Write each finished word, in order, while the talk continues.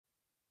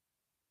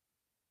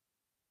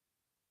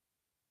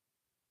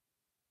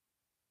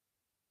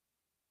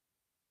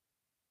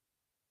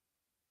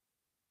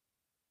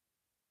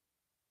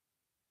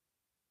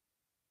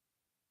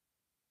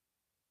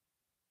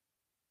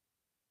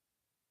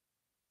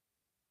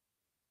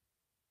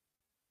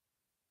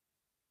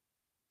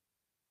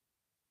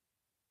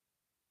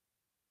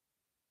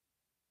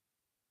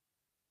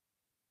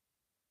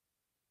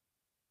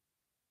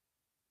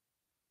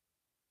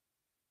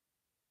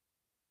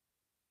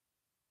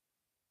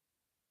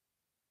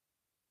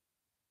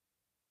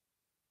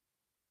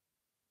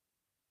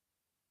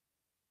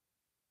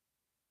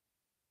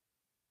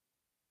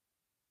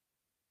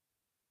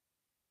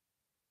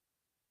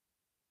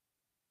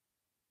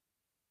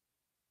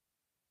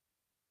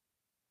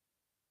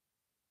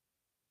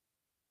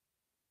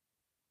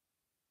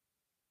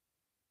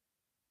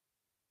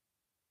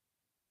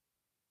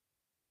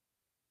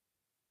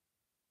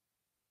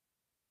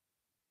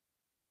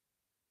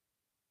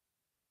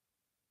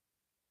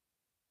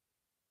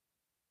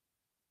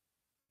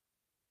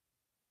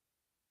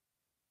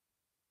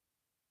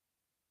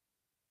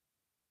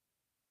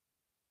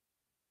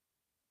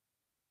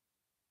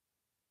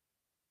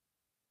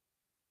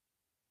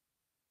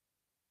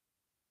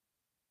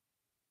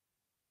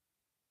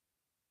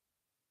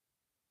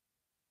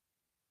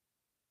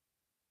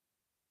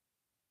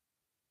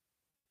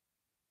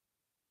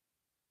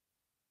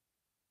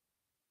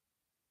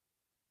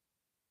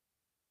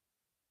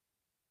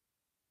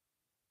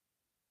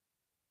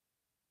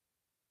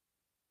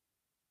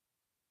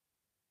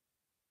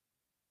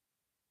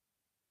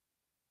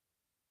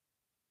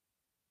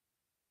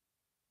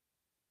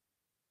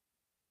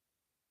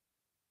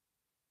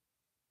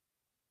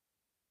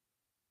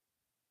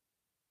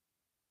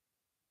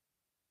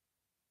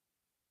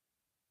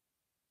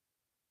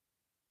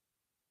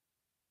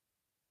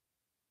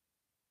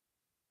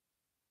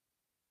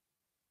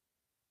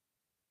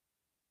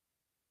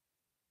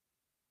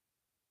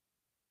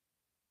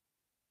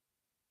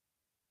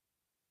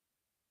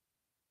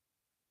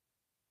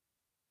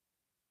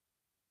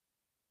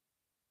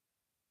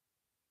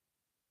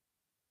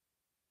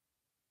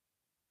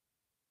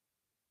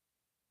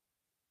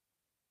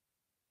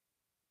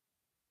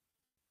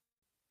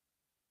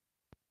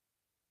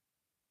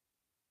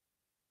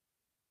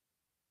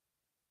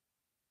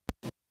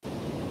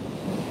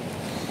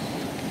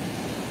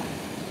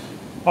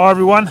Hi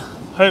everyone,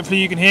 hopefully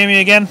you can hear me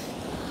again.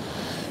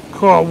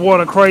 God,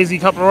 what a crazy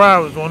couple of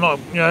hours, well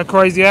not,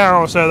 crazy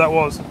hour or so that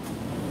was.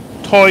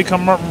 Tide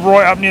come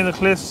right up near the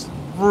cliffs,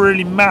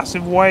 really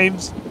massive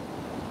waves.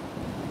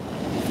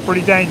 Pretty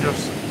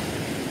dangerous.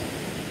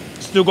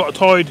 Still got a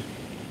tide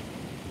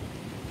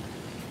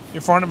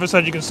in front of us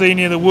as you can see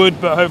near the wood,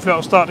 but hopefully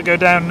it'll start to go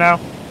down now.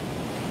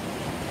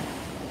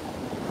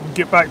 We'll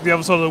get back to the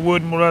other side of the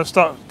wood and we'll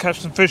start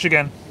catching some fish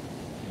again.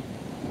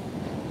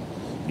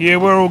 Yeah,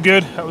 we're all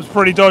good. That was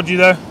pretty dodgy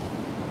though.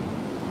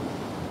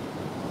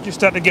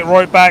 Just had to get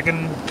right back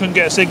and couldn't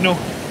get a signal.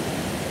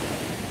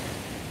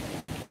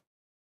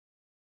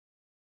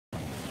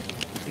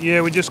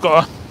 Yeah, we just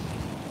got to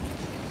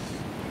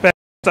bet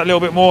that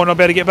little bit more and I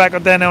better get back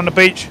up there now on the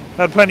beach.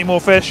 Had plenty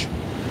more fish.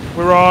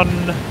 We're on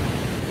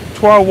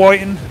 12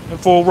 whiting and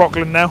 4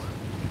 rockling now.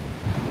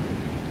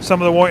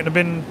 Some of the whiting have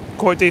been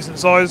quite decent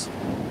size.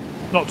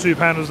 Not 2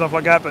 pound and stuff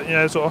like that, but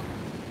sort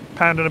of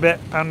pound and a bit,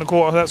 pound and a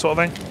quarter, that sort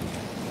of thing.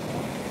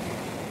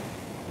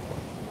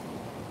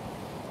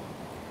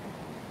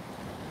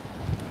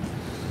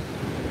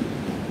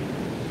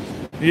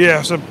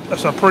 Yeah,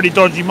 that's a pretty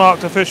dodgy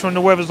mark to fish when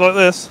the weather's like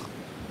this.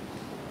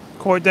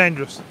 Quite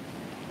dangerous.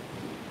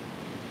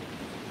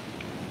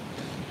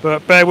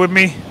 But bear with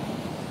me.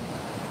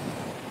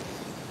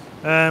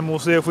 And we'll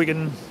see if we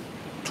can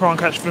try and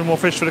catch a few more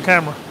fish for the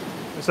camera.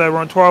 So we're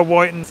on 12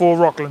 white and 4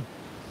 rockling.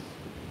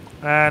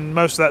 And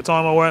most of that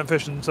time I weren't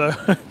fishing, so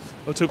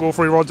I took all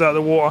 3 rods out of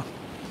the water.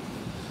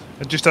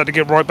 I just had to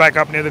get right back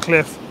up near the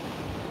cliff.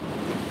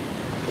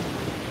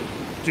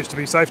 Just to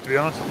be safe, to be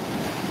honest.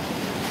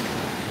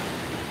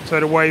 So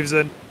the waves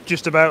are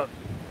just about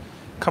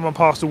coming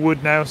past the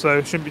wood now, so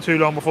it shouldn't be too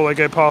long before they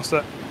go past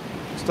it.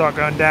 Start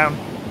going down.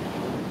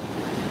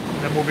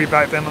 And then we'll be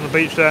back then on the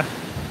beach there.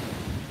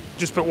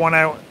 Just put one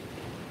out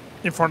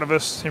in front of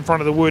us, in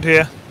front of the wood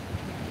here.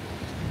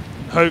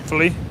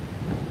 Hopefully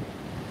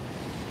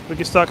we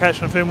can start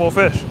catching a few more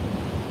fish.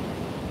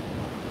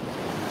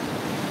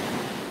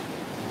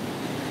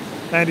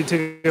 Andy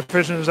took a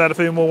fish and has had a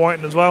few more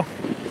whiting as well.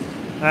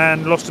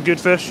 And lost a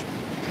good fish.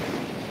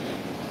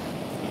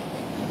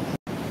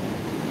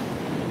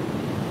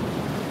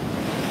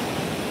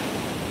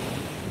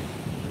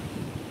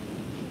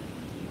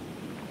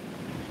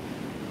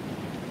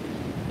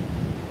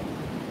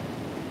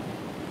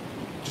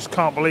 Just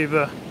can't believe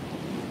the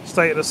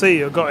state of the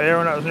sea I got here,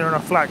 and that was near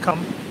enough flat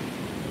come.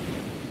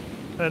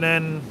 And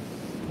then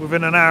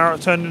within an hour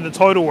it turned into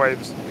tidal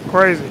waves.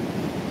 Crazy.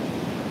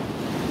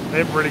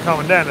 They ain't really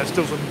coming down, there's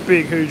still some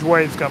big huge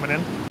waves coming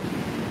in.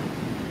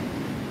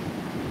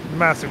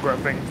 Massive great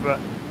things, but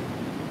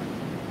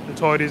the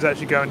tide is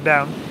actually going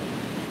down,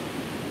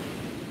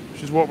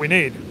 which is what we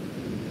need.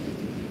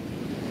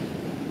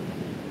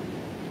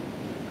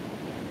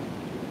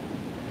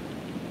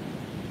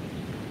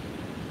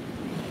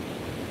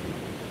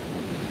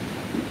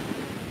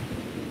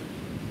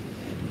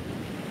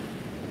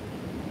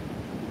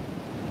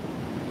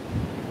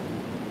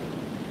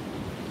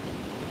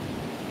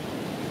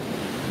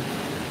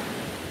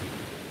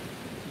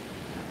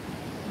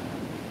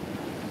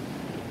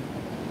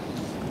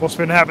 What's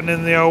been happening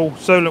in the old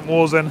Solent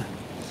Wars then?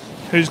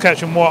 Who's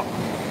catching what?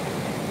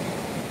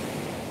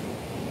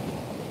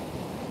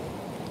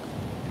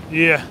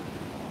 Yeah,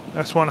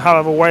 that's one hell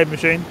of a wave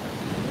machine.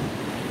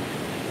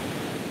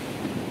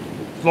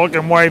 It's like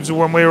them waves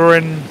when we were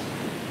in,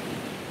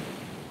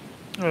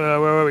 where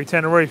were we,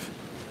 Tenerife?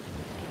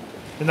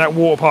 In that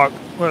water park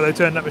where they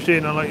turned that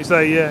machine on, like you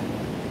say, yeah.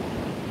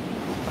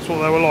 That's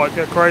what they were like,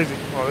 they're crazy.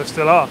 Well, they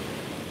still are.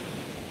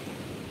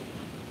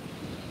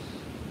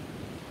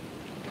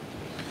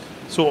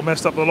 Sort of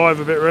messed up the live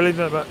a bit really,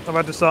 but I've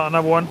had to start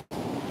another one.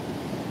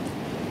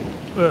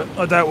 But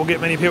I doubt we'll get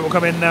many people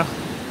come in now.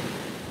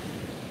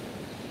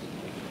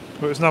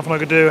 But there's nothing I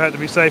could do, I had to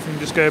be safe and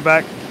just go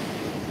back.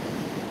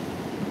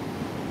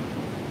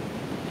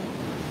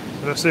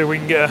 So let's see if we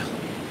can get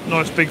a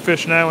nice big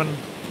fish now and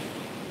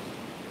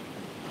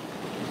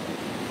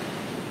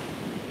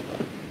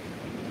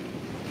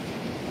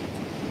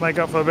make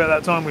up for a bit of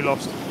that time we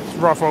lost. This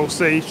rough old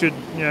sea should,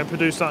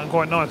 produce something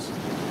quite nice.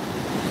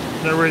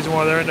 No reason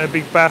why there ain't no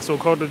big bass or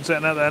codlin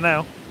sitting out there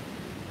now.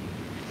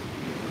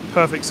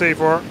 Perfect sea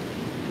for it.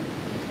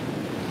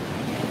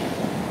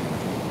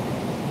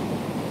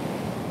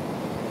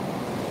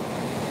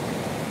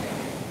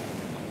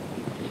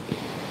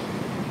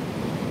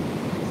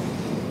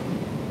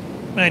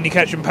 Mainly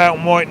catching pout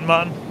and white and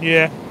mutton,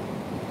 yeah.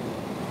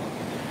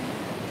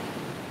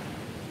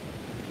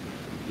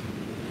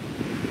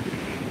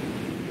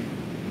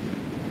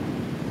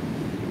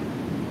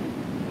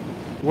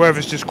 The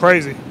weather's just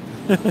crazy.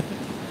 I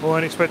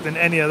weren't expecting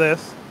any of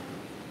this.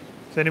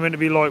 It's only meant to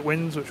be light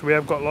winds, which we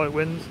have got light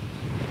winds.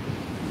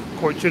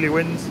 Quite chilly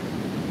winds.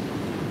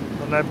 I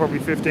don't know, probably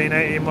 15,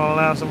 18 mile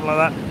an hour, something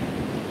like that.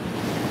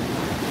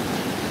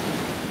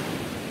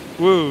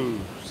 Woo!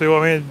 See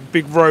what I mean?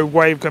 Big rogue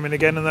wave coming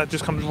again, and that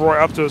just comes right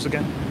up to us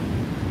again.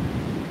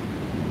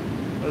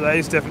 But that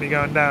is definitely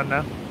going down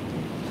now.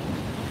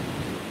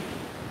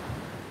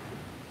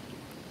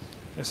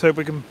 Let's hope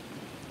we can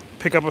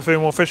pick up a few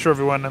more fish for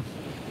everyone then.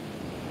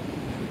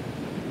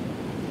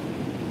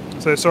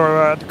 So sorry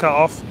I had to cut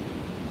off.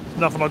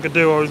 Nothing I could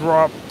do, I was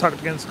right up,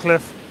 tucked against the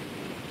cliff.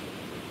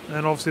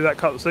 And obviously that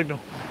cut the signal.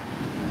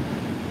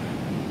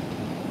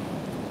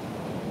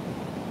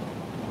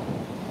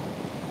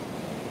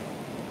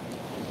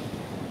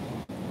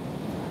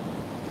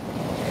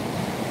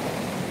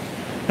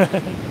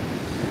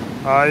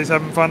 He's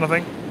having fun, I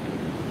think.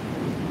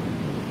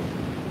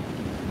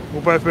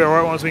 We'll both be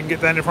alright once we can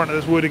get down in front of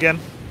this wood again,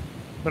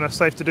 when it's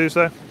safe to do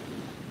so.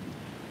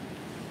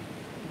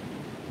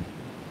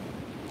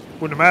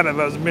 Wouldn't have mattered if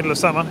that was the middle of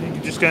summer. You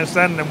could just go and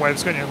stand in them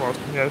waves, couldn't you? Well,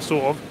 you know,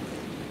 sort of.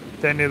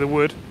 Down near the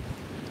wood.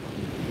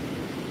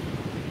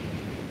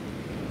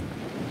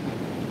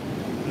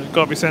 It's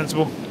got to be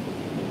sensible.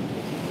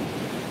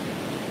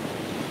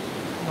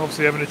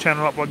 Obviously having a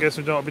channel up, I guess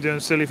we don't want to be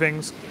doing silly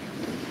things.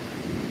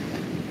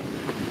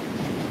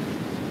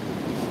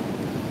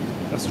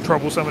 That's the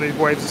trouble, some of these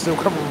waves are still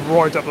coming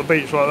right up the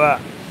beach like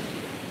that.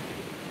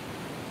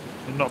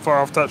 And not far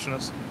off touching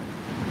us.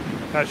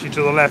 Actually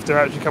to the left, they're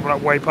actually coming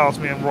up way past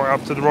me and right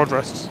up to the rod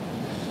rests.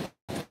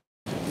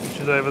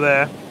 Which is over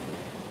there.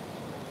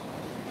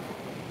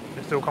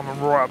 They're still coming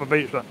right up the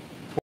beach, but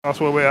that's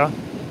where we are.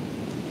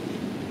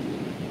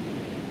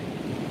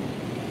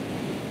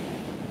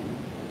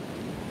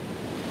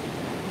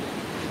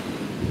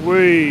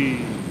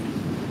 Whee!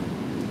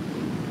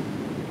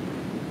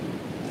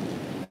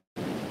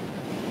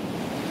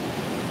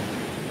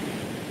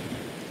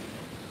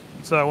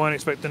 So I weren't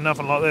expecting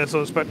nothing like this. I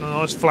was expecting a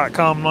nice flat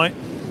calm night.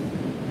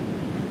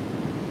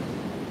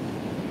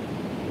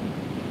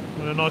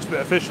 And a nice bit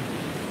of fishing.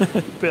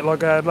 A bit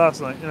like I had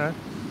last night, you know.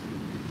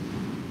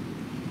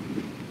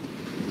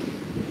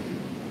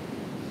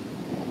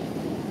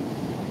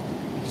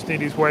 Just need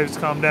these waves to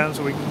calm down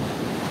so we can...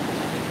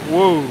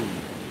 Whoa!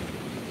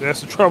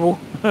 That's the trouble.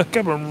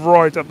 Coming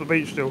right up the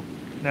beach still,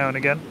 now and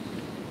again.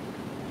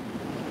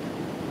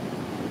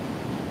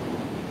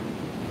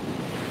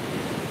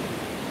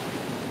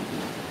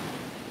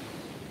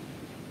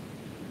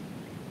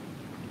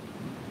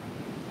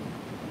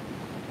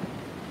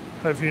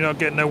 Hopefully you're not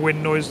getting no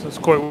wind noise. It's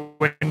quite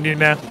windy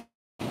now.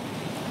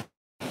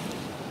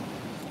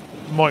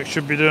 Mics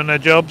should be doing their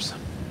jobs.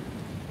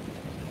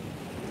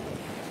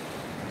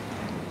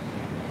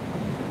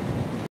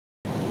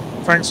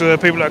 Thanks to the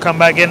people that come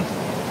back in.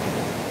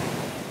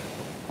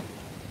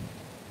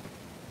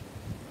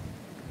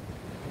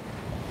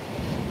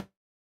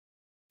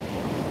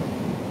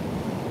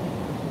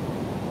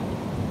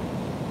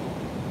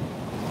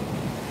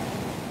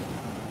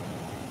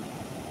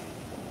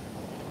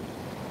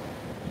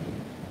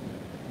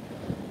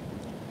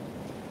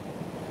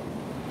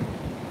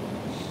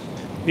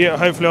 Yeah,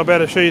 hopefully I'll be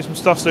able to show you some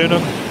stuff soon.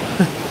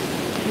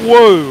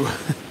 Whoa!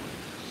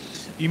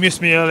 You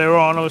missed me earlier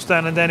on. I was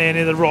standing down here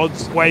near the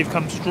rods. Wave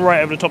comes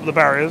straight over the top of the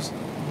barriers.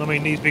 I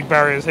mean these big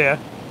barriers here.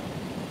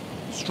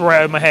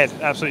 Straight over my head.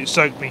 Absolutely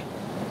soaked me.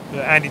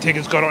 Andy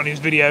Tigger's got it on his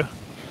video.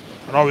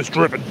 And I was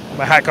dripping.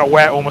 My hat got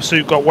wet, all my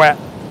suit got wet.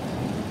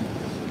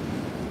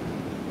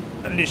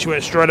 And literally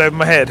went straight over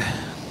my head.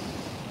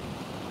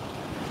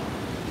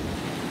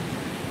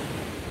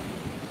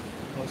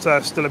 So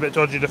it's still a bit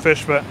dodgy to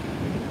fish, but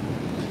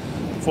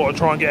thought I'd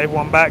try and get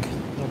everyone back.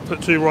 I'll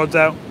put 2 rods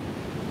out.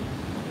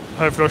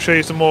 Hopefully I'll show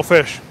you some more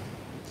fish.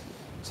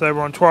 So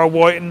we're on 12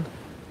 whiting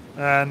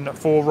and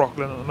 4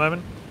 rockling at the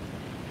moment.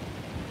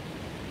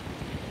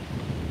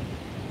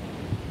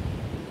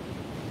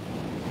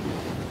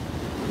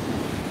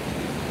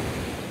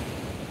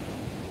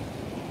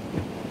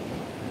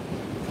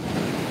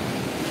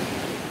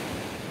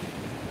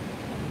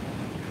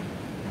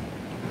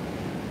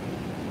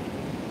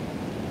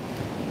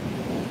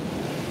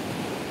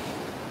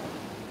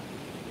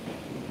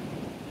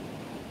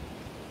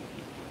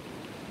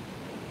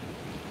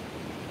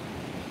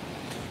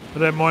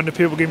 I don't mind if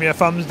people give me a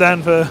thumbs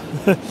down for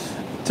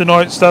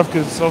tonight's stuff,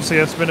 because obviously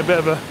it's been a bit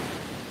of a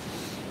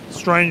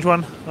strange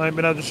one. I ain't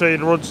been able to show you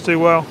the rods too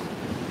well,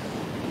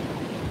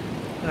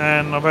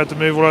 and I've had to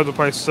move all over the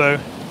place, so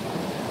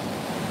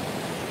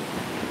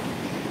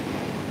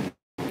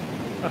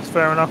that's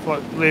fair enough.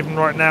 Like leaving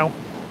right now,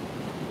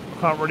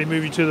 I can't really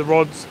move you to the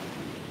rods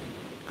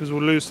because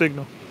we'll lose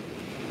signal.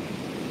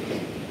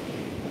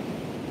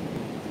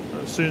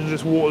 As soon as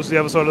this water's the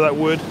other side of that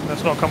wood,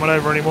 that's not coming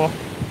over anymore.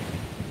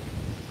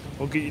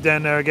 I'll get you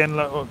down there again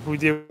like we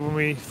did when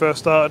we first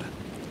started,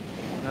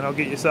 and I'll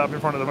get you set up in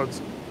front of the rods.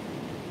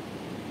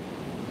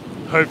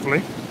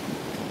 Hopefully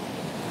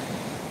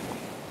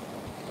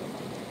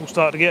we'll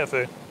start to get a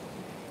few.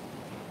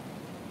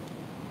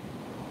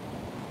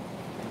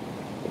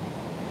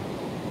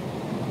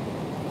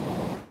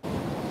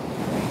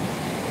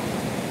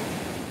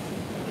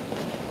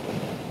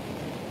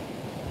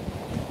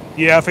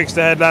 Yeah, I fixed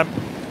the headlamp,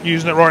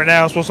 using it right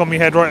now. It's what's on my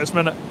head right this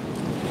minute.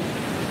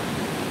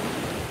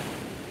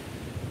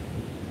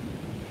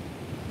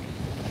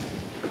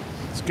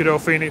 Good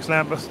old Phoenix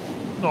lamp,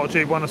 not a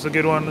cheap one, it's a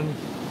good one, and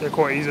they're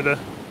quite easy to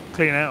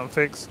clean out and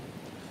fix.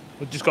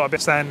 We've just got a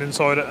bit of sand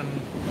inside it,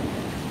 and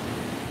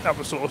that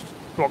was sort of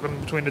blocking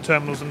between the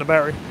terminals and the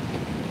battery.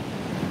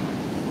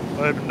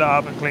 I opened it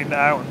up and cleaned it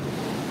out,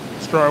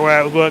 and straight away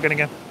it was working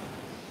again.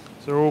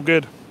 So we're all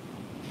good.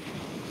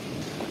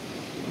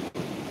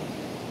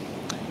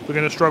 We're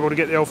going to struggle to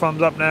get the old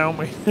thumbs up now, aren't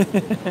we?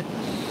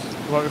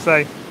 Like I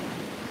say,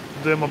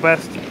 I'm doing my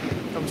best.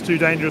 It was too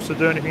dangerous to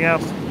do anything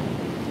else.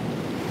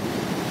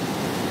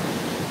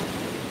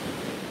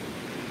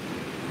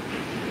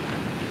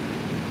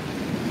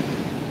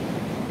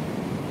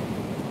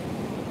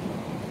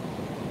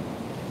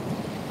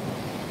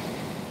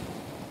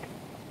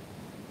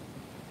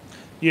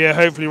 Yeah,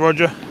 hopefully,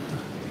 Roger.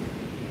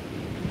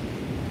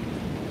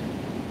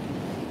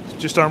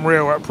 It's just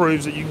unreal. That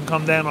proves that you can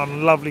come down on a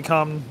lovely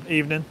calm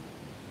evening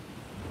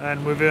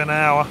and within an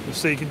hour the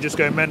sea can just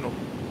go mental.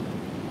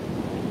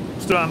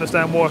 Still don't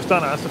understand why it's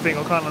done it. That's the thing.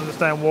 I can't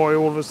understand why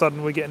all of a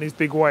sudden we're getting these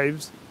big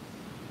waves.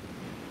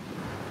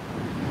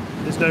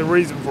 There's no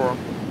reason for them.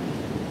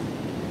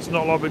 It's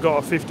not like we've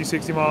got a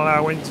 50-60 mile an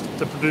hour wind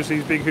to produce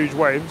these big huge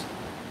waves.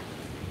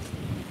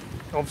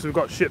 Obviously we've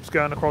got ships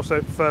going across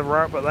further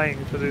out, but they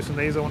ain't producing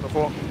these, I wouldn't have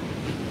thought.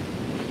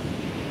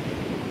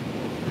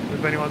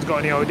 If anyone's got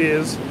any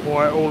ideas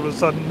why all of a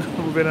sudden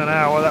within an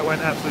hour that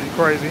went absolutely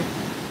crazy,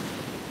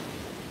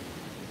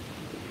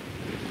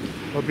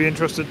 I'd be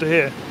interested to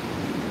hear.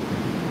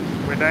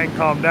 I mean, they ain't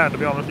calmed down, to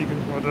be honest. I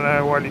don't know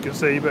how well you can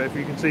see, but if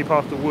you can see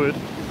past the wood,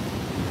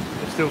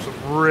 there's still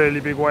some really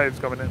big waves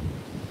coming in.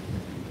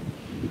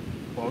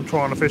 Well, I'm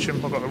trying to fish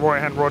them. I've got the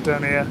right hand rod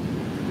down here,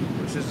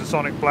 which is the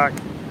Sonic Black,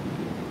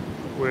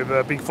 with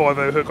a big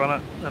 5/0 hook on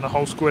it and a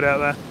whole squid out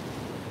there.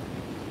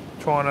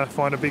 Trying to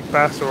find a big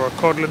bass or a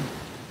codlin.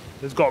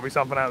 There's got to be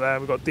something out there.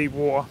 We've got deep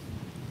water,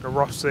 a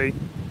rough sea.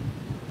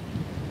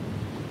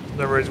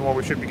 No reason why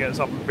we should be getting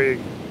something big.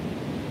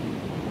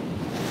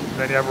 And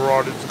then the other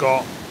rod has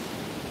got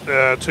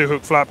a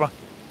 2-hook flapper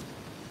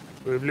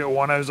with little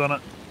 1/0s on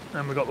it,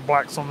 and we've got the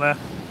blacks on there.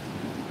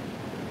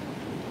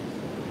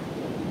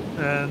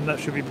 And that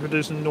should be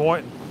producing the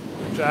white,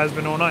 which it has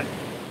been all night.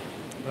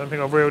 I don't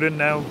think I've reeled in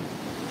now.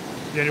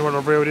 The only rod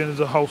I've reeled in is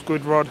a whole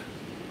squid rod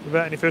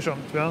without any fish on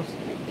it, to be honest.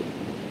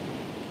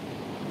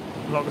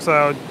 Like I say,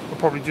 I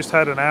probably just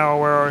had an hour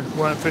where I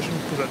weren't fishing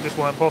because that just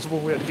weren't possible.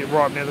 We had to get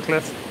right up near the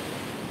cliff.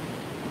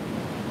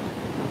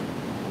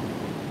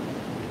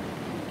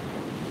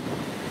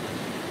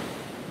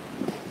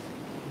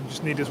 We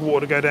just need this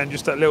water to go down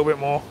just that little bit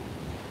more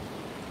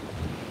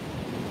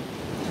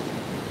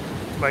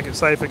to make it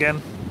safe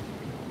again.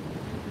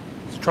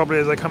 The trouble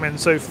is they come in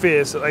so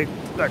fierce that they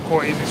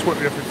quite easily sweep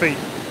you off your feet.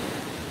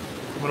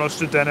 When I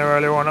stood down there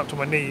earlier on up to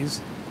my knees,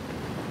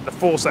 the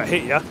force that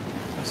hit you,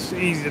 it's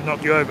easy to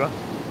knock you over.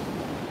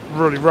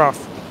 Really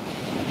rough.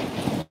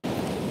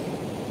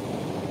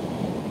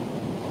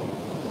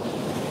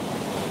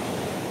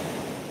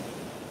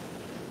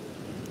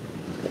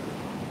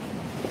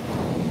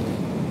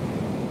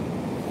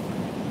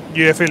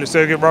 Yeah, I feel it's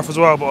still get rough as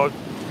well, but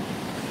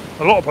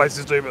a lot of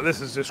places do, but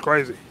this is just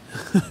crazy.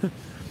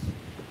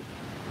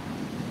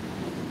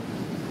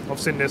 I've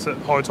seen this at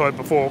high tide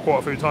before quite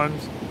a few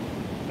times.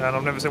 And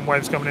I've never seen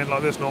waves coming in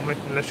like this normally,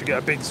 unless you get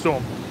a big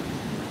storm.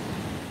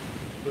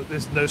 But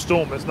there's no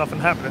storm, there's nothing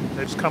happening.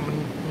 They're just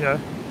coming, you know,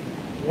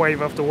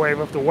 wave after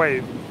wave after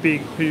wave. Big,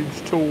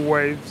 huge, tall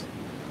waves.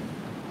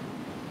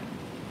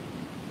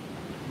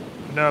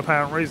 For no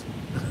apparent reason.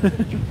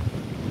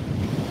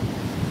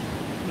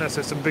 Unless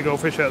there's some big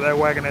old fish out there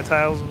wagging their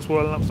tails and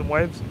swirling up some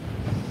waves.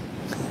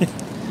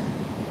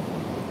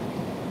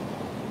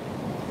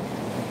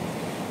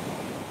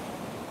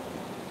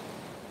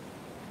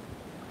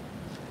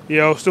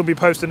 Yeah, I'll still be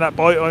posting that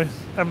bite. I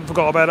haven't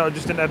forgot about it. I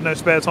just didn't have no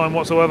spare time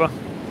whatsoever.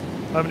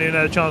 I haven't even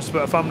had a chance to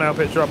put a thumbnail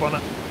picture up on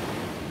it.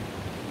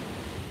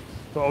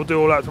 But I'll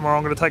do all that tomorrow.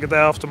 I'm going to take a day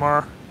off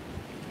tomorrow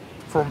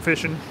from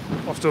fishing.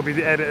 I'll still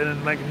be editing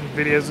and making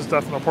videos and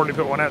stuff, and I'll probably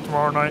put one out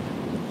tomorrow night.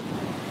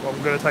 But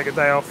I'm going to take a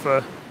day off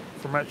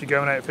from actually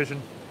going out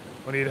fishing.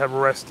 I need to have a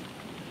rest.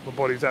 My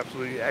body's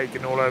absolutely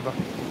aching all over.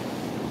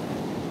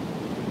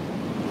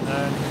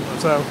 And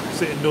so I'll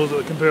sit indoors at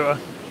the computer,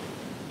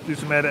 do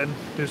some editing,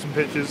 do some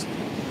pictures,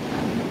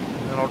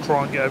 and I'll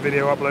try and get a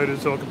video uploaded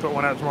so I can put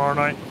one out tomorrow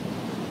night.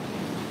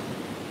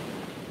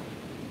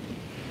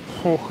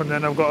 Oh, and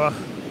then I've got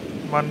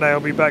Monday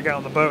I'll be back out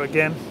on the boat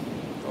again.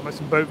 I'll make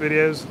some boat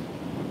videos,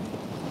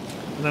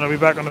 and then I'll be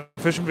back on the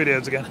fishing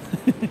videos again.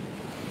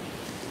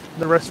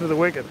 The rest of the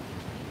weekend.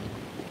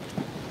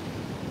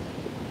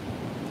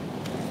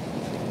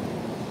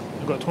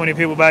 I've got 20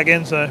 people back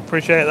in, so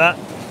appreciate that.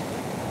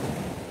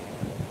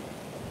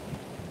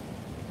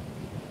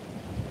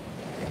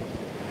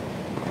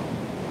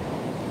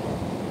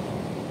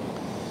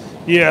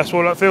 Yeah, that's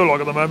what I feel like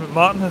at the moment,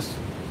 Martin. It's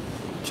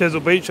Chisel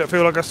Beach. I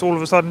feel like that's all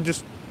of a sudden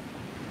just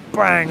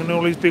bang, and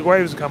all these big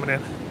waves are coming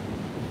in.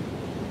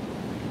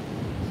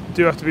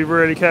 Do have to be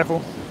really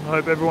careful. I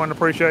hope everyone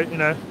appreciate, you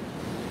know,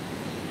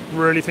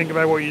 really think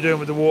about what you're doing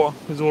with the water,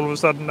 because all of a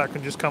sudden that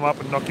can just come up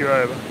and knock you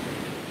over.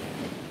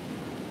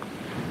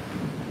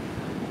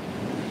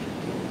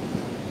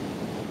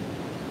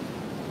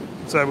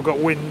 So we've got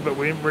wind, but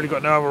we haven't really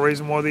got no other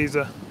reason why these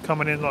are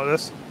coming in like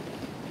this.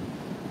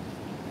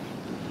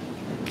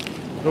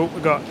 Oh,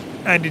 we got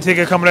Andy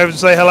Tigger coming over to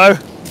say hello.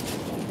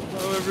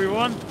 Hello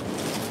everyone.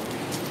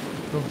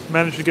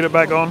 Managed to get it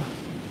back on.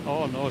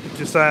 Oh no.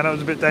 Just saying that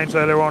was a bit dangerous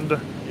earlier on to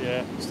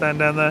stand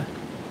down there.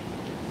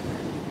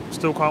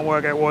 Still can't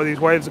work out why these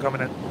waves are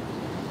coming in.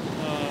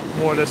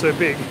 Why they're so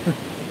big.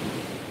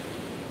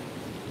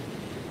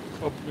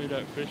 Probably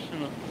that fish,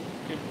 isn't it?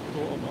 Get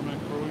caught up on that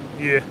cruise.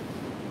 Yeah.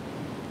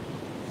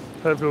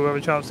 Hopefully we'll have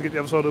a chance to get the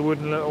other side of the wood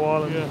in a little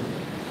while and be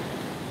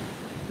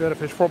able to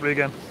fish properly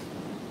again.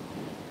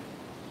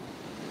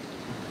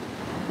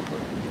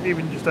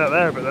 Even just out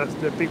there, but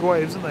they're big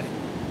waves, aren't they?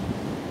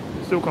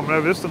 They're still coming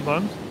over this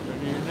sometimes.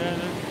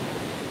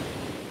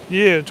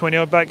 Yeah, 20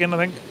 odd back in, I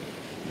think.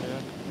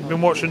 Yeah. You've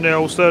been watching the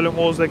old Sterling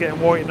Wars, they're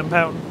getting whiting and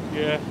pouting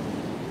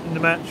in the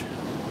match.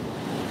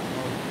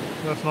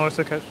 That's nice,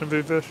 they're catching some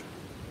big fish.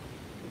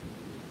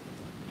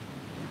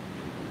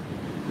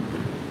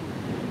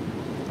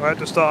 I had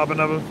to start up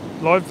another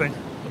live thing.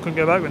 I couldn't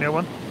go back with the other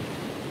one.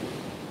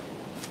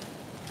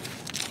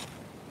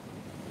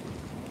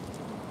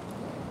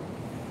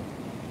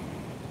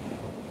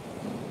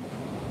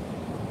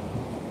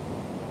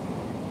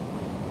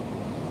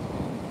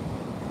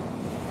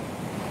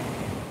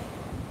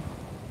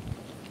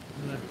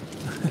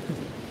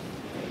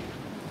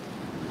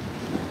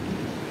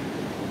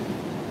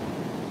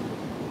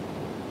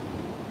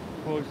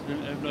 Boys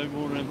didn't have no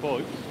more than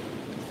boats.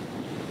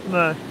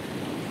 No.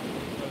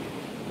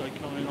 They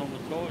come in on the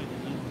tide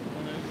and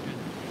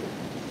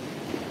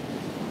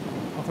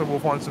I think we'll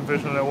find some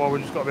fish in a little while, we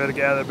just got to be able to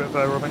get out there a bit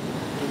further, I think.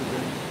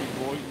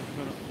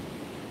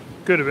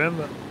 Could have been,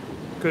 but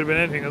could have been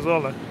anything as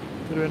well though.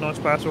 Could have been a nice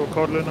bass or a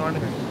codlin or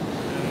anything.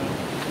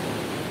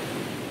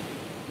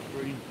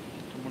 Green,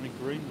 money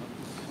green.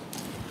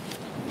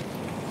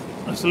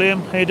 That's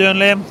Liam. How you doing,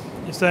 Liam?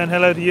 You're saying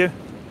hello to you.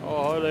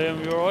 Oh, hi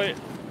Liam, you alright?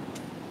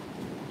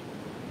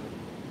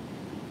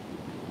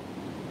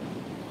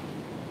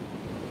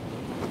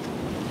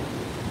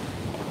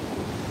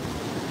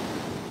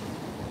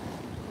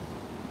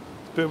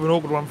 Bit of an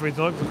awkward one for me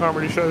tonight because I can't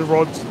really show the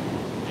rods.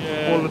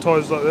 Yeah. All the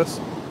tides like this.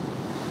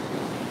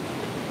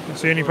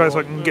 It's the only place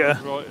I can get a...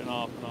 Right in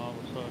half an hour or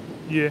so.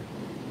 Yeah.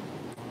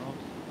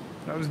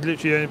 That was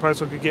literally the only place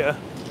I could get a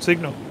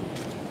signal.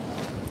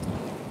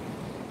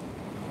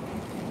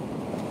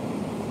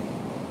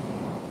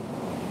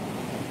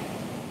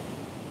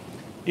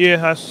 Yeah,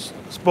 that's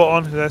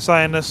spot on. They're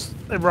saying this.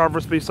 They'd rather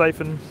us be safe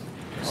and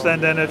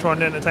stand down there trying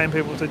to entertain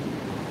people. To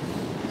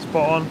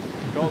spot on.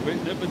 Got a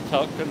bit nip and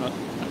tuck, isn't it?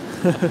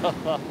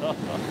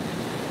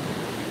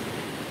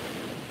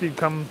 Did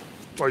come,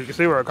 well, you can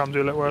see where it comes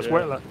to, look where it's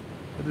wet. Like.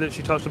 It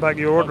literally touched the back of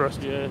your rod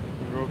rest. Yeah,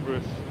 the rod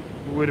rest.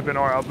 We would have been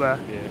alright up there.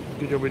 Yeah.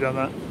 Good job we done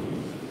that.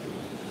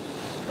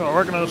 Oh, I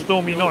reckon on a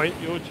stormy night.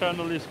 Your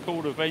channel is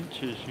called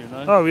Adventures, you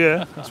know. Oh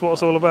yeah, that's what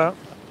it's all about.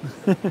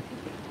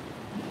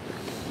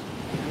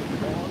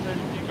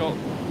 Got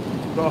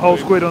a whole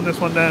squid on this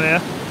one down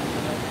here.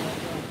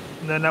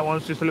 And then that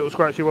one's just a little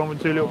scratchy one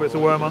with two little bits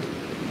of worm on.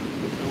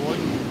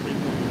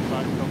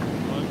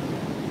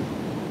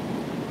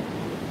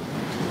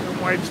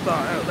 Waves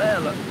start out there,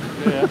 look.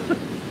 Yeah.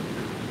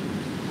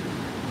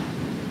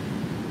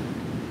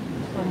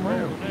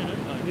 Unreal.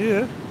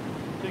 Yeah. I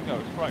think I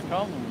was quite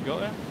calm when we got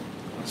there.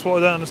 That's what I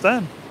don't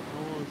understand.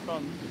 All of a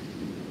sudden.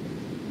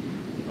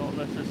 Not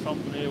unless there's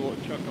something here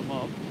what chuck them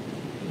up.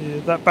 Yeah,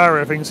 that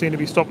barrier thing seems to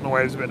be stopping the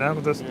waves a bit now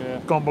because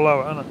it's gone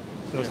below it, hasn't it?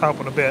 So it's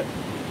helping a bit.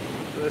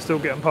 But they're still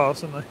getting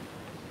past, aren't they?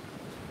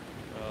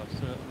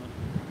 Certainly.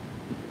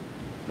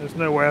 There's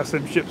no way us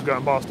them ships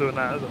going past doing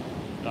that, is it?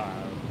 No.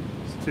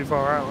 It's too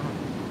far out, isn't it?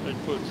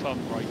 They'd put some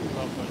brakes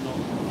up, but not.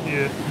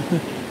 Yeah.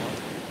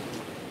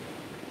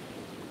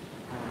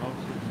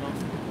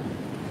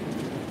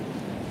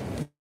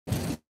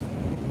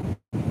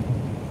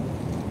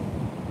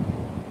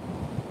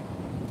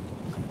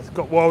 It's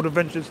got wild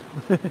adventures.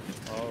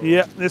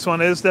 Yeah, this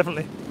one is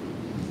definitely.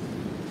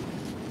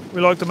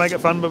 We like to make it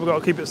fun, but we've got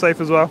to keep it safe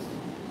as well.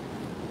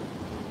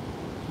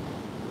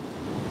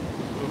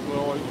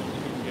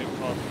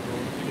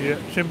 Yeah,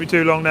 shouldn't be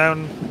too long now,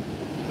 and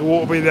the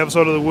water will be the other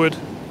side of the wood,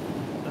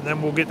 and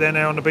then we'll get down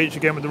there on the beach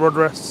again with the rod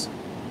rests.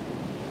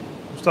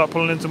 We'll start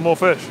pulling in some more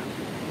fish.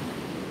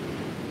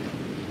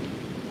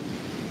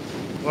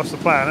 Well, that's the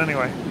plan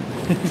anyway.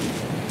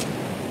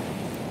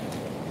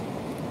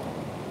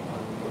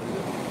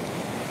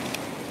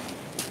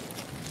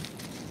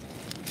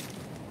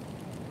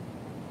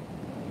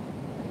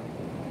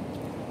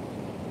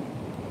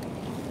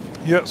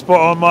 Yep, spot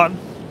on, Martin.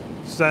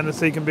 Standard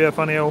Sea can be a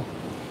funny old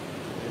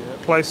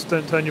place,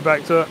 don't turn your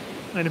back to it.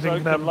 Anything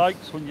can happen.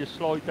 Lakes when you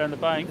slide down the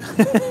bank.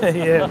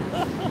 Yeah.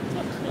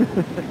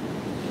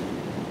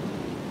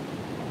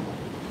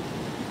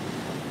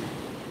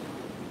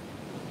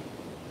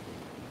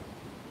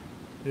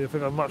 Yeah, I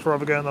think I'd much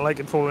rather go in the lake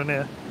and fall in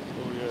here.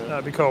 Oh, yeah.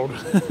 That'd be cold.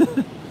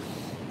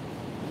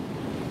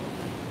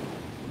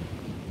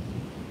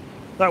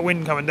 That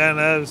wind coming down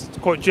there is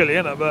quite chilly,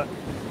 isn't it? But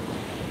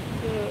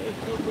yeah, it's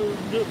got a little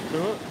nip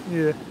to it.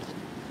 yeah.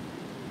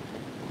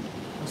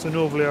 That's a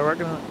northerly, I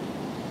reckon, isn't it?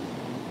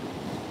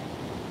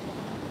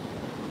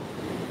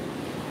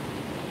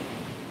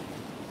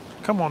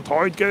 Come on,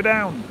 tide, go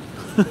down.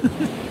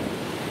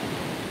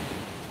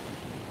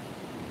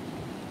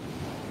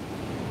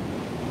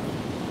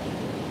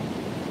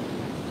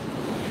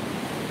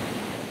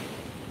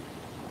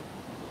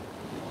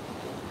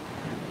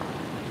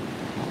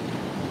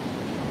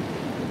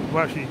 We've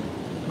actually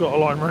got a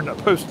line around that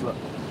post. Look.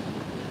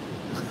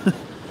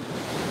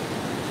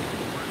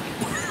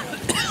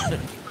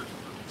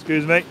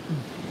 Excuse me.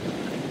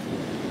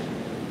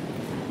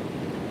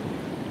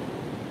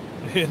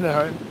 You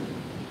know.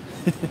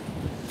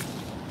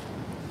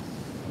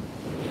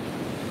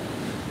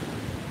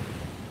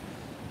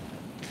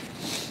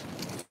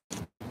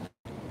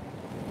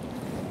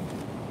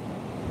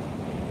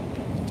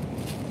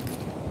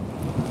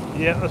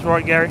 Yeah, that's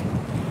right, Gary.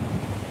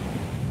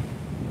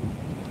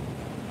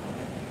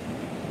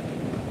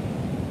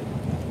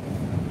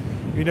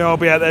 You know I'll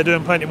be out there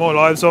doing plenty more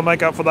lives, so I'll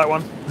make up for that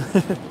one.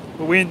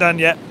 But we ain't done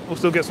yet. We'll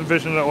still get some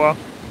fish in a little while.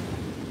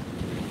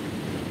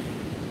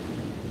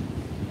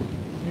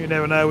 You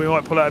never know, we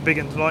might pull out a big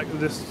one tonight with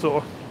this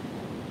sort of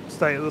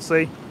state of the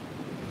sea.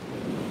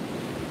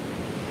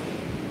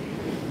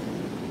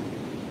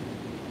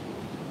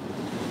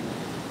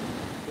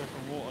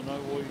 Second water, know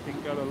why you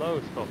didn't go to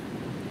lower stop.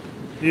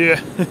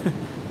 Yeah.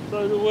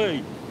 So do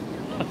we.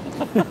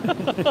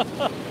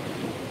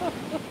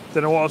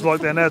 Don't know what I was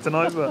like down there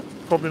tonight, but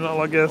probably not,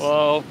 I guess.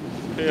 Well,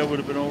 here would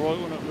have been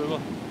alright, wouldn't it, river?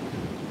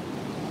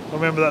 I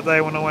remember that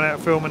day when I went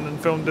out filming and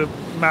filmed a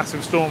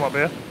massive storm up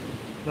here.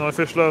 And I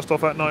fished lowest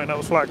off at night and that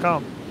was flat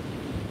calm.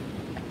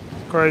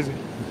 Crazy.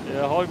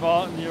 Yeah, hi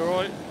Martin, you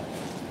alright?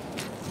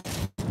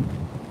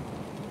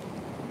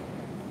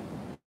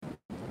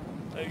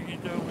 How you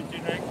doing with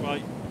your neck,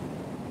 mate?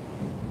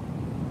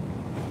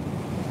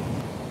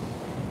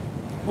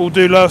 We'll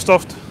do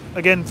Lowestoft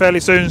again fairly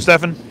soon,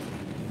 Stefan.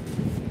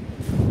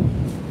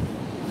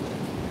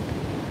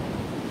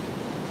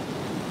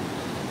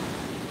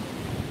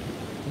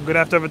 I'm going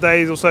to have a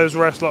days or so's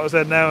rest, like I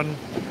said now, and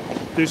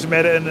do some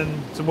editing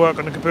and some work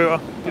on the computer,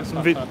 get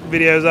some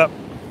videos up.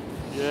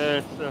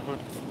 Yeah, Stefan.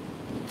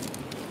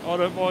 I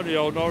don't mind the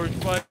old Norwich,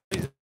 mate.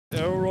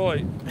 They're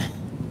alright.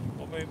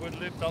 I mean, we've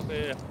lived up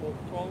here, what,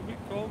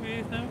 12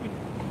 years now?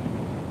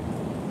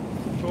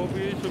 12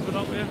 years we've been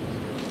up here.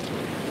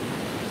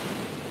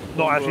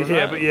 Not actually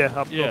here, but yeah,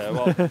 up yeah,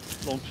 north. well,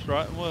 Long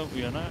Stratton, weren't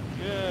we, and that?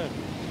 Yeah.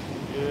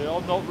 Yeah,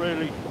 I'm not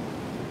really...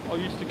 I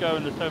used to go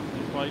in the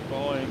 70s, mate, but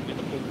I ain't been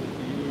a football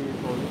for years.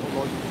 I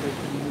like to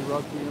see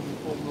rugby and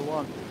Formula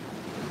 1.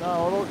 No, I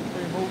like to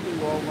see them all do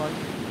well, mate.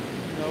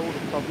 You know, all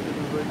the clubs in the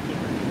region.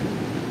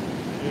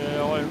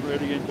 Yeah, I ain't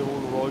really into all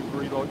the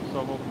rivalry like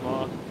some of them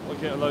are. I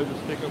get a load of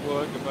stick at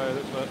work about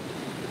it, but,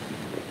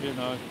 you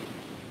know.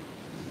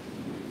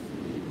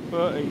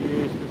 30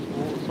 years this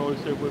water, so I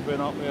said we've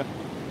been up here.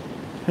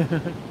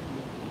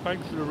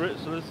 Thanks to the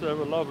Ritzlers, they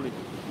were lovely.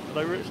 Are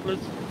they Ritzlers?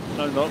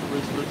 No, not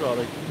Ritzlers, are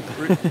they?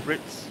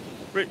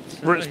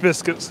 Ritz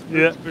biscuits,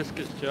 yeah. Ritz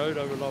biscuits, Joe,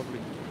 they were lovely.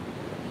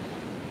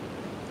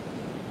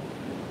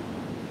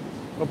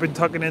 I've been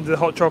tucking into the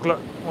hot chocolate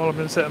while I've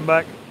been sitting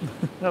back.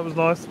 That was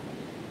nice. So,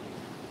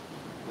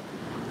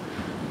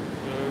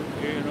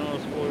 Ian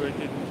asked why they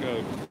didn't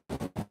go.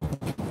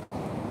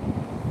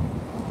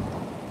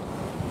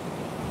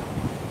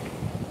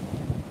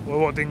 Well,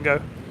 what didn't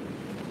go?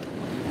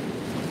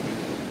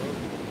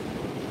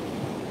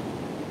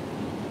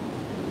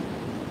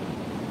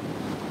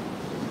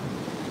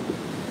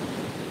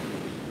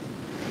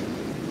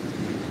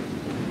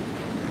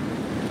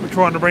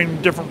 Trying to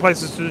bring different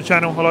places to the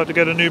channel. I like to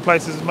go to new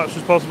places as much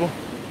as possible.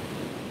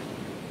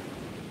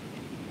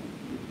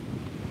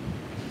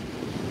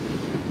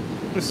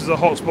 This is a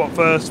hot spot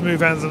for smooth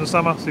hands in the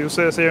summer, so you'll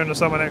see us here in the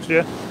summer next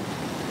year.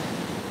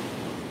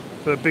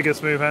 For the bigger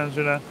smooth hands,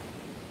 you know.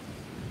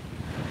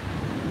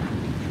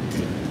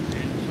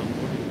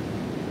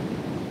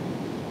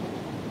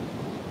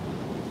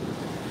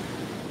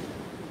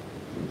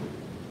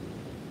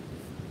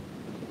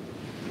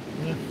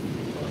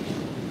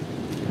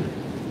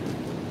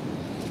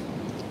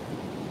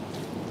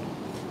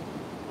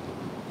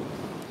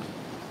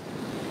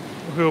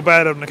 I feel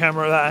bad on the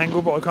camera at that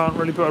angle, but I can't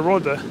really put a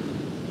rod there.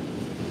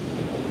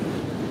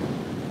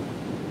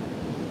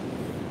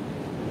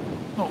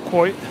 Not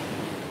quite.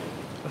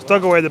 I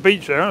dug away the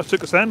beach there and I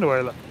took the sand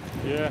away. Look.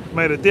 Yeah.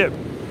 Made a dip.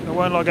 It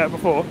weren't like that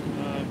before.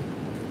 No.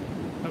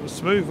 That was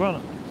smooth,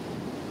 wasn't it?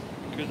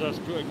 Because that's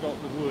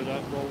got the wood,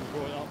 that rolls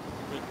right up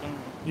a bit, don't it?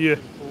 Yeah.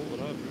 Thought of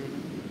that, really.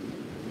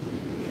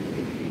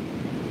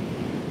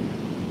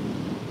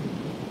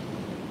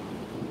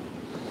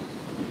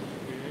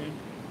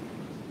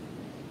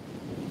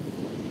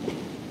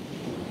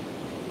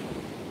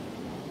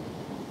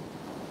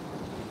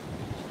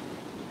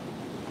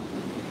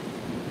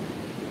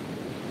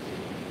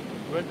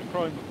 We went to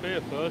Chrome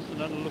Pier first and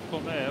then a look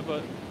on there,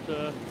 but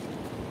there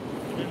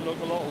didn't look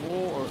a lot of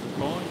water at the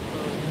time.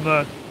 So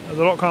No, there's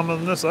a lot calmer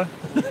than this though.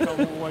 we come all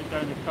the way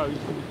down the coast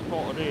and we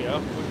spotted here.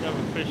 We'd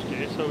never fished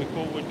here, so we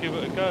thought we'd give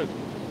it a go.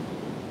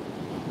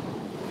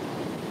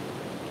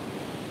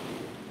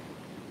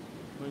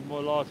 We my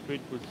last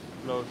bid was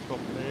lower stop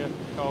here.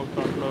 Carl's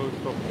done lower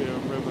stop here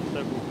and river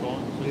several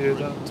times. Yeah,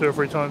 done 2 or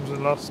 3 times in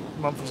the last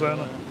month or so,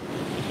 hasn't it?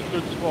 It's a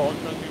good spot,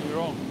 don't get me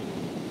wrong.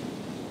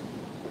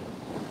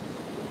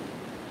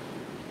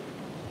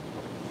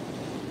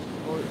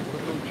 Right,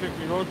 we're going to check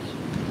my rods.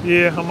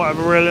 Yeah, I might have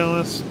a reel in on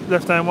this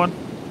left-hand one.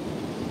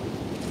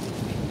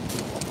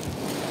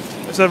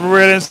 Let's have a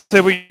reel in and see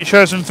if we can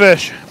show some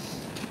fish.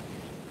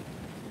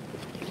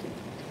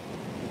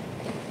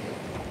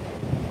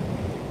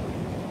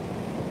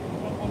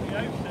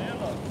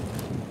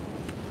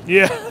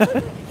 Yeah.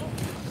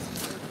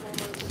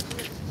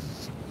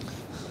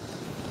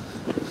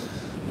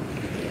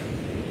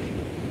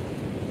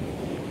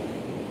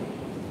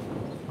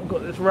 I've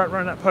got this wrapped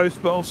around that post,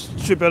 but I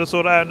should be able to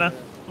sort it out now.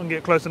 I can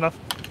get close enough.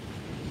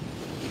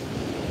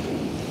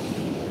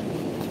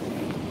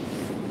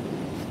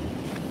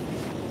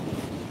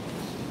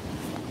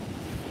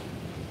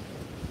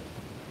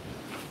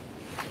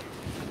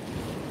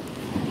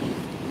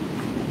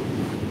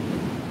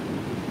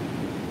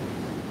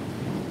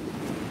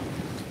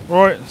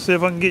 Right, see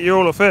if I can get you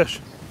all a fish.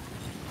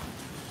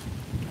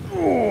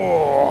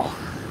 Oh,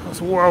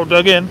 that's well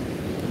dug in.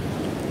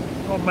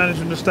 I'm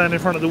managing to stand in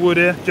front of the wood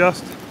here,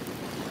 just.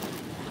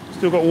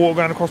 Still got water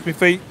going across my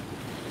feet.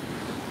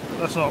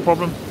 That's not a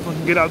problem. I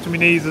can get up to my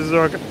knees if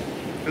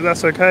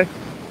that's okay.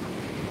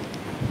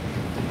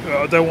 But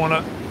I don't want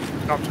it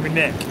up to my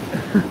neck.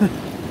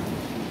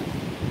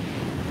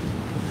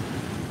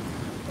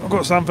 I've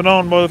got something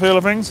on by the feel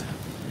of things.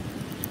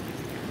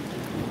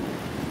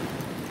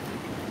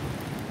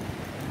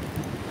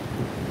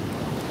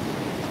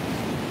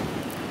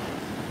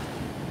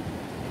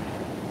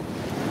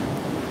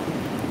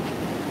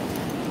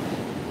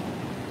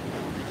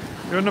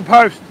 You're in the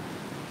post.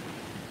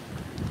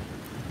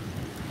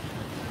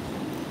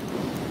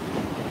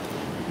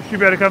 You should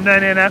be able to come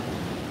down here now.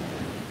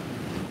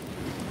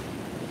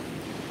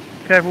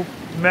 Careful,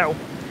 metal.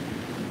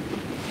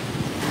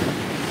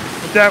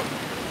 Watch out.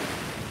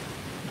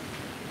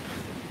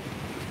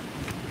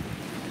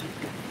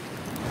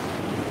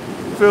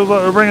 Feels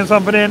like we're bringing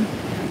something in.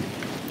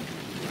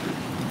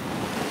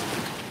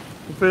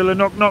 I feel a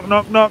knock, knock,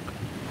 knock, knock.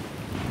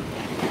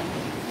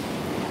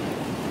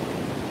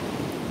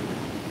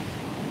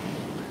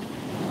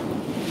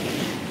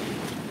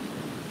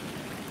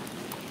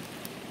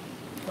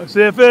 I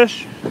see a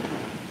fish.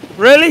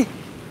 Really?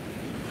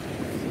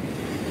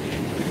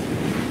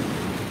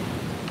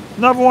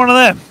 Another one of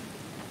them.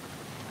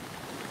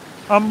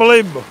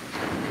 Unbelievable.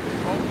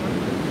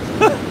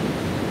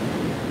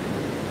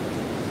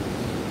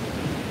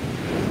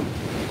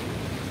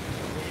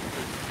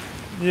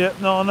 Yep,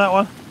 not on that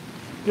one.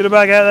 Get it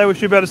back out there, we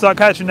should be able to start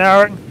catching now,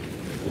 I reckon.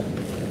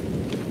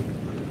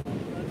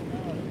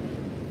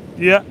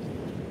 Yeah.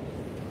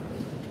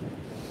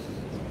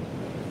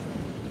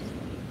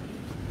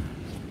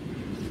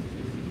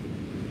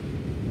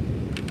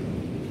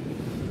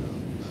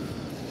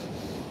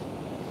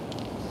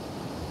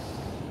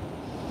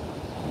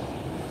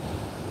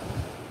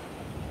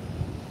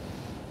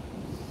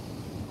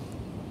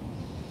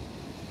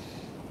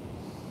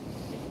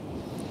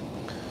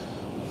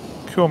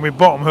 Cool, my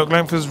bottom hook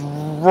length is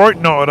right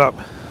knotted up.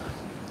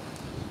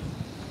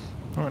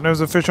 Right, there's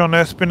a fish on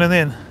there spinning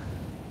in.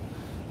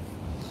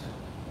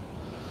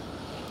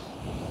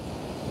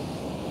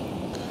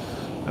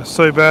 That's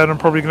so bad, I'm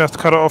probably going to have to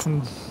cut it off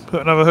and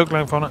put another hook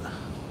length on it.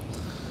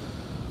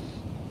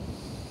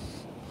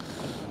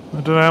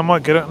 I don't know, I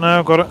might get it. No,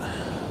 I've got it.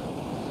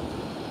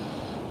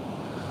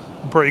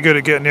 I'm pretty good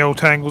at getting the old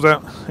tangles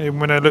out, even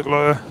when they look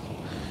like they're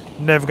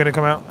never going to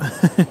come out.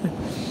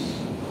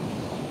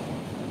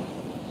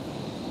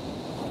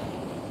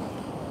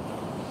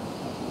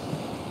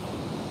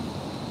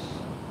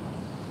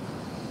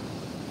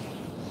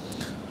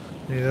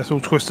 Yeah, that's all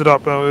twisted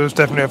up. There's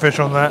definitely a fish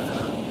on that.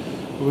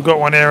 But we've got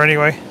one here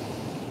anyway.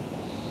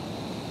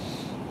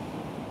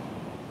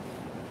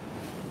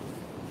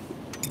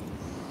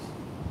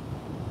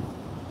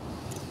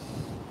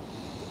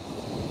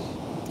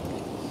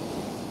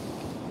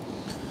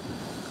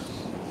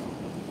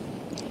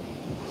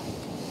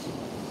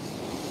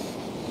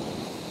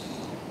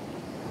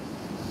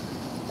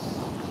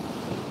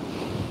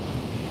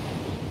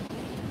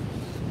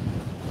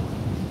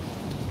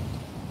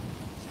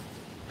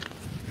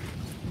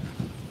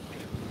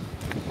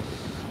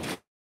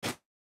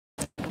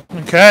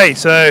 Okay,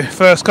 so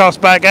first cast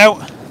back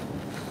out,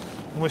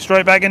 and we're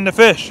straight back into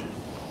fish.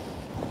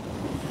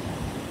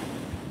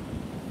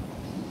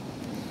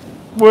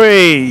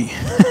 Whee!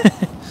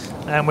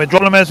 And we're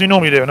dropping them as we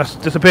normally do, and that's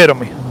disappeared on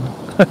me.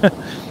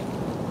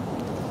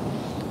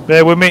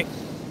 Bear with me.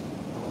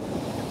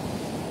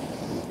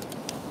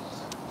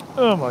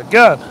 Oh my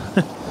god.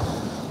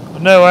 I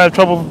know I have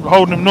trouble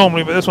holding them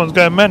normally, but this one's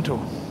going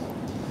mental.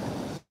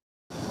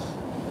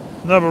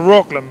 Another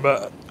Rockling,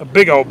 but a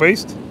big old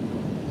beast.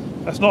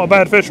 That's not a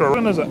bad fish for a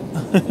run, is it?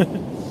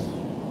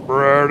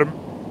 Right him.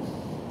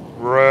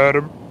 Right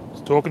him.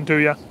 It's talking to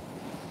you.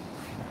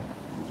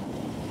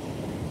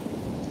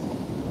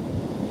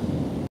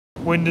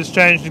 Wind has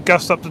changed,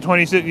 gust up to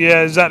 26.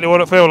 Yeah, exactly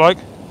what it feels like.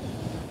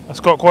 That's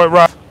got quite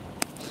rough.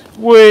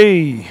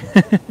 Whee!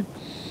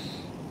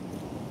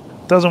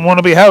 Doesn't want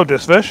to be held,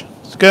 this fish.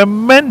 It's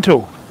going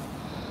mental.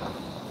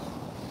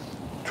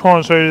 Try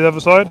and show you the other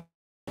side.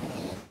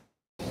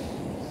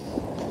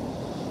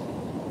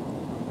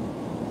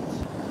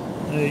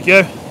 There you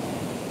go.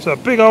 It's a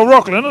big old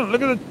rockling.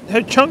 Look at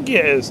how chunky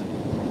it is.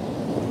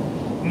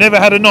 Never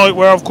had a night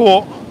where I've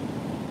caught,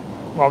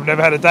 well, I've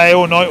never had a day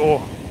or night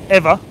or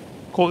ever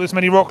caught this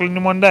many rockling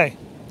in one day.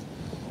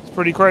 It's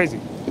pretty crazy.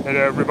 Hello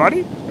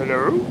everybody.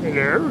 Hello,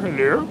 hello,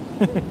 hello.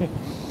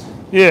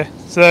 Yeah,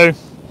 so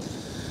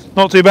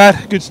not too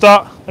bad. Good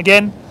start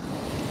again.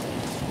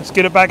 Let's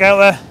get it back out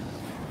there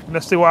and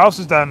let's see what else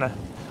is down there.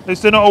 At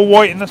least they're not all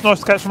white, and that's nice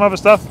to catch some other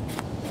stuff.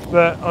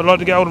 But I'd like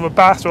to get hold of a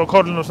bass or a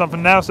codlin or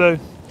something now, so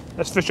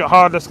let's fish it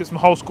hard. Let's get some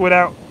whole squid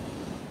out,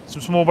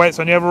 some small baits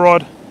on the other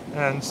rod,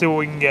 and see what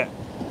we can get.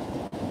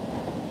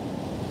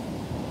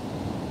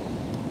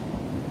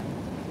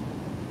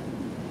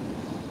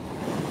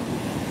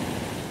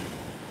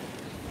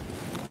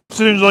 As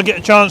soon as I get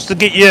a chance to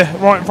get you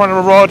right in front of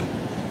a rod,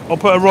 I'll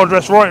put a rod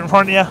rest right in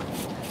front of you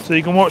so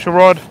you can watch the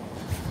rod.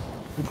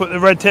 We put the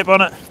red tip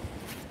on it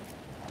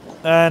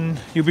and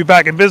you'll be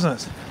back in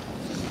business.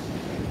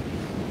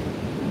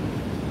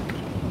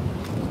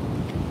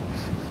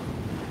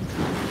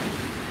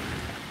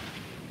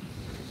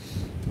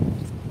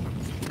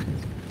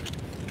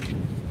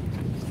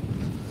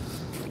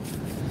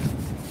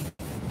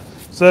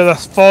 So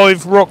that's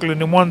 5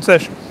 rockling in one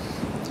session.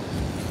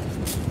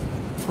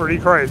 Pretty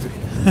crazy.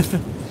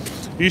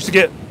 I used to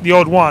get the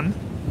odd one.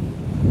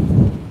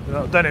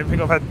 I don't even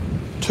think I've had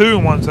 2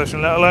 in one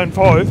session, let alone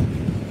 5.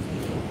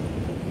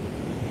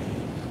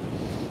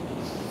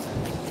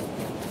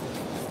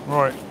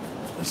 Right,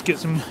 let's get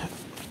some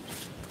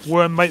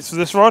worm baits for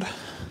this rod.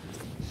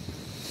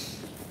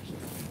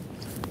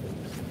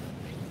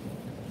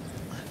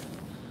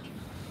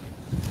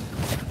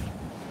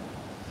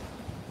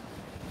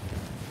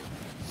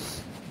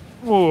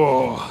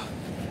 Whoa.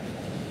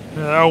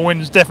 Yeah, our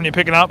wind's definitely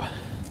picking up.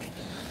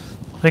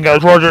 I think it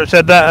was Roger that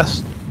said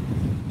that.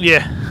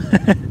 Yeah.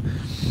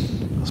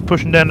 It's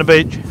pushing down the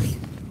beach.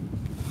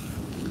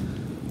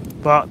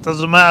 But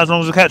doesn't matter as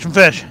long as we're catching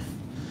fish.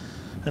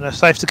 And it's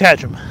safe to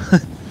catch them.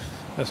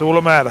 That's all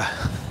that matters.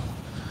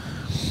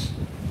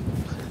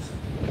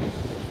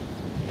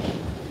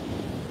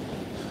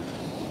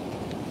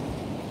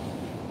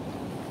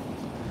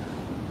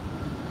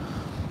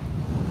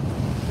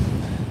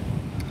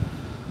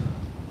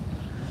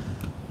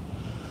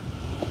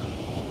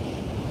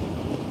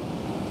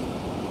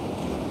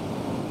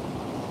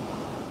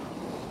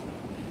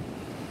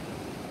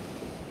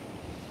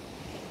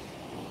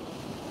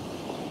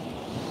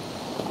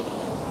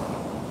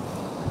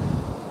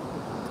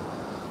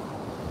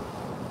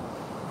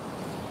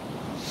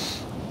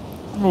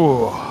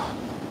 Ooh.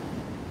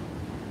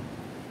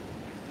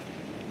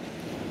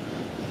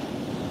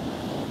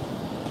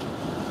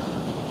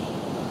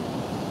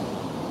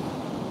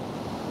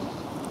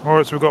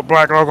 Alright, so we've got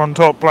black log on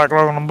top, black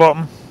log on the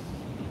bottom.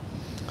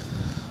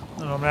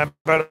 And I'm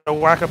about to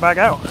whack it back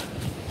out.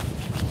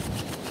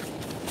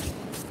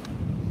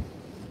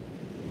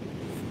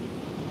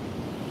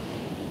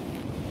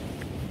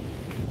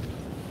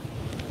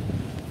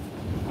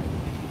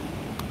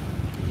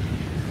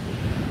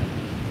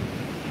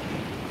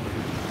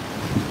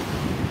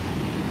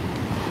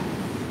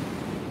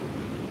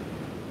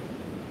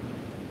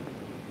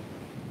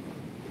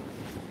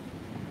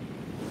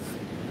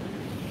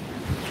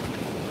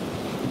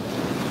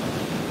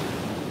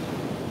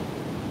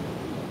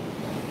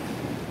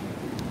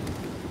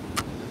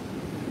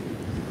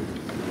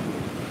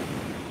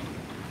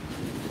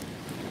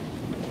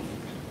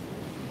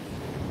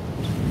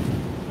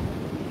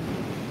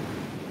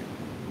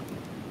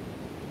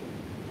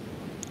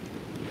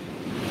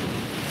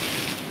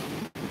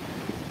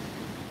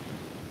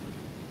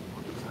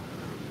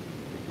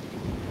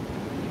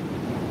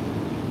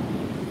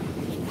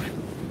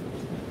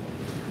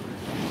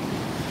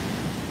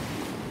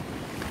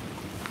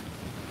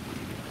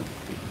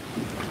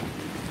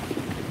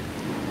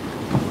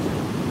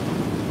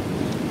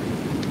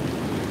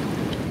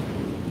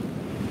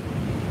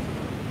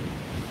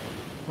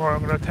 Right,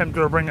 I'm going to attempt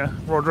to bring a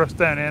rod rest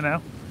down here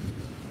now.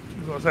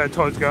 I've got to say the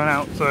tide's going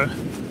out, so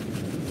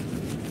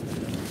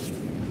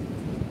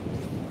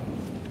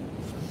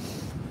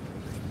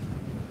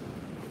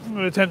I'm going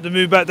to attempt to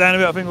move back down a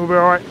bit. I think we'll be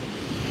alright.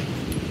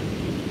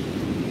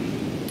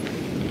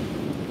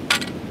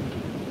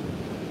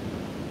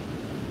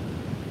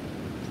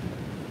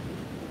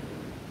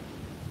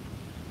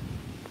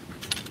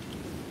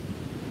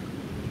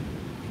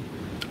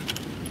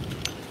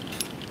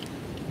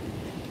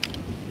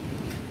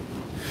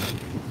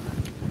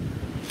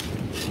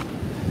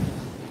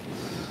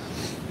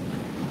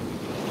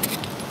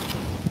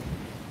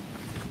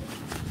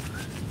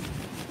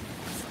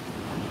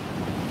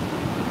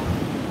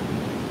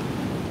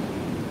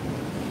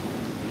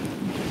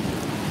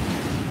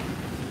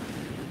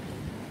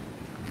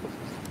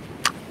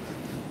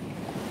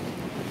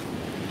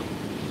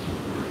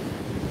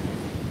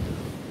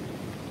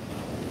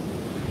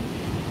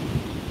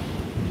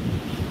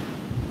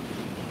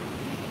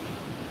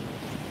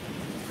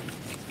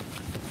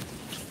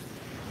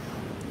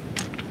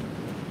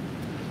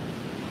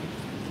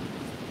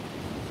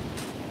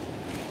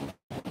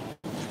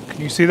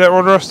 You see that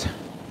rod rust?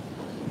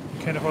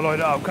 Can if I light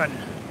it up, can't you?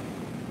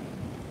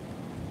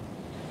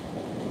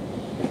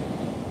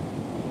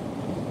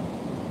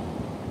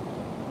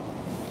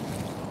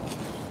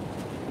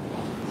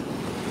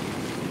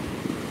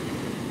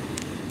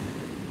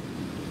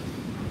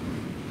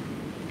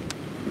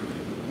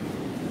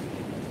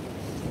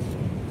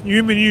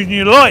 You've been using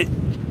your light.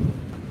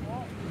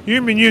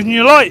 You've been using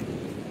your light.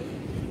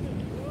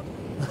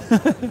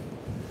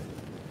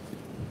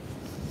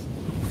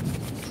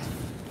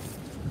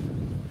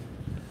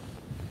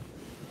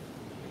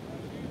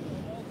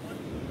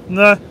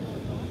 No.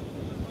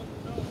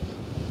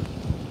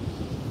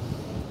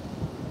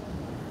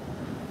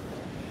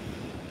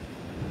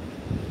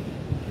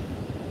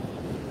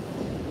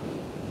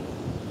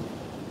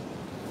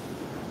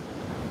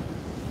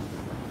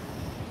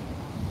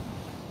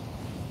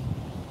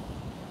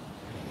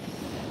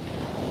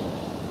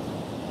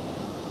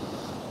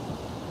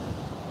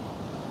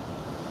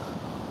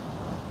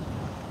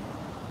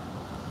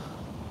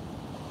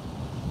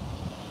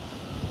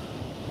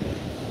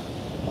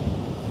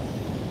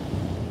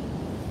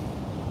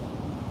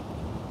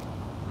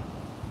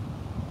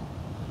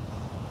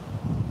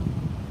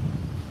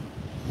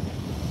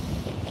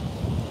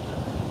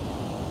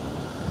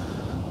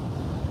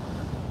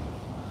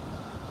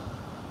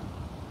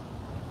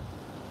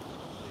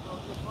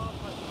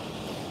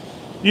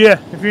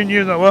 Yeah, if you didn't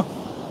use that well.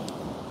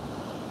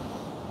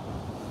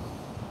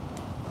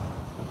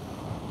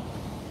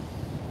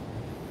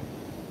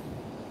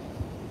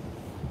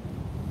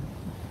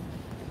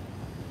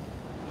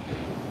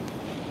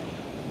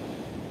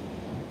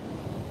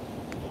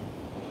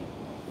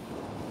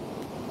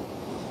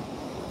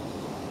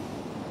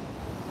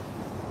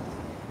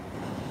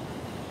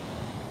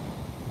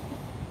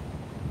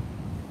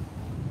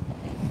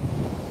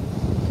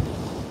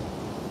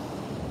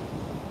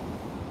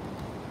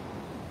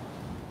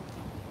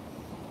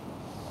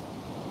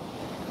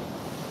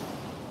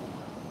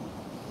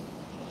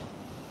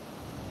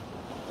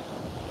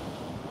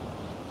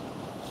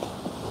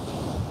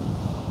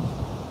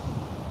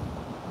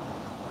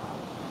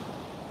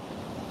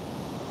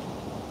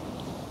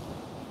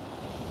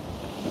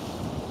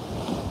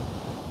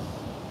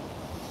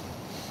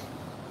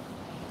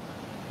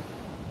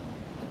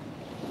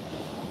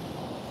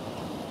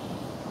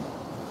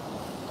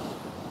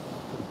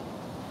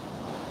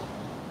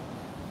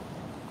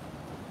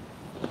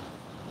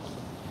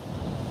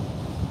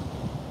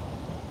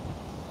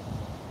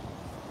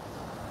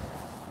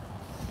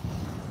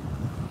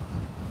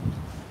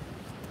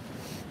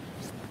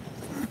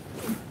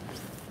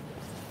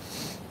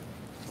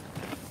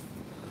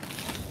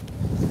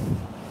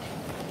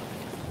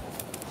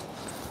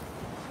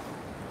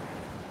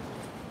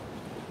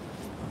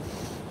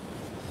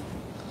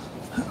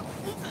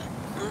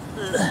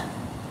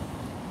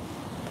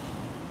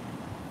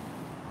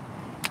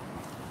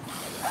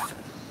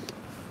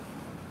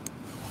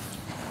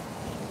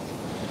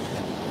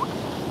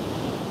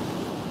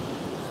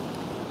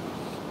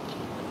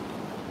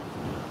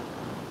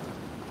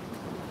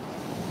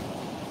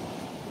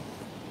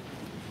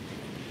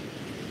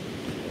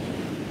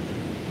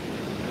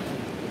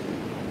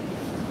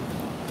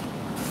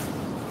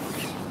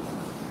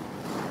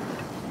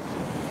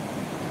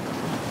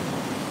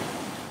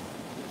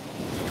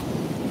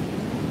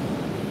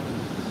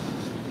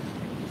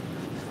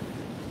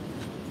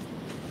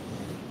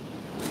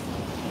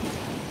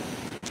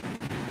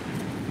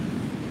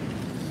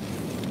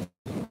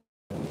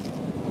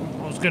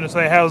 I was going to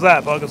say, how's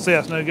that? But I can see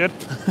that's no good.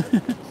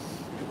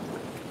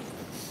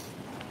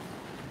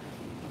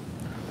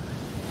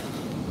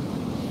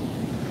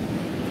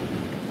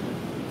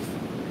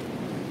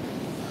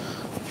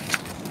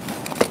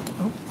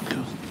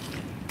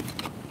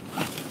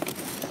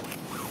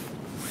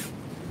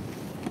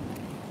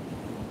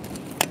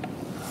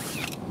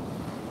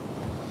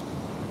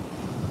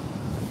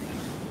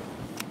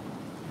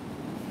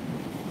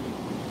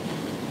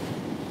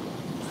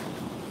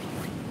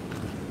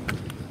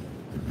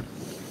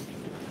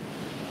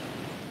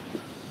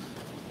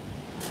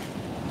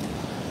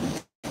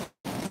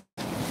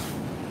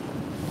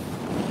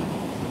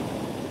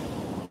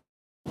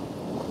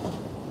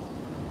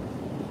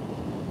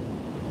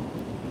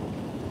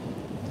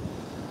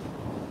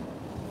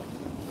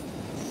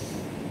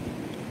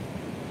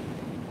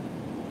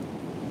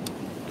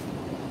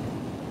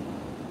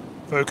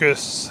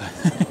 Focus.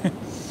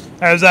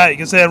 How's that? You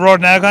can see a rod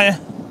now, can't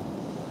you?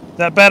 Is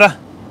that better?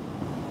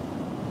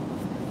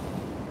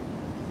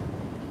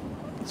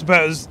 It's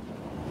about as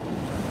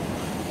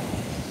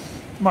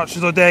much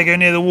as I dare go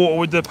near the water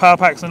with the power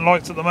packs and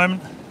lights at the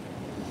moment.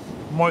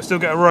 Might still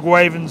get a rod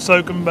wave and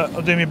soak them, but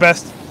I'll do my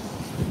best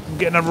and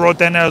get another rod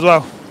down there as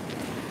well.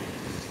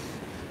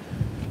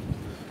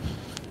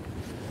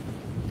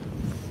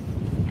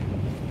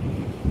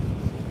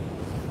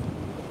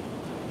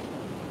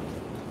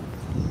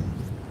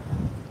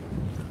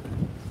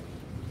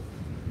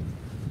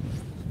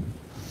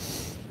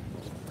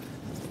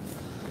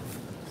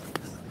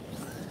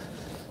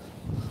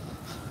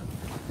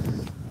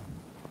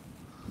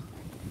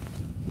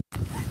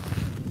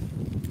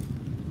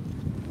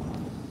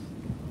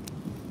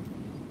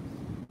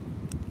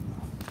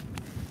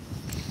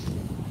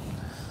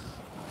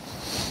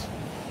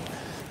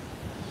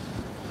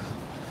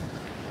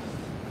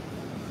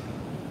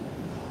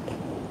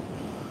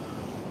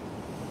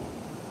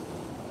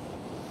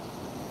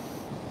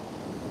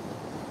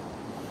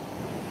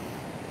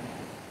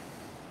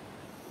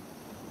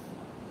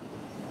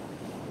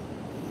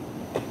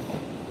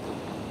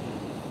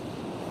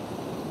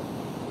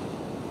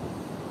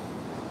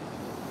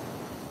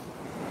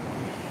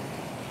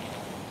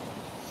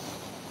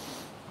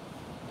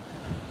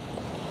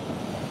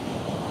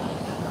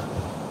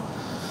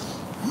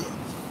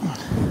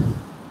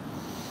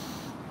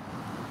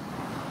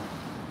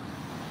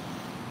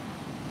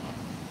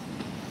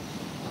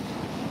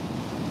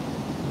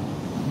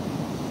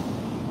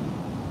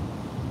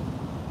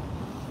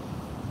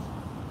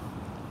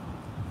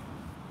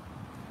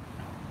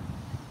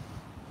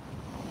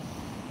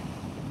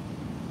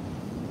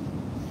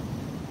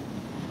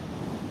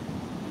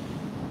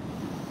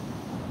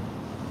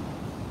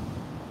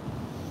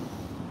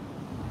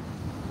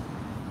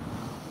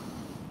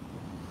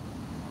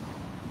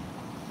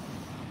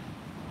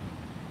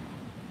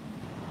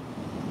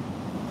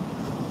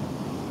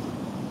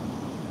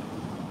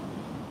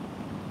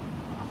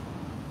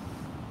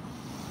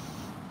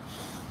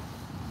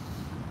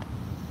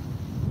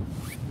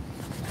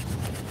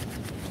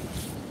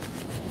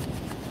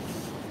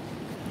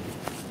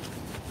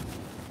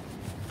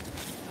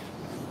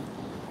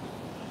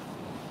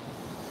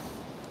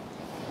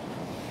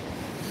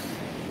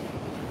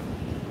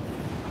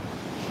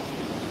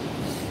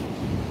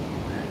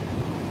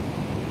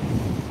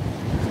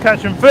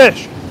 catch some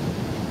fish.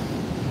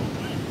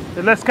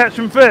 Let's catch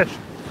some fish.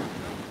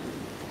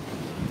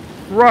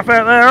 Rough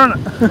out there,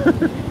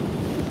 isn't it?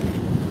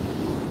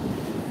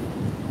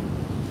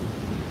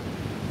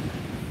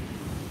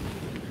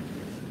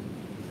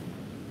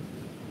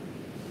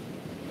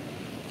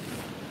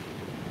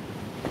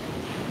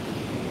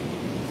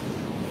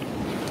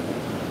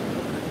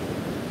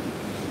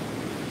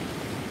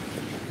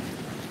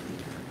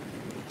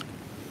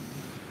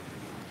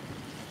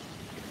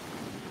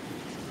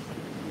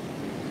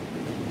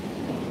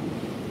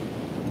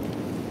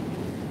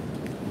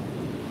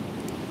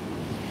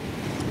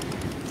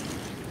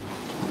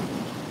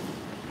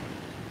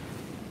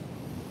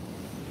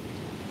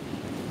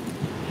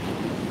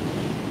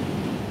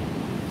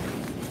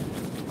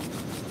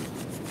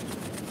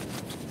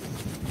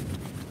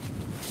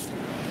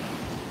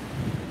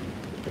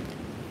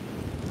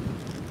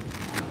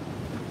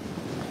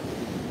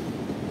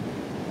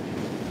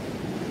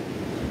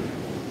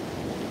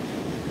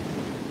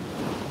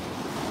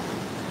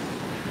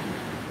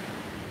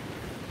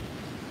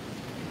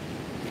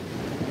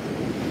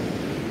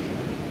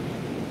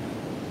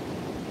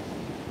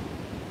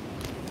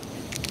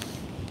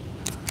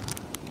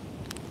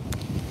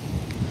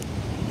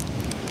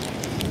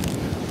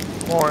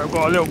 Alright, I've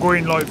got a little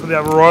green light for the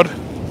other rod.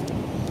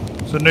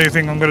 It's a new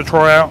thing I'm going to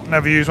try out.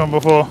 Never used one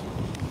before.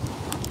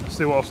 Let's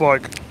see what it's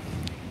like.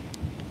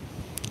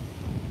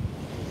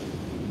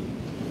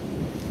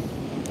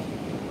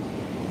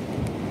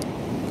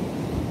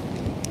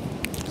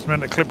 It's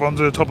meant to clip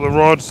onto the top of the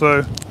rod,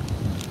 so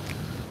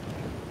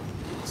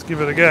let's give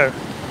it a go.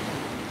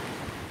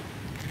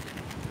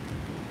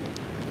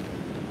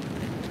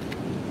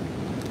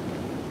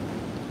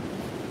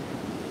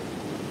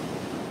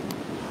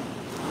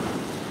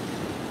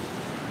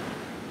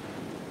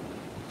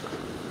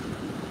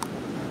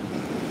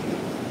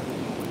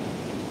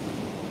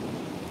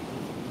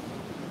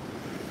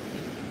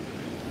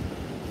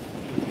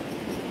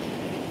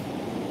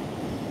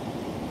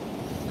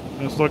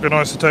 It's like an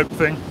isotope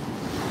thing.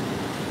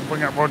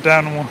 Bring that rod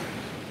down and we'll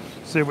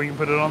see if we can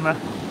put it on there.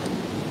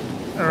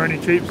 They're only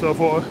cheap, so I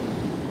thought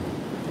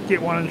I'd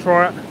get one and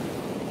try it.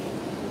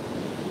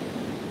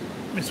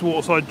 Miss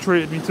Waterside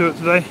treated me to it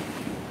today.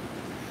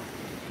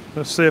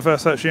 Let's see if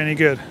that's actually any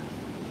good.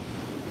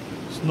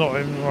 It's not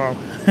even, well.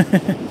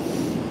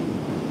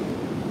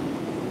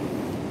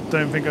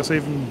 Don't think that's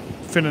even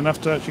thin enough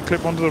to actually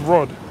clip onto the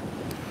rod.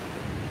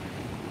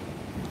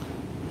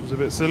 It was a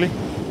bit silly.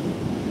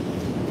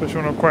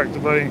 Especially when I've cracked the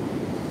bloody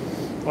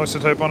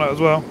isotope on it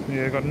as well.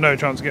 Yeah, got no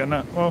chance of getting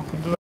that. Well, I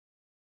don't know.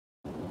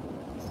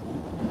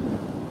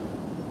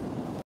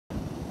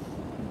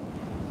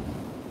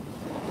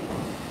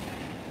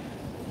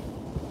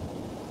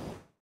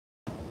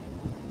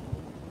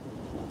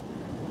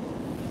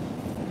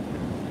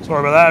 Sorry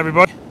about that,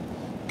 everybody.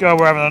 God,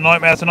 we're having a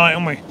nightmare tonight,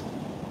 aren't we?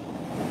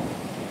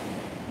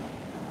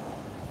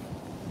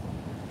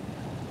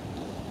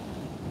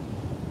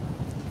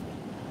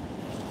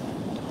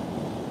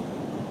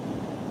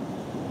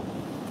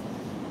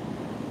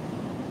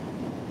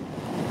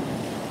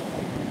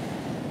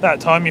 That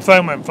time your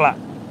phone went flat.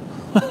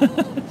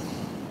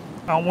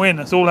 Can't win,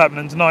 that's all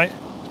happening tonight.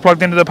 It's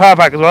plugged into the power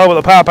pack as well, but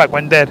the power pack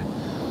went dead.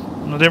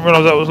 And I didn't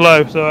realise that was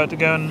low, so I had to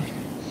go and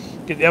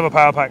get the other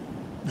power pack.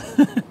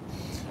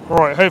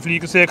 Right, hopefully you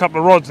can see a couple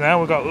of rods now.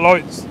 We've got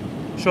lights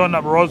shining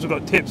up the rods, we've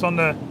got tips on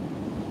the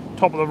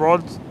top of the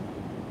rods.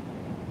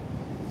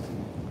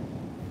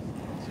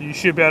 So you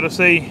should be able to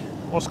see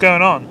what's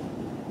going on.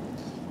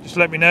 Just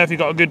let me know if you've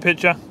got a good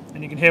picture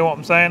and you can hear what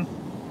I'm saying.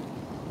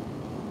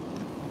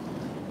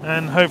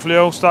 And hopefully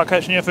I'll start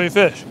catching you a few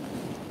fish.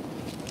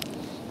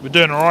 We're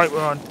doing alright,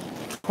 we're on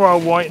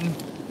 12 whiting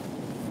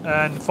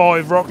and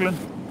 5 rockling.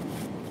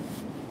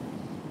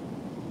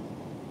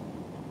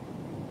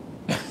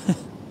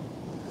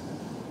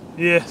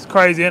 Yeah, it's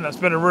crazy, isn't it? It's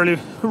been a really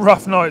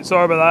rough night,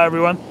 sorry about that,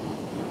 everyone.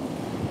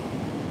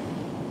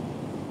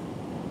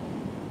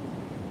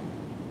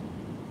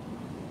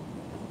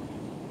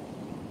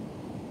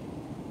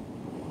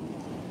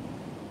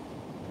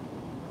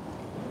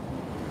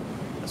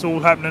 It's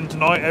all happening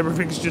tonight,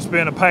 everything's just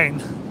been a pain.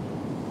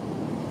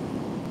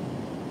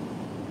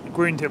 The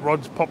green tip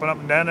rod's popping up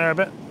and down there a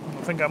bit.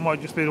 I think that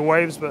might just be the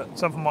waves, but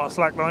something might have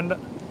slacklined it.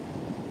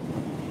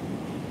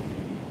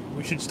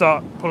 We should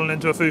start pulling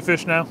into a few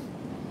fish now.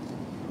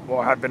 Well,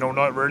 I have been all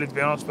night really, to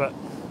be honest, but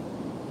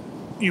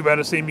you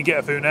better see me get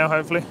a few now,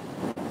 hopefully.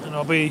 And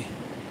I'll be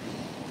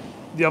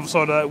the other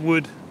side of that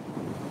wood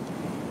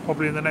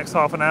probably in the next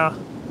half an hour.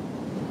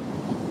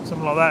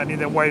 Something like that. I need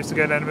them waves to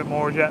go down a bit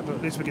more as yet, but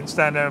at least we can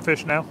stand there and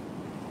fish now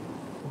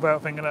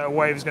without thinking that a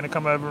wave is going to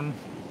come over and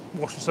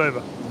wash us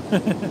over.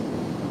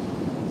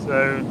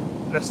 So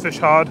let's fish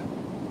hard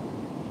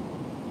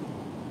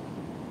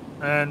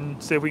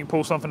and see if we can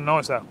pull something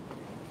nice out.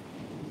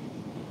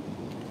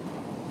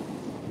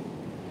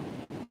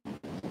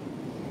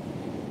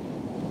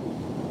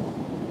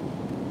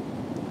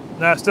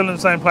 No, still in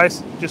the same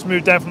place, just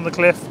moved down from the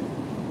cliff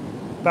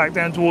back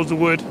down towards the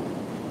wood.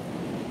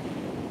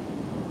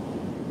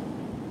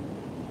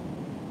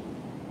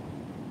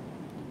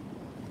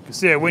 can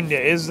see how windy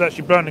it is. It's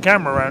actually blowing the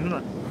camera around, isn't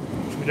it?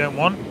 Which we don't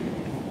want.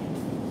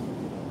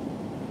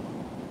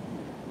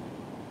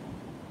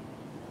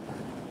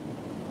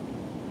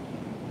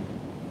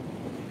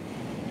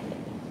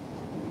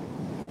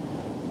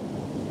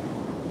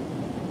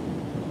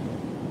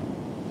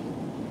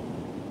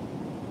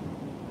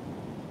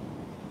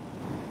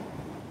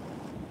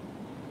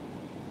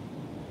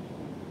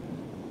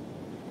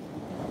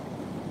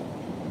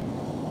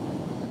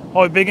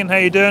 Hi Biggin, how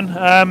you doing?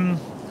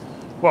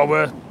 Well,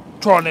 we're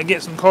trying to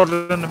get some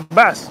codling and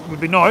bass.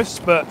 Would be nice,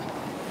 but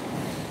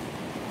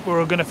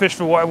we're going to fish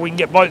for whatever we can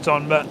get bites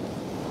on. But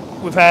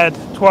we've had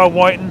 12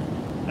 whiting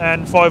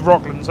and 5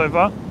 rockling so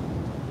far,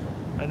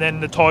 and then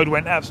the tide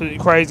went absolutely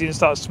crazy and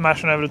started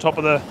smashing over the top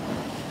of the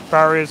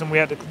barriers, and we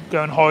had to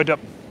go and hide up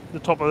the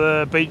top of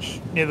the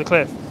beach near the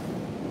cliff.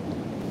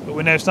 But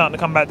we're now starting to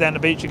come back down the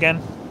beach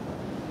again,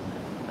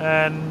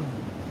 and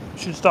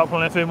should start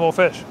pulling a few more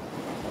fish.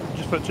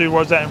 Just put 2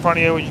 rods out in front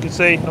of you, as you can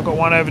see. I've got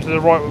one over to the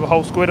right with a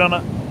whole squid on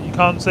it, you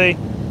can't see.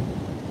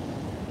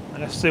 And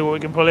let's see what we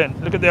can pull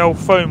in. Look at the old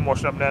foam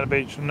washing up and down the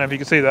beach. I don't know if you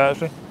can see that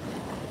actually.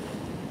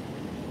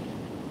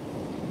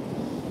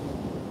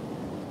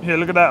 Yeah,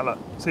 look at that, look.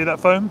 See that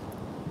foam?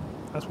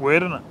 That's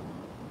weird, isn't it?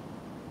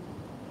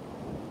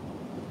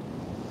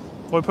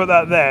 If I put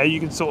that there, you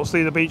can sort of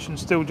see the beach and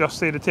still just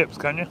see the tips,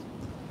 can't you?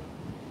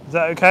 Is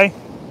that okay?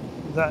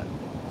 Is that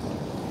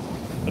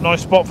a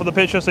nice spot for the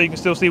picture so you can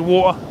still see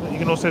water, but you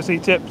can also see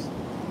tips?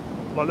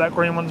 Like that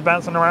green one's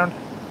bouncing around.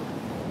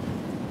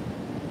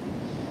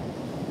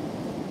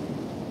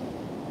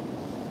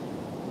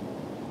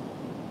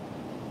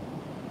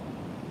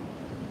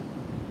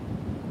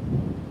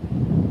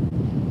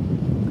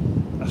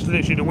 That's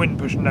literally the wind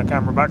pushing that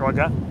camera back like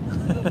that.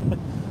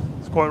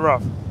 It's quite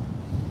rough.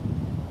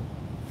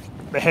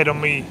 The head on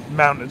me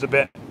mounted a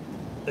bit,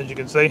 as you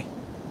can see.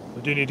 I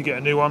do need to get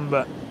a new one,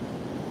 but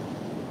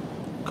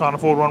can't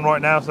afford one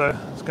right now, so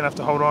it's gonna have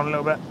to hold on a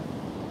little bit.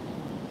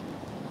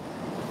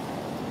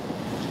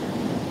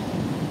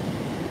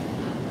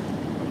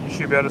 You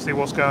should be able to see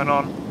what's going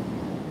on.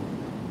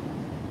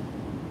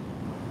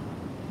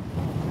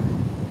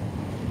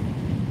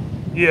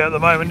 Yeah, at the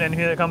moment,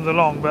 anything that comes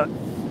along, but you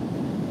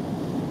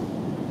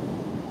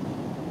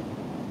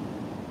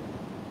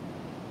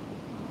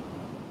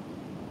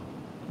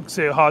can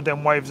see how hard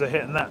them waves are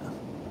hitting that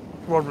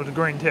rod with the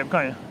green tip,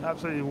 can't you?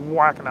 Absolutely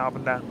whacking it up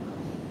and down.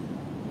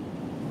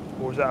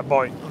 Or is that a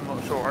bite? I'm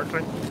not sure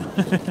actually.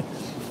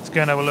 Let's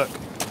go and have a look.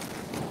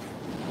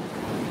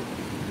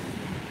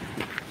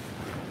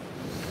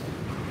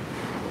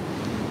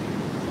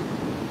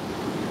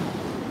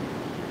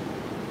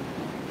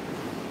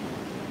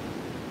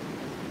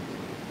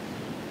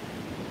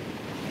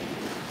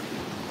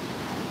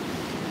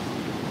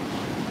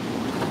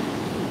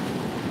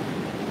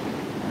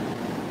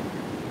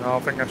 No, I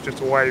think that's just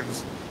the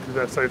waves, because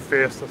they're so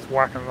fierce that's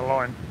whacking the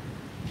line.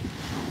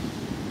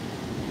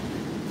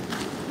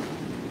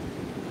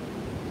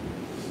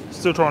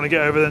 Still trying to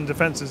get over them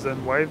defences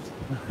then, waves.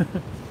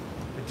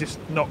 They're just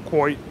not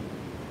quite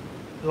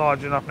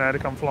large enough now to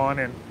come flying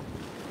in.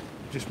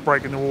 Just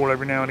breaking the wall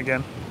every now and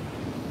again.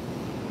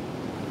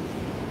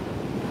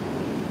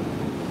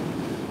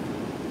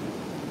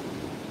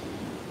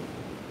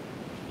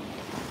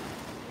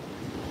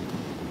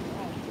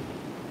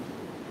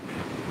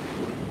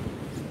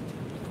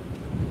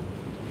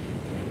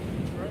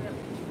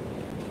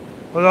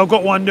 Well, I've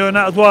got one doing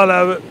that as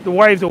well. The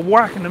waves are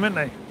whacking them, aren't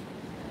they?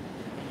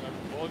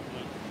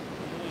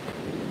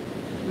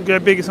 Look how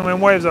big some of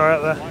them waves are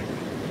out there.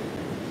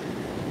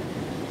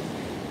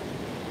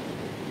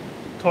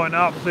 Tighten it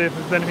up, see if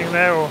there's anything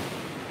there, or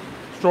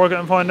strike it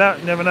and find out.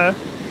 You never know.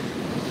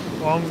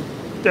 Well, I'm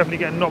definitely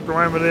getting knocked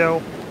around with the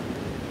old.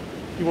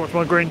 You watch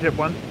my green tip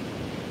one.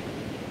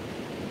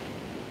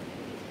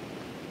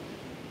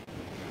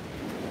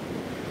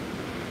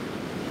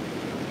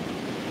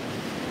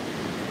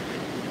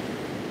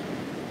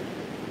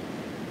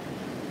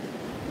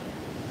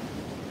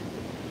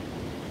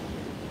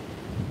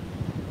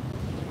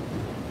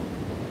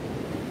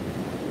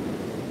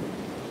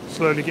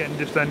 Slowly getting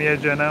just down the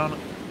edge there now, isn't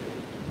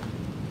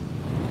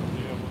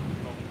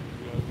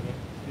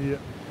it? Yeah.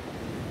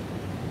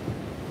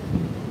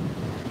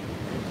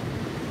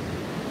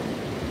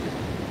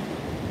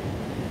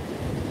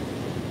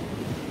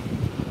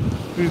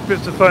 These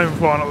bits of foam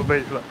flying up the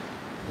beach, look.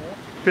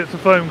 Bits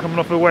of foam coming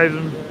off the waves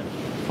and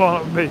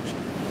flying up the beach.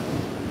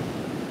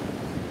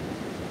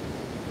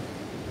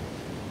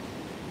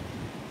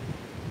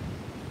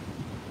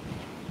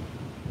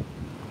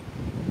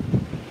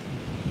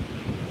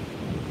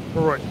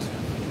 Alright.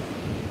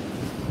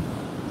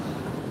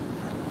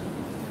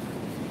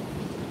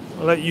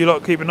 I'll let you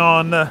lot keep an eye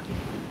on the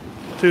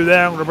 2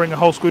 there. I'm going to bring a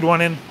whole squid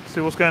one in,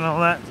 see what's going on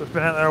with that. So it's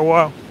been out there a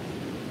while.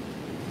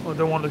 I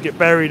don't want to get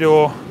buried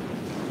or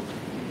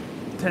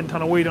 10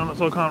 ton of weed on it,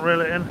 so I can't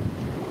reel it in.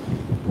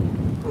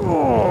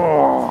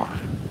 Oh,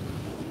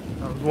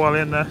 that was well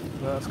in there,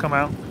 but that's come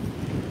out.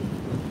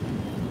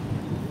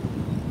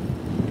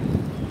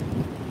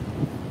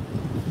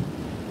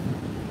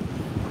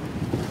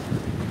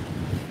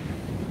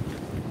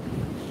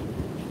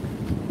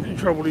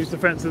 trouble, these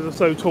defences are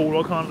so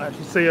tall I can't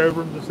actually see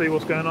over them to see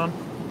what's going on.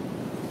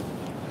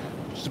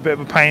 Just a bit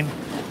of a pain,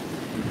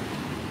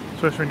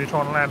 especially when you're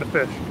trying to land a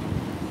fish.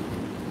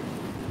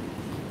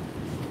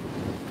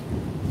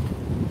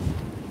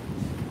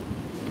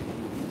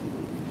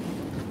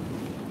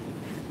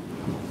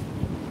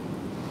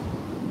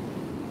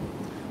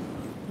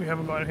 We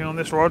haven't got anything on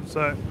this rod,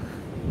 so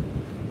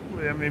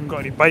we haven't even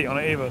got any bait on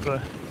it either,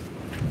 so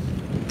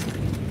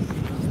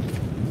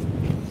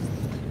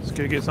just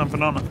gotta get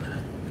something on it.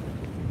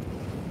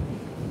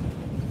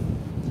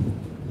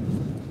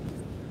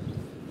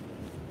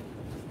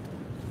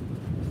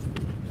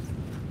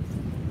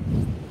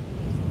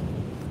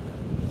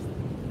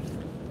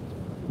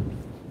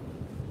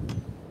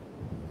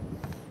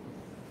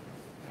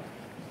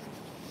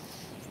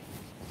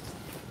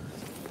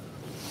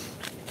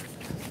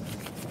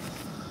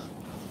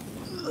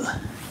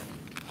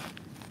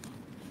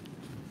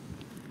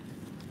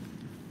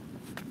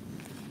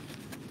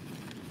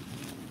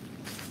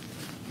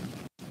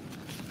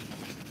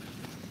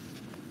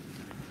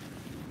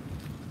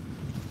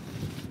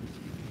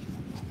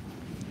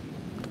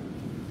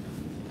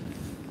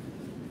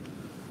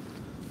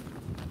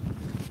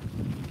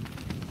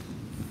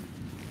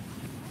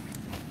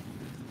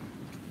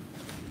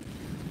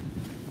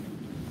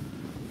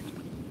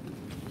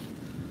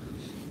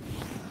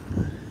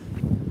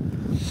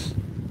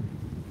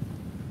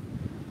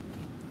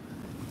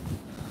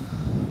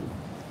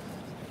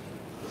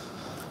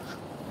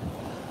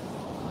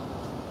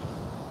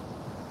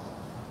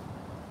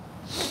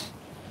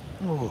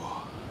 Oh.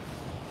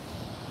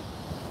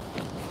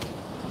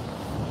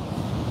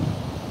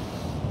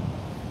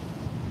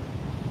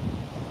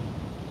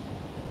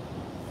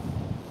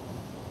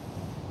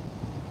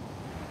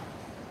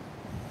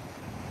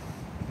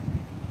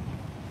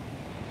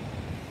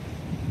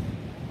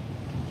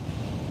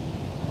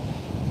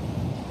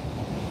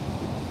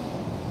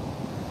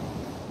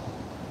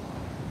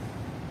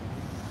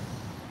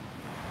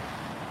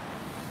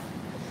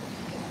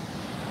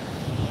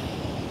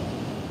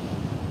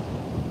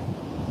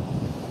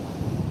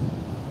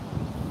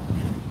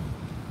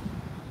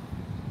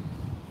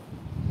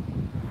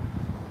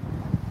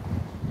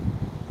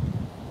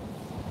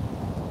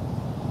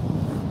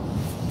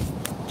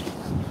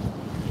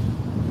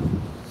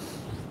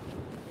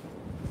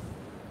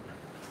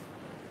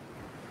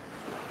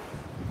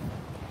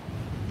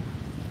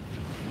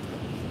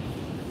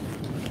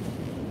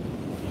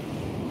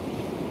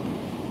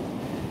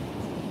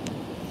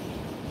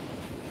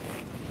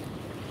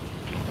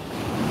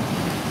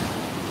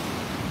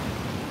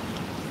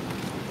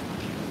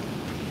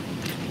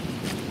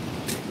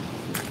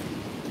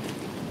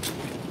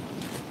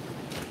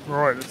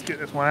 Right, let's get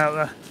this one out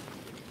there.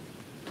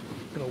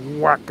 Gonna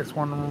whack this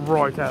one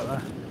right out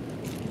there.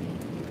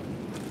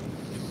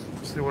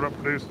 See what it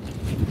produces.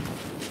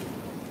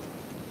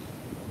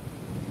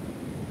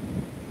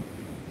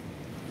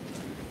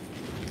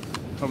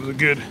 That was a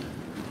good,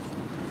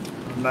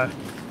 I don't know,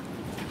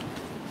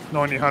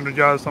 90, 100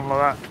 yards, something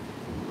like that.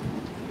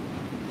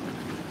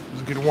 It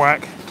was a good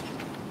whack.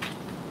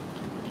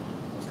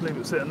 Let's leave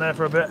it sitting there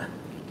for a bit.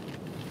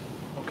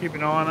 I'll keep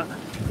an eye on it.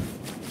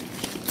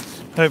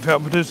 Hope it'll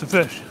produce a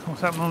fish.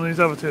 What's happening on these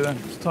other two then?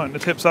 Just tighten the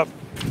tips up.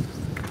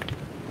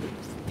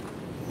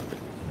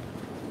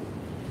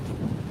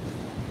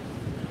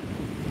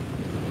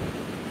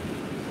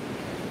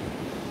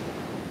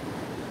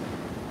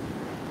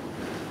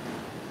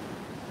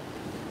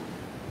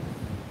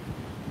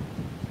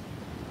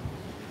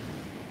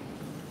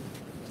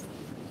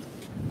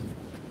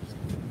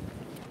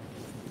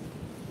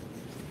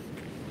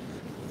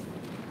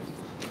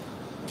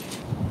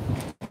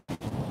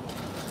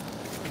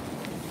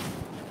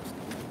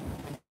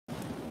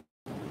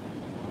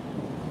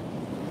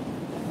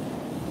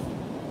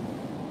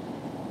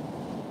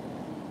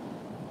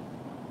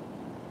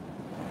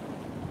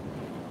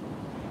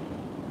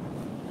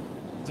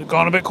 Has it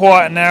gone a bit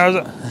quiet in there, has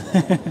it?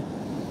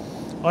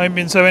 I ain't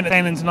been so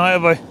entertaining tonight,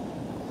 have I?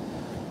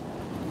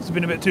 It's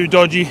been a bit too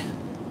dodgy.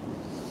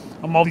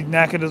 I'm obviously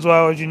knackered as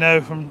well, as you know,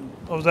 from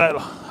I was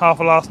out half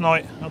of last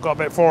night. I got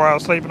about 4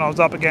 hours sleep and I was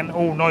up again.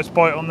 Oh, nice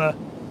bite on the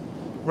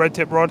red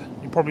tip rod.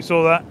 You probably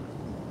saw that.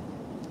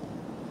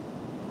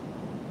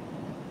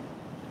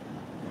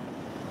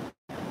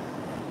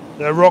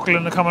 The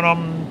Rockling are coming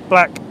on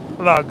black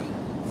lug,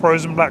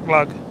 frozen black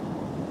lug.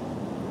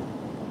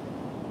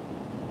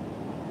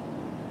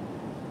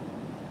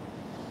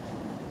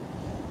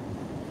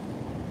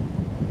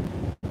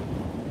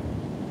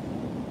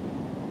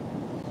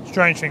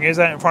 Strange thing is,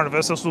 out in front of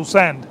us, that's all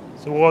sand.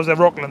 So why is there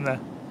Rockling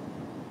there?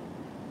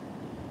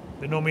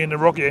 They're normally in the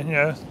rocky,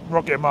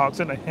 rocky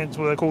marks, aren't they? Hence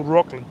why they're called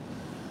Rockling.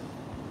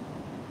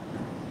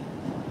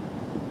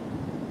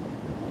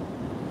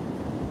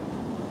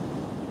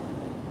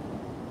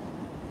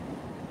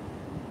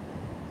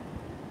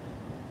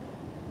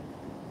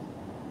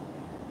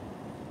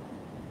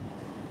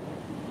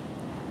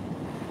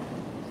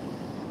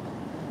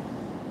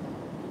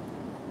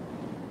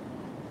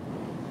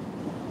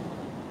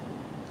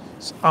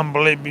 It's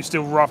unbelievably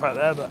still rough out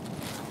there, but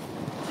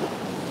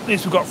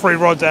least we've got 3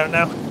 rods out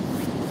now.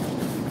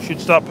 Should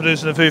start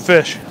producing a few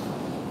fish.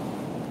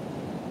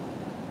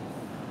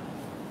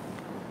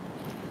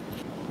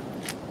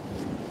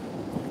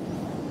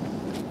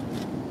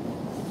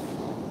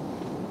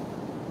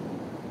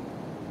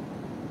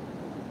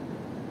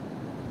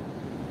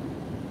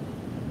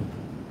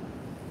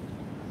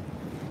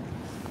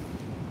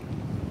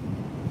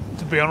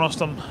 To be honest,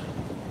 I'm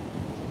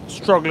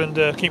struggling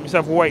to keep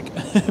myself awake.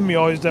 My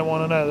eyes don't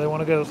want to know, they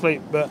want to go to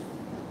sleep, but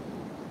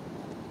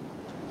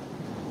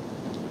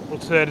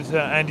what's said is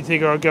Andy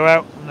Tigger, I'll go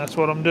out, and that's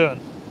what I'm doing.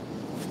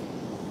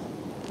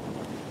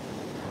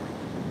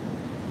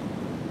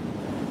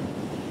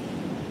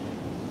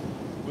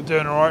 We're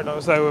doing alright, like I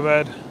say, we've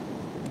had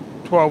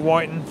 12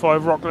 whiting,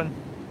 5 rockling,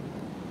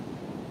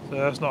 so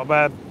that's not a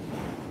bad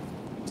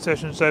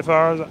session so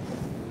far, is it?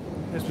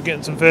 At least we're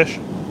getting some fish.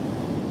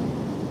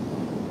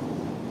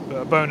 But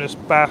a bonus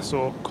bass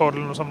or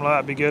codling or something like that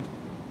would be good.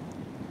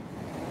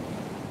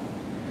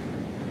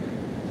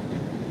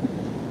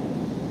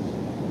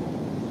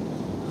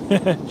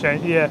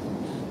 Change, yeah,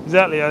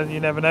 exactly. You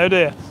never know, do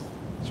you?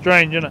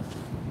 Strange, isn't it?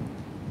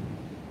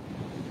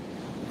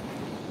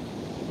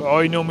 But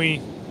I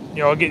normally,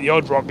 I get the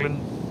odd rockling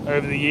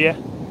over the year.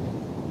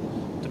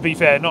 To be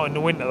fair, not in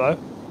the winter though.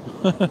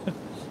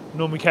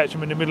 Normally catch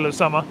them in the middle of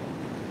summer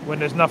when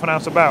there's nothing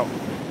else about.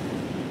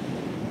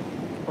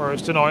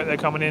 Whereas tonight they're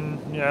coming in,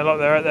 like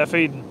they're out there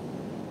feeding.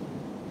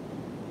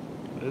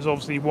 There's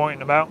obviously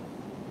whiting about.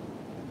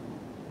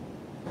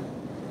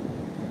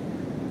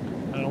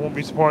 And I won't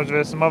be surprised if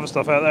there's some other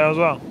stuff out there as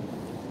well.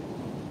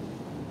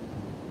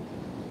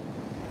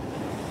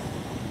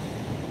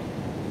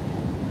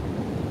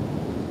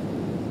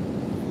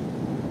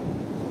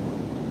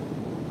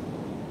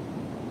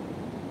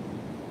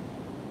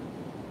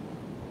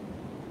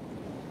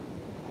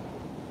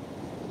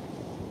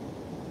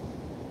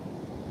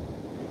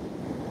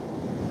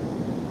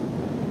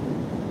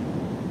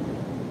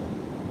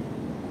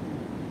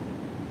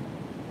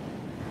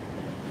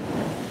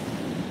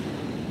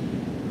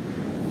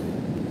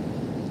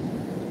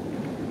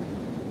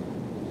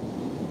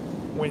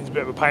 Wind's a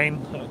bit of a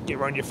pain. Get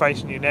around your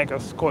face and your neck,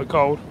 that's quite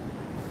cold.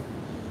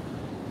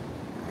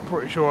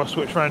 Pretty sure I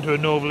switched around to a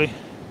northerly,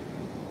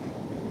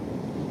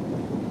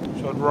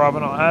 which I'd rather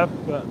not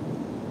have, but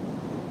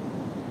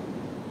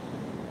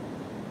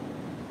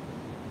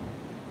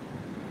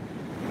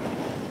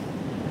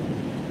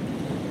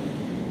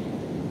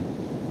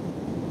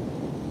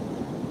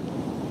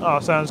oh,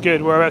 sounds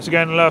good. Whereabouts are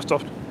going to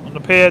Lowestoft? On the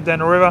pier, down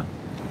the river,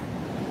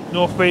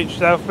 North Beach,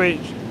 South Beach.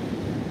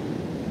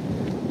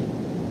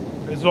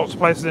 There's lots of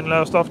places in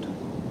Lowestoft.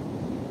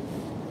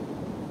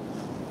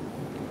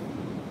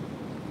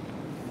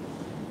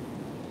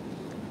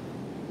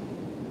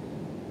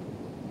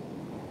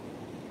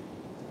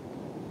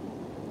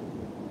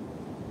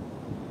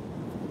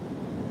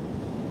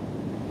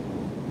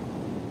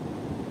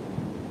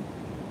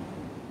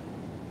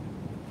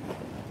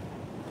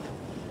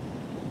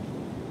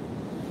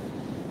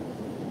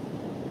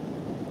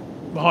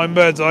 Behind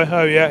Birdseye,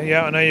 oh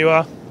yeah, I know you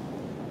are.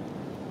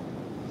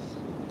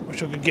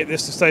 Wish I could get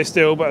this to stay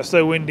still, but it's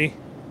so windy.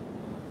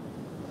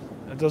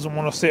 It doesn't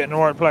want to sit in the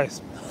right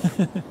place.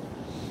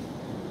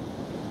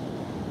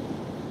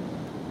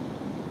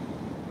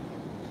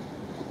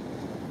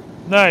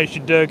 No, you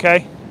should do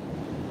okay.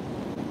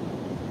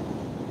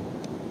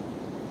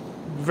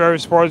 Be very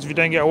surprised if you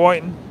don't get a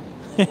whiting.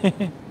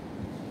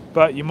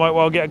 But you might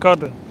well get a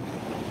codling.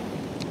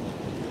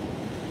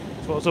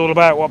 That's what it's all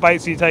about. What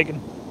baits are you taking?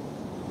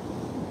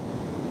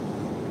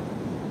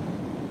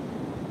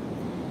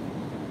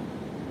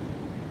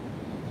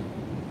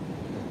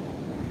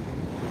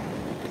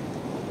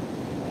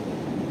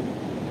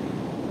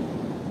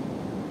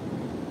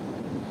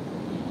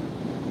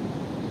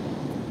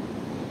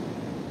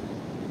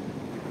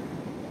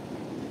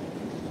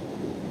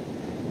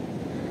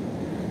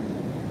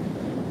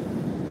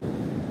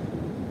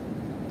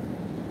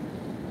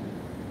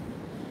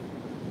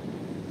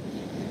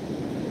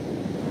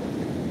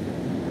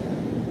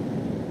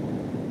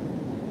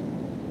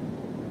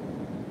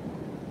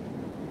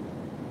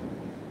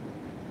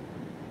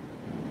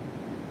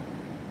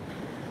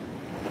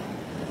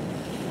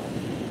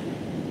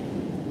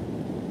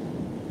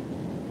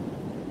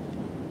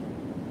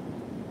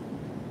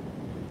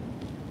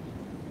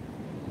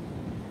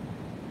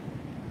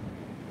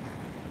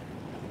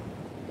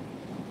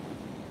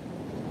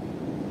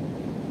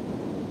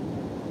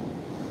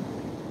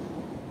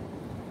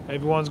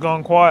 Everyone's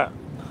gone quiet.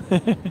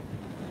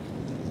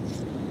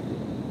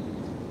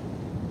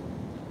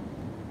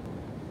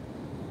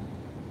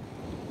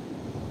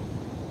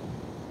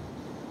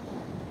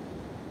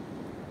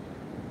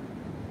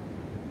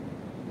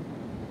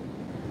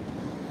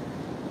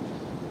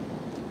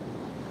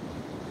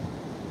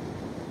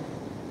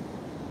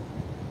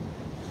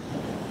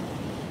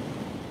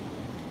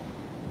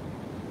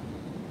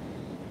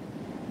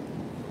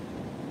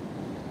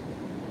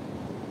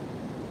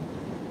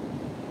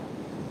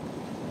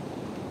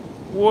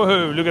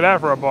 Whoa, look at that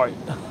for a bite.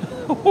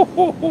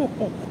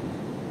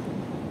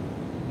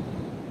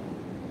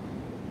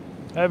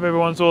 I hope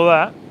everyone saw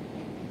that.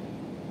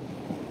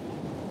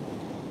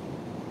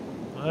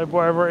 I hope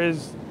whatever it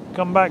is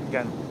come back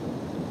again.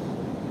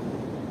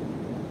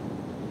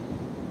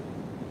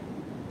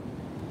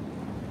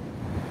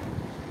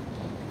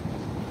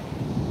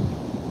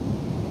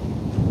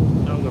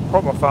 That was a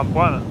proper thump,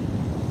 wasn't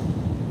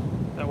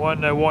it? That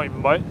wasn't no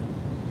whiting bite.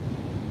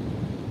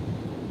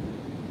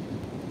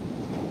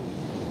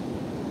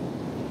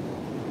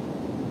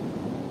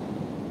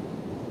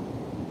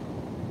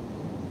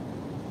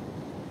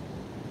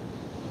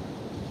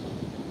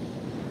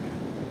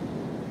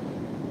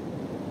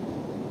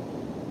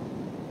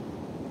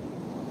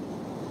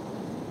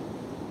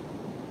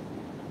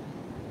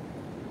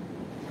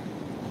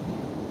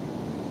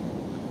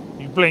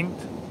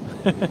 Blinked.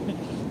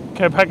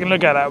 Go back and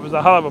look at that. It was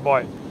a hell of a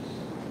bite.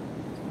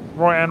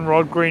 Right hand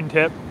rod, green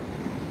tip.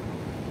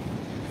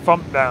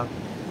 Thump down.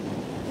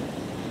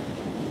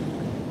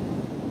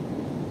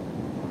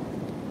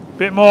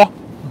 Bit more.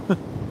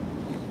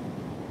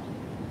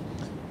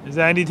 Is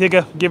Andy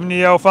Tigger giving you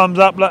the old thumbs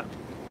up, look?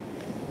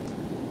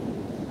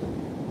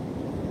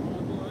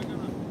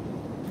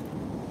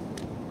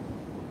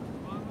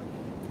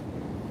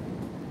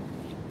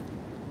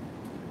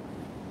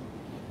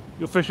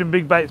 You're fishing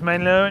big baits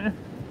mainly, aren't you?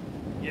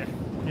 Yeah.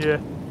 Yeah.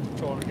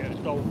 Trying to get a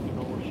dolphin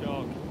or a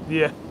shark.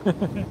 Yeah.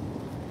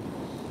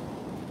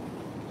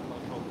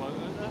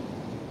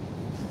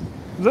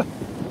 Is it?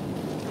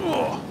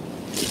 Oh.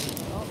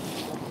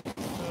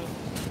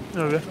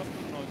 There we go.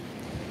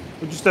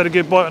 We just had a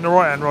good bite on the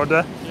right hand rod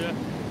there. Yeah.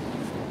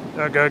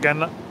 There we go again,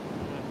 look.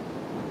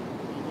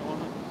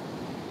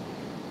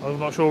 I was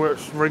not sure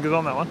which rig is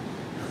on that one.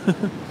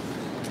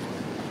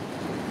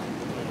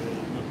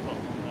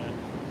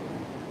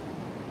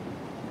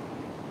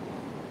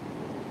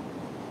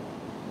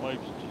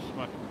 Waves just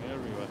smacking me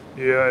everywhere.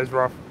 Yeah, it's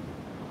rough.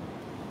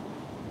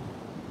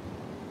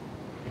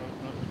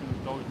 That's going to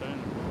die down.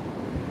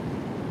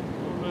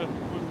 Oh, the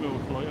windmill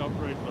flight up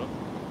right up.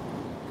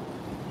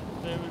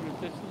 There in the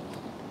distance.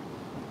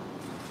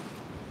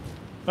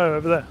 Oh,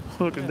 over there.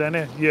 Looking down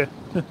here. Yeah.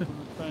 On the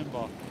fan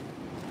bar.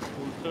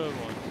 Or the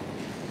turbine.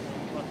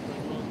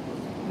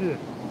 Yeah.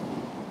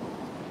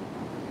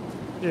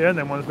 Yeah, and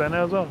then one's down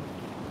there as well.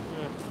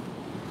 Yeah.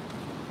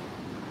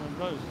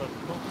 No, that's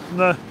not.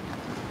 No.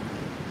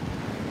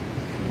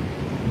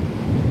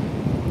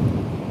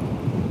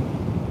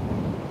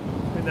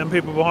 Think them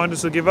people behind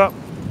us will give up.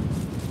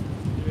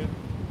 Yeah.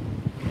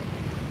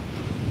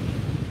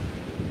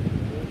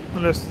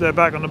 Unless they're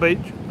back on the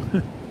beach.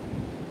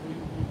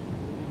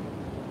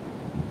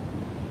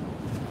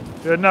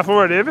 You had enough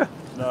already, have you?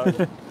 No.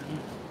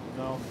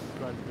 No, I'm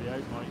glad to be out,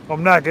 mate.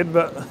 I'm knackered,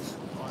 but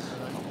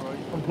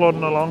I'm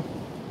plodding along.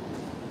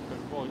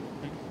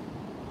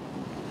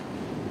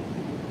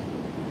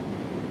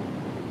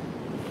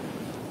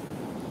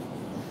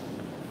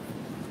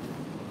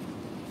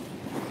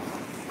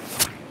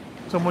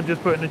 Someone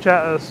just put in the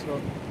chat us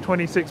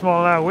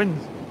 26-mile-an-hour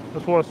winds.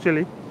 That's why it's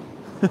chilly.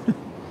 Yeah.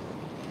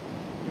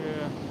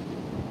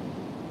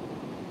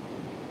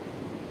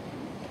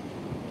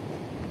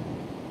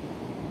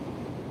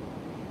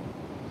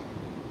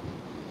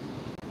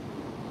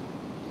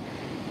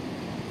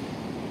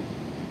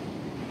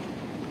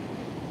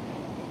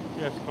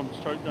 Yeah, it's come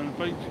straight down the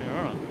beach here,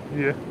 aren't it?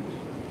 Yeah.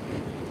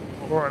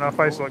 Right in our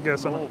face like this,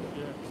 isn't it?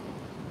 Yeah.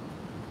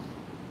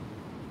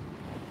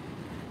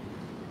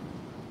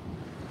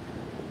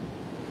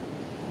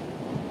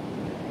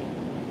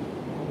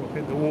 I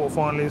think the water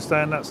finally is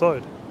staying that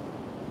side. Yeah.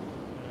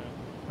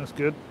 That's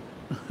good.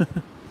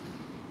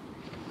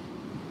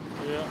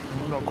 Yeah.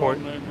 Not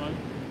quite. There, mate.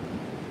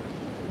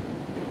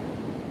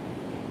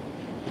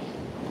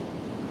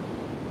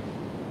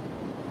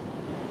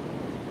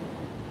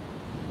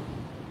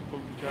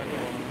 Put the jacket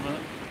on in a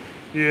minute.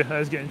 Yeah,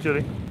 it's getting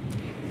chilly.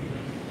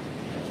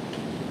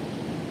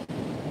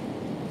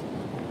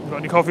 You got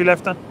any coffee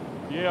left then?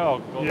 Yeah,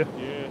 I've got Yeah. it,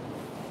 yeah.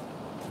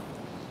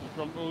 You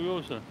drunk all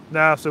yours then?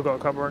 Nah, I've still got a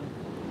couple right.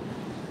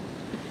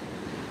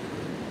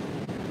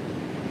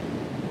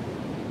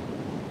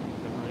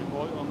 Definitely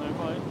white on there,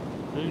 mate.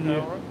 Do you Yeah.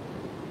 know, right?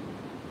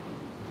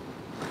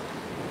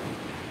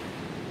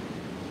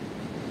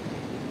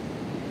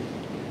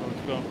 I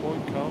was going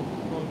white, Carl.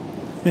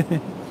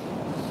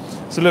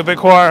 It's a little bit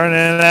quieter in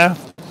there now.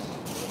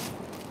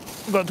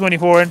 We've got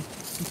 24 in.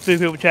 2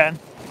 people chatting.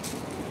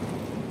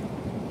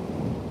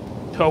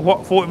 So what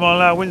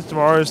 40-mile-an-hour winds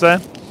tomorrow is there?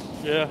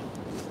 Yeah.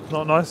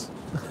 Not nice.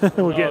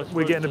 we're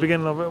getting the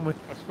beginning of it, aren't we?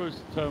 I suppose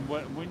to turn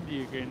wet and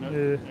windy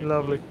again. Yeah,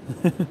 lovely.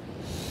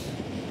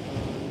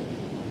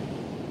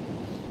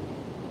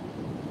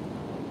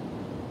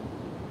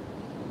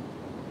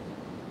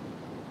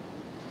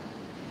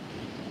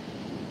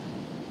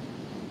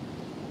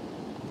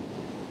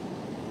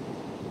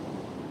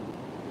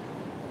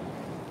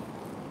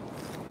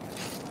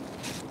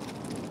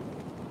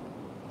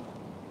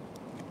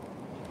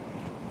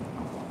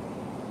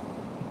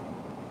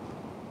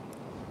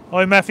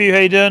 Hi Matthew, how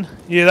you doing?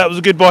 Yeah, that was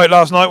a good bite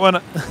last night,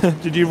 wasn't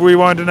it? Did you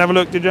rewind and have a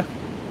look, did you?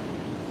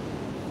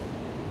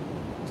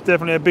 It's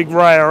definitely a big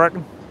ray, I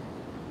reckon.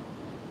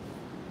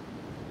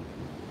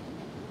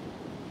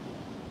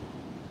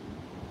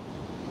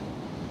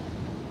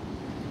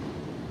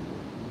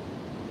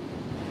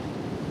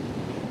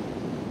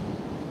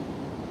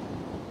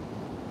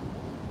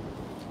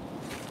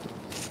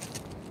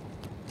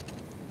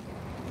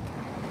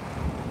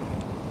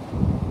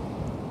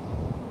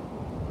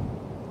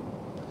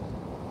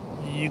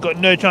 You've got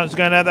no chance of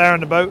going out there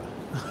in the boat.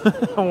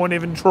 I won't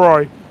even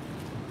try.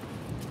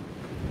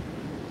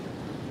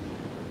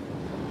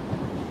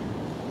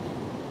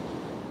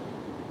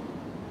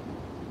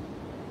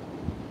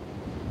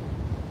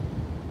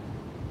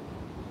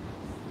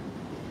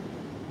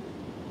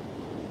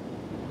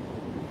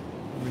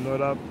 We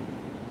load up.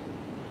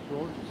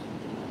 Rods.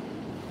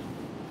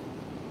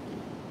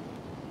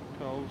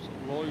 Carl's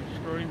live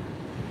stream.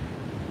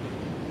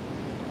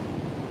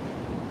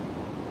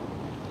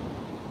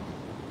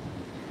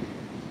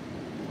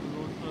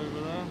 Rods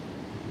over there.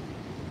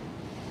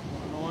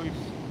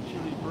 Nice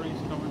chilly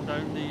breeze coming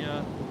down the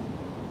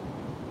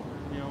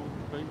old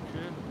beach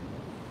here.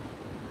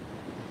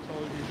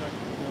 Tide is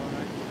actually going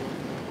out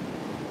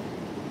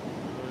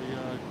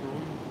the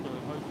groin, so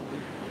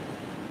hopefully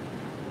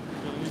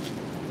soon.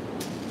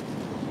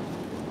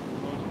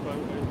 Nice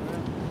boat over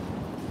there.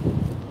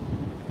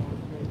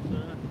 Nice rods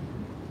there.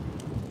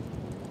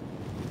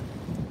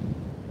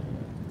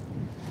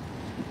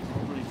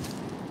 Lovely.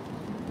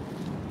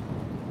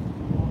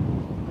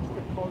 Just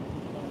the kite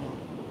that's going on.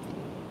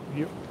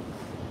 Yep.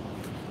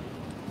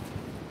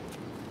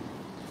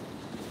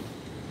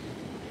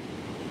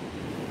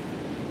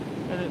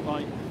 Edit,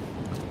 mate.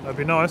 That'd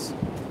be nice.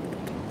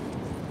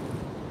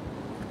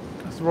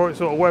 That's the right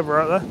sort of weather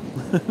out there.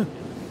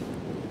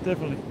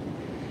 Definitely.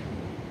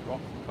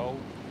 Rock cold.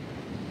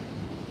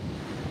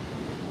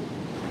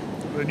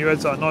 When you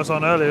had something nice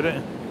on earlier,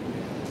 didn't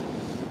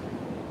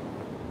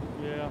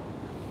you? Yeah.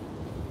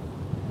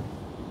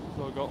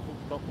 So I got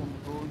hooked up on the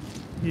groin.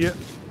 Yep.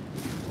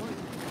 Right,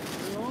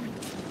 stay on.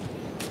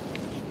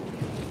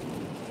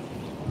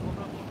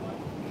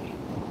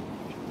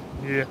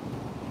 Yeah.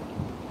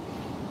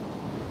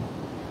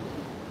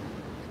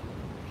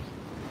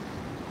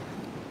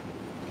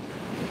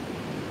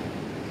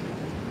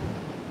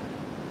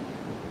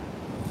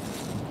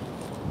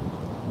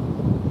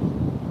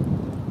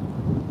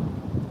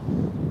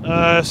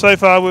 So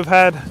far we've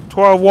had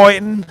 12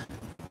 whiting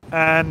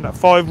and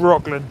 5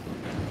 Rockling.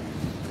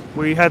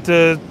 We had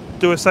to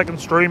do a second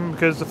stream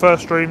because the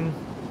first stream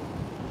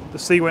the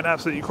sea went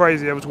absolutely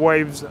crazy. There was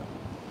waves,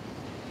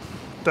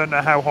 don't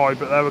know how high,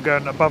 but they were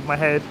going above my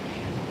head,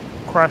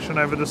 crashing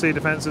over the sea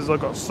defences. I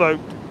got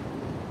soaked.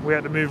 We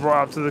had to move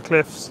right up to the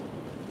cliffs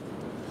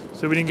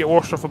so we didn't get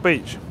washed off a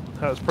beach.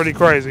 That was pretty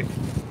crazy.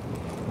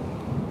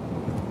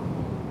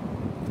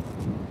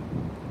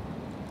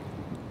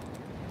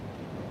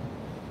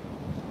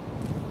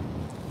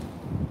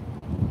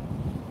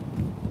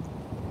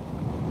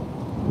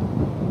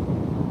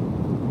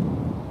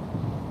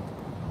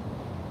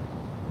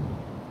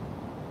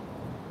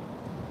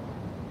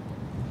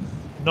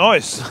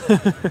 Nice.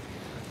 It's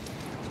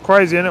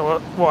crazy, isn't it,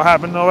 what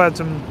happened? I've had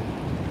some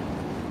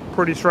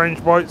pretty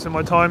strange bites in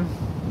my time.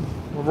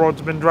 My rods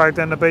have been dragged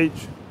down the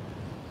beach.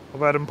 I've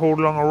had them pulled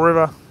along a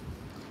river.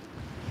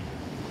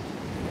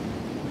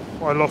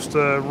 I lost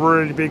a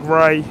really big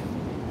ray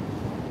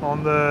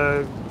on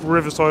the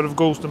riverside of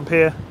Galston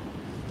Pier.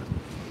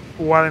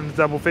 Well in the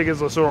double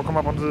figures. I saw it come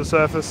up onto the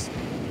surface.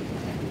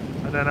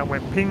 And then it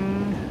went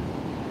ping.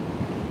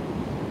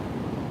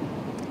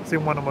 It's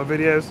in one of my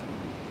videos.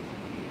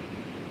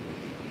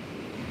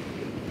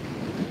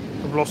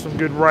 I've lost some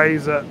good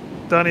rays at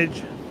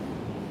Dunwich.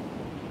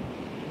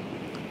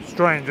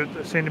 Strange,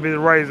 it seemed to be the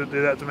rays that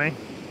do that to me.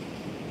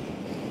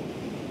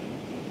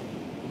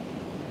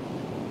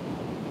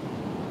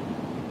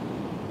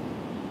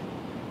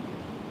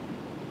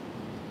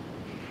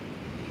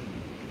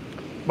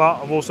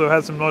 But I've also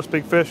had some nice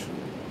big fish.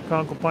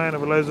 Can't complain.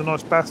 I've had loads of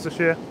nice bass this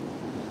year.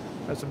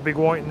 Had some big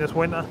whiting this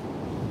winter.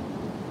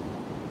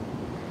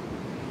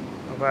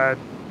 I've had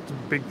some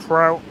big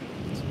trout,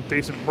 some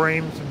decent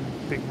bream, some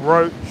big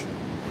roach.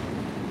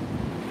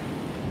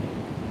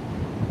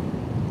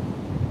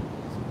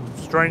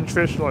 Strange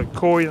fish like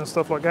koi and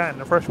stuff like that in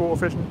the freshwater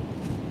fishing.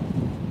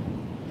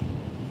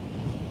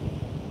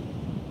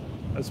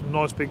 Had some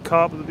nice big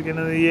carp at the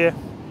beginning of the year.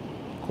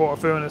 Quite a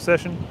few in a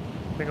session.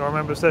 I think I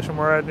remember a session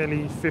where I had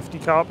nearly 50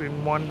 carp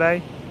in one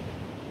day.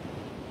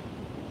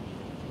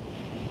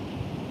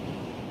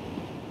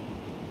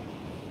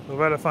 So I've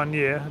had a fun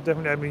year.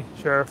 Definitely had me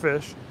share a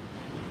fish.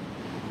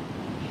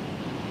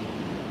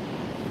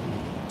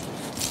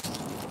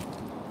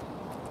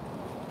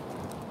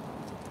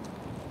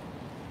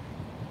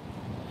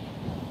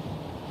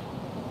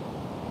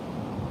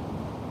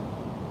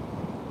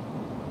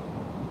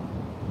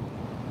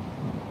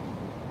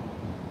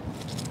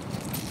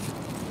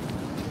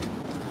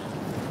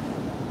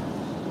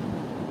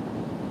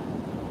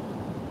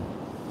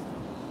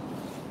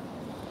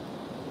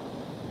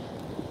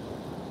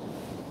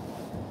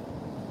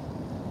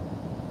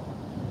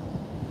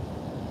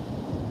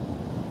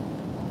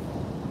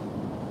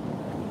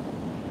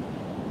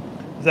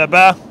 Is that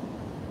better?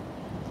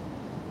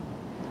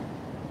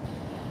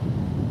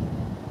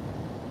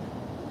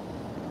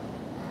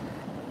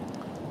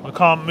 I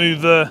can't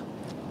move the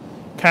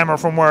camera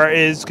from where it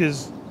is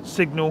because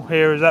signal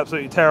here is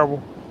absolutely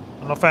terrible,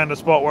 and I found a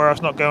spot where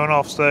it's not going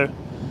off, so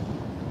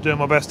doing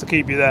my best to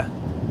keep you there.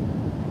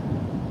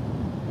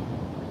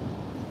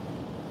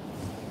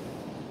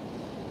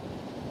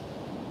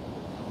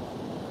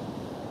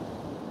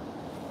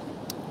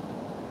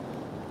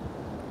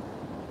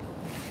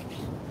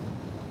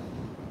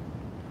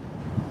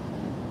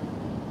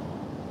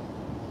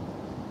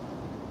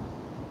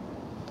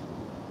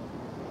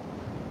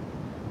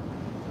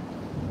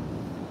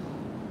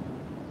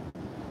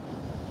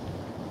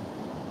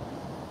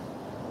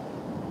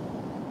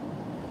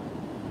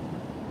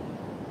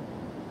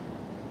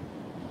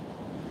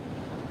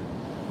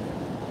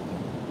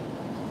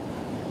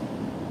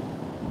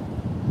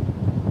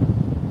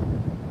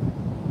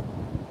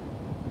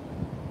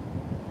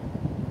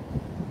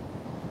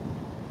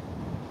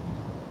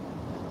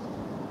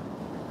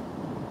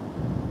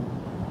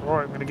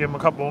 to give them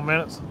a couple more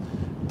minutes.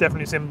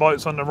 Definitely some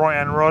bites on the right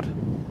hand rod.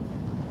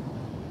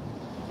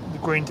 The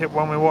green tip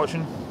one we're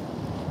watching.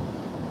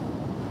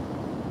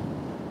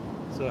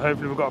 So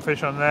hopefully we've got a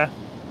fish on there.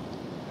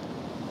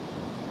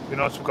 Be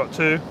nice if we've got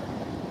two.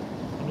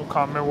 I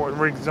can't remember what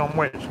rig's on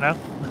which now.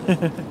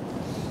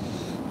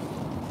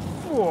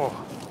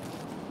 Oh.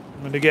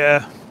 I'm going to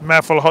get a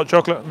mouthful of hot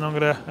chocolate and I'm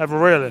going to have a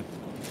reel in.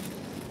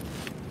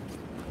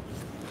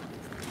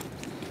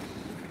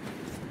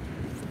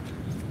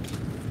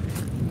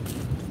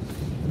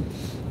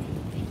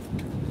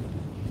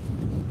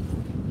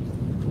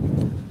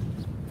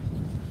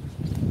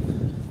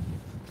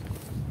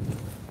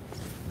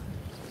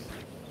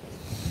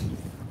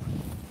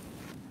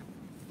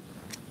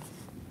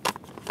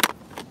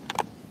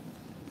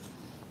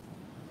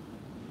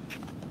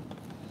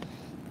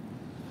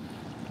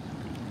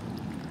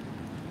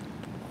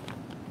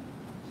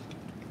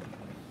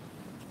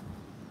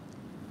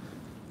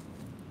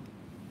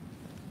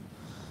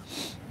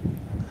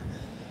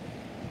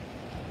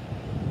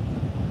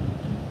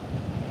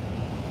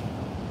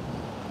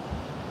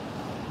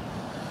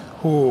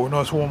 Oh,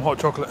 nice warm hot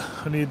chocolate.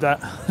 I need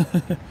that.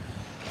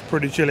 It's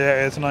pretty chilly out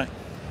here tonight.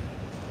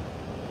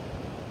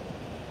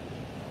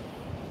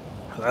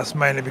 That's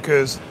mainly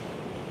because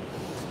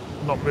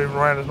I'm not moving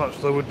around as much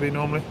as I would be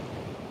normally.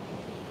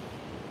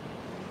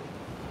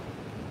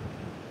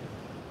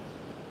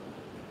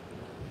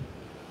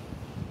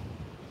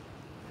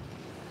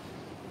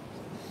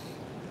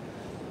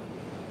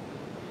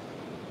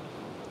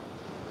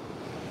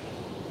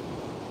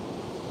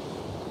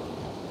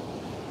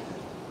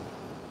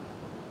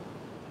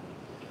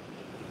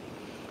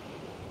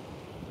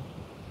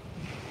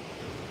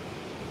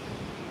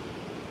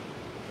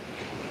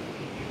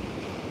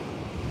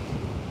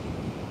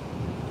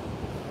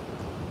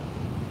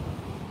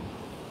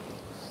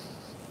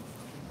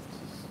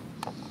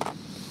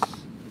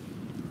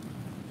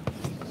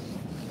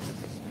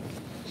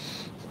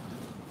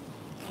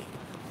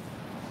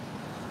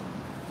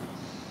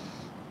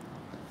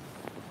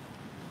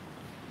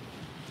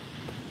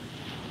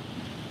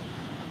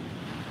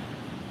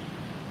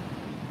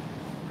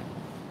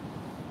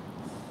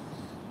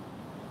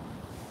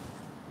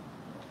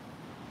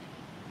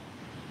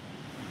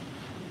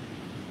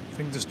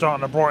 Things are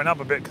starting to brighten up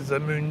a bit because the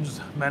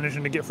moon's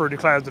managing to get through the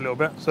clouds a little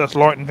bit, so that's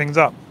lightening things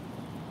up.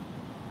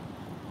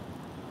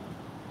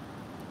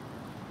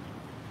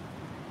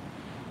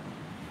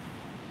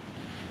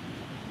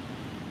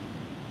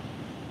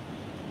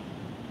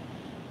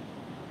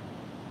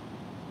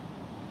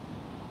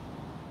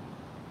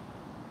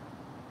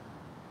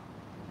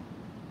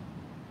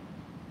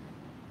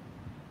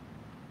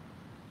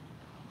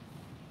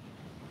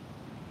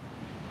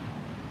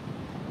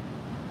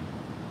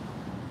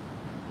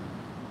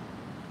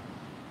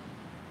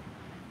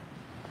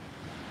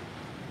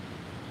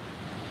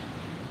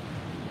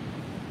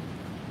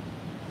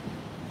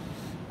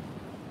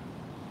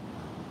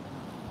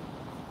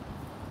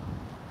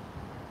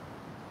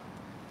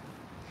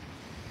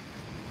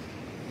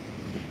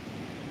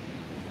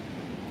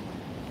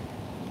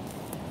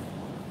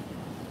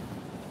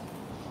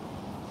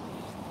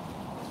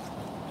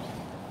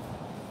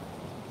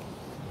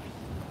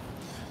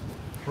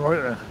 Right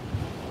then.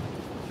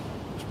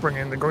 Let's bring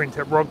in the green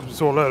tip rod because we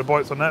saw a load of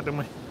bites on that,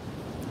 didn't we?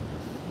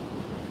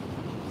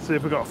 See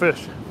if we got a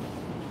fish.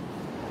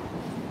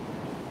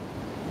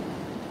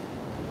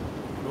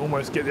 We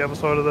almost get the other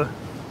side of the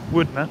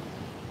wood now.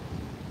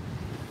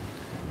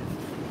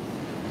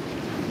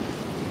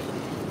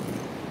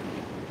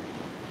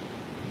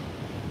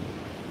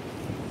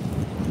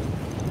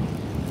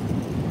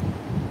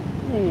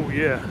 Oh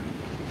yeah.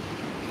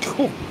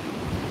 Cool.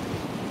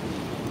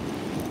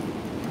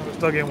 That was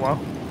dug in well.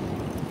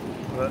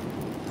 But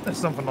there's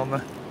something on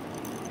there.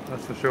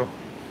 That's for sure.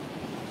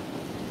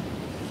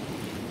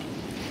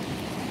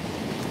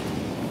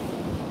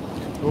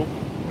 Oh,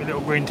 my little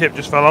green tip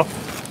just fell off.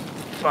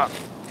 But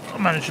I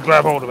managed to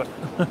grab hold of it.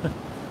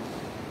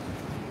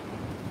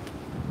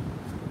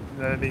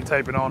 Then it needs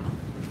taping on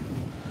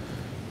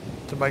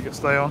to make it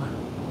stay on.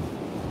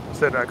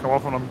 Instead that come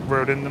off when I'm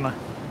reeled in, didn't I?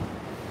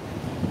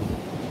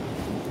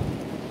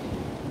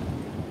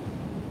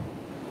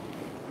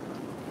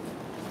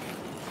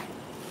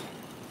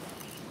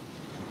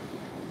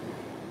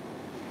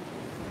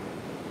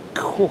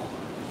 Cool.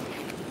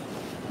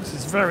 This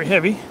is very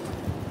heavy,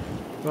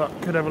 but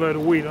could have a load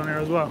of weed on here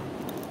as well.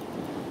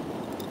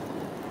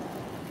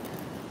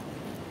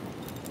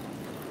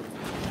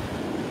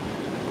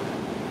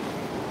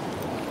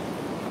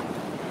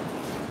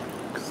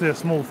 Can see a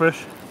small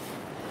fish.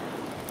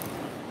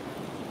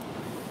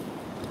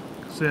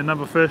 Can see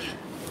another fish.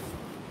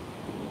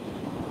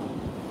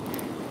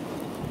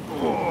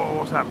 Oh,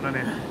 what's happening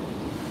here?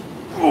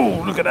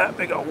 Oh, look at that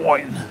big old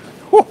whiting.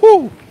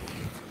 Woohoo!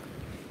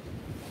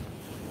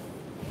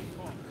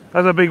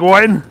 That's a big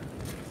whiting.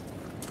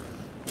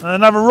 And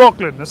another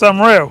Rockling, that's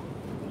unreal.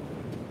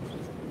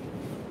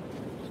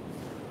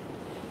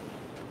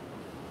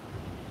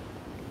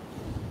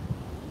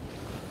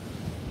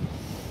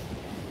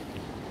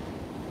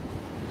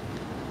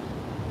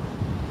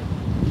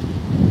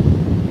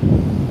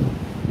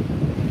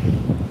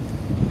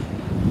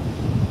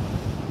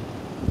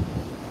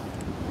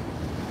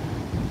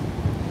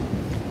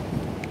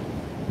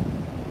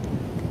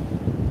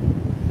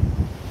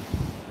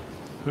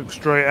 Look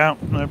straight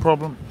out, no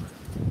problem.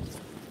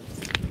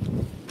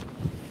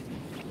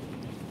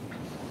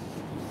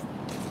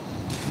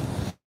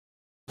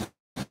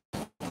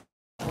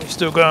 We're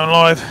still going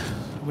live.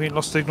 We ain't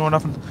lost signal or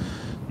nothing.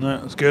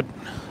 No, that's good.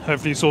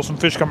 Hopefully you saw some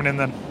fish coming in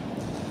then.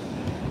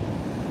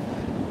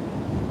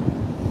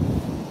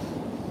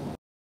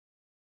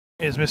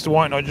 Here's Mr.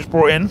 White I just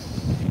brought in.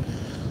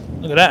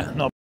 Look at that,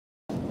 not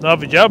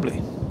lovely jubbly.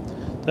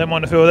 Don't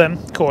mind the feel of them.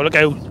 Cool, look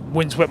how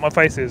windswept my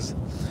face is.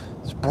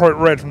 It's bright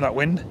red from that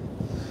wind.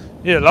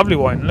 Yeah, lovely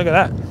white, look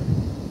at that.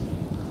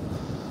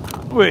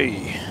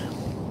 Whee!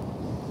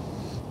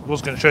 I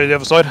was going to show you the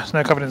other side, it's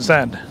now covered in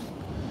sand.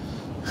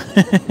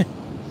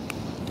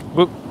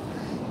 Whoop.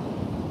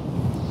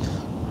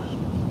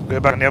 Go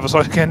back on the other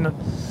side again.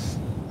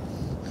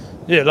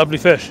 Yeah, lovely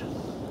fish.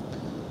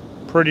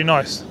 Pretty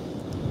nice.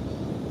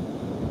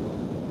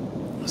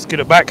 Let's get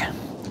it back.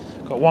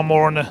 Got one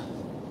more on the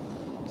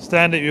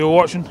stand that you were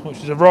watching, which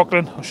is a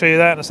Rockling. I'll show you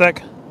that in a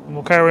sec, and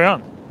we'll carry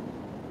on.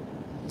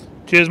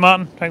 Cheers,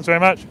 Martin. Thanks very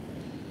much.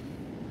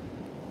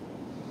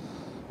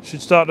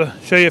 Should start to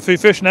show you a few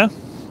fish now.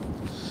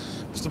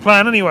 It's the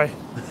plan anyway.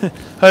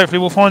 Hopefully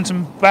we'll find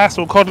some bass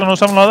or codlin or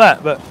something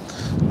like that, but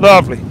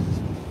lovely.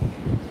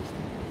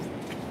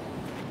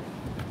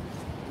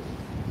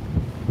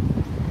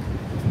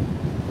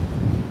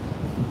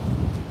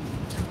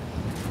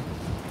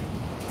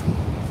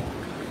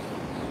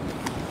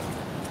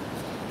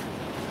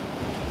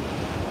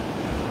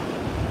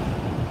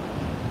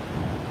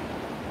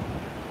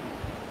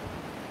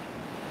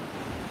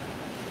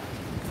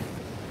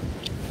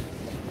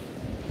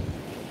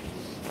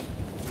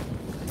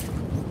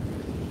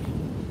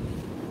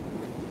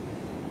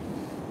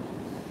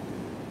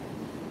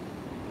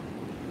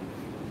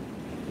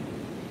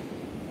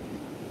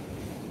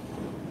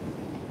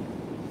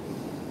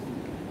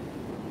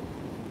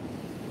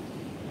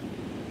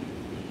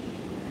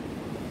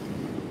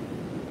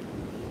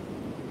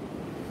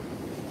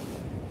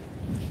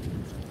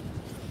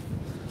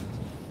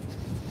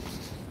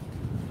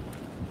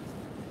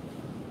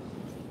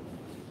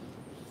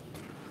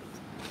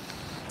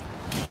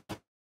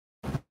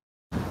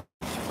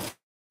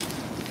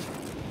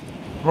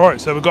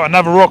 Right, so we've got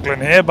another Rockling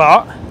here,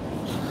 but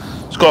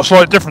it's got a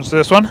slight difference to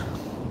this one,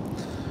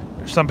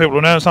 which some people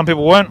will know and some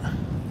people won't.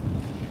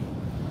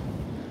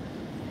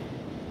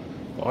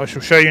 But I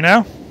shall show you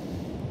now.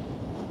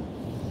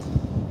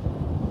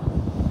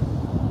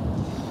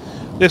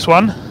 This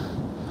one,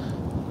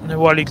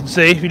 while you can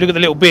see, if you look at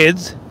the little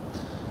beards,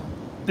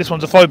 this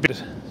one's a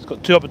 5-beard. It's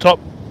got 2 up the top,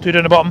 2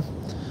 down the bottom,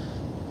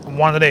 and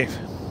 1 underneath.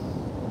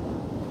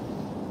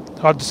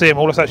 Hard to see them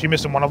all, that's actually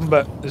missing one of them,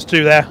 but there's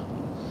 2 there.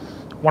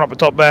 1 up the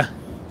top there.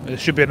 There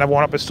should be another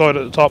one up this side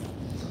at the top.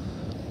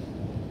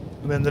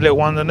 And then the little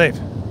one underneath.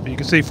 But you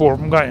can see 4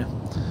 of them, can't you?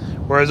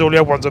 Whereas all the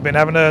other ones I've been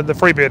having are the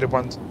 3-bearded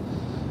ones.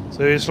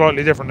 So it's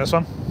slightly different, this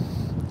one.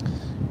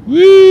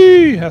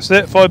 Whee! That's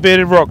it,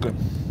 5-bearded Rockling.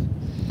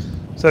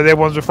 So the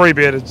other ones were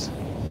 3-beardeds.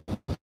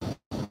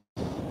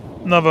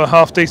 Another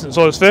half decent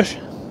sized fish.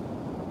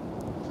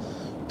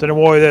 Don't know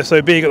why they're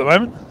so big at the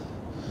moment.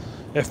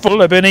 They're full,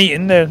 they've been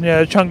eating,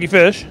 they're chunky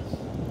fish.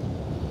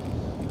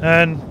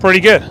 And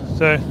pretty good.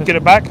 So let's get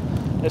it back.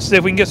 Let's see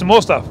if we can get some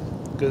more stuff,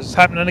 because it's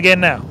happening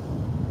again now.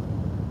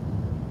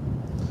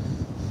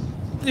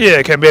 Yeah,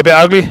 it can be a bit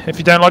ugly if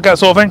you don't like that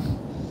sort of thing,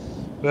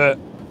 but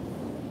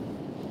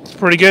it's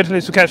pretty good. At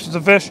least we're catching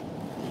some fish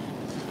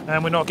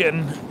and we're not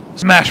getting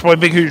smashed by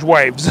big huge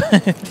waves.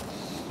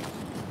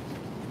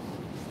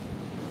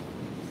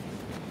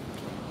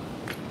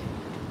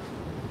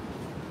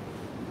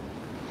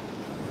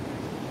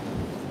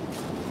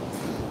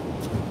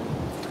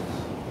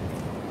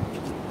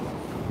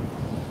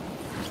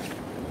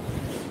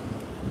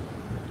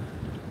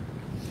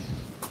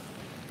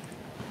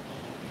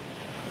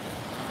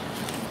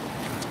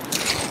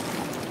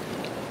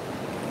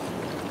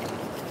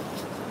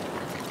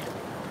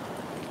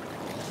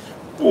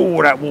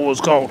 Oh, that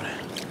water's cold.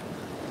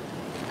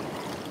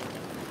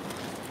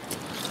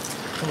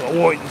 I've got a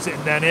whiting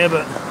sitting down here,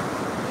 but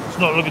it's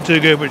not looking too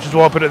good, which is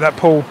why I put it in that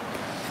pool.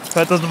 If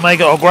that doesn't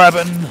make it, I'll grab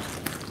it and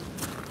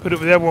put it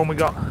with the other one we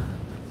got.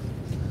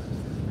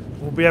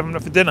 We'll be having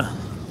it for dinner.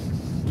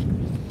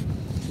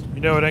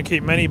 You know I don't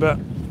keep many, but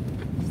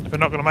if we're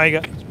not going to make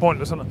it, it's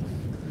pointless, isn't it?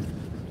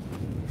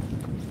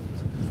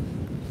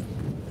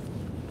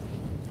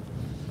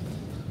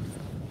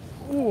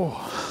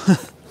 Oh.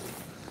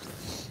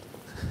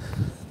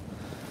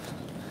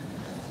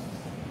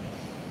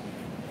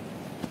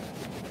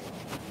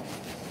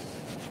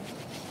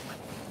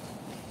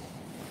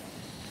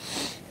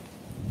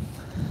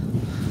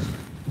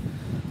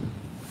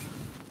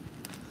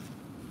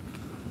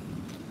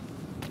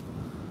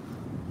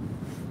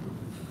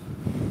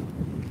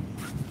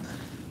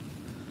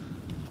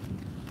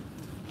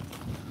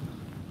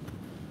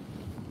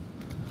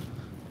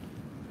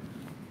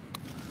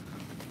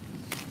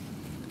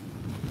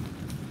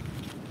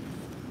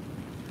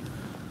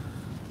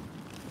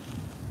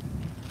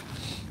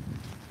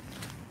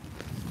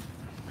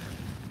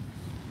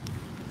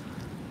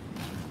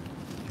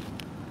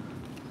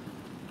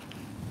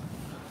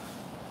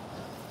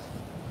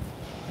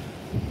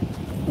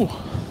 Ooh.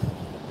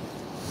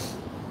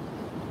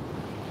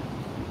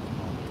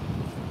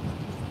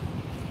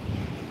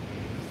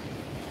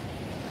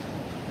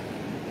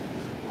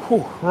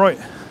 Whew, right,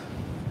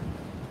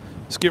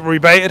 let's get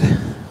rebaited.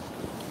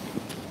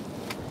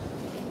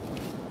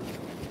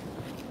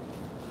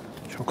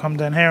 Shall come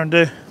down here and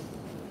do.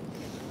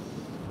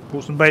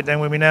 Brought some bait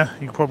down with me now,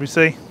 you can probably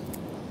see.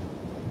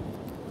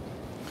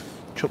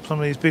 Chop some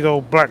of these big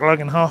old black lug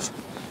in half.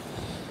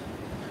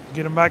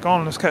 Get them back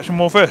on, let's catch some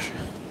more fish.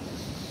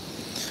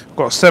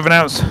 Got a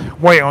 7-ounce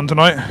weight on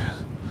tonight.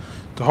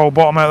 The whole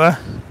bottom out there.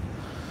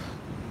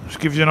 Just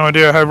gives you an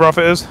idea how rough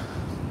it is.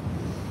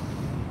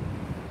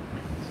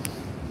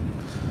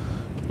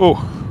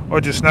 Oh,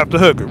 I just snapped a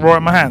hook right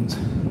in my hands.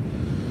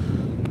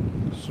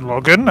 It's a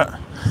lot good, isn't it?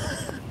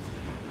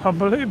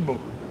 Unbelievable.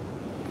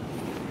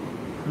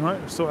 Right,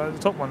 let's sort out the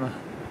top one there.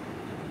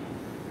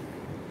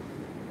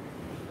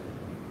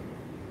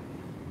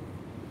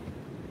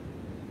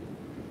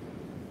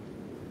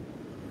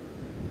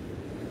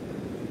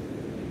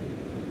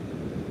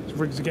 These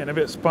rigs are getting a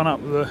bit spun up.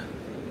 I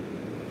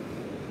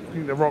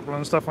think the Rockling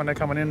and stuff when they're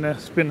coming in, they're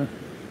spinning.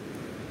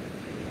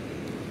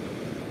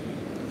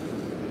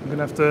 I'm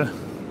gonna have to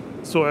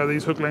sort out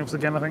these hook lengths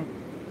again, I think.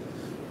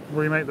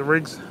 Remake the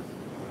rigs.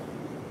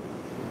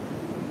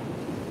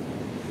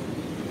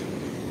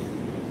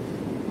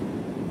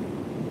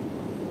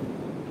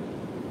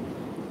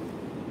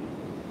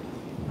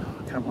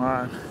 Come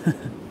on.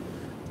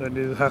 Don't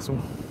need the hassle.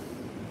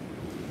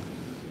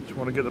 Just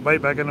want to get the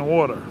bait back in the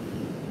water.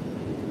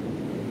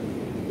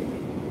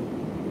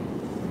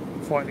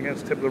 Fighting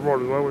against the tip of the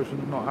rod as well, which is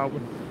not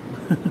helping.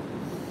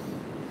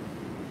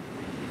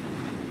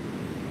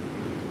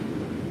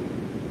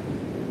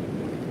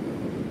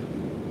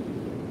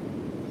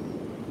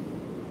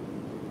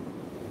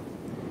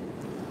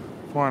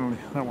 Finally,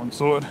 that one's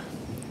sorted.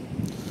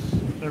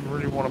 Don't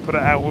really want to put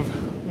it out with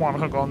one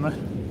hook on there.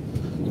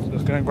 So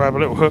just going to grab a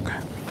little hook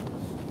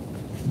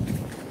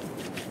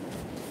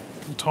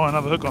and tie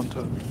another hook onto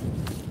it.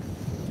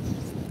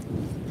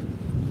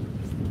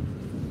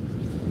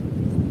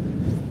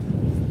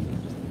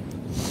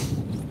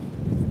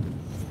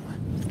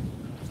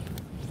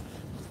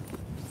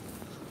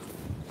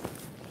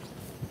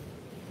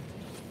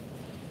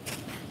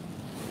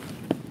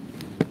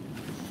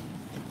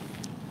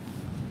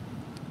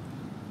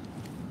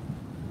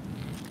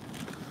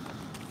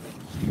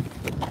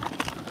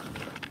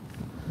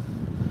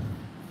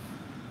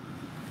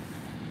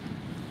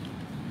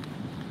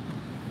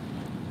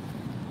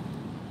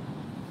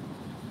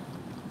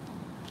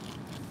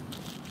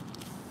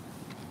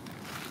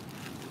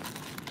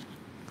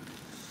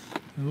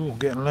 Ooh,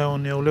 getting low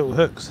on the old little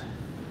hooks.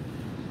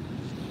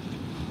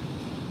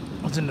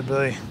 I was in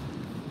the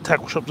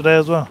tackle shop today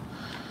as well.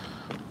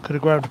 Could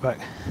have grabbed a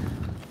pack.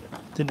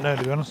 Didn't know,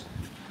 to be honest.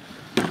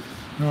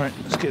 Alright,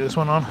 let's get this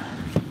one on.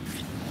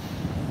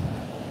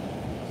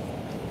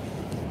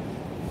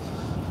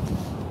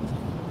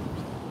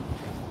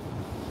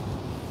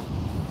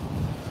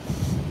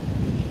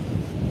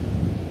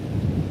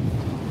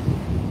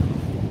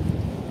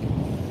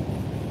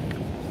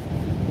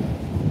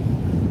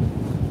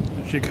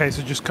 A case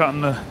of just cutting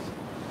the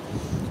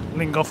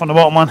link off on the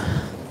bottom one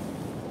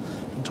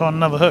and tying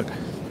another hook.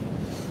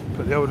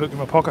 Put the old hook in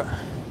my pocket.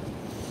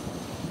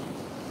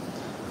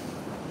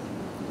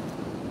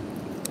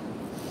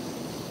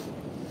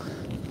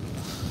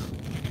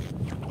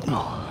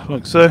 Oh,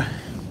 like so.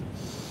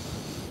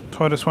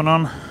 Tie this one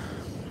on.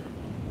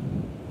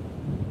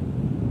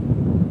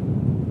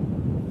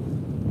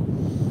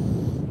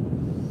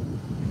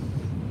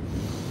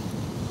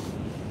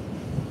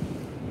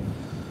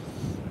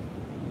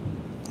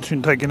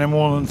 Shouldn't take any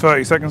more than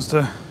 30 seconds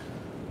to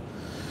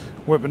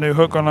whip a new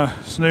hook on a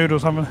snood or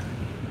something.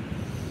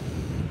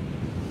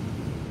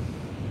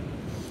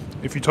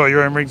 If you tie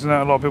your own rigs and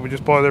that, a lot of people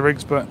just buy their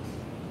rigs, but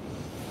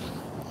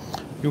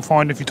you'll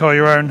find if you tie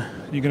your own,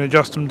 you can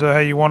adjust them to how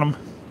you want them.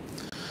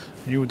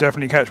 You will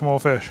definitely catch more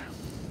fish.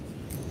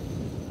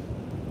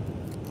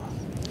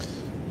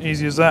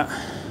 Easy as that.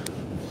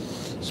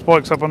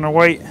 Spikes up on their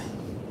weight.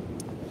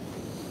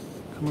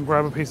 Come and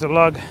grab a piece of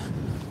lug.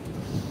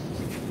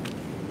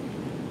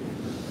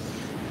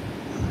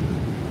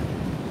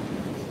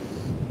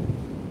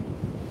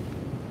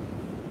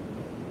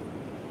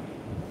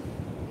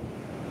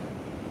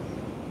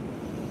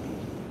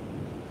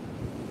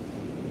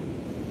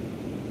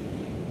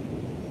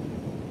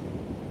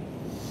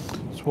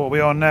 What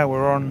we are now,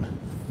 we're on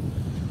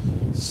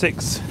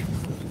 6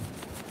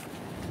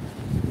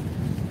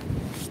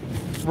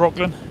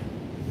 Rockling,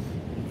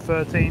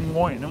 13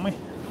 whiting, aren't we?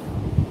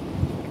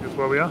 That's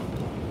where we are.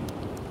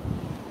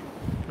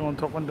 Go on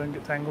top one, don't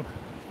get tangled.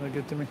 They're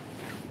good to me.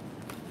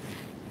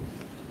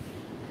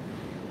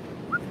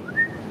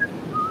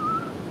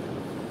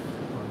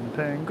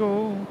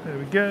 Untangle, there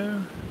we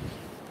go.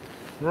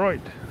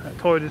 Right, that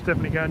tide is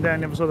definitely going down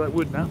the other side of that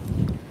wood now.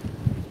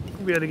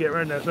 We'll be able to get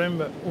around there soon,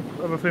 but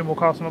we'll have a few more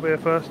casting up here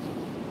first.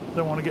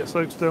 Don't want to get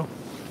soaked still.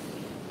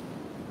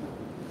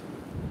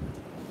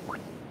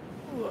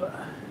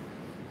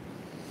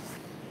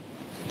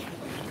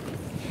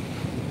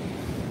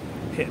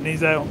 hitting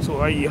these out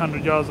sort of 80,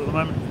 100 yards at the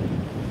moment.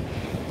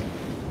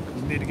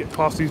 You need to get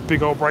past these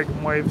big old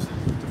breaking waves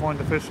to find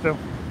the fish still.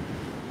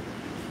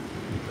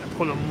 And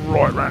pull them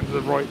right round to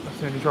the right, that's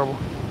the only trouble.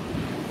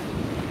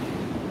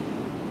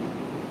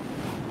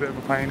 A bit of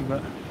a pain,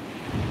 but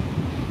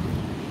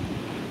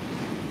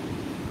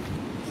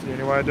it's the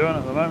only way of doing it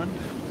at the moment.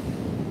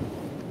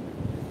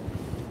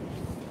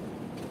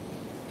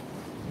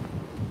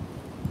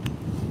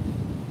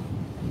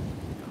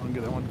 Can't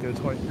get that one to go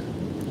tight.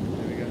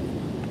 There we go.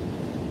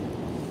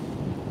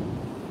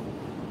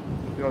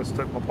 The ice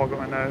stuck in my pocket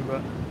right now,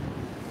 but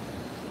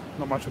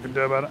not much I can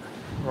do about it.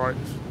 Right,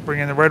 let's bring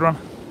in the red one.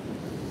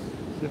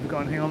 See if we've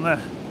got anything on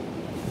there.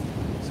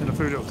 It's in a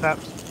few little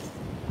taps.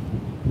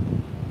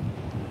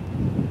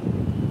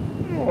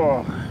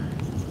 Oh.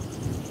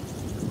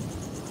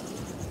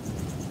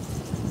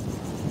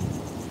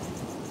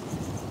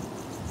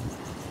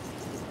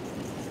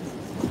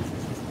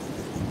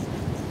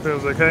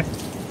 Feels okay.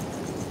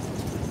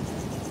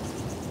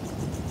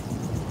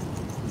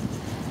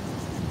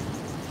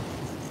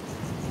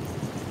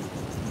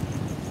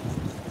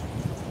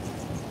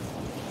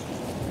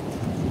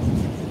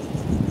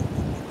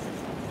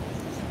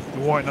 The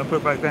white I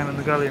put back down in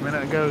the gully a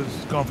minute ago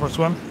has gone for a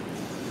swim.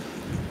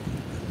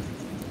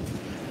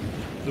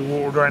 The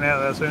water will drain out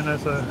there soon,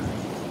 so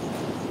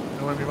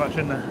there won't be much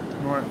in there.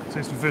 Right,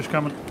 see some fish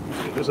coming.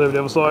 Let's get this over the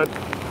other side.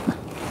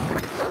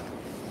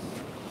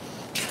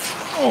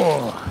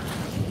 Oh,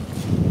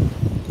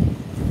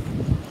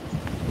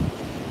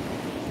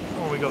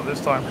 what we got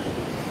this time?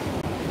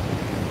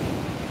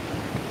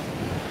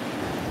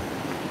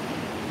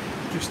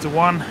 Just the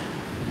one.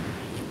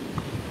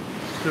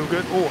 Still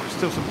good. Oh,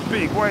 still some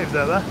big waves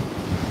out there.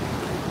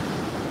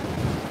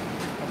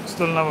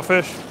 Still another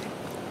fish.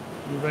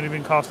 We've only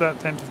been cast out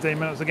 10-15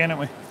 minutes again,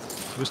 haven't we?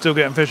 We're still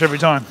getting fish every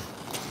time.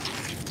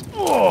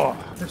 Oh,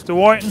 Mr.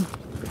 Whiting.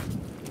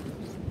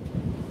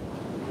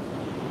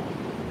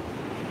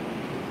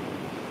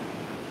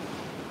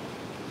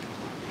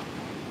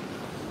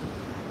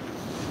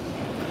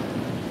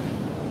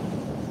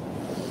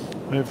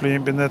 Hopefully he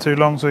ain't been there too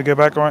long so we go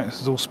back. Right,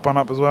 this is all spun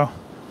up as well.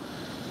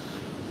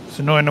 It's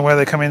annoying the way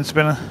they come in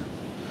spinning,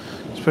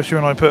 especially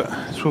when I put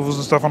swivels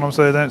and stuff on them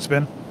so they don't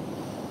spin.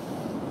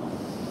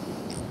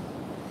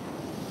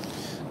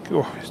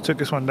 Oh, just took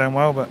this one down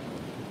well, but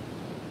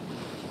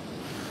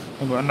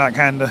I've got a knack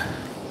hand to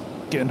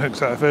getting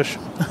hooks out of fish.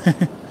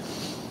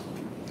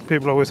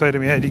 People always say to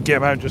me, hey, did you get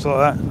them out just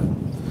like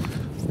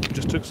that?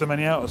 Just took so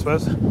many out, I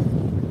suppose.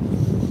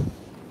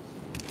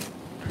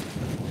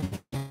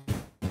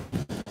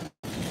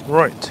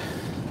 Right,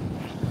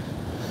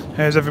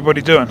 how's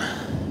everybody doing?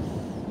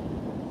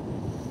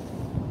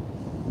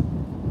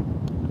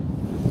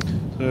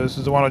 So this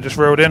is the one I just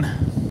reeled in.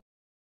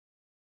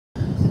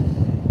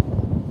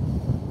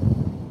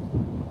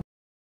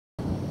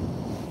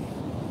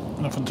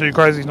 Nothing too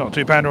crazy, not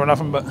 2 pounder or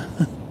nothing, but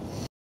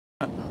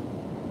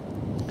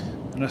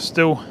and there's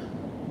still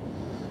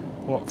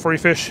what, 3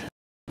 fish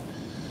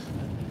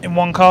in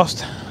one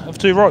cast of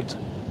 2 rods.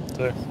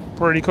 So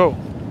pretty cool.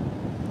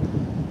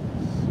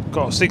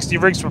 Got 60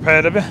 rigs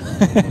prepared of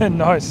it.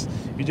 Nice.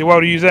 You do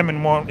well to use them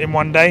in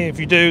one day. If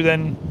you do,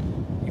 then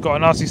you've got a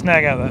nasty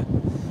snag out there.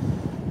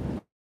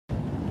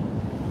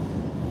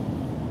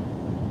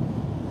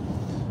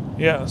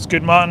 Yeah, that's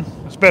good, Martin.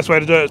 It's the best way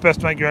to do it. It's best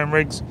to make your own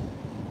rigs.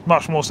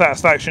 Much more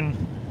satisfaction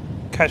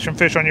catching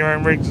fish on your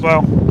own rigs as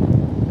well.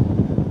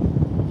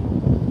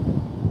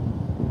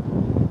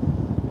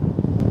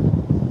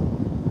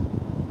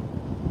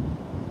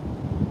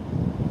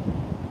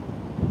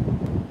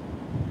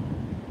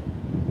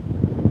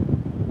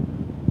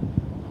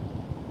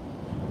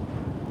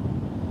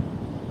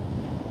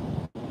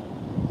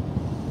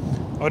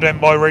 I don't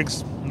buy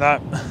rigs, no.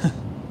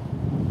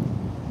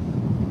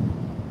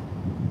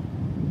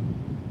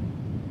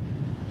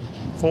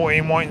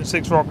 14 white and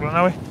 6 Rockling,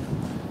 are we?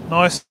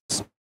 Nice.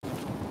 And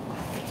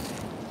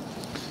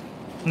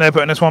they're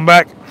putting this one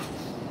back.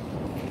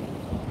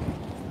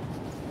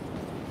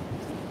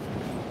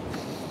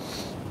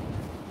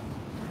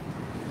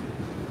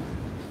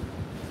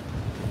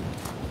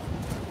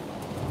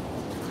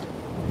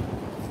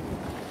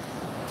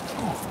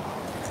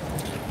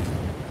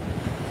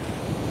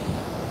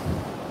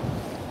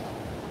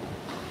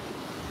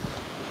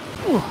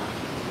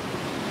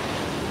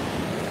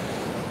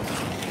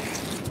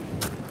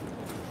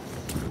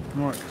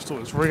 Right,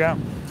 sort this rig out.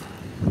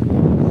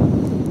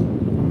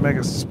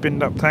 Mega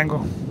spinned up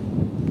tangle.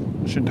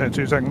 Shouldn't take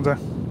 2 seconds there.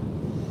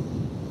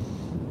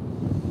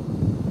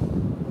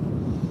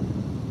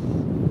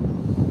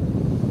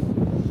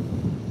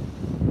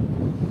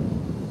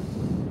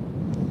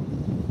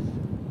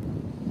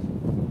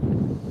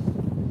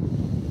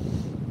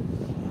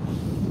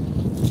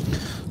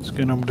 Let's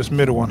get on with this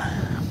middle one.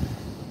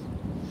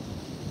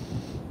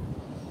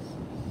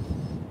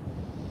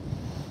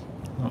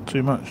 Not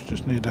too much,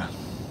 just need a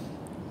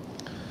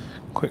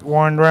quick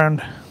wind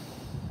round.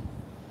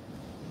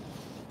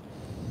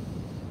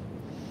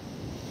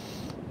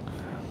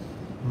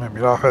 Made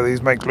me laugh how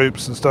these make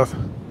loops and stuff.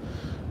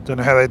 Don't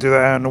know how they do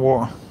that out in the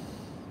water.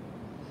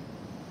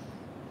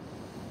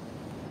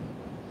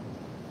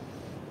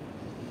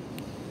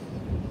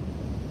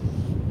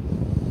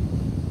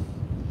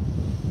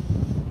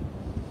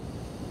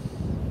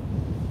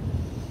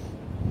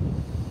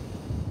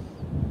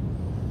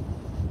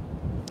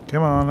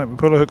 Come on, let me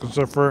pull a hook and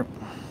stuff through.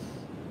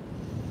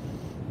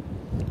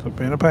 Stop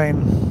being a pain.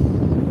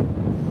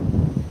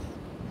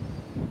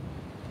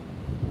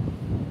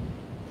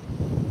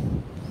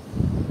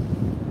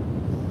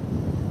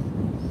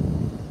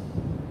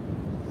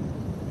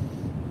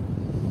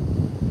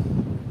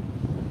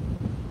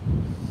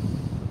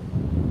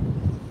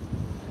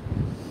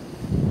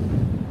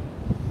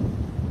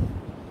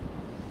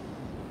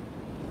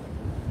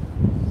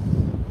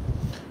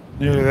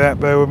 Nearly that,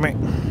 bear with me.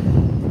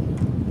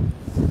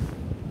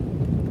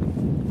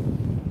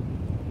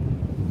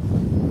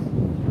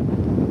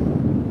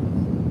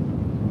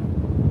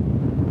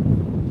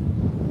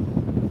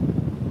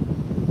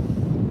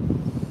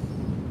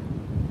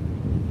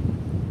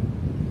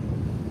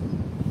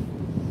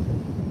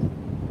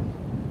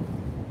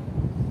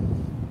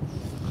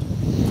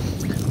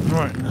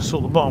 Right, let's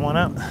sort the bottom one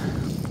out.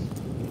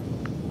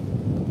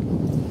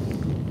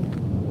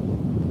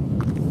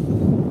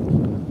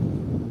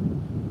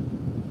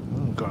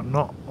 Got a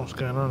knot. What's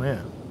going on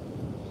here?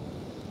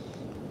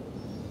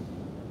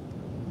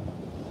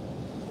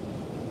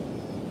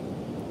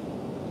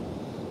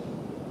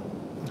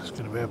 That's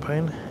going to be a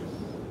pain.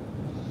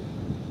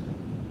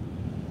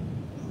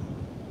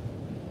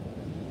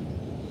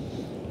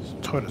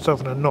 It's tied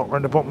itself in a knot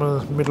around the bottom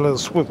of the middle of the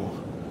swivel,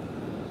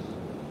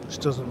 which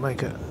doesn't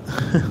make it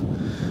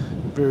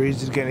very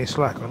easy to get any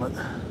slack on it.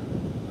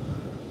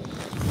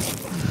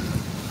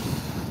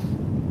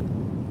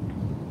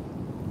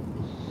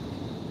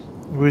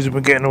 The reason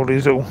we're getting all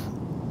these little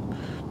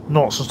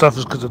knots and stuff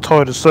is because the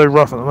tide is so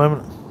rough at the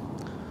moment.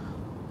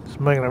 It's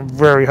making it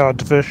very hard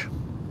to fish.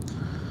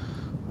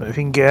 But if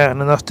you can get out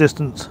in enough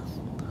distance,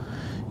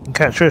 you can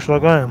catch fish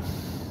like I am.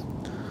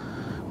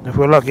 And if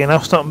we're lucky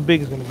enough, something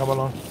big is going to come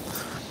along.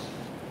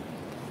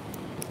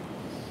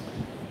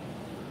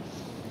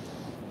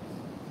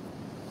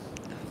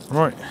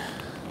 Right,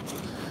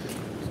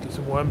 let's get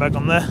some worm back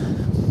on there.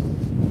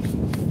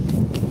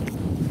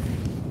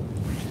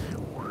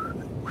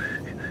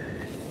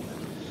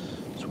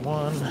 That's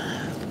one.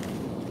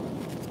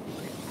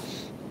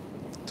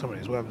 Some of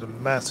these worms are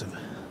massive.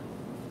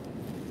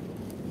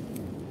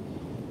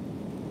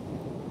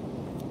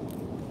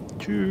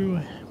 2,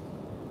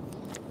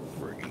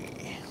 3.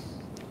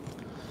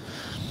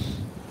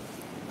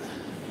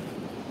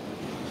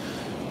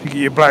 If you get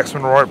your blacks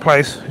in the right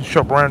place and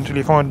shop around until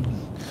you find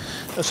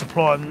a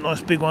supply of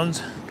nice big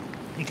ones,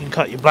 you can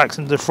cut your blacks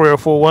into 3 or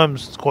 4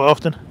 worms quite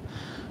often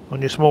on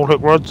your small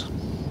hook rods.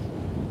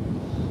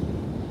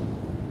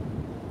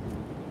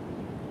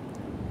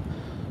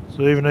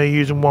 So even though you're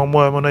using 1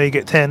 worm, I know you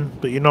get 10,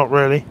 but you're not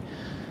really.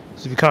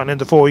 So if you're cutting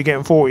into 4, you're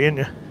getting 40, aren't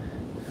you?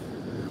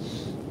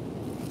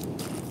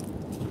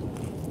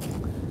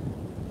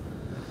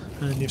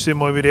 And you've seen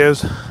my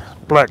videos,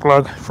 black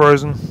lug,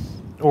 frozen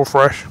or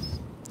fresh,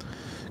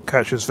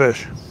 catches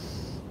fish.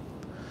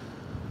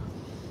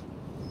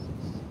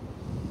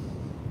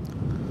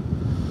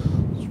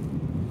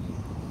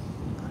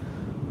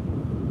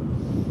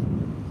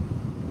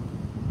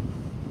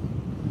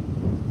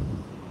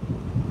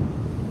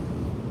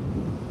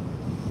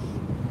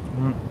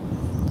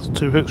 It's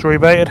 2 hooks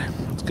rebaited.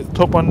 Let's get the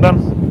top one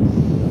done.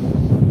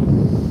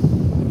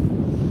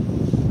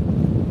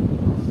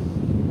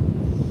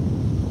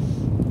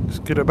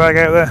 Just get it back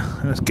out there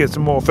and let's get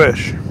some more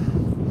fish.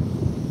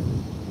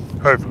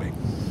 Hopefully.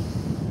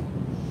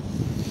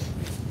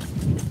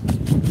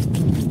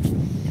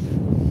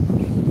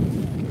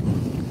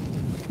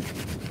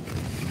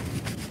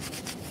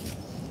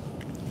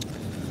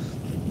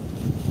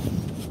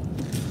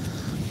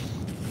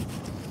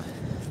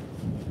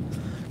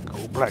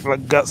 Black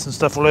lug guts and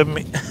stuff all over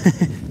me.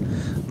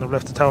 And I've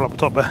left the towel up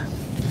top there,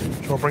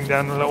 which I'll bring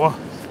down in a little while.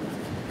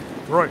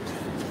 Right,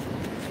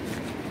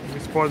 you'll be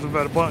surprised we've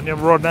had a bite on the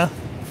other rod now.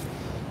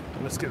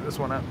 Let's get this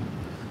one out.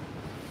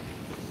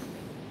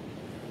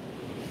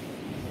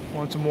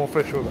 Want some more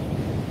fish with it.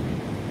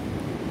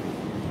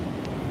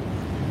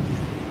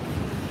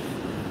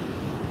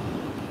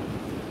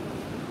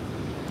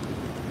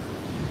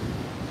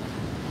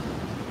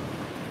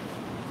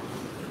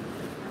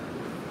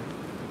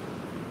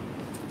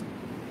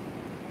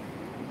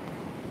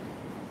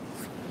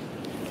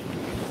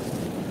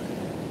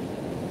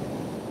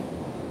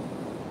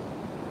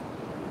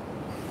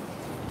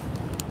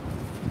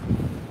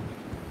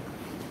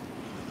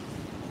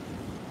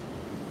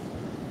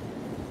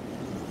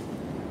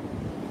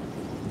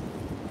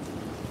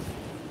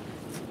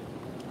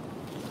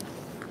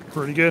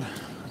 Pretty good.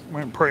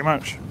 Went pretty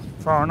much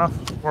far enough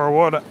where I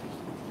wanted it.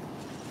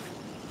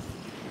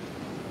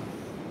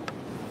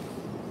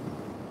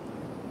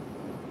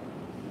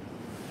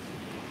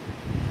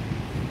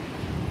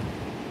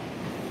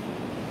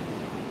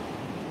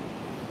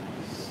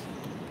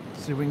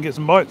 See if we can get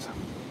some bites.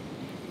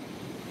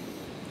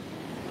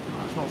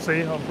 Let's not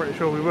see, I'm pretty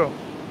sure we will.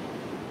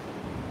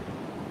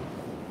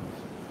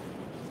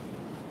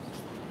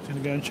 Just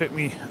gonna go and check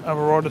me other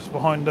rod that's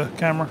behind the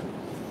camera.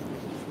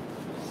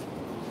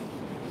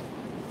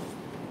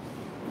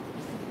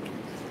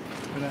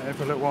 Been out here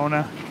for a little while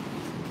now.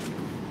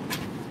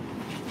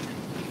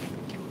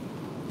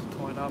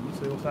 Tie line up and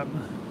see what's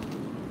happening.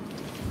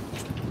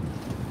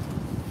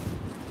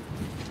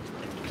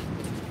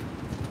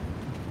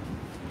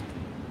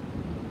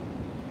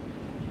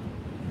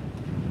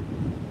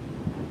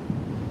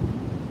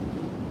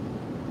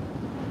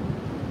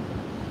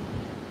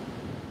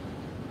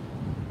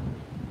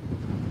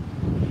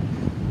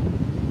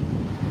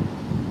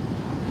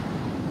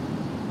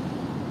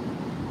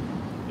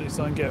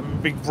 I'm getting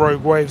big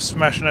rogue waves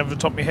smashing over the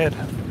top of my head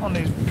on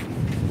these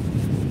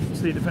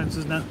sea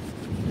defences now.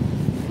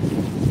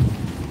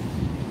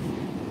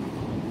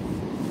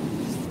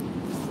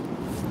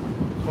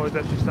 Tide's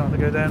actually starting to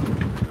go down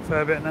a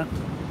fair bit now,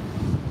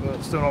 but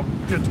it's still not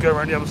good to go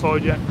around the other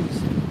side yet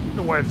because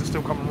the waves are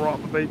still coming right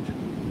up the beach.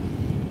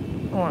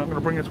 Alright, I'm going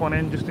to bring this one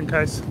in just in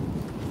case.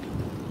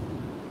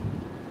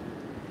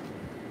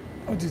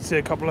 I did see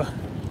a couple of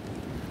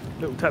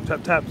little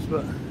taps,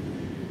 but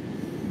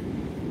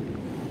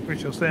we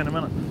shall see in a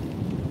minute.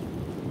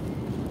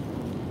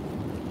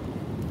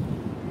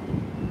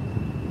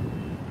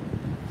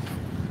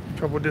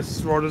 Trouble with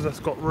this rod is that's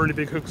got really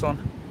big hooks on.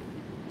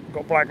 I've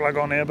got black lag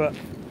on here, but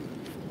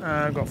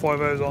I've got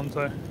 5/0s on,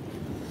 so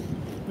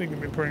we can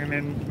be bringing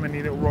in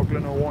many little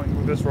Rockling or whiting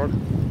with this rod.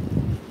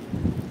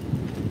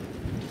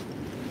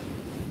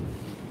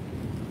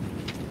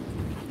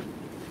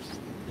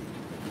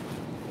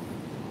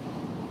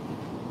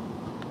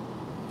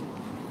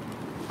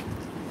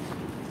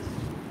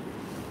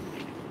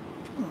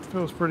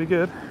 Feels pretty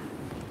good.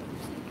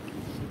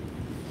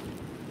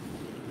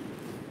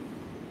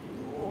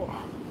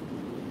 Oh,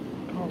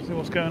 can't see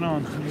what's going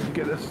on. I need to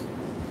get this.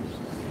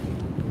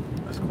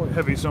 That's quite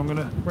heavy, so I'm going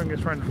to bring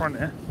this around the front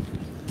here.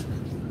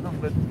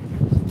 I'm going to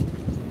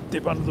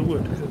dip under the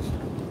wood because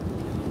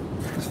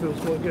this feels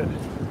quite good.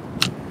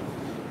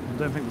 I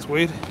don't think it's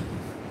weed.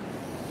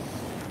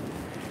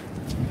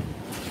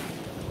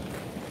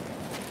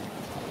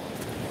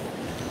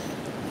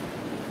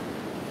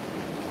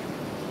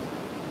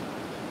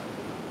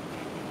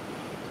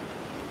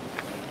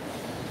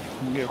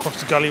 Get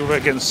across the gully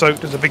without getting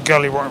soaked. There's a big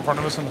gully right in front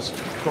of us and it's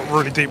got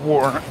really deep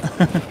water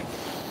in it.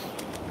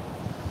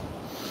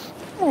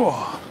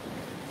 Oh.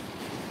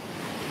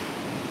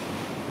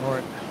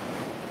 Right,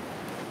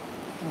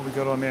 what have we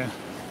got on here?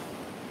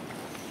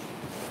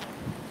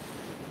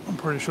 I'm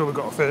pretty sure we've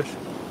got a fish.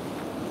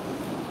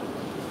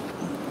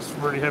 It's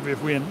really heavy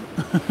if we in.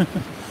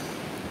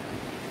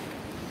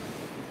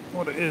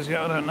 What it is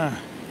yet, I don't know.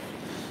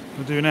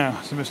 We'll do now.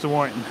 It's a Mr.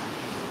 Whiting.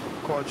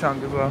 Quite a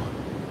chunk as well.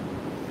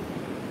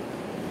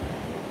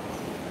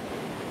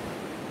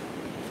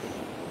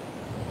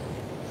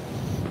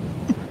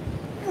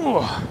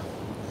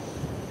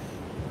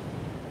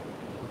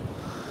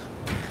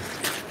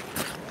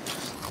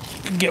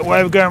 Can get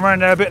away with going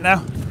around there a bit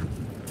now.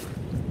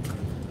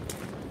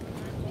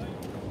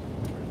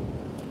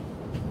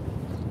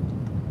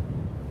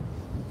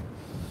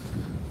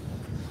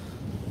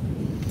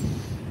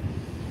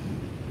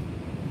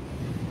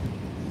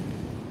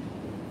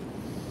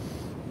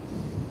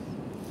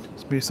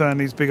 It's be saying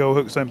these big old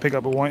hooks don't pick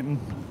up a whiting.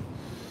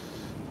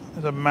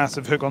 There's a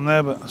massive hook on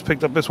there, but it's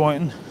picked up this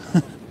whiting.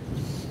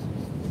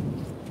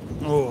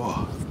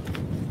 Oh.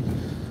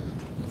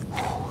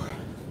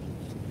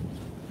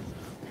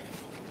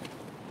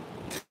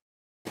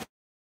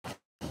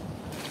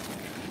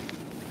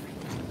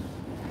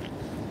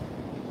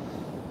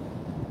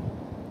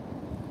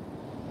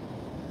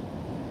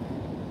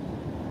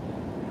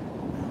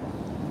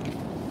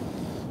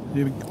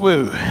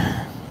 Woo.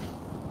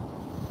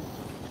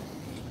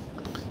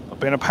 I've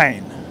been a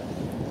pain.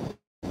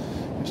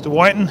 Mr.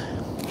 Whiting.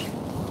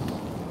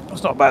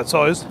 That's not bad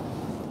size.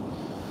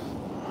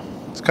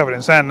 It's covered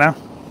in sand now.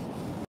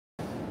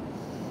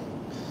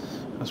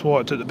 That's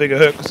why I took the bigger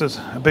hook, because there's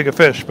a bigger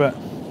fish, but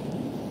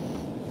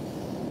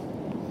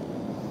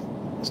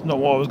it's not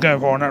what I was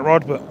going for on that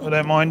rod, but I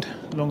don't mind,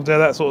 as long as they're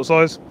that sort of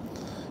size.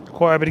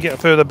 Quite happy to get a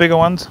few of the bigger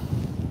ones.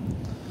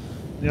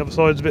 The other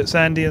side's a bit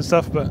sandy and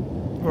stuff, but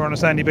we're on a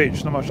sandy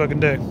beach, not much I can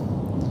do. As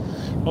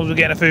long as we're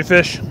getting a few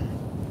fish.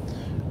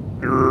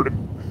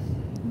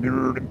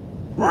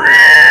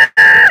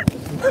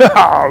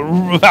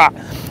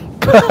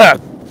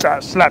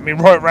 That slapped me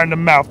right around the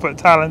mouth, put a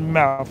towel in the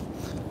mouth.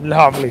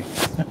 Lovely.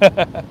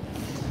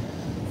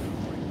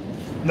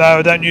 No,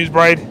 I don't use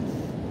braid.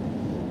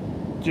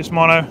 Just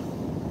mono.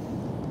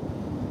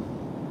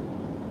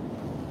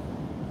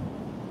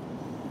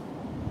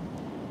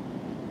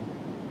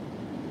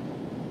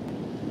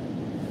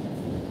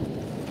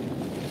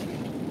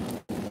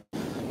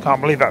 Can't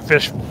believe that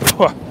fish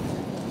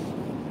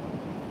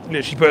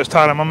literally put his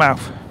tail in my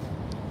mouth.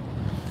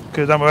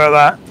 Could have done without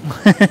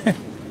that.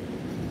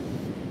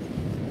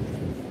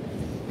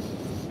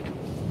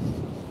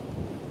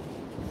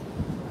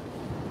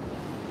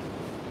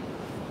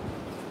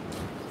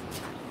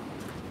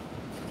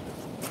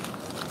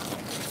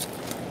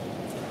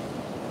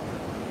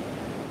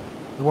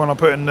 The one I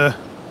put in the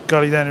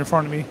gully down in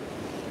front of me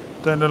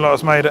don't look like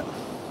it's made it.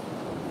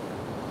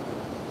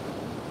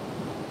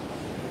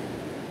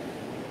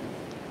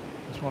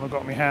 When I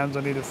got my hands,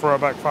 I needed to throw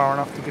it back far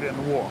enough to get it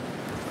in the water.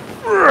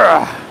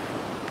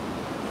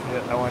 Yeah,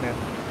 that one in.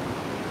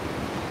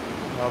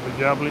 Lovely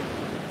jubbly.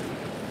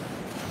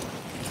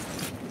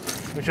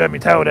 Wish I had my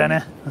towel down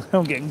there.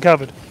 I'm getting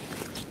covered.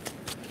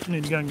 I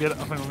need to go and get it.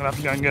 I think I'm going to have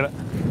to go and get it.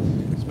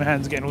 Because my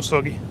hands are getting all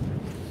soggy.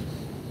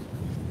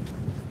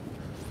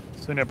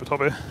 It's only up the top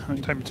here.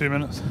 It'll take me 2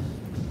 minutes.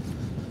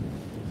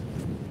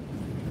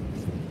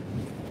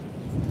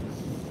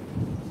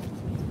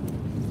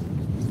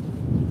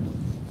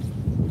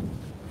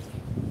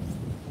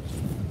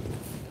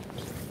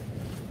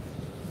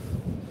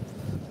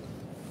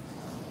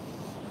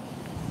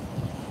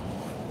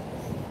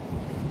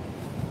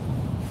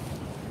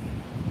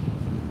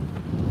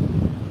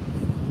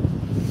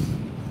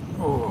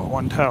 Oh,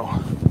 one towel.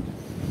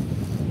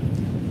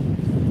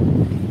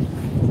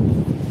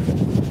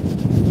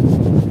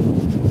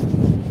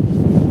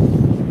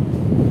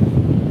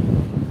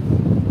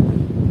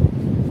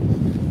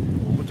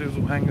 What we'll do is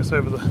we'll hang this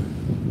over the... I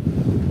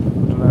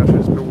don't know if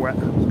it's a bit wet.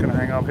 It's going to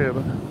hang up here,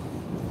 but...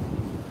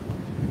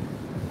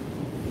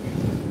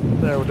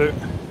 There we'll do.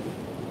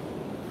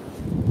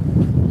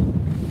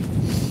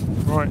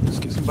 Right, let's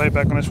get some bait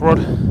back on this rod.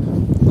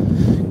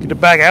 Get the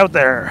bag out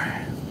there.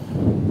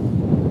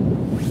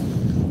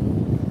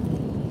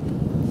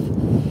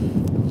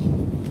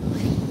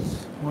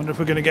 Wonder if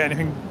we're going to get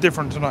anything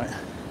different tonight.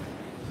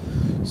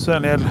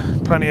 Certainly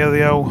had plenty of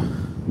the old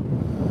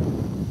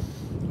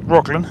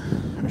Rockling,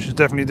 which is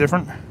definitely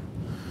different.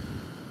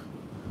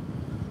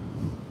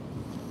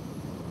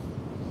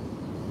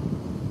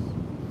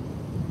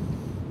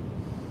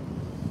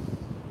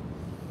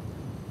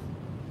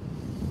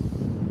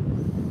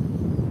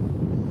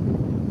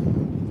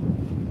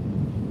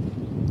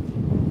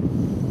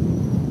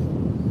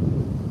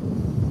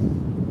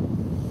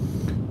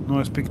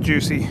 Nice big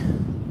juicy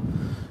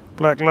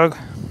black lug.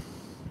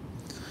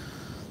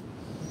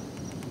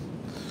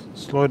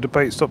 Slide the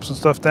bait stops and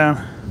stuff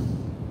down.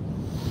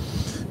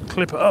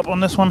 Clip it up on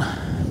this one.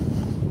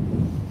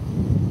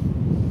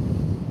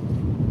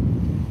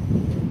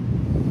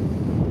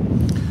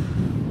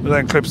 I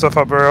don't clip stuff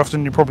up very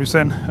often, you've probably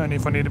seen, only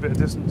if I need a bit of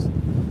distance.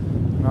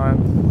 And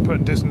I'm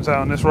putting distance out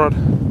on this rod,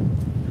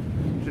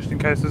 just in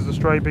case there's a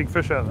stray big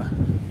fish out there.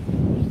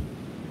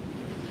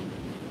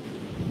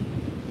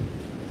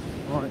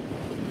 Right,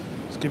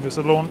 let's give this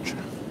a launch.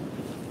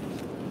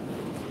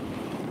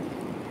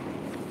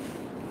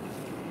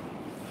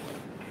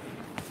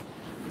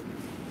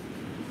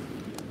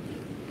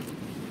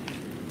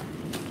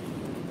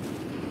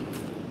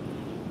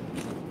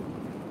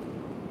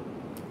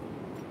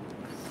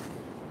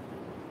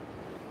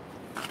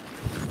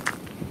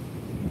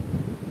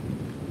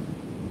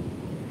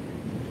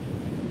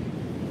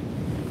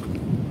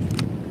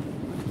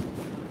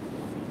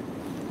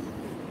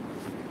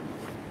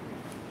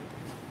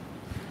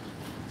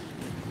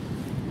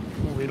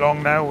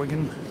 Long now, we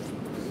can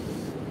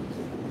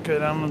go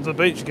down onto the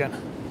beach again.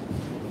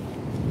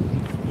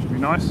 Should be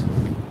nice.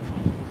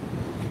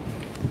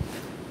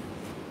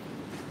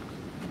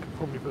 Could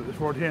probably put this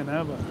rod here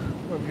now, but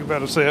whether you'll be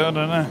able to see it, I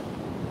don't know.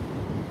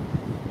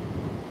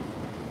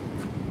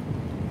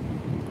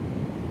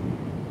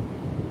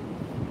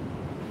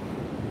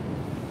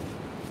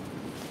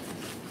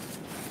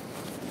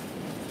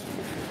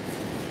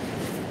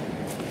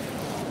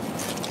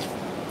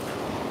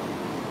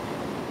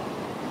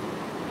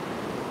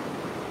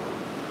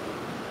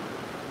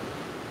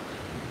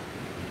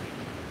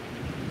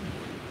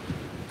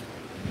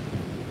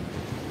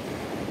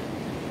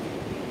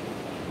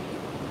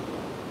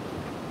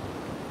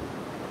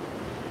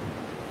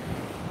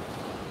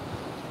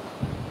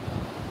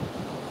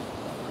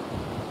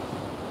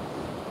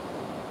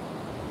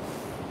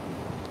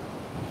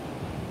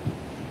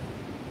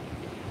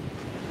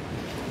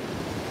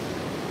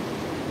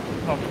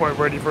 Not quite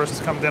ready for us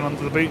to come down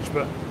onto the beach,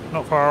 but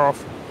not far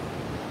off.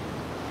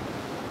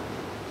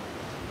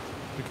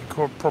 We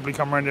could probably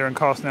come around here and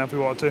cast now if we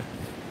wanted to.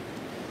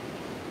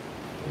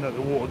 Let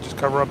the water just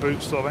cover our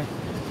boots, sort of thing.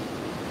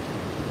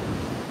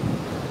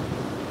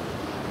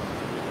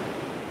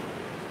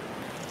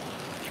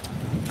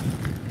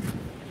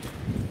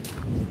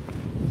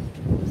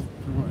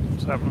 Alright,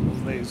 what's happening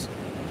on these?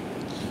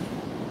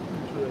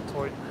 Make sure they're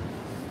tight.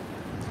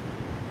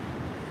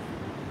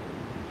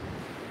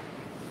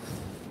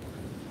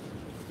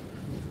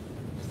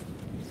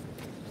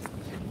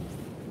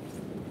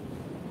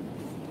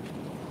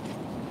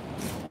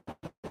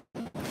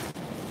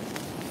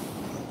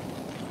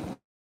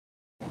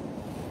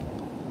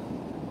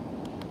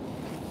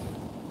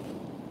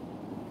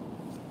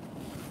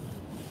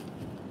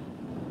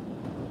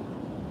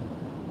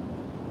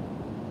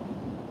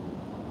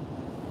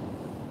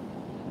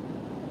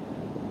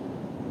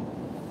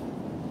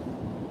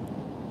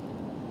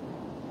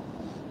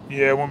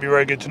 Yeah, it won't be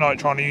very good tonight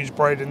trying to use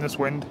braid in this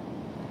wind.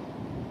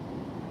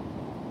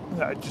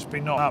 That'd just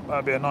be not up,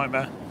 that'd be a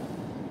nightmare.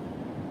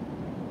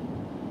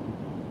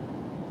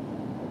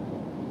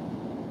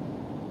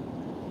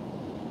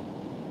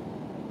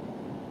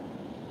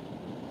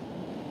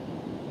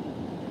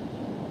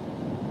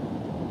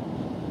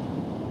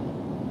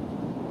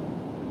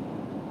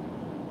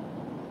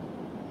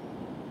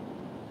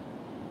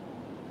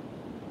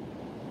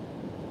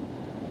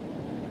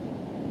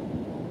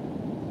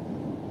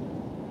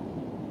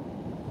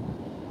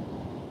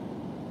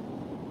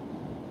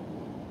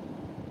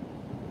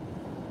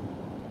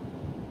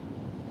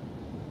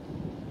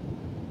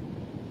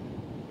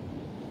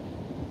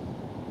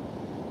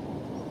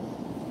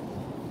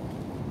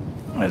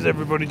 How's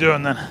everybody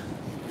doing then?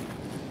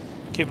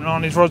 Keeping an eye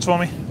on these rods for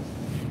me?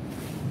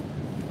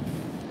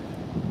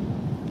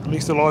 At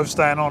least the live's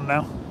staying on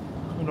now.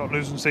 We're not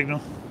losing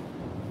signal.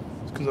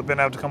 It's because I've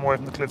been able to come away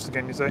from the cliffs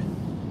again, you see.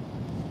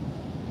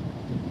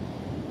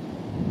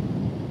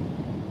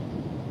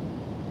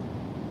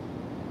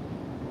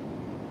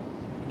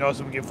 Nice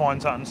if we can find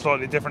something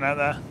slightly different out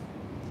there.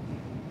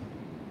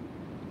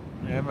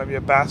 Yeah, maybe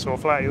a bass or a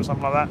flatty or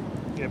something like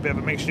that. Get a bit of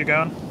a mixture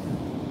going.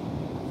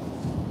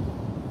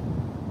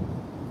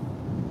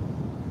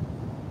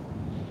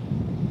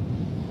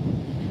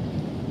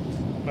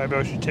 Maybe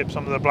I should tip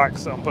some of the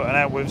blacks that I'm putting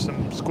out with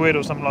some squid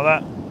or something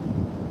like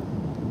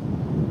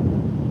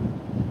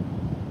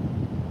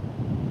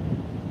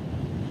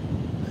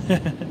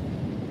that.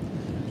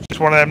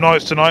 Just one of them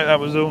nights tonight, that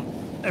was all.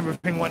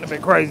 Everything went a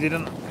bit crazy,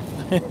 didn't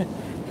it?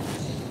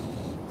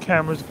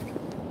 Cameras,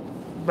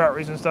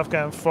 batteries and stuff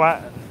going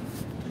flat,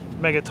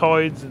 and mega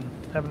tides, and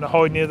having to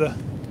hide near the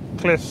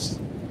cliffs.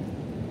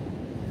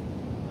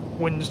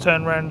 Winds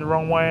turned around the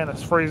wrong way and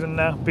it's freezing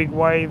now, big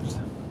waves.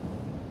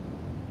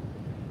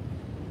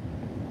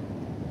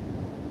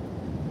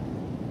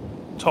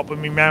 Top of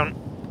me mount,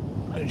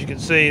 as you can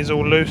see, is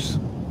all loose,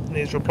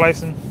 needs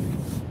replacing.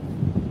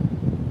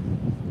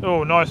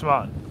 Oh, nice,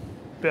 Martin.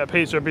 Bit of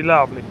pizza would be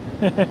lovely.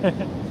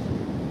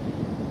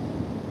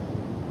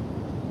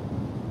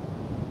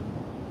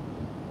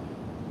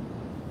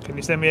 Can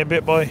you send me a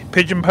bit by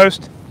pigeon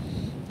post?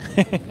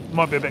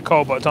 Might be a bit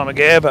cold by the time I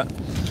get here, but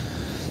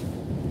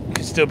it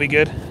could still be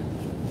good.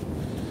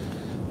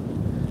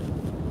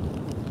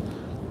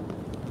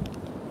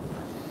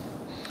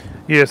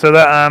 Yeah, so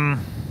that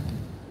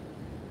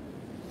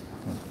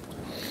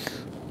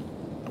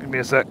give me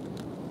a sec.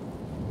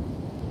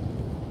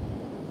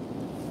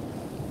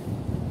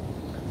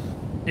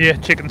 Yeah,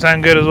 chicken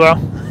sound good as well.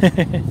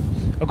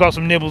 I've got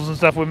some nibbles and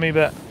stuff with me,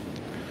 but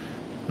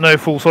no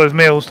full-size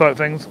meals type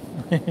things.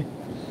 I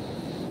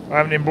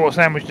haven't even brought a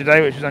sandwich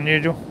today, which is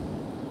unusual.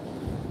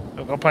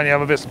 I've got plenty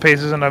of other bits and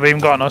pieces, and I've even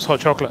got a nice hot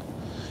chocolate.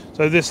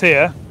 So this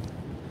here,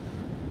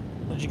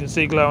 as you can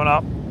see glowing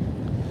up,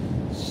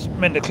 it's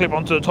meant to clip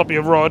onto the top of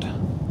your rod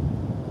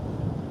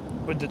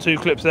with the two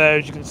clips there,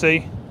 as you can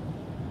see,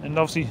 and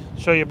obviously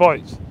show your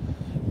bites.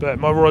 But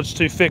my rod's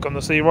too thick on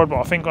the sea rod, but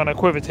I think on a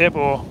quiver tip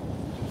or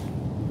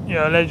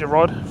a ledger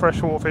rod,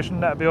 freshwater fishing,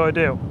 that'd be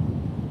ideal.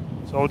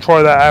 So I'll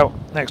try that out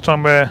next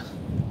time we're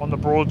on the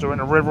Broads or in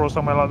a river or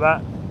somewhere like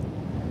that,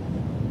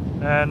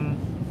 and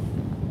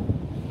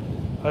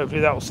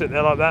hopefully that will sit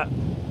there like that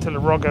till the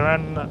rod go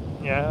around,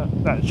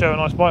 and that'd show a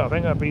nice bite. I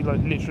think that'd be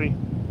like literally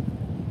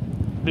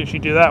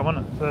do that,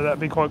 wouldn't it? So that'd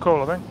be quite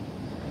cool, I think.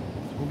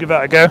 We'll give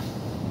that a go.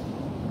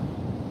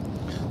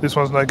 This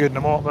one's no good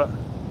no more, but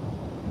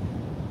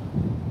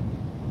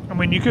I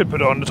mean, you could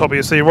put it on the top of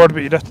your sea rod,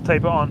 but you'd have to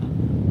tape it on.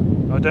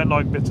 I don't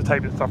like bits of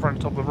tape and stuff around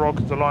the top of the rod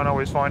because the line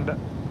always find it,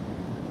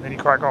 and then you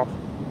crack off,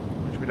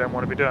 which we don't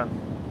want to be doing.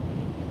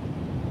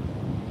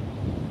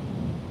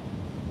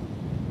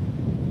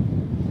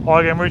 Hi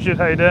again, Richard,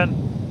 how you doing?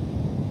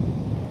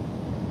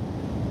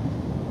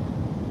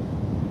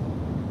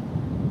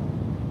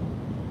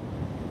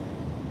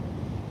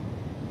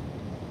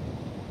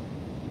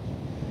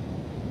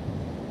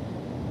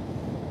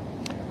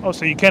 Oh,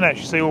 so you can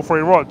actually see all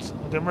three rods.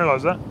 I didn't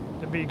realise that.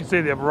 But you can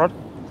see the other rod.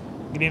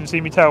 You can even see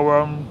me tail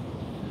where I'm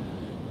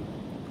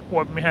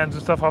wiping my hands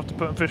and stuff after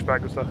putting fish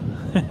back and stuff.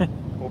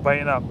 Or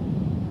baiting up.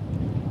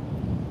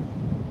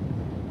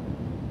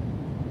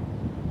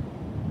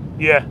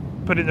 Yeah,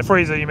 put it in the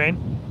freezer, you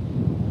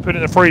mean? Put it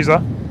in the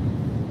freezer.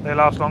 They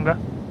last longer.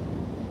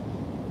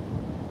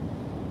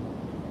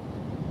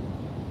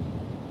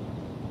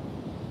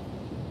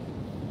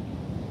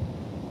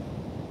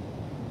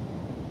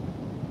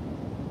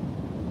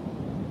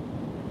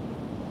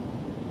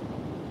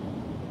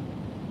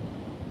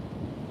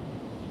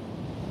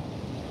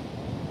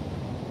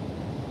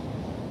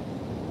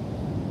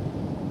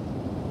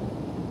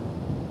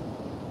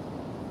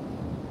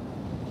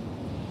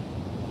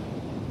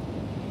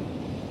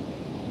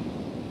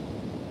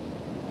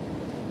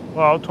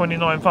 Well,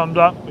 29 thumbs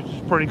up, which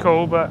is pretty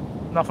cool, but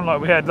nothing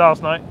like we had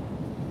last night.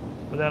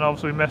 But then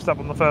obviously we messed up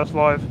on the first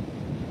live,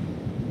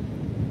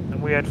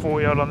 and we had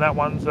 40 odd on that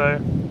one, so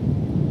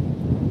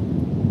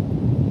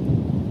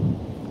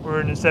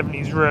we're in the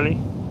 70s really.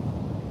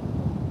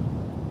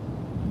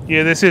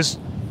 Yeah, this is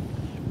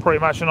pretty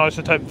much an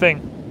isotope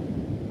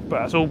thing,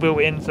 but it's all built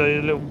in, so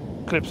the little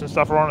clips and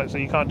stuff are on it, so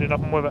you can't do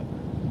nothing with it.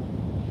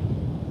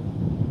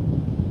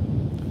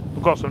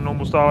 We've got some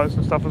normal starlights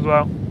and stuff as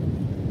well.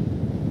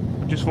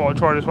 Just thought I'd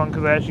try this one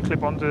because they actually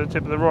clip onto the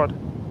tip of the rod.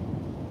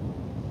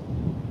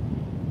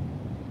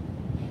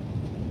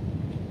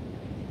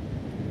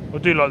 I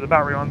do like the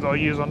battery ones that I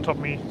use on top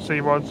of my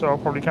sea rods, so I'll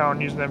probably carry on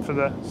using them for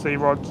the sea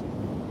rods.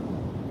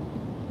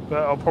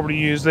 But I'll probably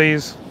use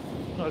these,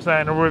 like I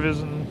say, in the rivers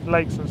and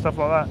lakes and stuff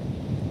like that,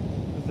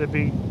 because they'd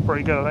be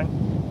pretty good, I think.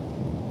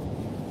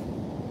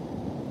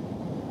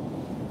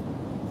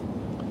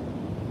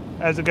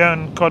 How's it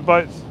going, cod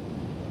boats?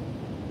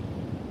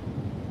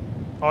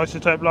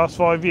 Isotope lasts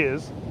 5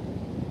 years.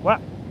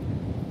 What?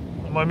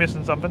 Am I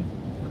missing something?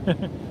 I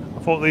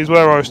thought these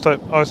were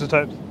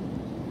isotopes.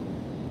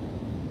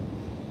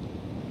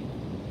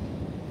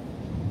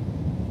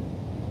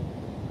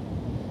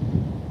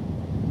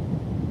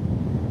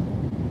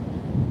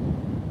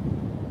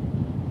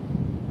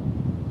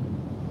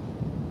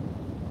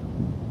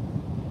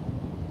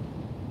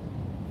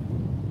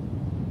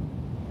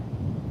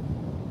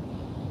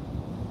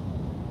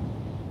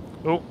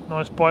 Oh,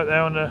 nice bite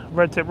there on the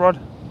red tip rod.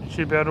 You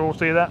should be able to all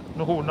see that.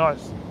 Oh,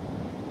 nice.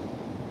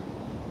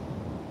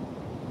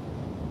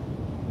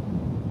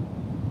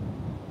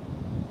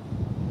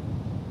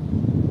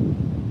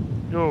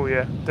 Oh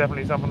yeah,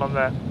 definitely something on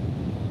there.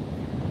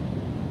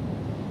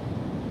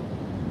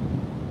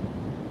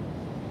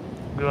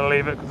 I'm going to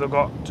leave it because I've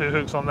got 2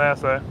 hooks on there,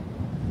 so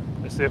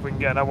let's see if we can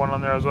get another one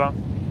on there as well.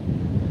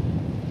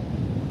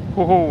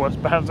 Oh, it's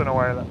bouncing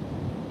away. That.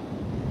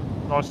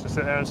 Nice to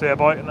sit there and see a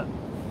bite, isn't it?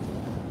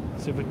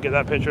 See if we can get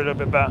that picture a little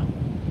bit better.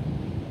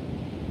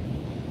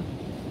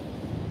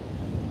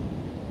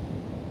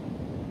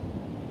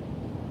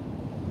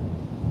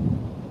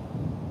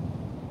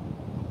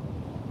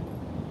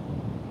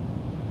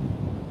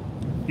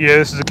 Yeah,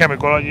 this is a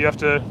chemical, you have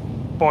to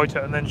bite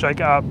it and then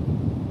shake it up.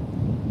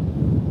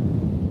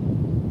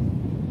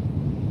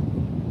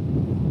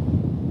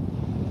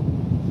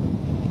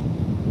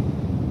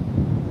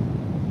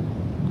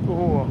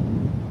 Oh,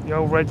 the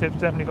old red tip's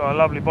definitely got a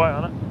lovely bite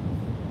on it.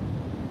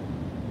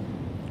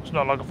 It's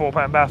not like a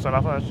 4-pound bass or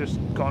nothing, it's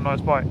just got a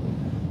nice bite.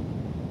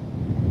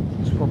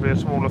 It's probably a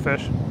smaller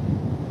fish.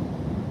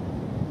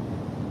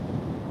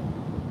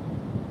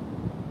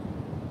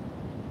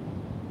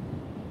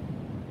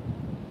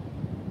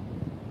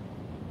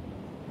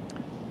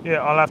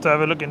 Yeah, I'll have to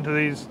have a look into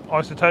these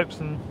isotopes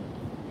and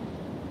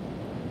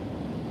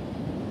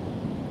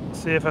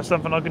see if that's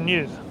something I can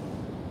use.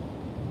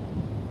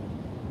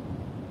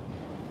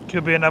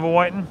 Could be another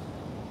whiting.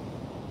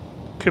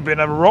 Could be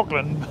another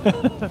Rockling.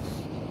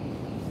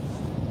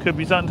 Could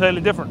be something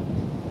totally different.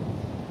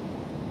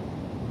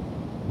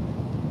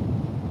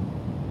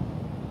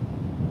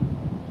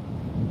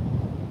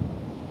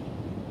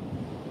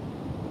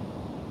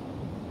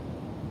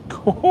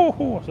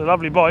 Oh, it's a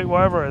lovely bite,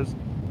 whatever it is.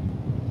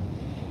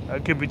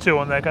 It could be 2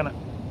 on there, can't it?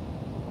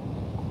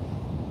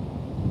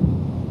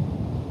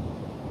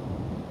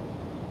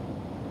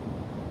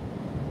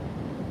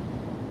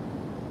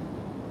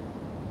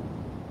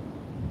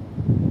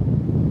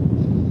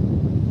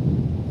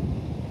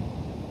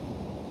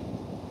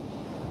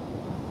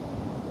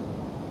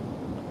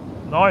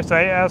 Nice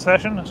 8-hour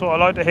session, that's what I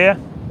like to hear.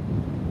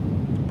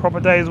 Proper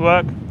day's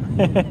work.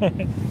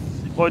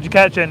 What did you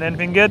catch in?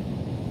 Anything good?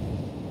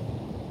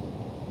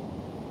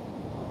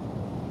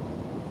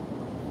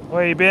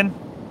 Where you been?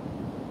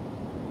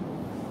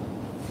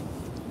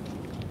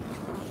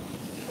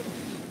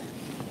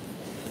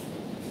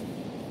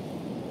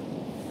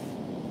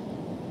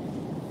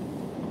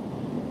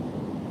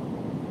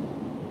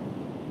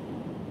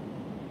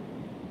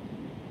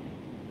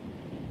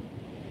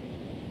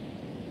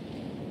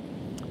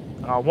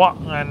 Oh, what?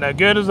 And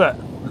good as that?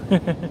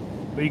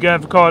 Were you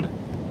going for cod?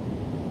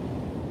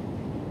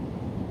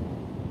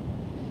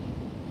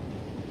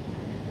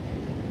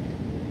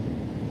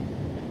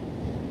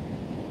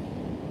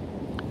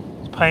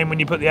 It's a pain when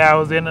you put the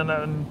hours in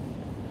and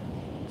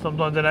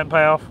sometimes they don't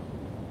pay off.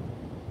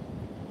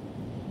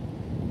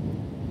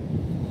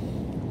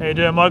 How you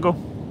doing, Michael?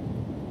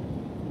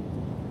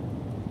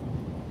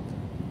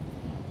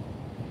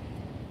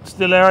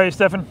 Still there, are you,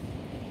 Stefan?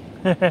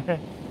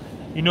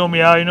 You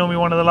normally are. You're normally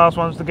one of the last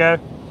ones to go.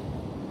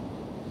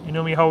 You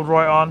normally hold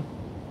right on.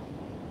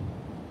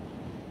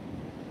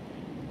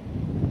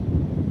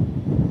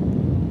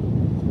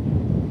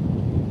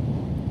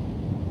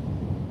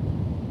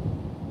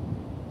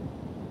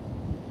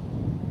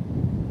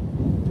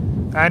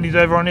 Andy's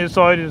over on his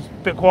side. He's a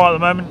bit quiet at the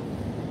moment.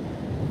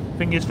 I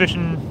think he's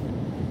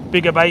fishing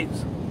bigger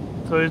baits,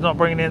 so he's not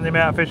bringing in the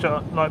amount of fish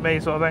like me,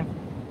 sort of thing.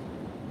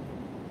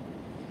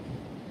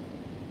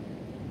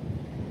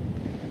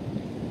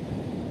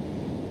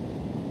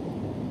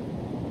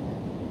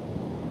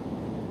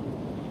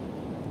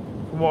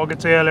 From what I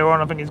could see earlier on,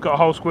 I think he's got a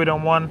whole squid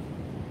on one.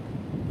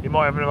 He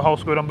might have a whole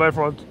squid on both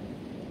rods.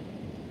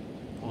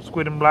 Or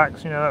squid and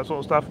blacks, you know, that sort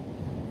of stuff.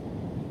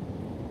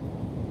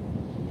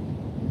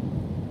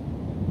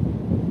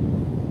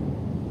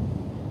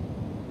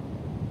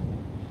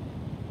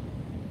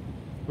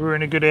 We're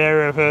in a good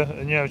area for,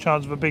 you know, a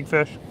chance of a big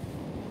fish.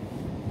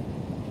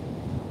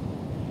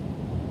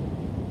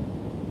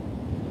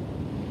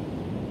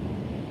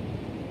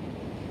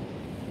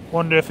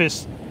 Wonder if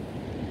this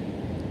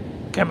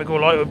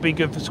chemical light would be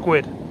good for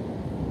squid.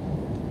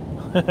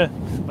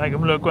 Make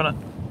them look, wouldn't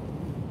it?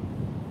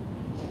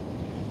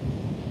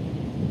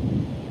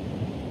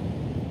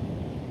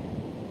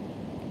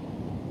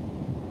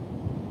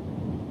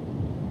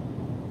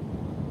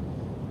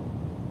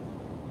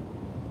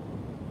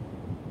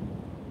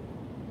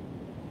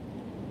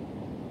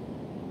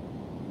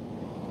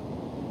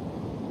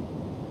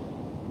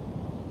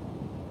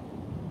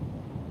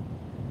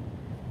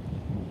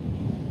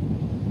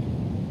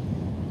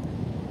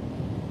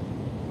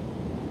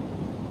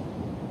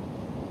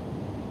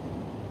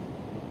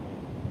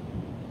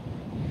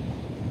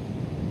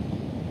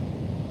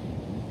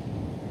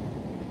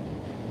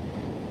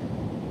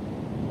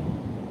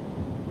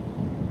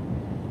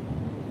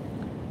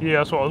 Yeah,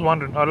 that's what I was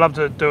wondering. I'd love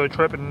to do a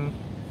trip and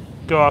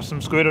go after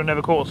some squid. I've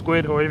never caught a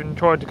squid or even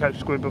tried to catch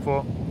squid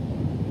before.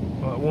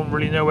 But I wouldn't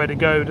really know where to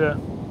go to.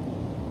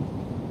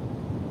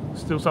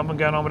 Still something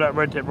going on with that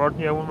red tip rod.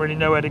 Yeah, I wouldn't really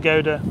know where to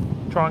go to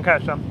try and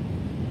catch them.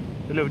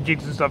 The little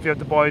jigs and stuff you have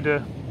to buy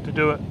to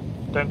do it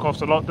don't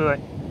cost a lot, do they?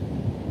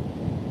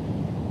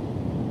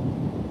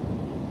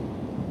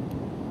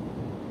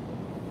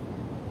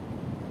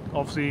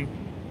 Obviously,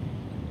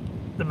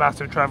 the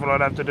massive travel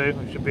I'd have to do,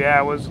 which should be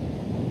hours,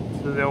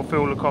 so they'll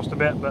feel the cost a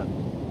bit, but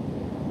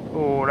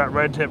oh, that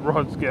red tip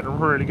rod's getting a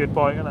really good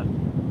bite, isn't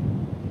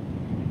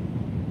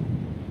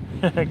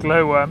it?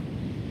 Glowworm.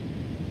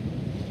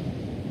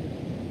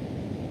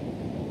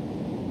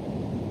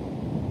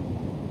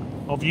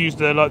 I've used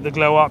the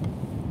glow up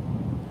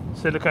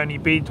silicone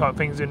bead type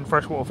things in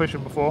freshwater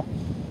fishing before.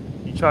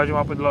 You charge them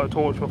up with a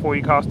torch before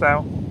you cast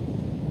out.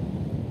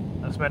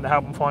 That's meant to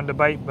help them find the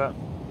bait, but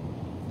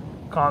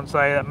can't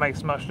say that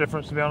makes much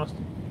difference, to be honest.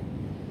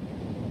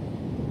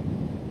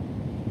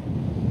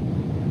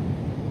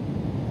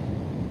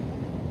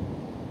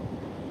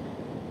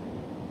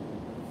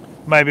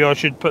 Maybe I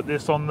should put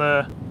this on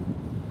the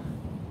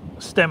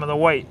stem of the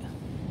weight.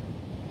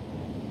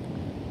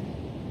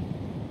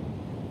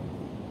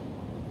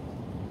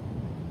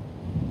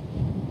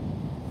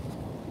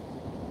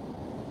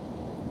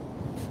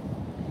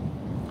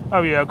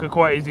 Oh yeah, I could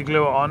quite easily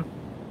glue it on,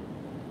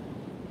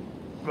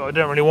 but I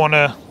don't really want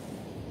to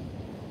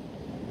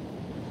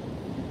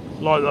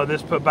like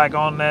this put back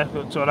on there,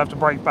 so I'd have to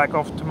break back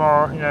off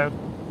tomorrow, you know,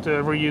 to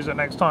reuse it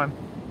next time.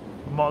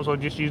 I might as well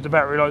just use the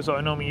battery lights that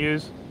I normally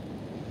use,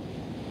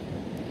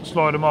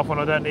 slide them off when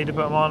I don't need to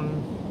put them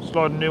on,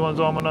 slide the new ones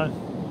on when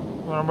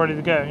I'm ready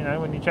to go, you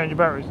know, when you change your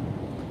batteries.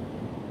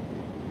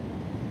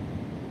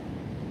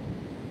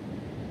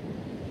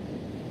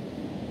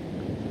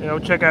 Yeah, I'll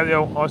check out the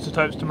old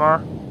isotopes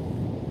tomorrow.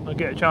 I'll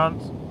get a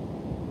chance.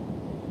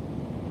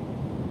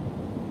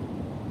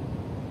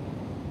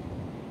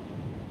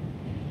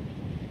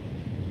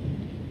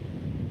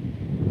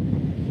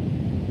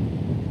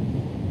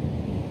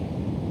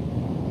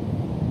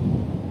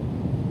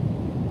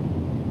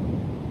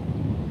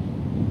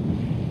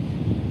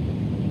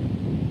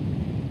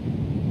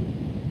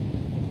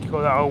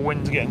 God, that old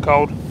wind's getting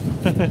cold.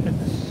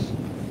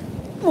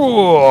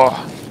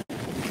 Whoa.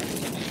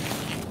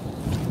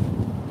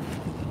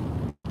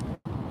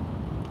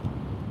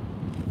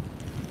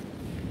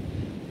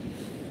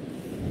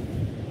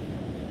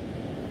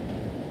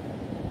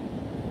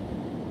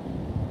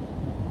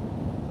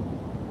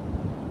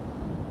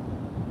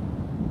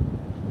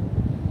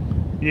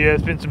 Yeah,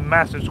 there's been some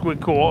massive squid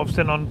caught. I've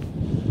seen on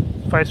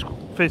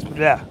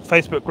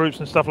Facebook groups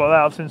and stuff like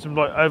that. I've seen some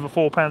like over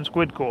 4 pound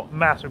squid caught.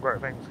 Massive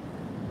great things.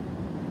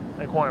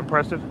 They're quite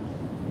impressive.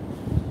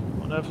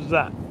 What on earth is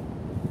that?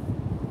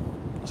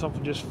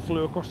 Something just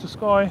flew across the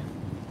sky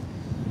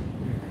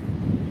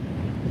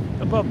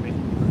above me.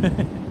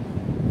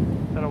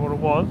 Don't know what it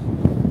was.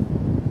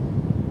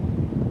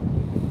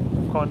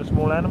 Some kind of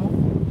small animal.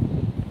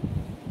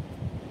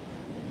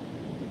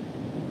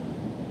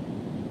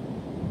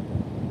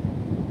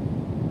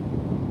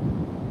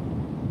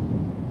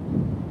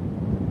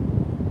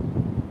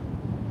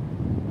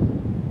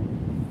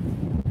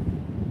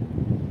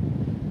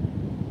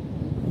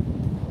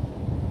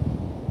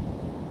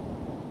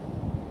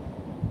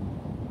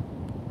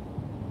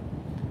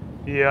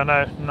 Yeah, I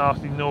know,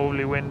 nasty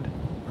northerly wind.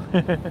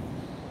 I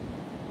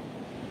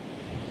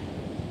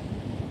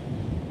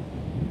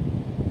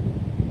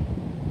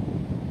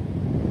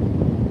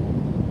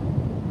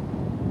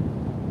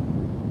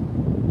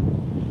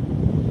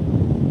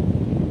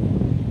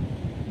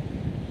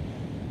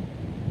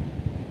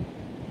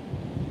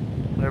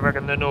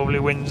reckon the northerly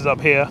winds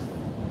up here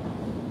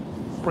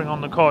bring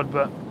on the cod,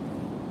 but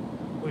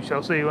we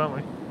shall see, won't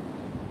we?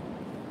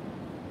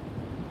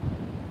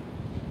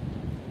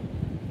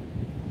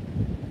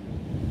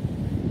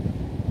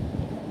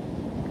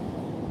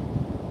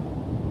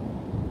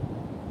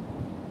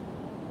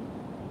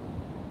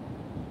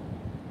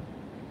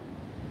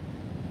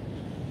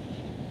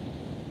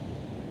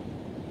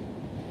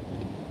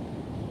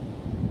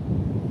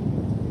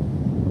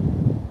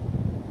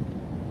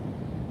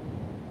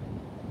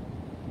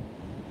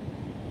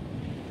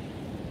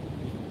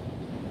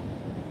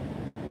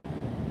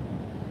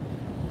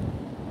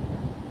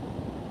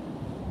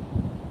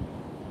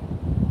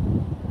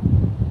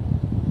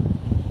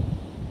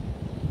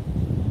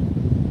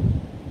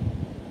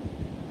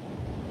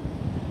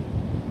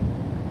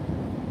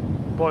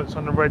 Bites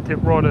on the red tip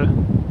rod are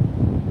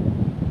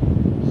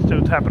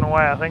still tapping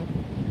away, I think.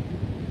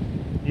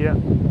 Yeah.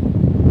 Can't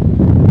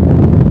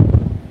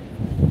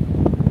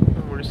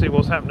really see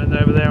what's happening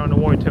over there on the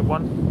white tip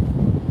one.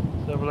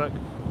 Let's have a look.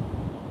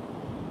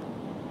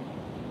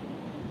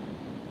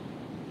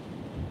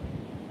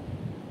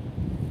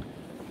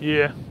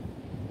 Yeah.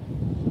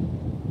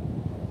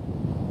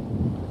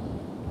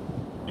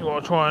 You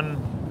gotta try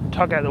and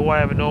tug out the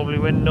way of a northerly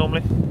wind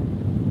normally.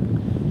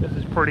 This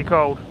is pretty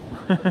cold.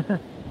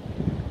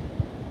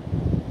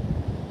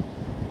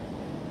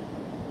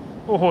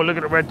 Oh, look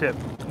at the red tip.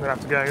 I'm going to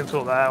have to go and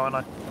sort that out, aren't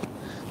I?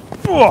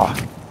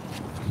 Oh.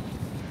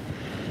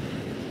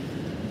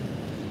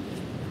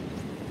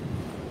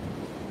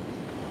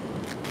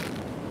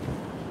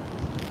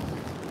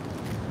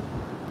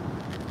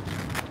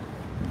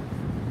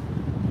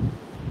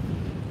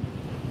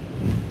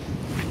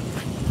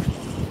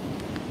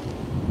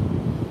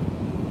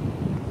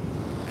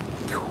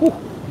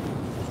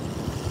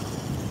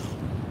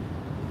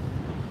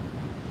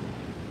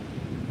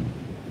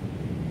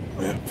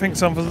 I think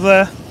something's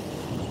there.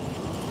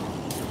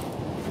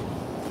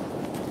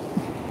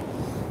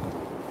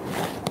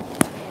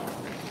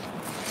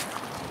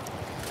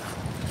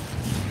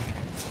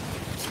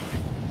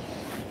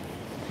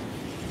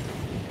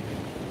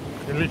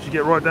 You can literally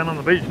get right down on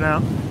the beach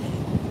now.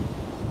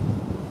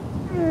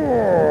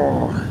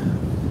 Oh.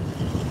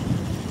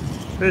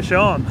 Fish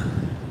on.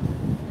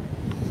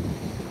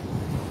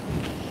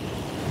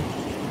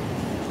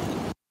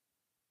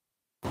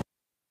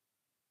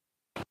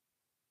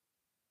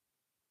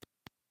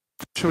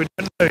 Should we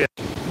do it yet?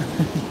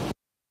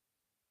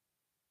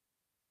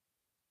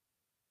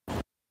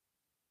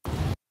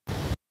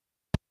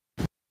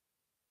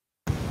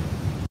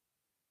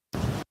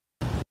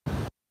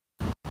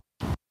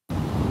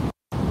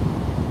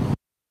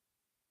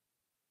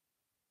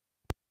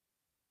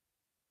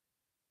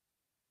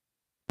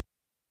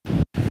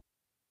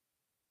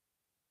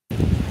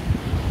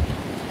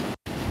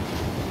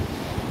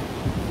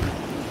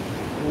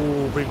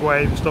 Oh, big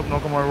wave. Stop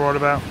knocking my rod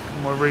about,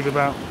 my rig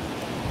about.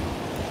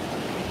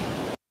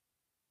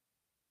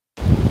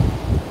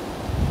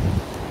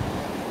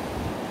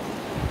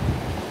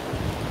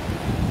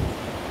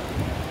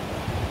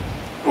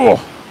 Oh,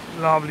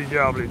 lovely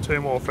jubbly. 2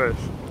 more fish.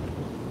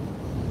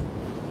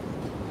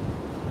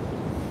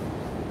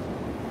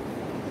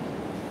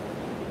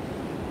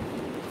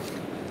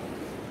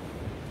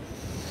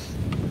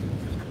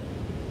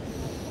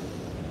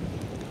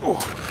 Oh.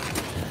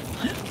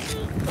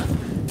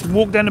 You can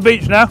walk down the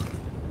beach now.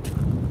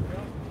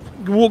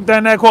 You can walk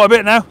down there quite a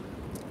bit now.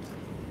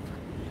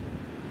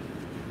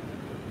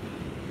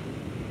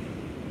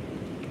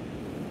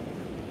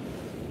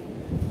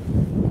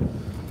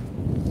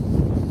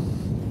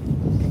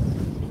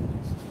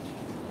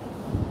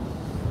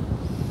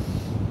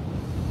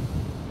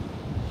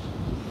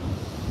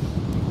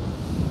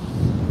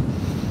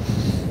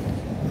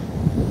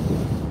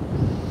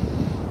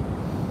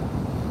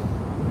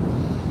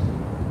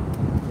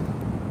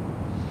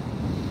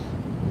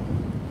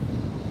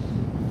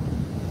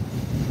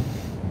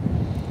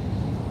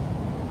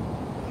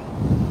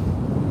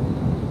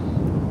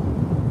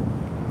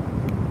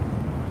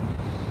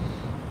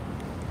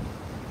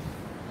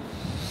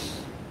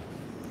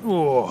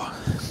 Oh.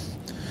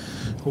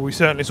 Well, we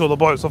certainly saw the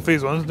bites off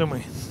these ones, didn't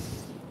we?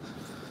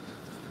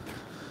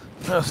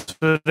 That's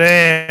for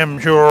damn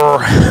sure.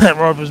 That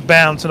rod was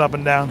bouncing up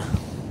and down.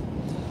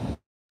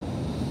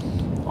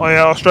 Oh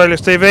yeah,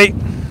 Australia's TV.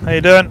 How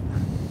you doing?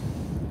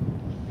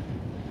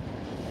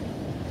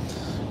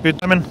 Good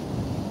timing.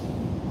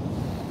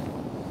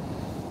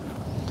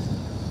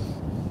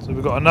 So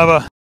we've got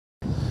another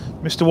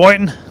Mr.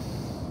 Whiting,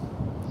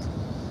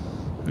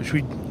 which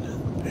we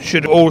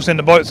should have all seen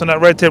the bites on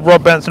that red tip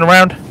rod bouncing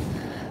around.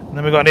 And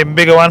then we've got an even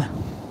bigger one.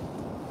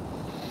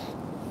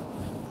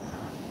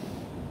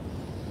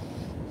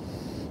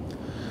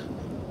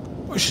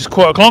 Which is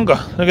quite a clonker.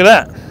 Look at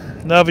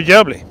that. Lovely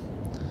jubbly.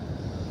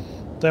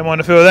 Don't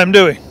mind a few of them,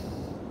 do we?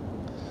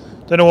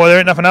 Don't know why there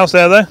ain't nothing else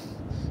there though.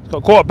 It's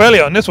got quite a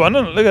belly on this one,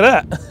 doesn't it? Look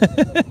at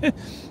that.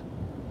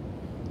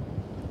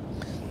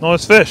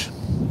 Nice fish.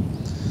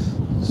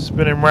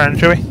 Spinning round,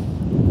 shall we?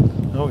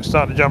 Oh, it's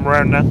starting to jump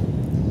around now.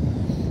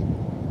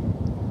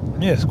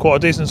 Yeah, it's quite a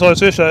decent sized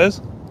fish, that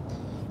is.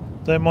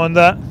 Don't mind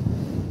that.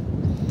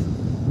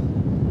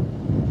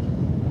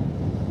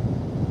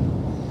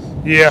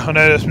 Yeah, I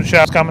know there's some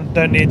sharks coming.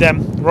 Don't need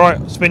them. Right,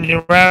 spin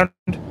you around.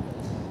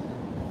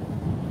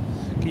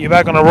 Get you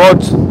back on the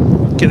rods.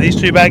 Get these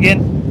 2 back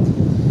in.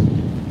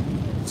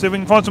 See if we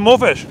can find some more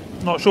fish.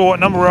 Not sure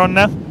what number we're on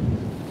now,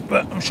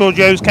 but I'm sure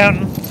Joe's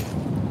counting.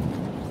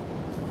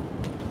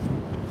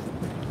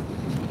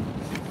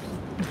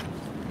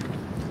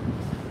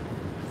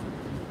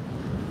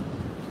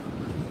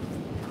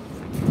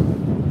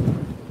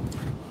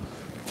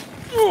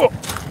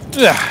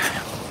 Yeah.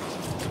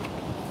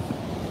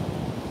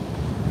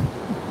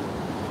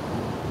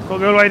 Got to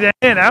go right down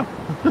here now.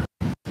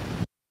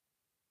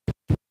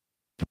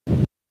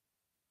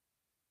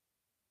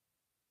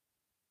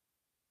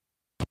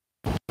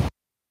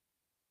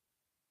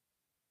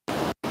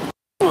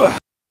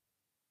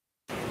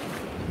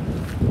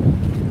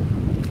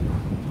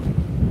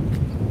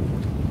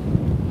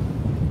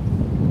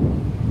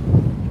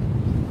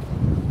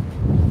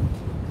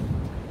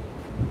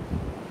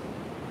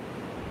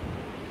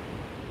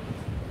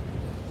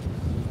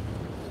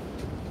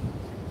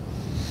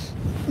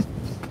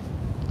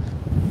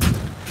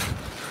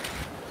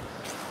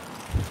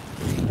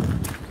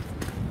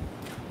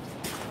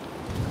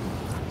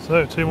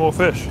 So 2 more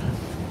fish.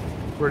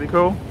 Pretty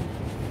cool.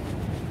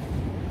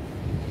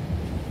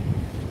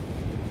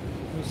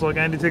 Looks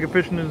like Andy Ticker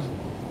Fishing is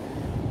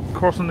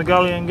crossing the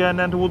gully and going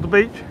down toward the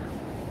beach.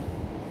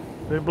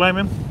 Don't blame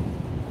him.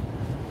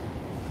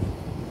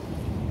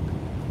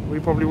 We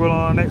probably will on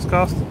our next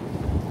cast.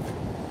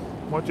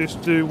 Might just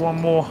do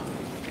one more.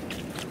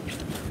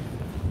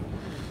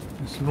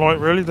 It's some light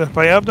really to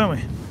pay up, don't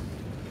we?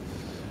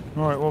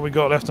 Alright, what we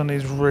got left on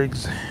these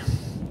rigs?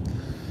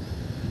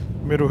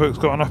 Middle hook's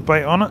got enough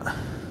bait on it.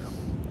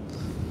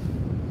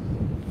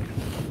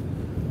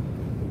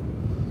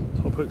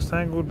 Top hook's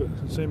tangled but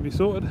can soon be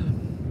sorted.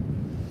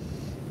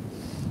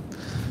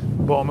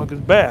 Bottom hook is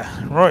bare.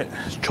 Right,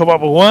 let's chop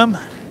up a worm.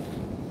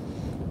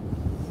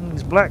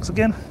 These blacks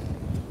again.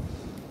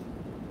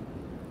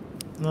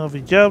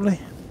 Lovely jubbly.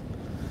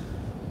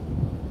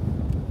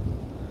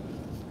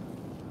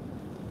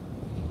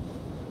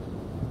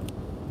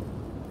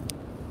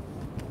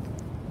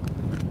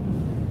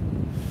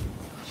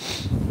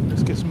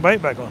 Let's get some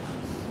bait back on.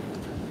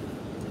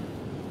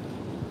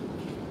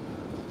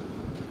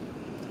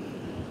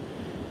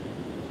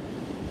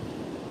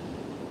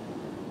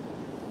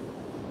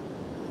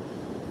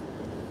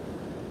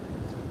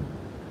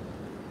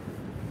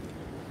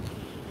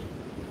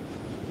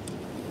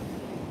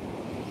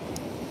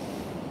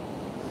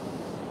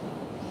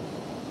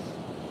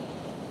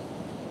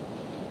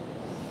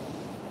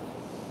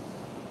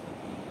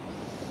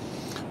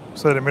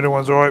 So the middle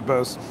one's alright,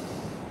 but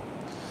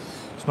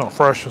it's not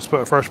fresh. Let's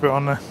put a fresh bit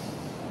on there.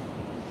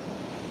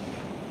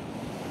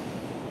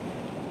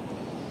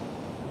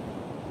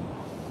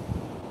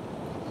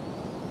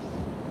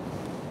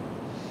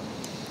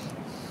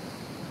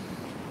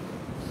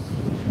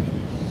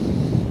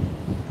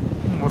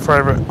 My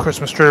favourite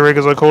Christmas tree rig,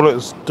 as I call it,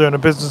 is doing a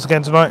business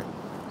again tonight.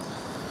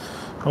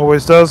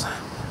 Always does.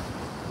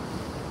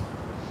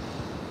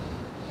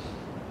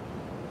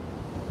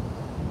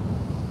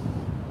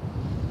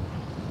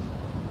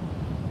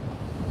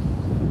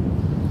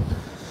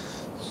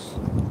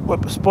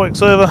 Whip the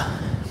spikes over.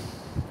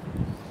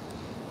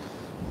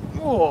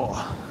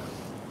 Oh.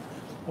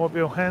 Wipe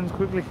your hands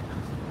quickly.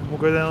 We'll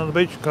go down on the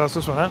beach and cast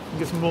this one out and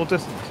get some more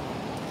distance.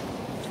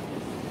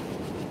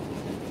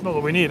 Not that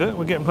we need it,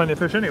 we're getting plenty of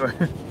fish anyway.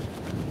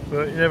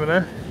 But you never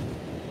know.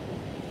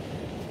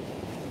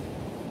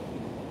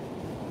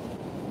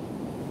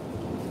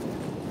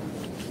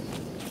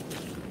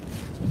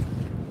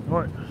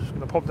 Right, just going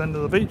to pop down to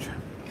the beach.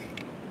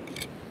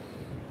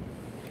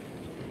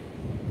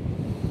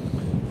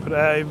 Put it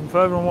out even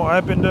further on what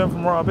I've been doing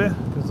from right up here,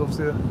 because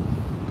obviously the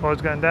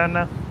tide's going down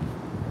now.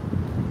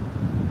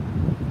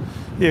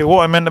 Yeah,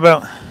 what I meant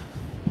about...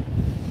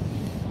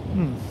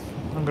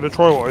 I'm going to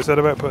try what I said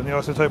about putting the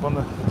isotope on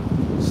the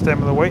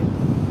stem of the weight.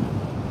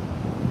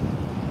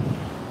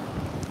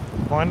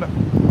 Find it.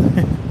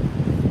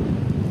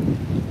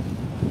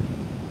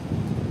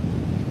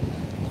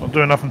 Not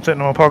doing nothing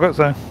sitting in my pocket,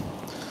 so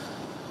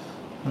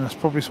that's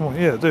probably small.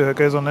 Yeah, it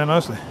goes on there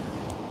nicely.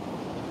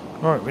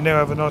 Right, we now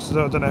have a nice. I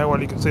don't know how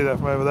well you can see that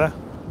from over there,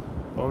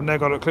 but I've now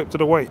got it clipped to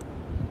the weight.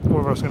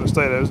 Whether it's going to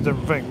stay there is a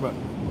different thing, but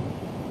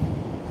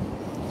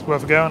it's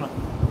worth a go, isn't it?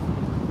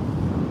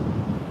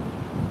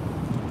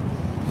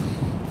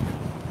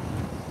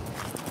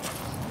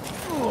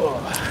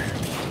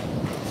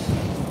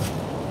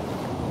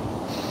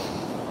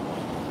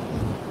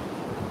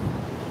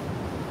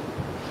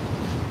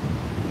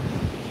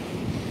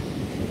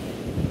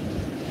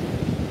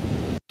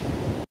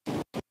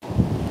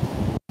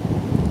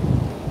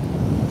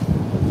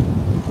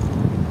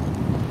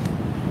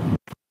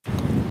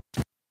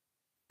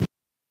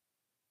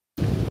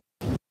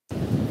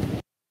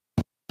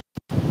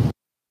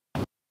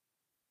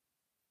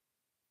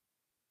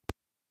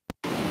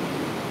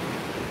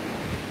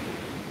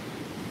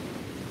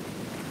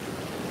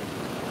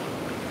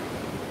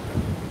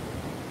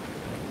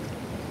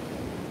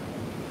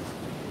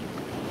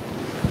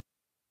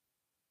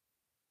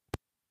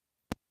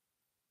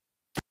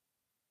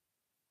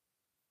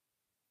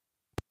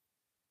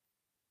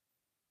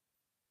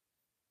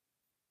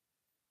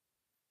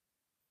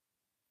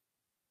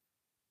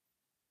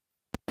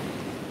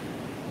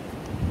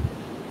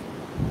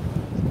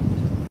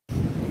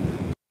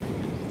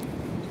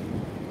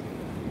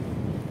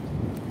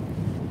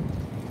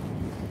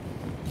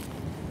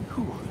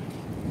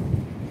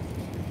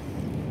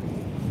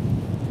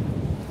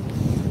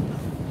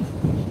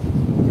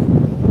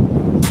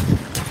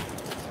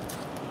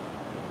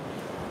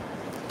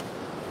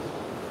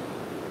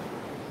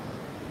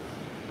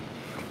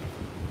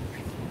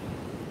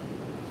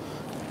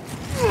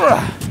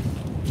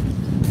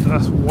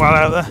 That's well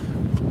out there.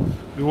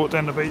 We walked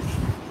down the beach.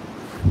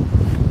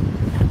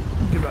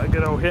 Give that a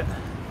good old hit.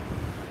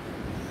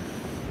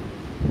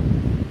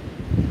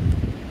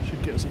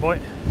 Should get us a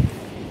bite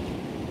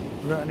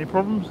without any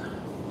problems.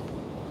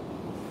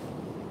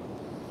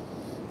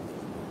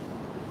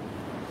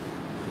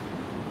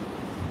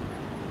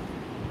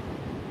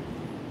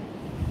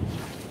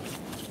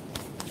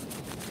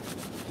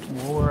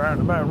 Well, we're out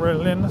and about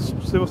reeling in. Let's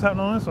see what's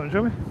happening on this one,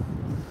 shall we?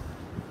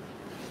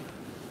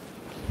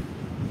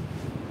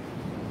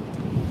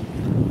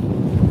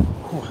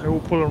 They're all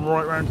pulling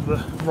right round to the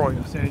right,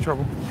 that's the only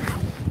trouble.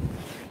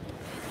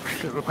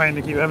 Bit of a pain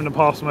to keep having to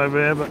pass them over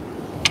here, but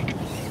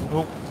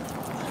oh.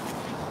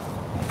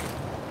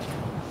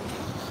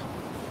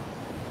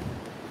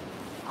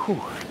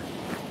 Whew.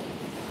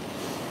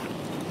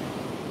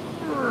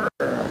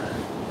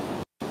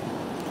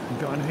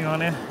 Got anything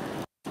on here?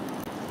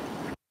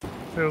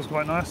 Feels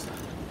quite nice.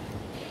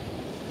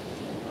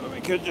 We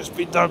could just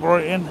be dug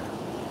right in.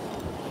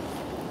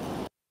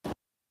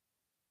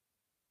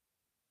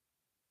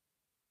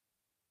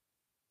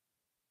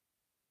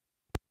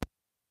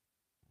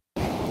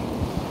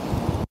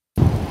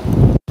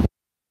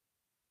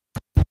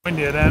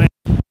 Windier down here.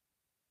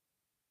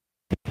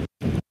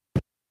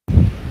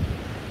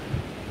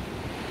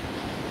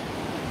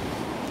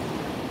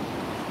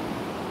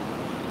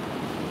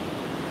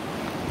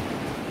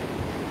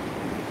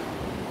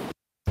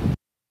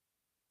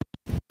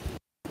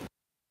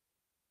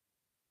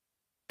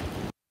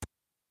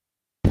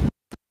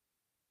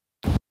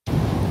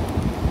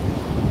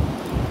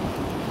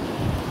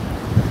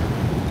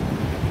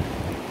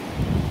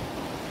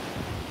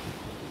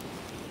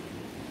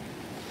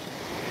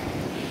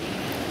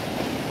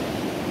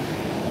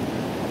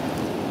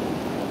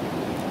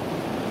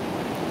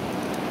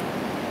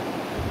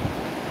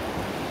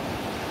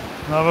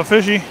 Another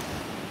fishy.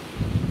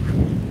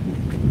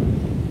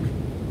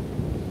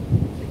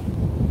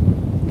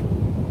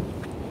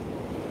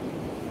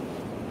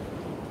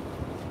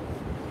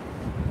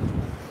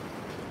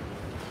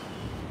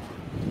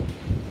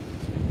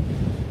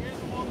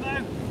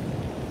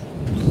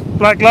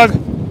 Black lug.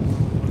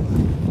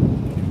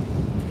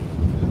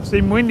 It's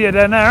even windier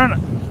down there, isn't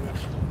it?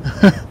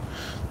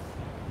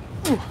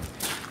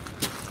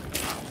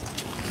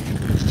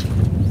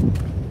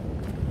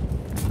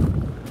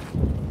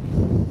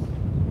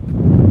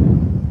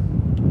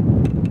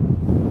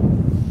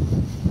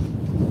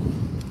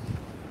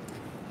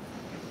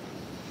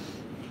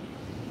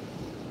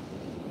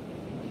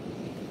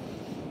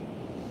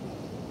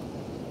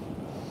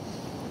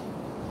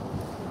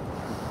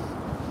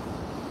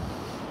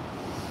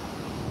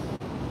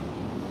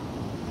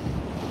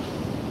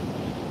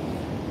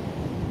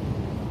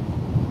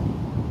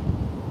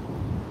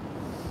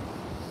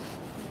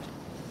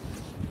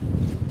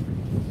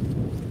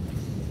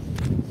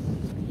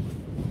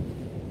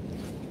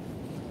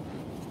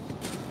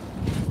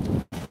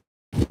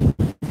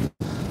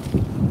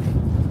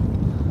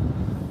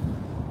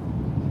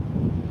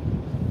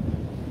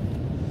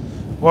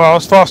 Well,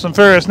 it's fast and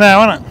furious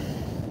now, isn't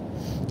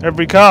it?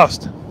 Every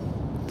cast.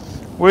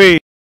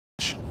 Good,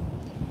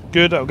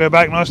 that'll go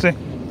back nicely.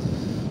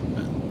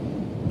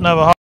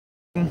 Another hard.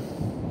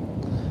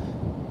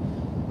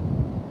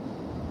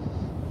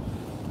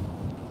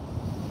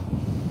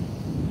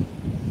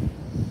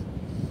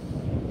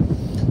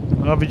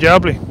 Lovely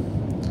jubbly.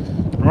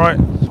 Right,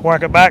 let's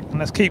whack it back and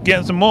let's keep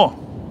getting some more.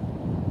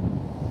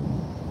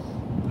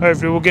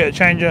 Hopefully we'll get a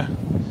change of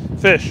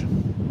fish.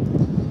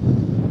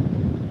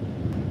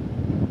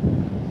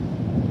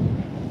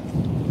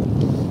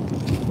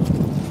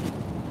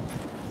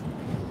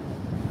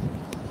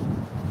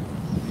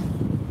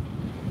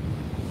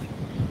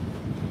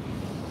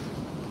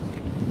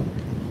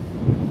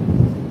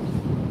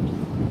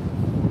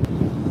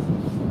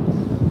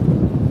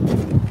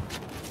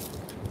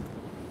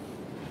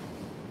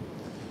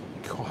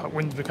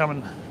 Wind's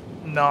becoming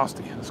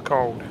nasty. It's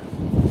cold.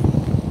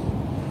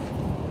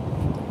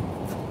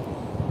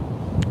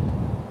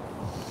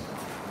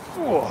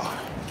 Whoa.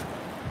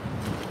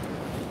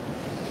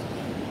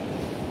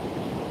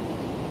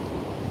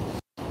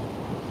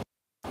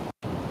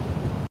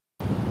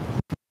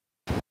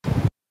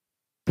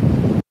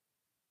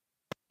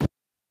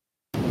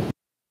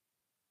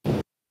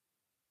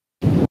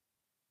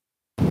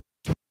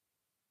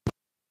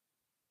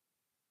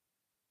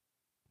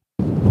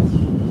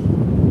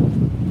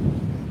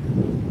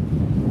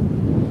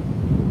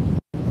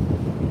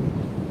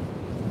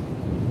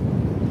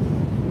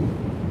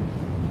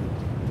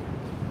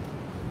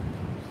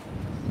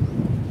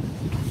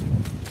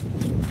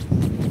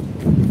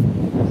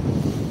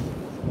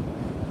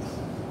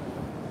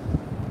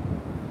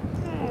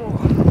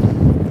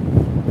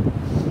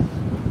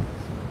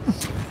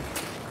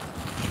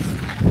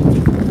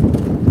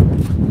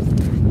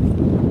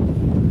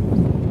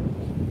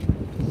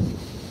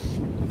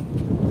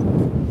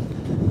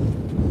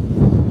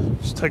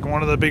 Taking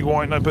one of the big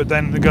white and I put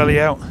down in the gully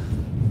out.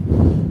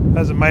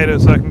 Hasn't made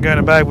it, so I can go in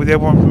a bag with the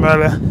other one from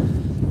earlier.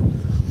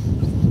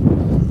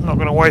 I'm not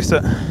going to waste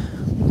it.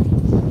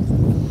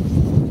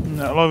 And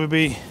that'll either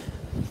be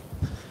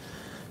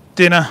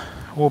dinner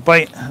or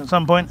bait at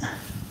some point.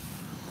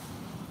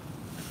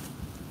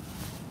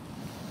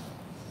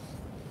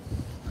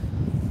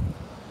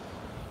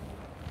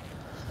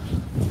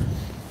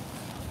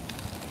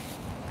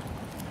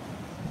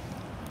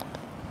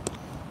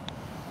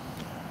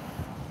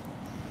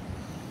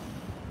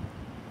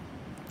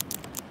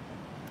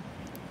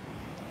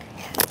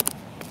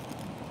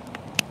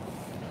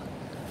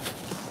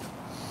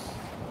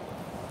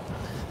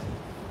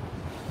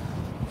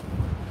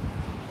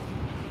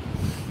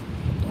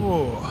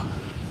 Whoa.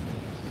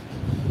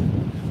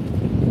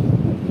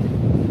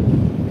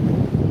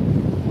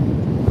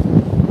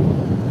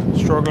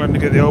 Struggling to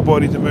get the old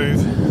body to move.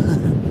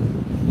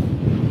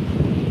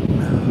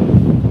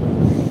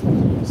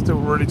 Still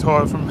really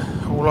tired from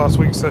all last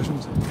week's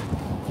sessions.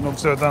 And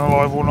obviously I've done a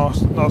live all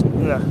last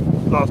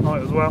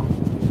night as well.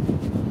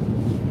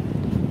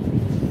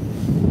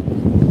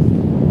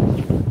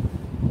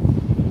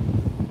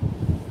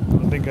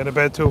 I didn't go to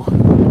bed till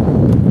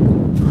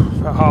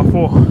about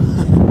 4:30.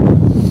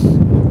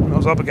 And I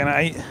was up again at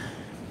 8.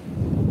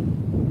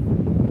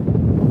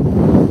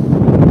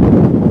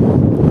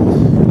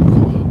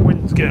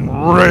 Wind's getting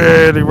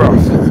really rough.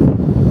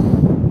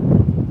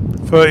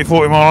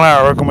 30-40 mile an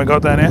hour I reckon we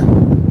got down here.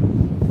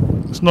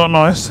 It's not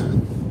nice.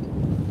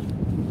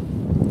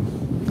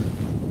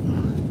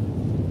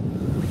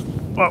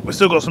 But we've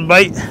still got some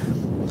bait.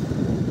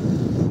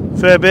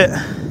 Fair bit.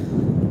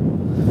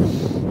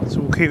 So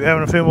we'll keep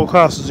having a few more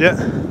casters yet.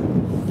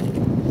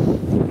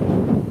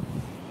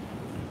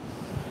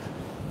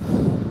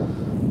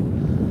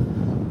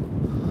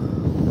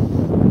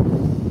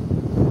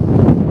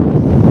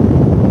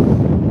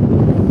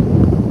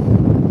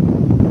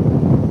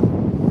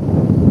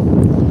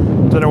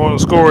 Don't know what the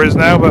score is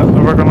now, but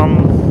I reckon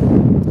I'm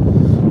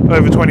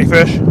over 20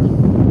 fish.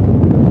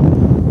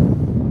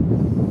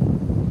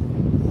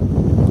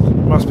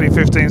 Must be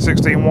 15,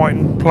 16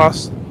 whiting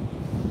plus.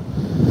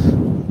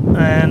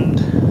 And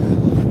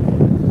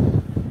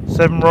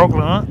 7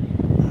 Rockling on it.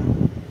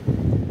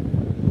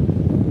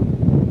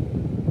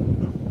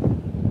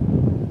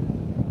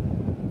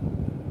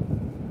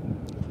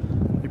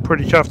 Be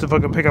pretty chuffed if I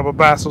can pick up a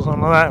bass or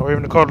something like that, or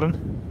even a codlin.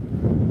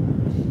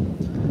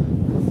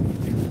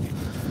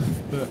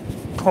 But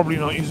probably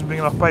not using big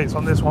enough baits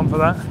on this one for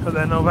that. But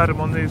then I've had them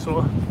on these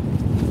sort of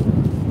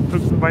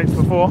hooks and baits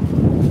before.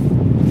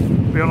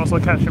 To be honest, I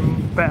catch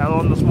them better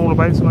on the smaller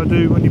baits than I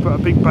do when you put a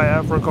big bait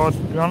out for a cod, to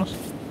be honest.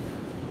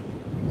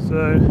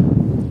 So,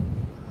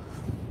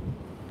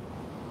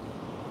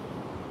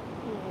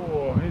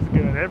 oh, he's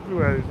going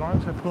everywhere these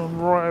lines. I put them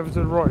right over to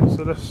the right,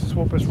 so let's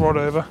swap this rod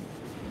over.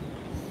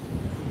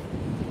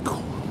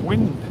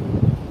 Wind.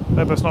 I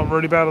hope that's not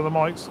really bad on the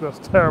mics, that's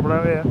terrible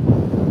out here.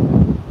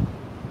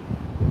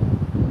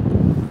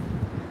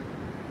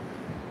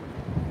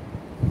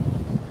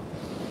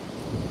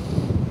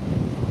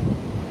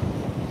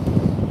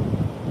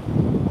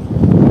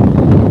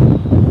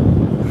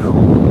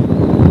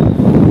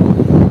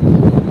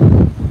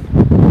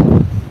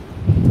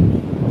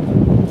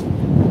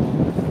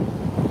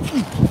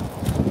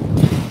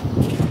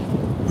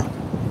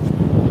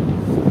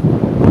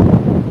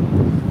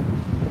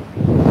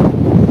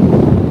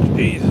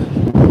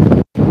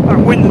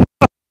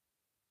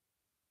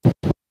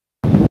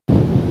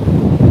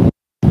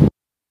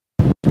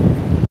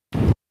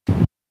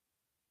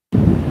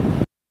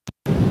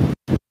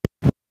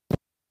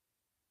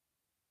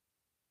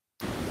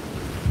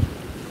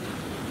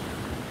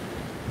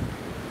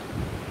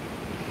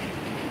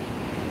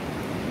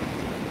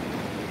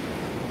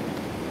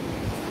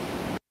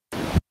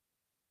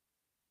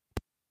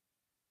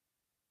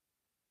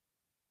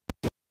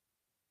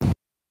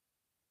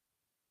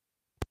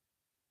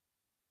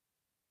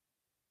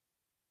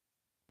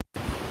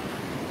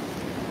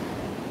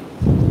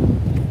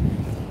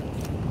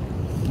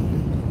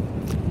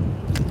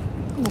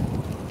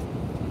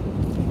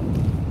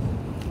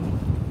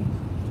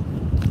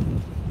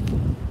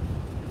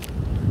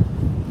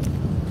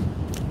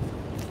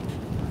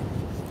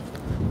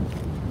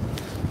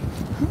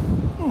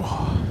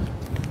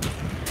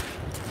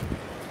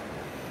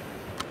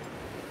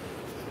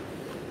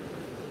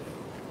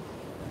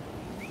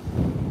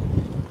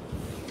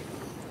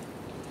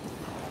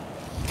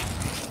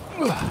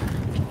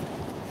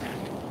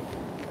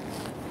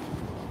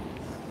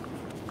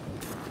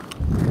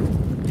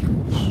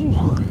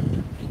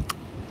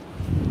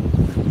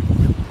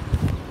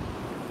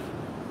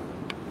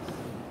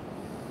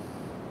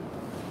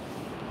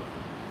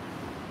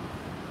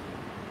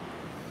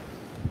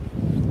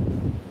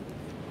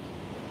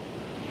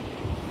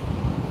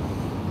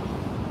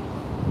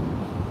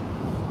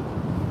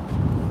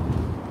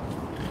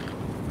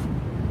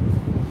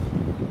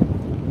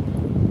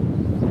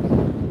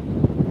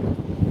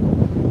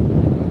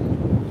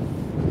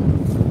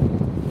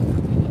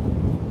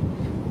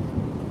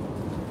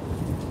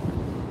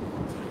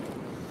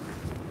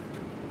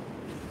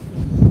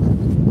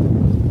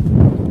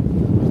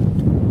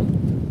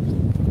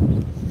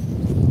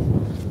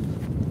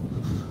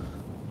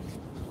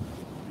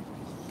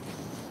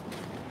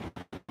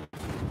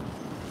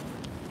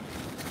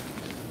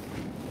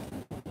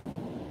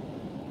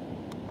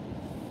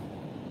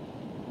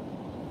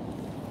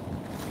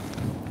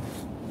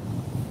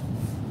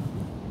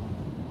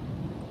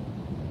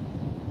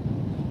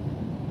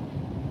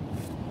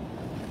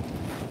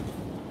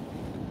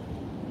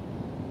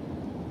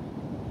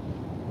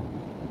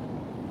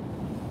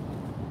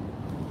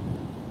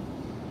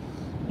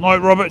 Night,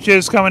 Robert,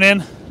 cheers coming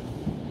in.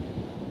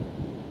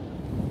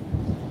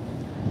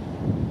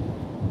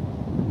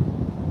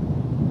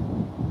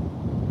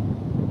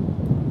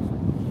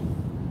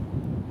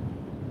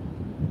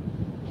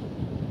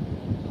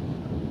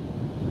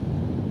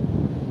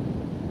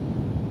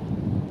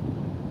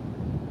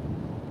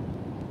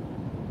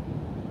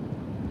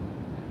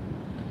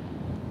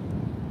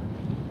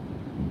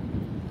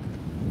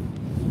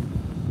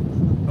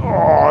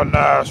 Oh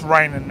no, it's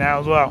raining now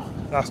as well.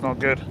 That's not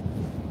good.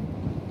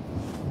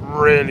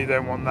 Really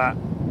don't want that.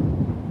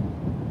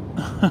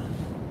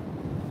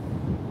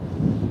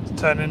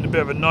 It's turning into a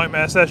bit of a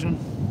nightmare session.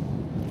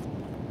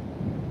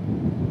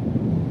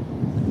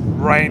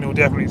 Rain will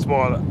definitely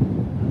spoil it.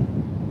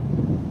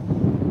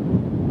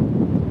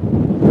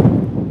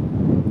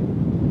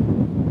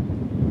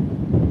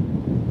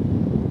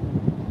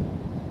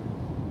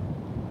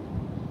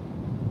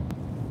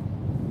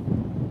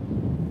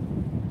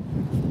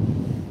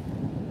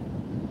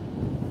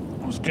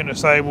 I was going to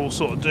say we'll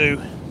sort of do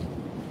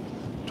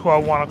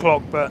 12, 1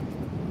 o'clock, but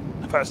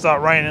if it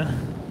starts raining,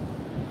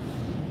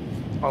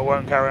 I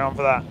won't carry on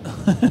for that.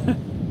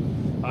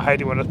 I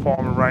hate it when it's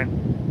pouring with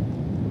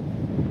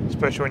rain,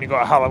 especially when you've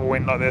got a hell of a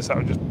wind like this that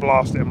will just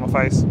blast it in my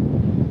face.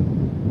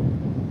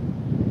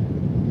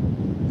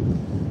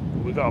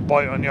 We got a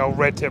bite on the old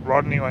red tip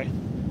rod anyway.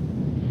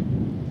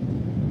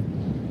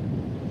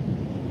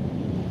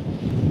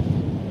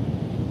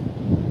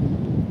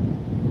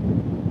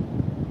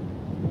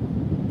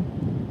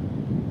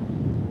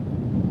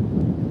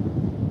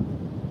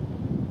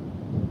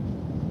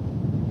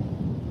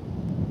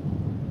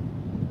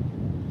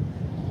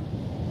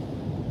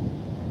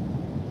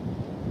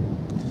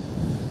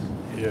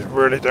 Yeah,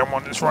 really don't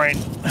want this rain.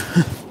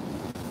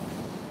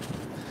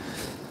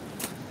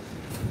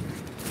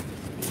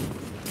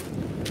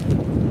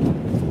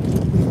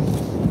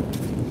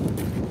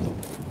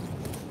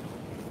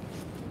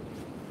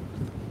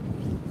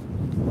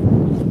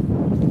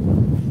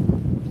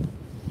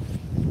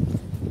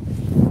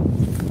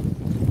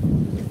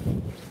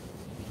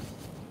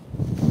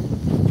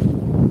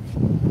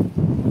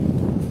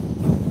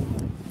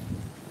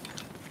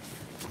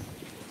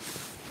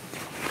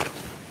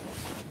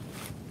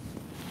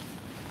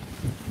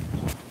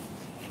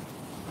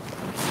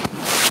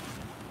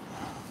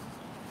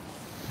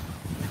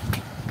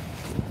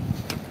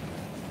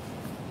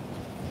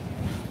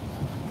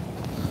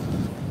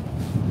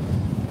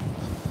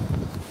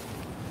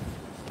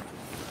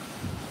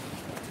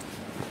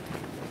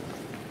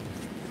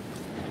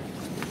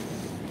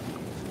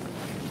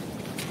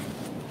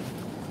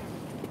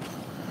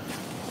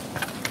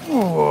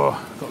 Oh,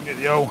 got to get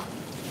the old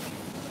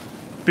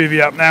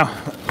bivvy up now,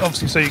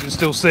 obviously so you can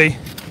still see.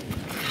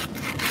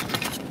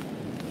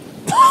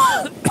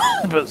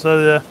 But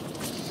so the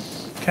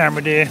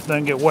camera there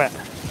don't get wet.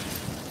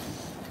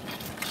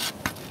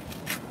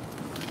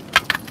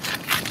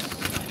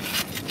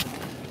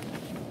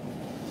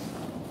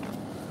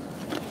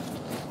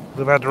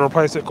 They've had to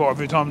replace it quite a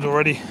few times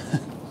already.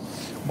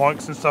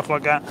 Mics and stuff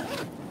like that.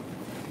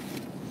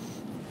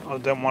 I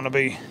don't want to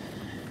be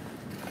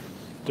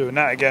doing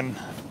that again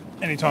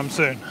anytime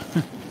soon.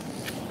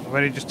 I've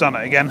only just done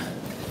it again.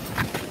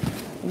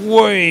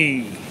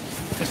 Whee!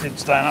 This isn't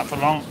staying up for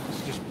long.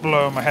 It's just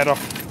blowing my head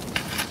off.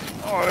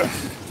 Oh,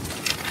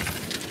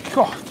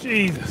 God,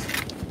 Jesus.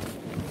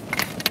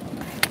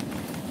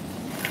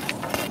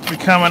 It's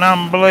becoming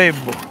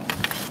unbelievable.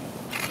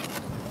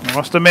 I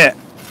must admit.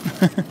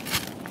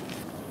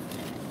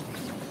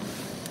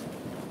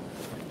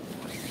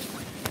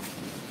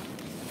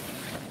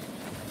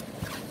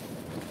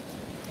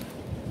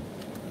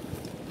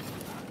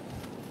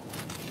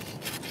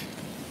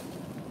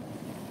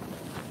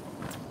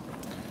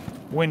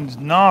 Wind's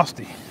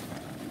nasty.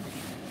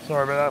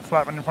 Sorry about that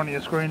flapping in front of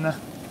your screen there.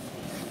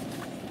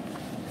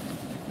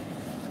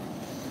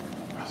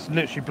 It's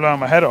literally blowing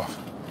my head off.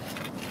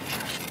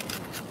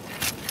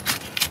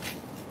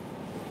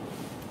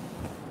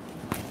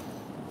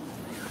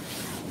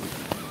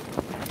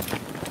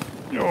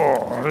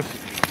 Oh,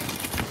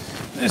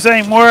 this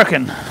ain't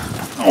working.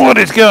 What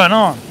is going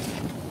on?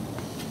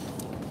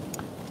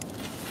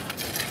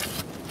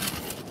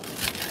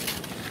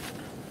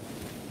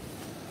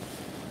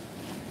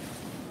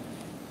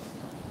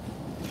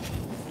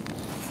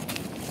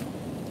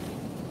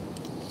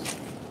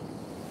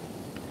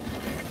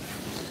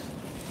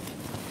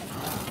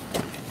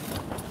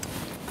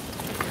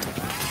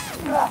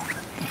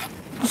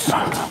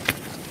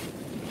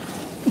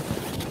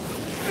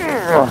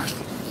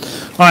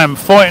 I am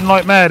fighting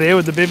like mad here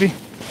with the bivvy,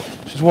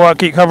 which is why I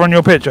keep covering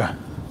your picture.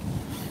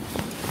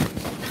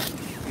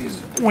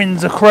 These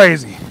winds are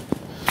crazy.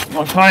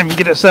 I can't even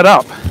get it set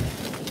up.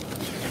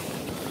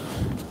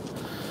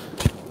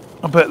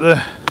 I bet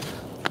the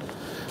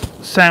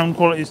sound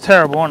quality is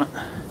terrible, isn't it?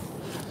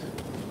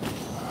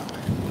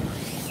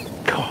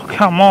 God,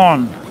 come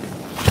on.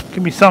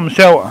 Give me some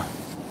shelter.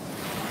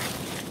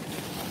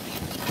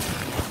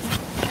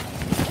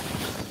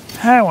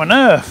 How on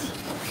earth?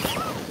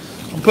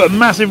 I'm putting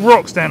massive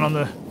rocks down on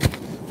the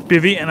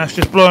bivvy and that's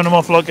just blowing them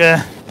off like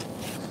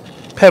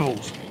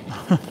pebbles.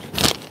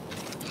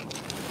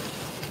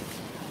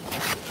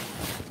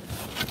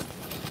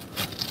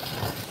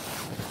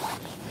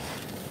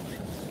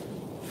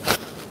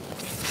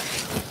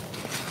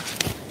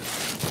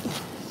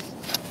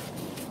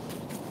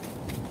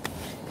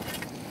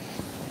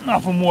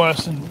 Nothing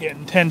worse than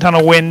getting 10 ton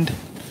of wind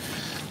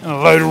and a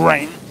load of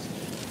rain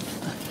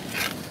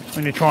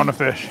when you're trying to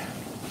fish.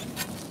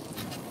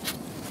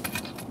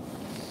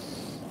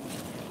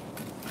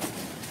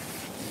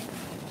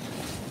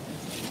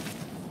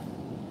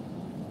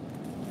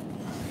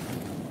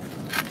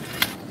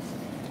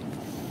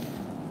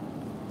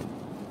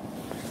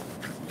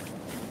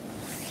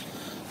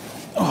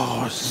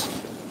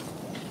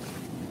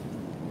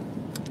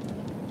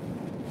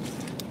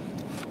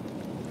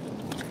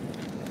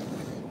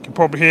 You can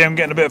probably hear him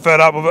getting a bit fed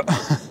up with it.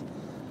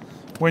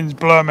 Wind's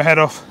blowing my head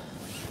off.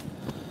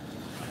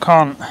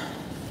 Can't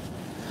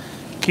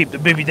keep the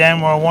bivvy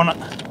down where I want it.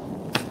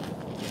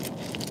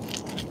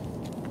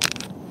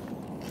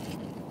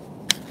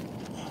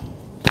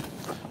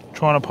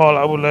 Trying to pile it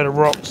up with a load of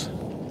rocks,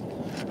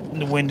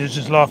 and the wind is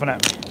just laughing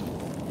at me.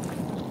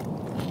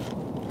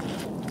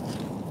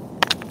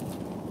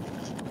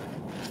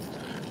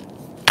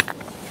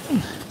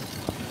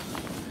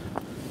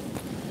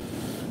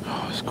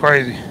 Oh, it's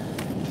crazy.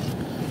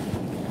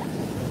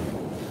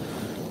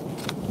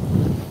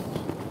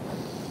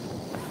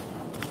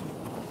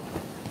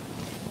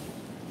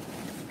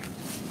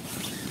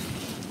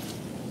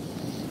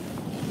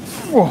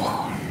 Whoa.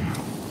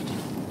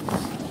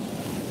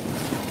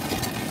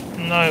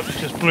 No, it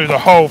just blew the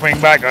whole thing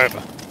back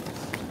over.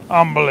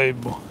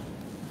 Unbelievable.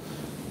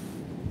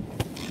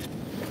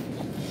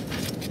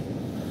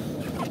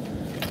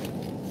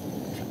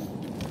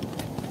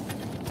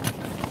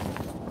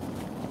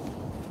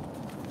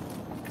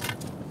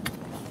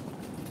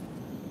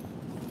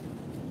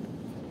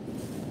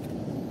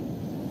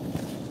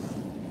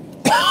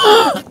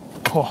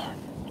 Oh.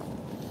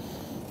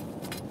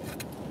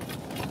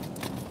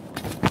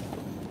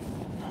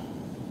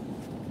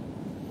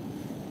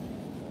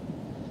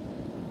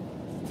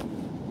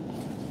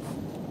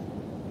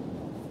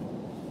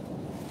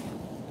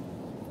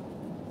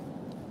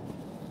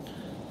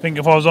 I think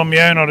if I was on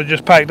my own, I'd have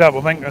just packed up. I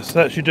think that's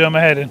actually doing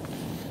my head in.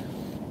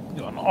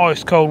 Got an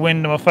ice cold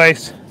wind in my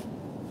face,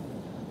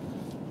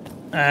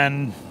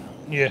 and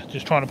yeah,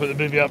 just trying to put the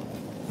bivvy up,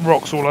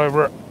 rocks all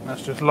over it.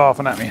 That's just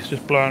laughing at me. It's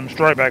just blowing them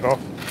straight back off.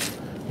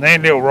 And they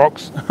ain't little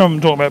rocks. I'm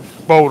talking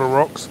about boulder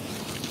rocks.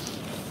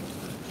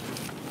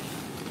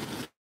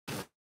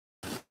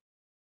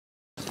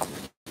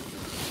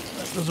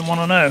 That doesn't want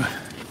to know.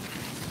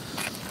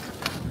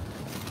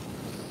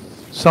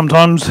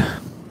 Sometimes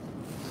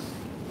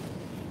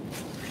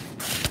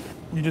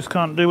you just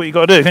can't do what you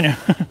got to do, can you?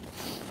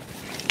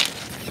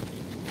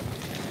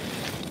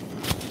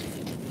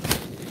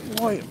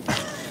 Why?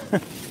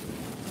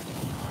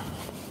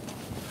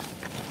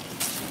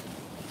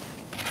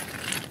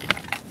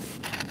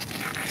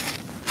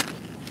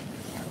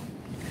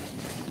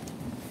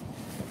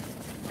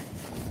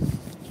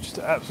 Just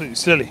absolutely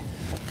silly.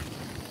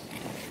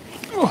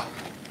 Oh.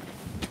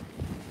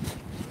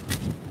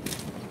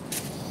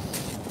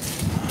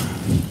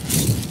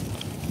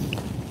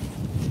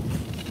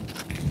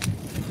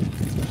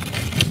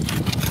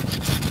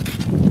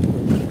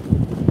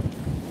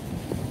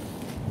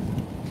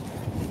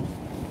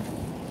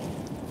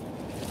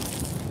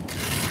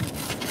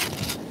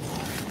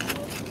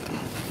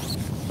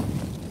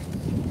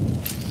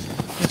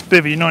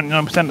 Bivvy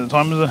 99% of the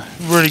time is a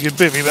really good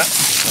bivvy, but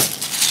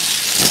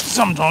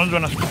sometimes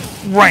when it's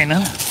raining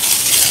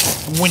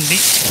and windy,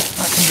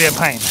 that can be a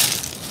pain.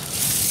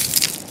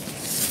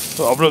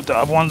 But I've looked at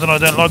other ones and I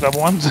don't like other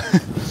ones.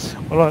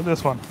 I like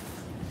this one.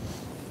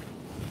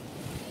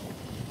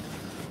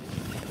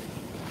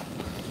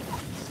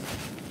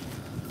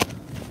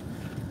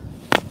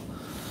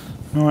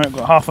 Alright, I've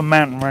got half a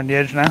mountain around the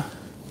edge now.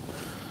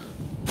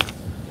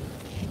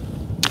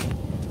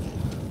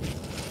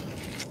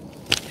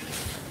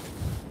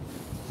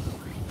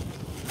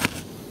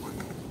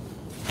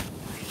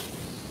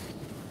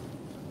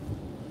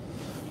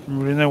 I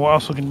don't really know what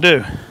else I can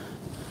do.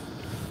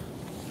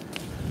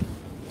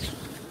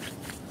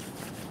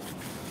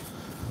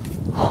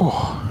 Whew.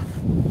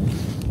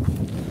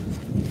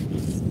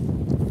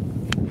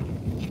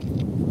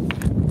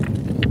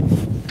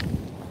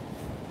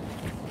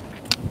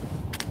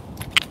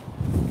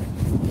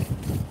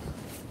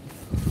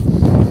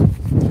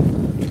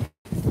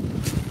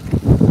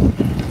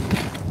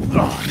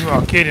 Oh, you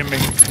are kidding me.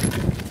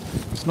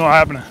 It's not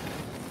happening.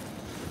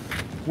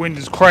 Wind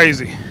is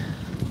crazy.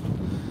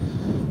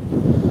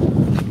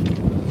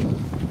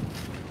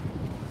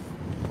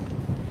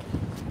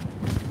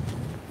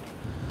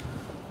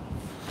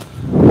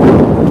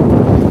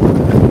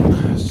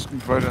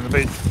 Right on the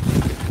beach.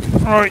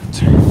 Right.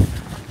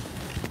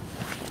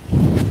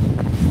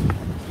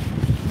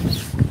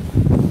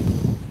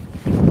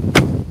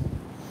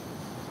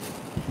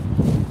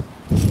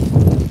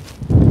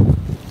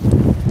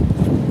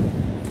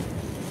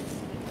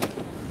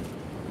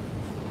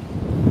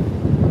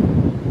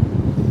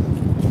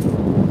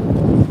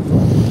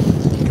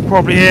 You can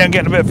probably hear I'm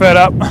getting a bit fed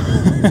up.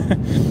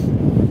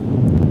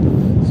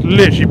 It's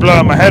literally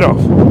blowing my head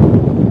off.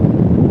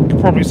 You can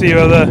probably see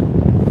where the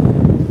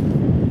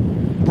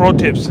rod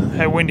tips,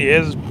 how windy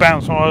it is,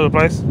 bouncing all over the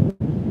place.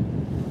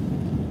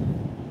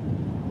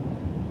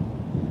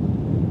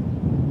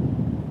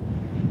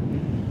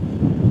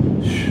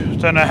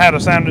 Don't know how to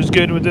sound as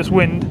good with this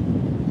wind.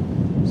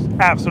 It's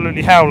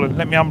absolutely howling.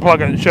 Let me unplug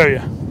it and show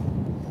you.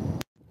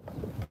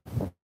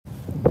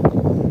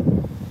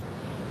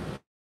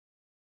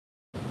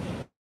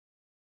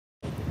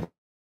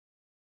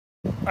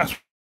 That's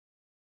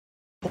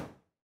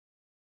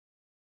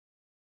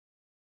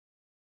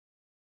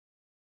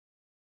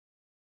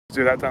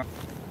Do that down.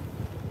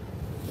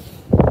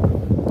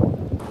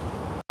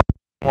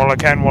 While I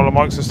can, while the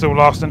mics are still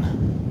lasting.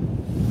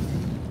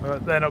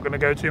 But they're not going to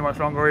go too much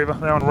longer either.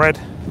 They're on red.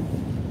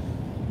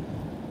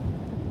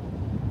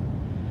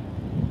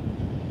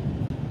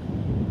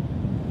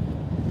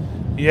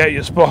 Yeah,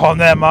 you're spot on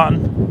there,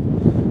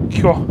 Martin.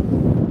 God,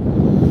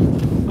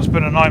 that's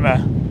been a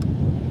nightmare.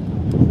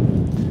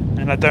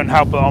 And I don't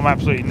help that I'm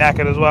absolutely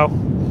knackered as well.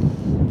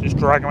 Just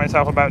dragging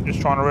myself about,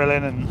 just trying to reel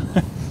in, and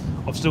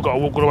I've still got to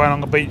walk all the way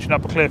along the beach and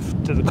up a cliff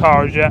to the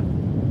car as yet,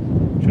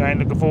 which I ain't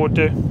looking forward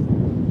to.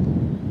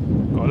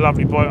 Got a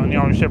lovely bite on the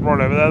orange tip right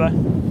over there though.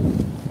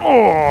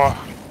 Oh!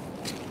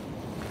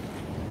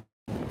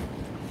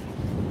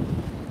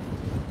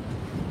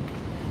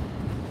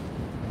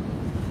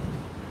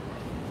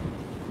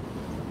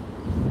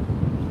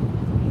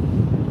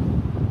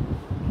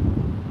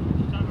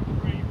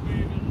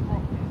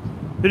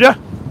 Did ya?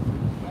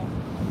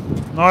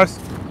 Nice.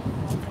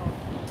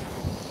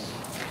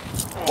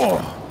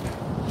 Oh.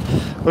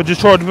 I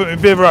just tried to put my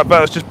bivvy up,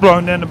 but it's just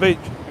blowing down the beach.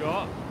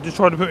 Just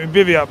tried to put my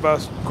bivvy up,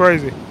 but it's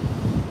crazy.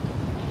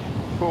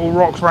 Put all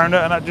rocks around it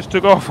and that just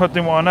took off. I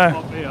didn't want to know.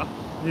 Up here.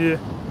 Yeah.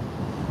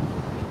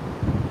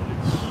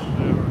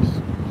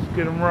 It's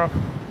getting rough.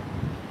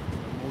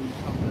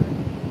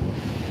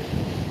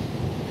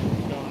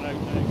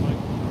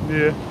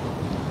 Yeah.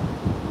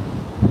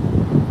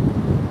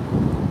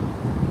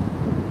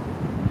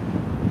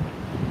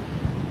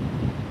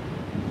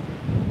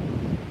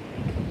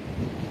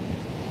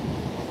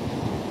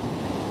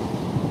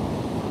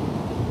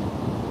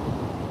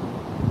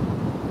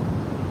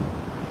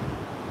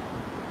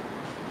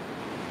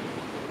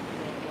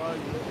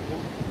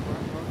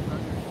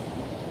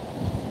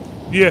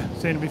 Yeah,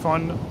 seem to be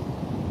finding it.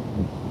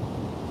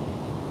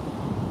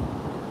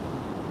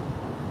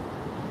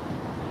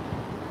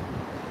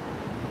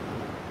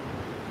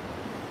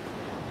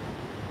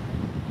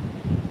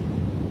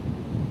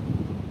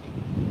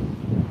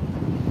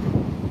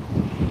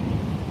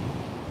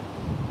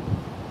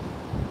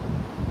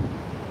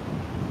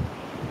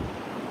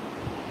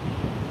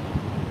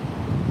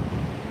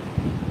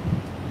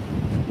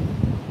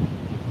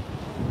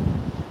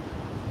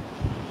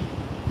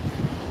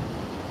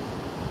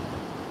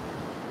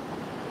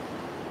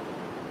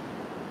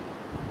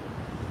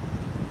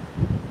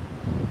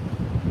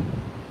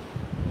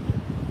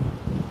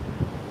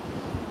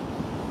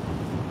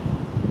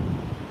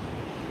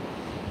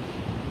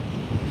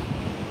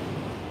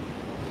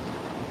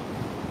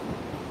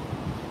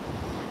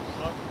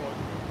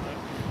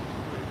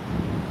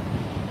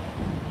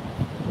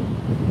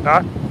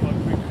 Huh?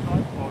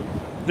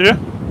 Did you? Oh,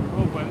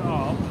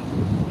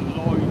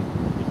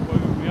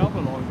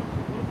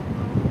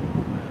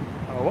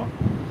 what?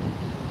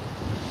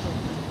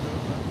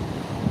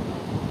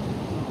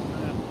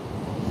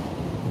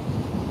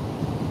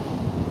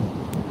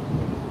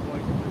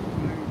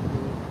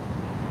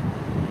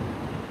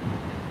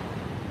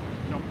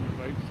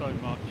 So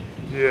much.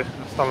 Yeah,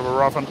 that's still a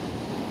rough one.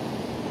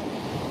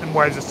 And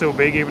waves are still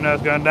big even though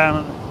it's going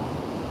down, isn't it?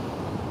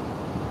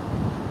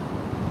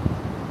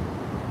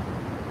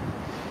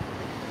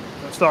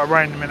 It started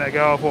raining a minute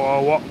ago, I thought,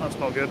 oh what, that's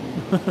not good.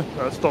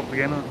 So it stopped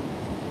again. Isn't it?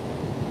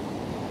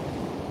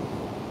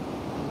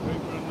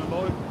 People in the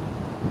light.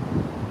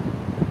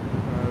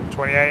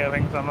 28 I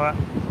think, something like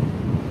that.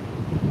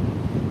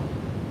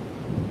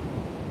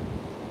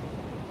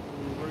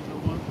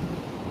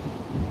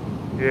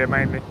 Yeah,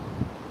 mainly.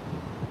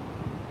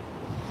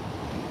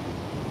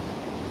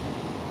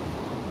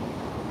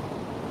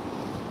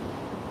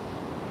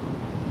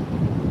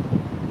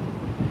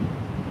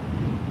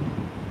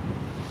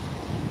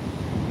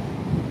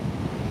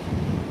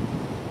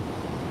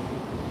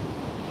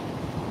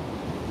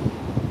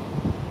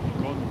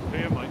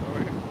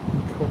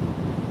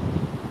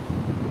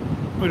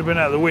 Would have been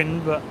out of the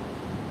wind, but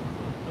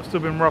it's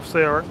still been rough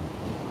sea, right?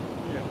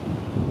 Yeah.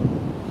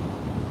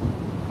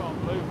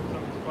 Can't believe it's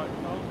something quite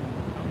cold.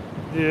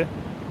 Yeah.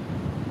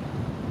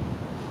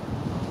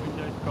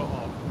 Window's got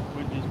off.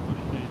 Wind is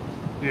pushing in.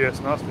 Yeah,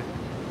 it's nasty.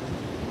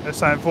 They're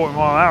saying 40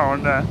 mile an hour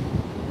on there.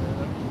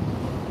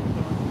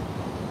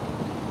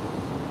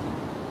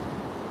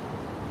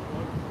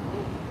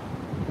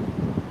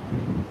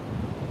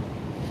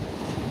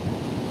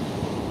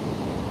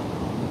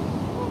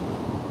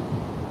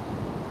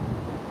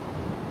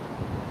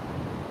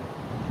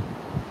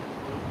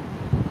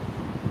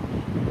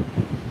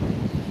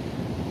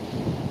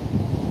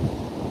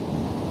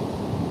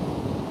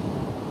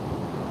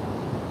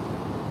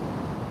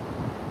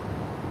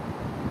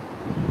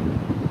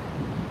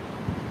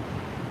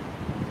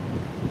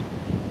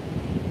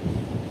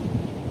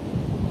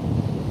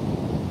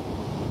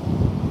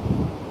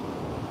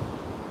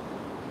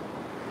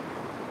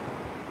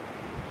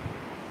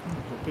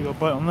 Big old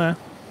bite on there.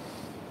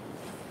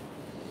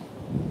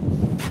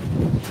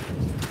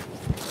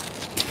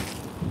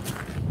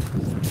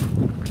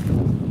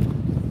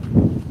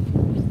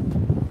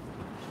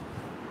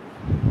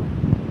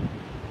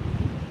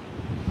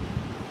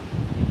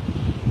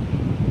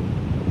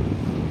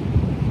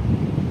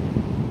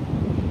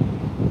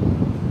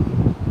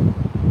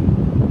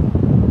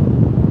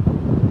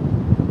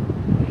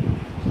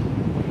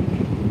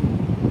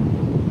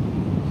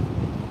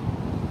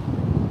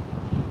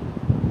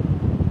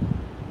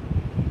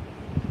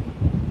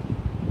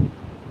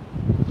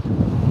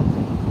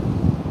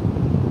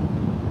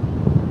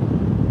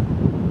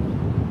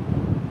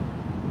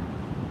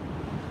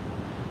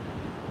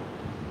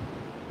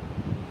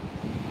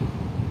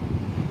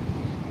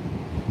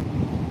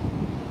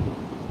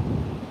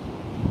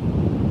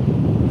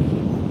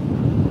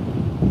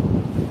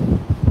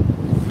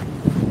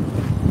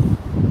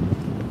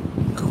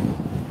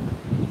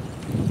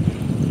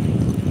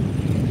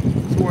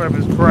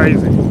 weather's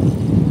crazy.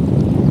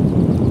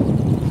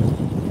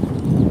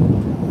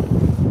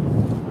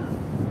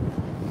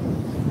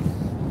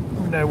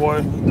 We know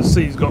why the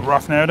sea's got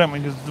rough now, don't we?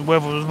 Because the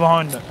weather was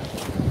behind it.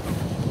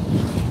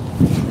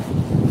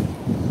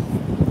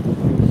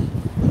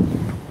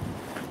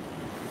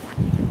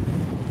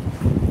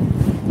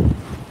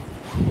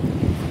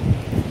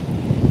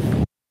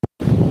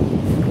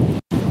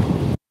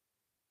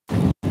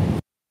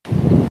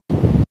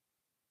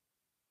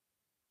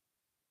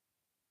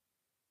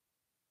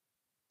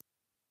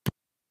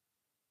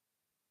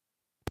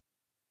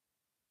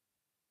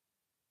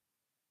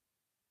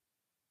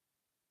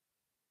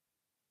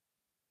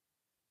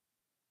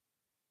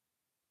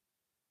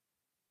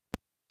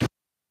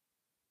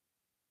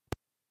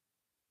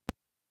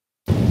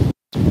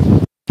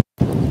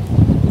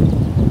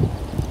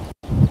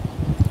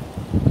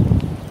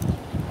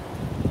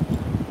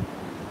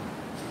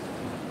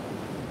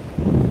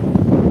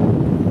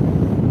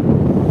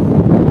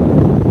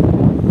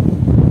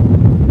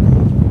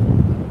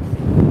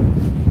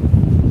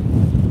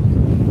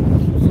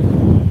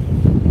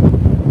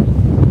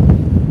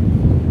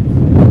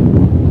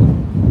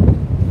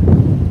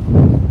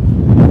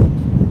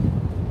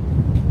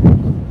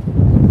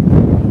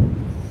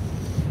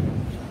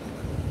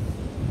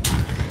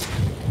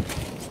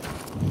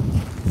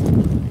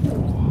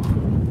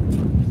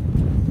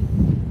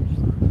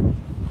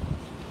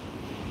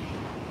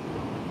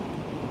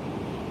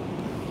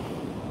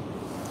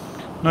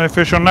 No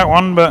fish on that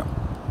one, but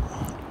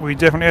we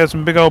definitely had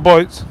some big old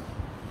bites.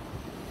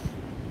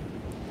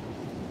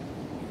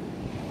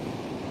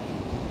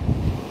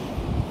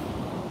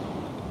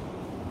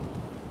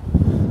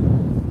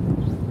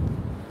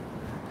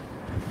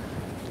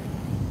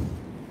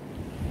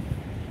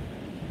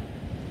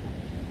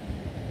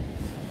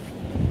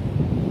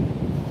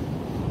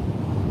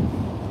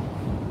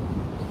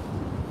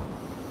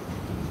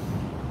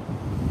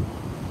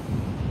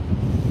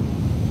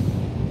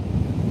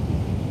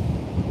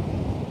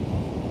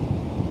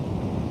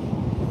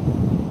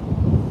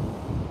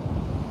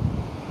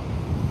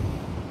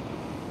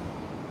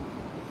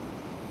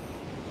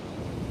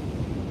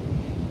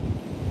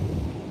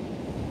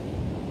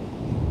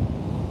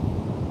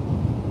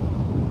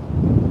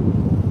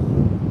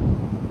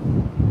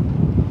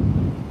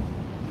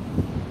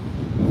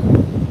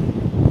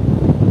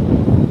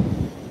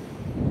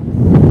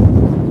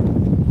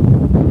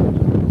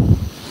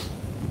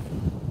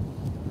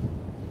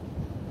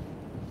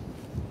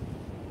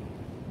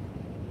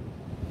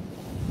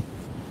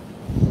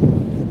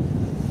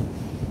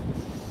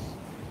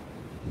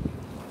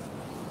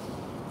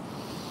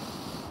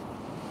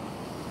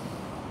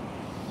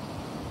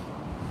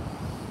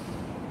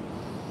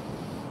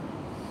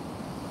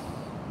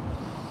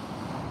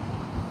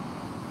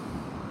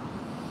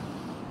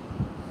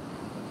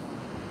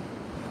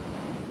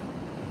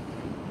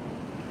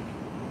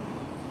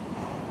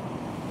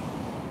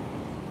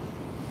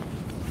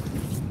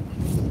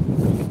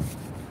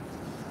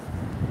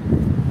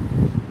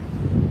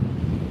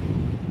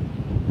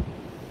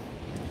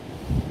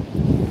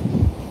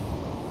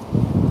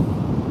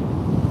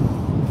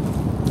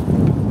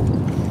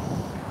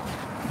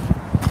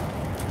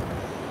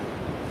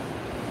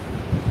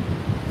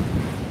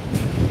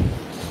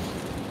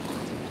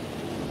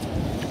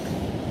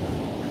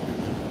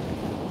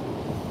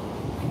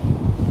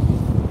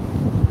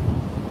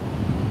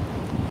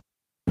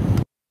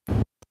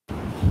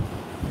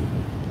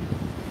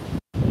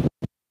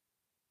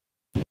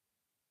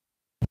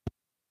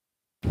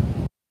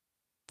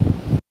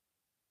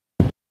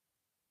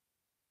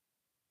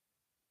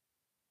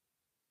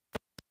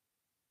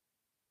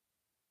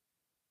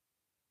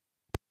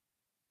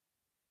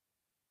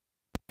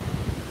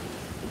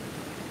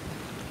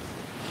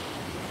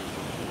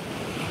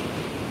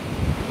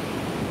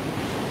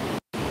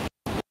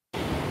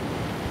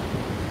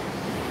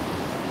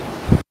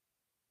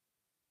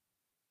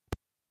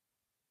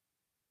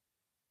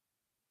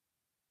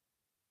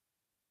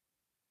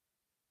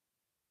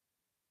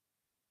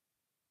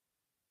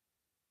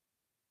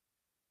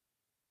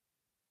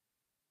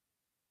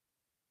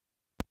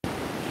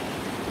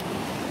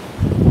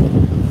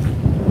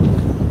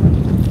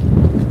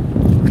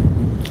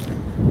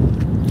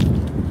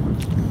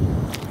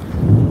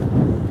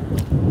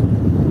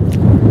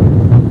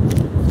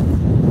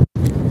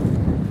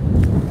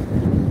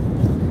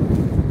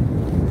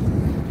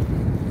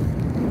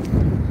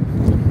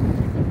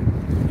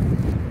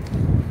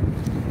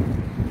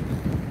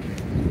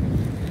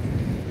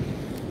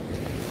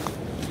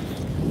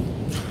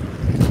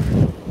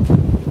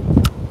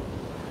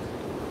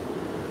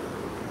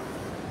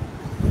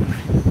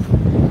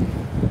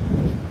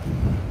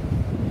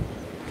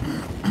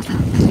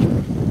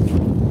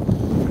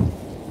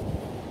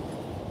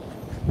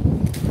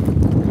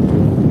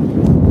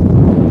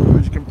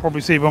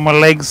 Probably see by my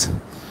legs.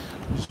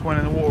 Just went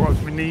in the water up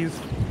to my knees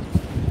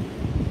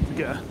to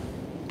get a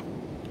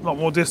lot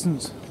more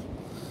distance.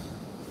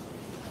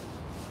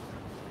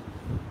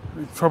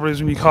 The trouble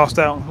is when you cast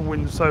out, the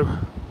wind's so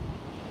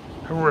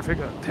horrific.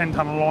 A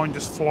 10-ton line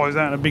just flies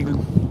out in a big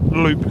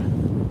loop.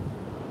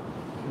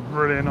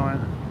 really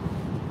annoying.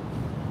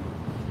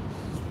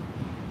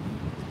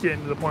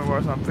 Getting to the point where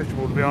it's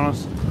unfishable, to be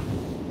honest.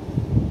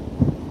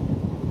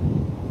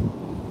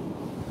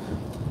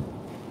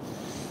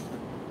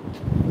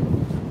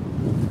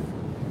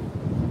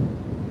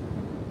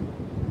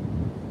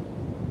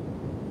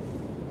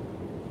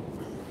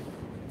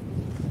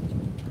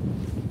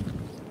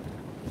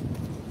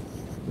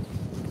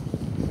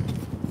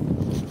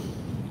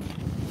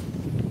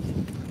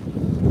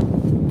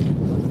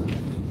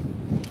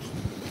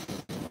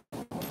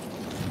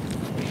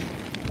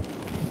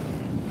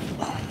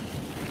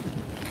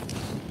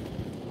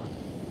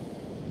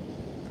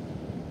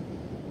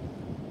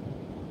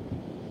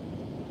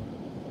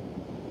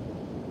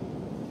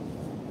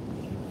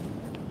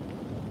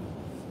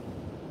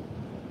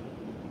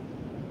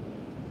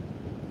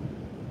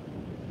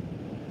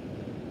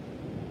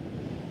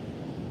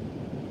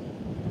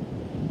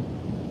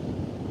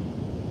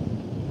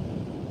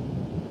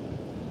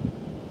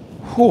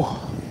 Whew,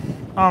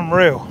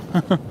 unreal.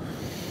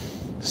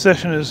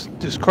 Session is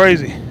just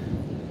crazy.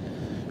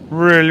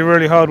 Really,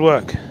 really hard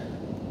work.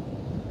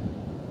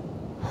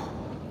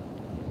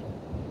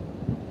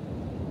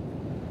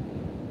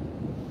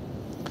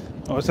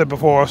 Like I said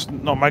before, I was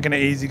not making it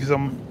easy because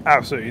I'm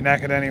absolutely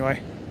knackered anyway.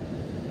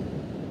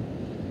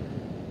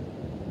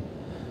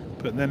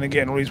 But then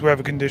again, all these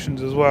weather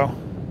conditions as well,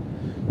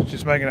 it's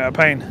just making it a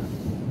pain.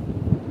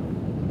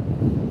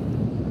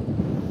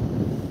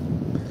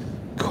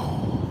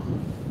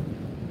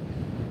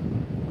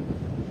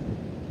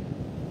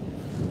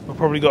 I've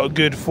probably got a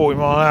good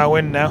 40-mile-an-hour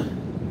wind now.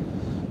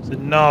 It's a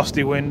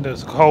nasty wind,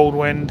 it's a cold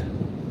wind.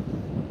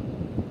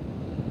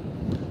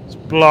 It's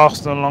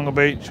blasting along the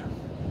beach.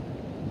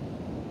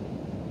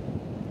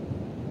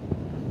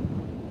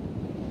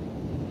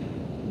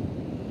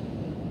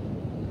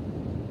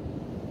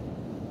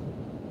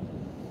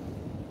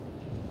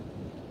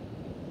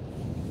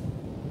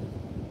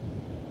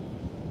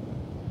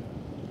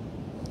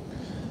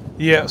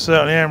 Yeah,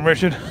 certainly am,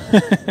 Richard.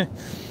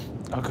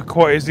 I could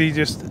quite easily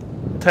just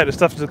take the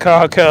stuff to the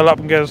car, curl up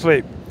and go to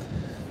sleep.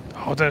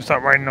 Oh, don't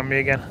start raining on me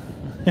again.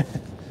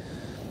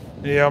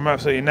 Yeah, I'm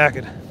absolutely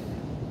knackered.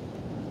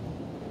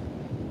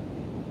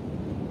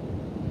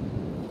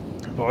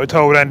 But I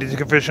told Andy to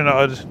confession that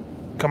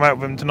I'd come out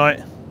with him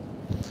tonight,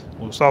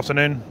 or this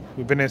afternoon.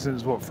 We've been here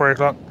since, what, 3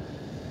 o'clock?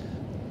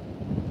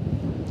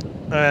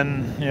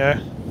 And, yeah,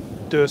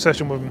 do a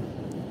session with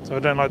him. So I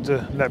don't like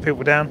to let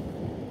people down.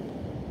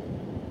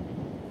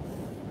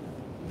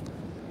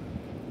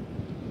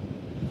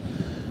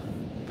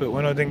 But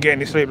when I didn't get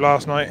any sleep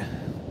last night,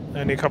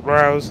 only a couple of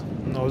hours,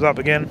 and I was up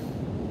again,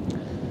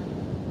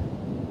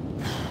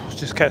 it's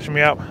just catching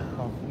me up.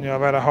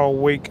 I've had a whole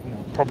week,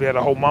 probably had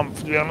a whole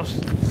month, to be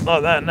honest,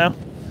 like that now,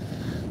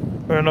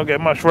 where I'm not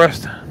getting much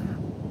rest. I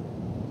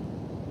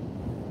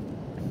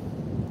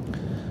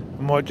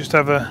might just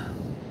have a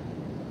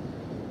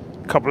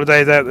couple of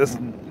days out this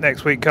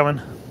next week coming,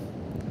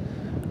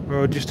 where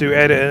I'll just do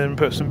editing and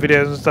put some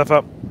videos and stuff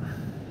up.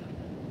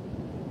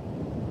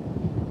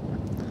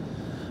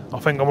 I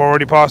think I'm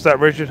already past that,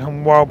 Richard.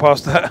 I'm well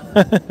past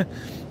that.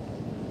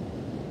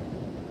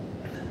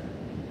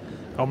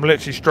 I'm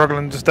literally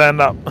struggling to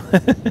stand up.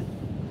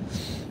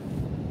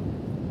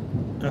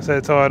 That's how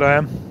tired I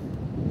am.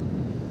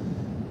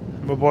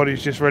 My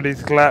body's just ready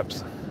to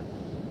collapse.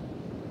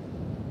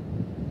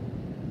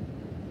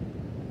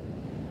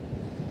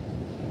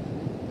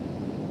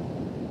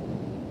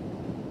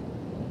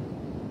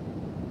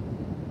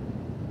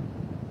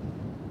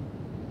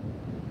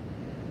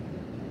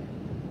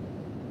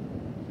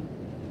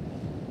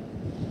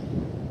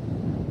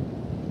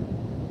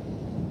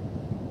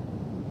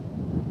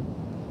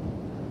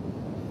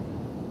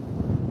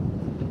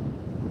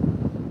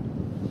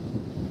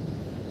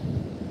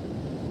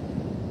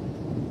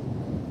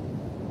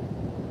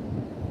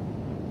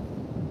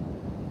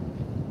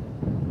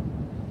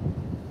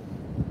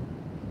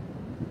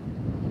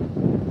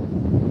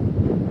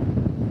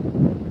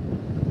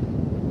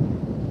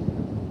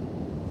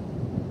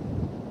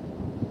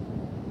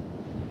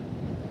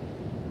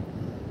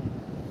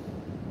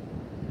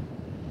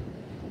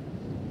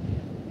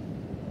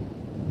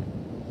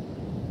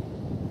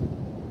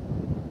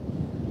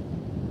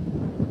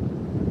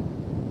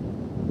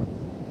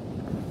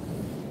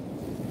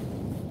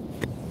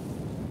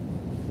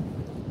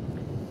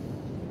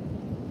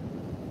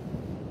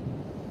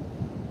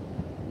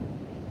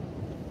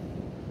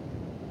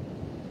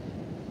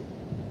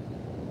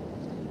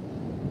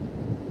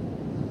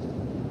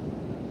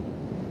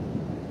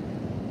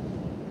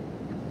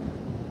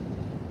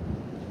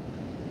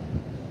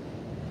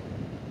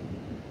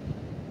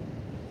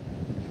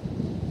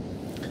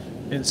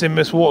 Didn't see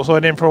Miss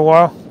Waterside in for a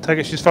while. Take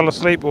it she's fell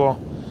asleep or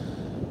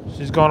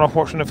she's gone off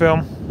watching the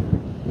film.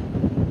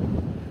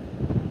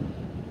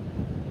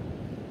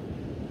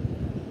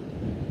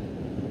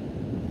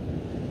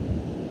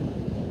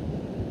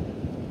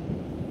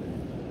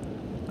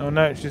 Oh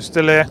no, she's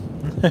still here.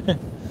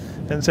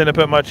 Haven't seen her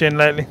put much in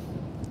lately.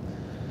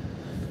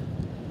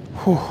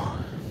 Whew.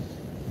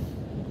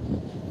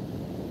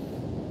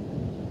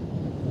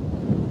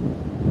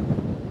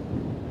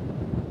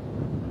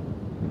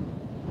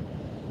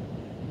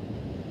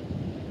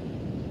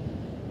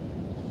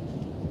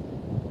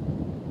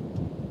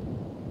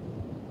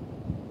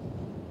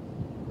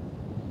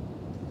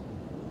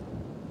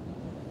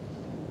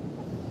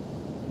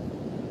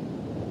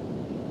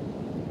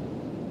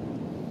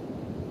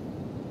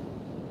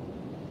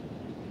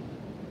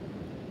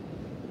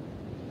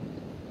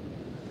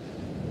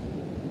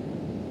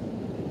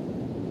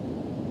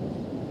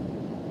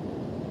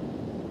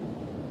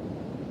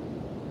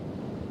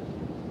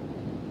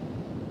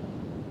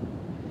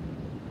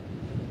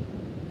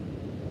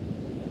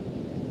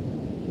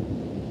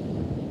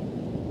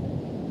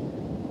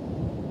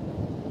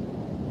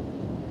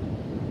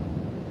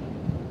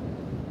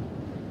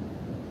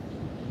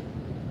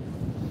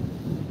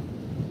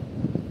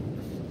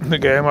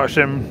 Look at how much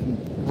them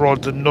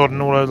rods are nodding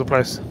all over the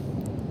place.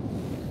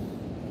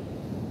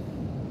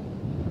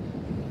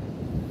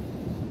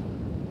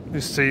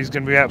 This sea's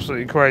going to be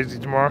absolutely crazy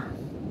tomorrow.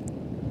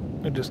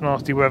 With just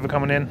nasty weather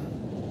coming in.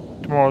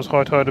 Tomorrow's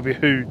high tide will be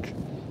huge.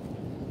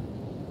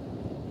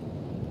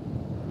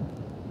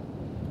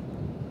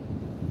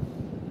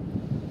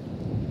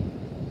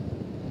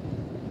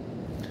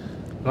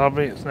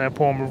 Lovely, it's now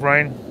pouring with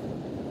rain.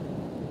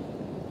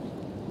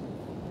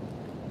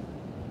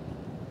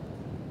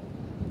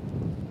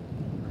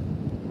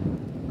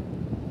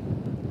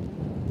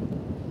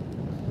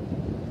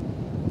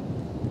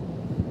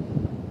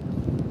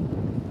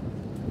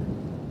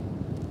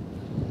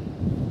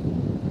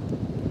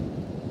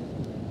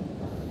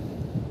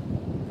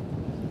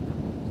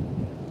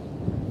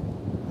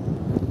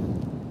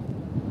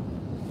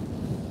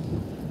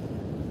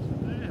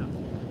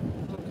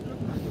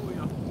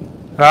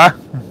 Huh?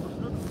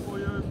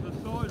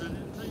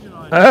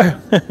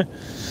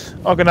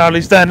 I can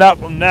hardly stand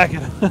up, I'm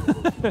knackered.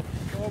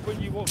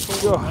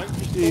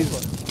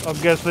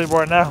 I'm going to sleep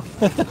right now.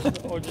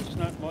 I just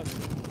snapped my...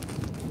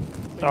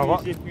 Oh,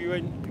 what? If you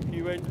went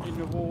in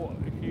the water,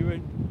 if you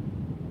went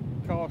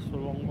cast for a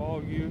long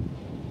while, you're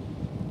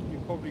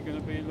probably going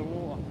to be in the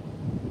water.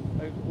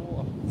 Out the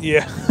water.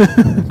 Yeah.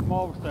 There's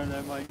miles down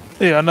there, mate.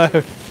 Yeah, I know.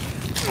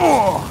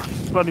 Oh,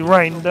 bloody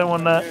rain, don't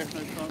want that. There's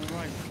no time to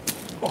rain.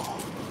 Oh.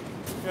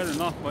 You had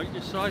enough, mate,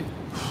 just say.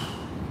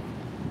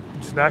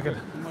 Just knackered.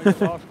 Made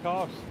the last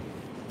cast.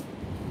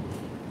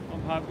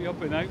 I'm happy I've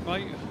been out,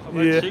 mate. I've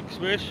had 6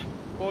 fish,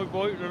 5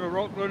 bites and a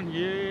Rockling,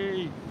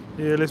 yay!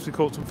 Yeah, at least we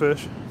caught some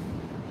fish.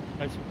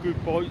 Had some good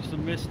bites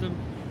and missed them.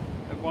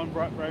 Had one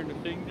wrapped round the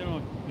thing, didn't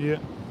I? Yeah.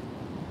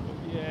 But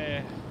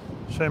yeah.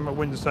 Shame that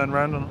wind's turned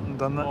round and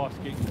done that. Oh, it's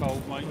getting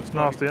cold, mate. It's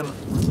nasty, isn't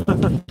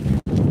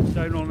it?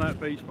 Down on that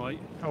beach, mate.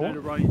 Oh, now the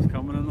rain's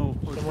coming and all.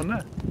 Someone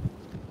there?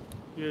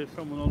 Yeah,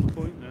 someone on the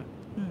point there.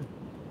 Yeah.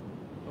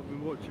 I've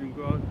been watching him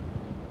go out.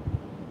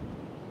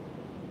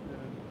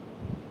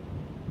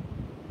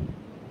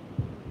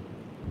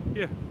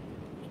 Yeah.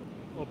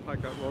 I'll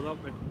pack that rod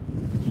up and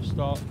just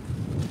start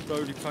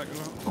slowly packing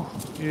up. Oh,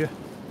 yeah.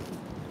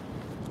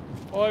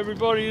 Hi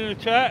everybody in the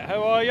chat,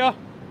 how are ya?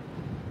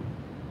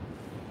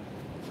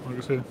 I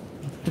can see.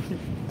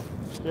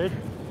 Dead?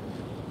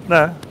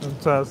 No,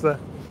 that's there.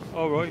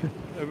 Alright,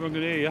 everyone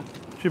can hear ya.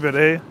 Should be able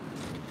to hear you.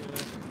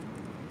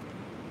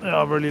 They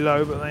are really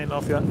low, but they ain't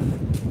off yet.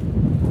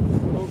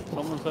 Oh,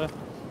 someone's there.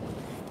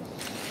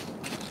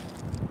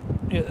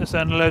 Yeah, they're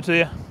saying hello to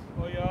you.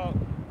 Oh yeah,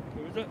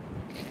 who is it?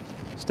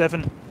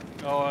 Stefan.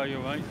 How are you,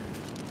 mate?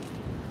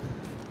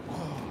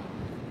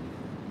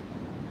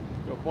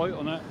 Got a bite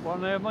on that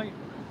one there, mate?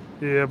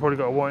 Yeah, probably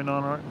got a whiting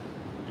on, right?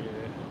 Yeah,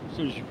 as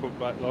soon as you put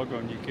that log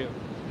on, you get it.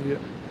 Yeah.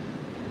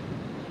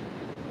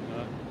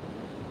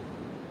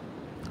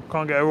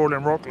 Can't get a roll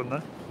in Rockling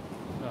though.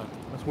 No.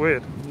 That's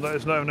weird.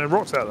 There's not even no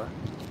rocks out there.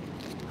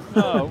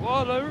 No,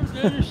 well there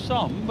is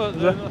some, but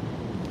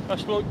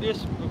that's like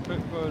this a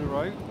bit further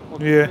out. I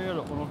can Yeah. feel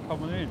it when I'm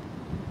coming in.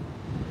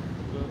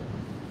 But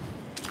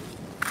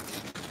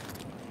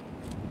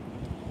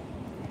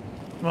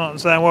Martin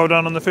saying well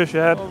done on the fish you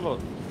had. oh look.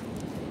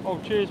 Oh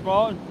cheers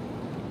Martin.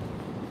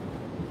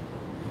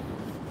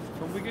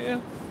 Can we get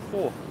here?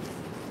 4.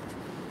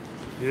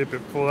 Yeah, a bit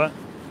before that.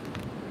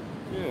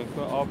 Yeah,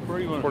 but our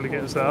 3 went. Probably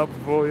getting set up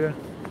before, yeah.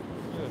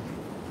 Yeah.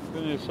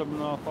 Been here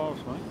 7.5 hours,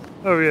 mate.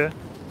 Oh yeah.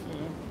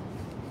 Yeah.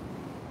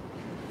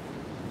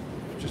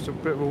 Just a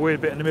bit of a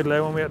weird bit in the middle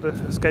there when we had to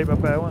escape up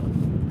there,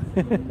 wasn't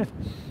it?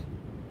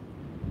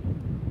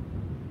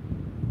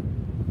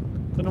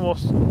 Don't know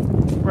what's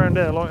around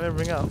there lighting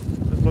everything up.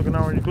 It's like an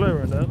orange glue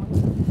around there.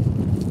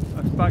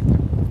 That's back to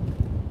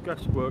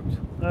gasworks.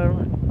 Oh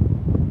right.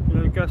 You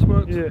know the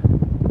gasworks? Yeah.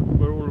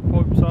 Where all the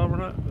pipes are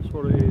and that? That's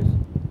what it is.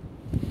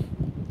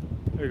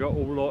 They got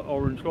all like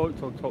orange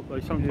lights on top.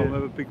 They sometimes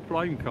have a big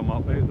flame come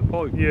up out of the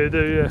pipe. Yeah, they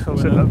do, yeah. I've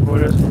seen that before,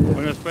 yeah.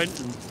 When it's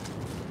venting.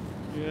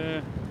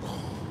 Yeah.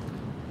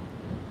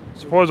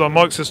 Surprised our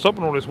mics are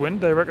stopping all this wind.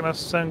 They reckon that's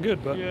sound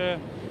good, but Yeah. I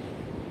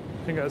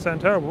think that'd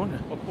sound terrible,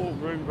 wouldn't I thought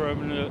room for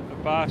having a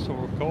bass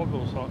or a cod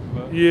or something,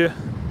 but it? Yeah.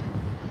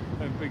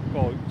 and big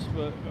bites,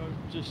 but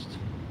just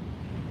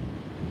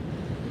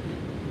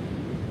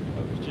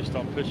it was just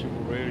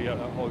unfishable really at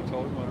that high tide,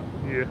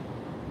 wasn't it? Yeah.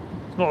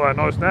 It's not that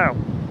nice now.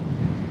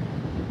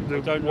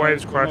 The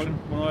waves crashing.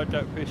 When I had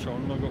that fish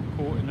on, I got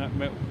caught in that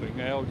metal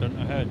thing. I held on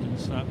the head and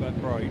snapped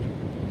that braid.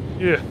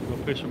 Yeah. Got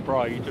fish and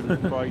braid, and the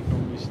braid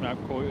normally snap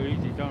quite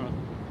easy, don't it?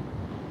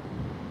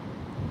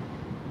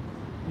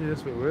 Yeah,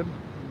 that's a bit weird.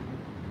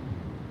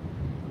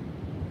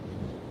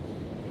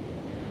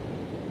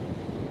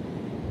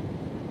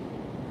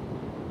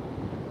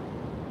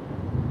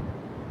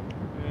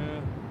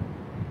 Yeah.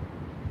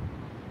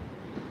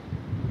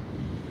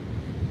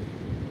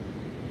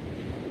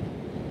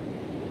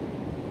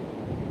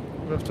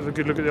 We'll have to have a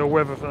good look at the old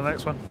weather for the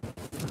next one.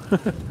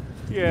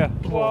 Yeah.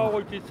 Well,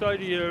 I did say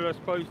to you they're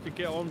supposed to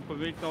get on for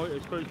midnight.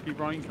 There's supposed to be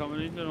rain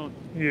coming in, don't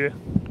Yeah.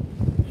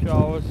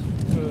 Showers,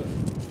 but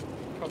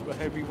a couple of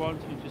heavy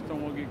ones. You just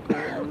don't want to get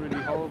caught in a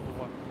really horrible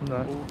one. No.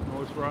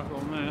 Oh, nice rattle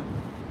on there.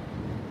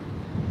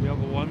 The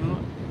other one, isn't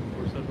it?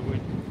 Or is that the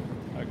wind?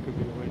 That could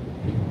be the wind.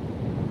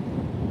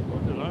 I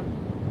don't know.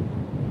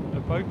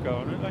 They're both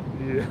going, aren't they?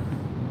 Yeah.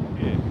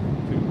 Yeah.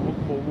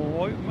 4 more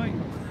white, mate.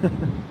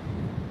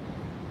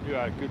 You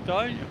had a good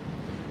day, didn't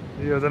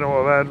you? Yeah, I don't know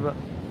what I've had, but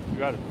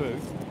You had a poo.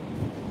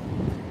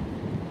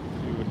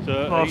 You were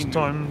 13. last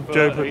time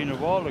Joe put 13 a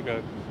while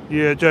ago.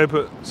 Yeah, Joe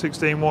put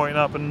 16 whiting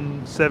up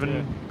and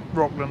 7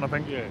 Rockling, I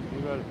think. Yeah,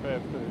 you had a fair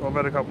poo. Well, I've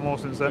had a couple more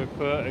since then.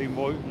 13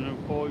 whiting and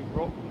 5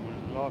 Rockling was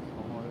the last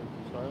time I heard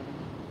you say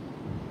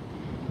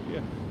it.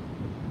 Yeah.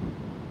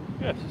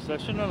 Yeah, it's a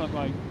session, isn't it,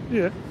 mate?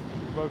 Yeah.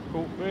 We both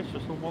caught fish,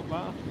 that's all what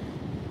matters.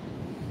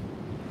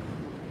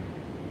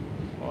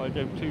 I had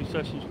them 2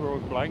 sessions where I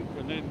blanked,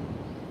 and then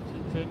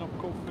since then I've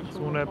caught fish. It's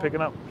all there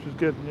picking up, which is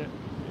good. Yeah.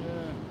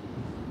 Yeah.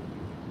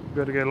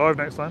 Better go live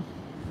next time.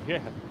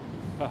 Yeah.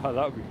 That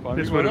would be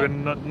funny. This would have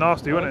been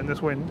nasty, wouldn't it, in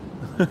this wind?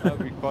 That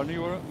would be funny,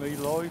 wouldn't it? Me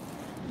live.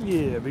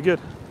 Yeah, it'd be good.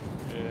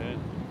 Yeah.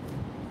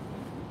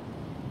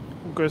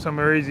 We'll go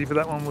somewhere easy for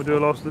that one. We'll do a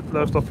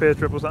last off here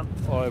trip or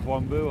something. I have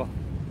 1 buoy.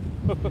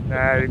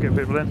 Nah, you get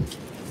people in.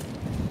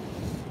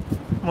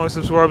 My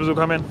subscribers will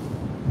come in.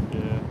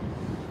 Yeah.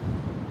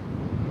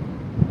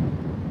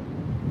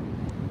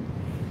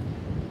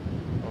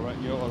 I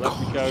reckon you'll let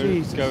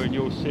me go in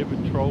your sieve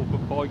and troll for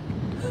pike.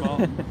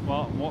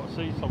 Martin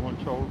Wattsy, someone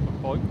trolled for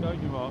pike,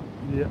 don't you, Mark?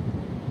 Yeah.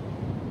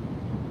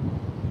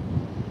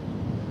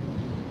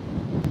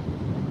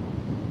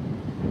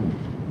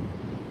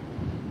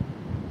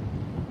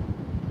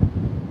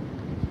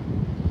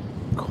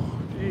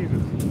 God,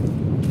 Jesus.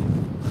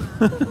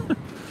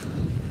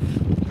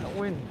 That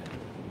wind.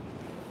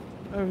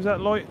 Oh, is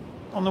that light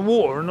on the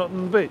water and not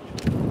on the beach?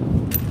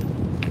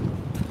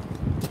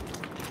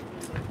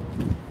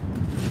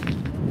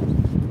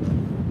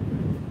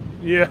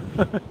 Yeah.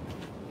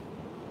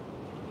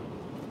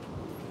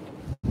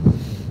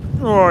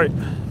 Alright.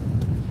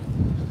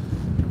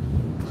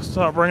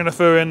 Start bringing the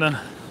foo in then.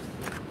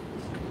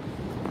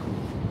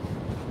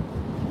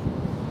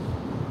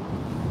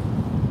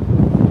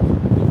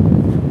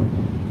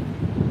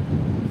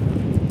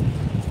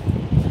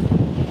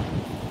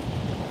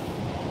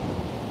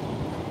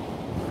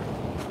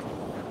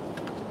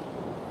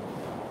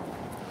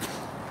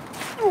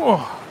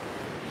 Oh.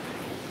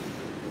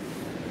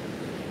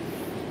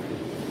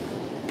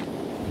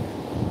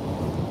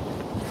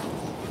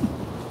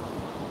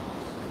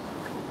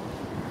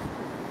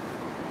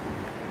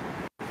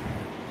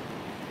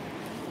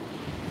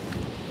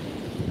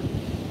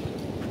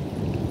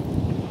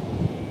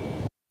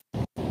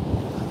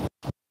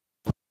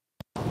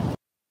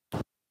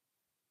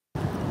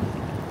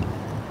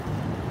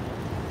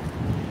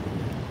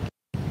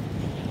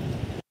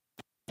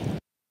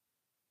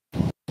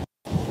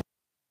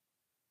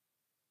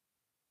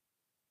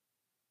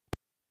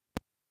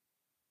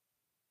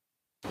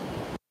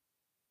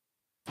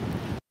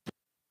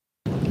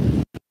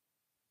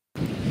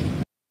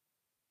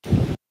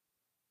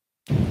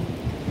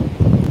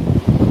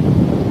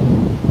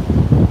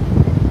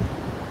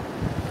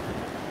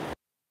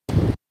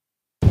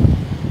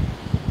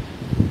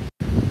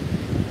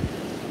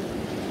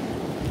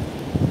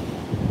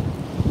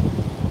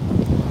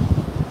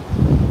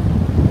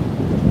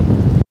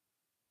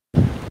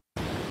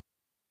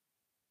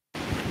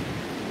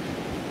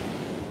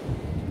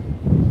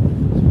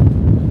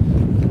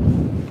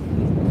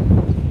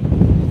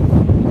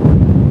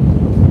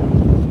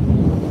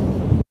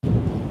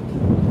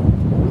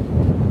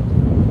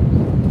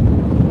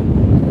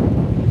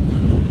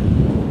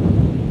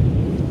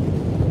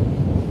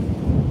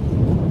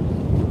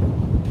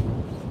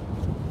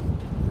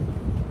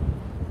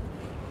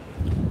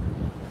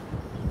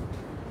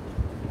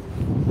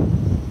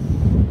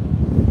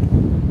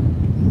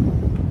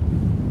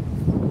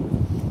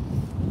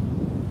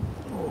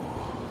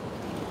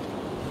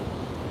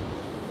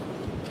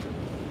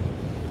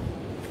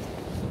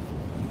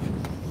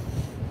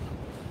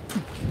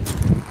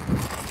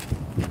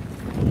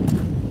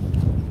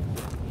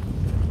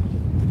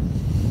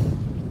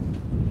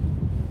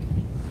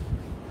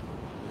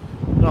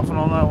 Nothing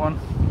on that one.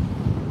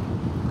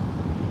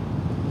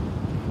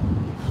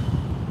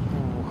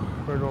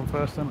 Ooh, red one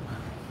first, isn't it?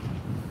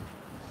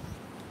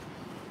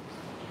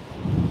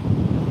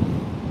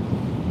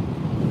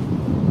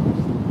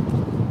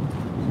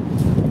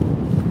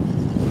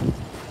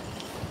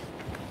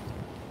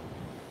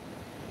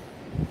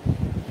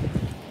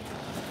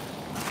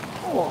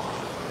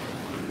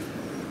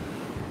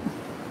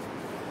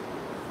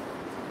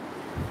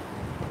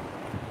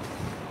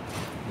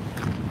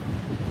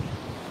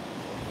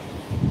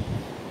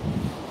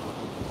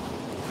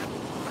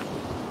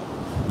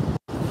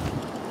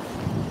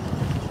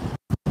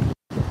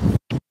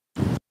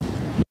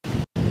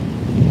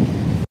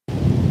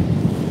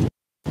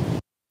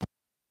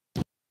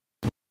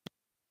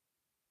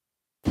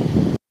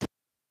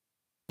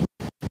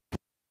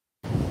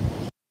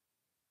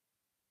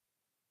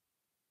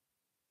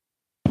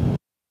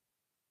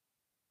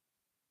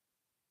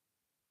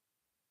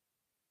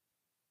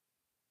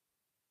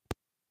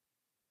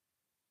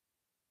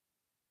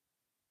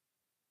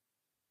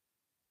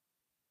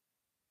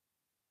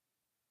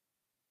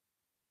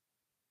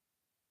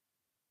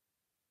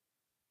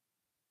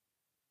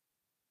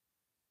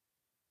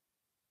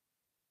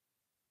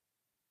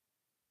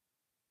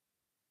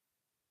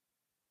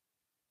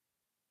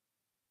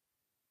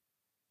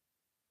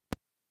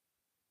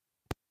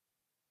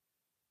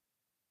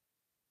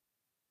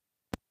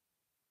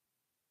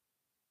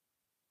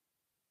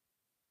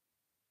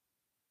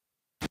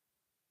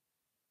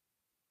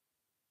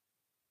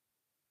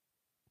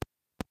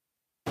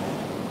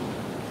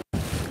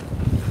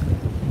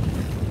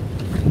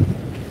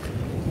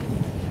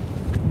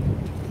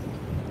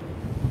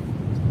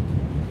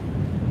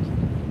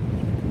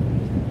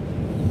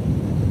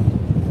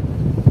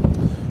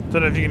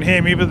 Don't know if you can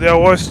hear me, but the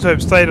old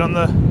isotope stayed on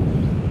the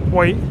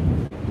weight.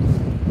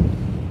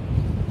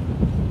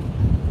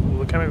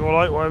 Or the chemical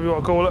light, whatever you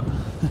want to call it.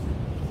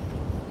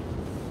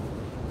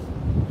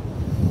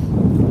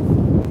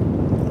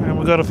 And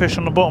we got a fish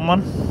on the bottom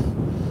one.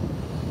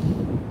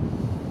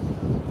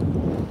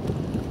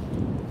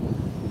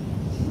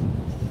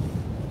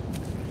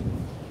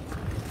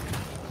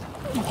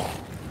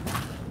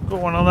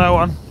 Got one on that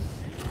one.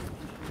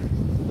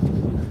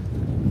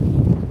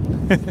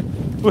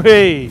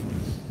 Whee!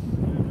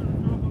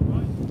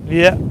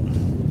 Yeah.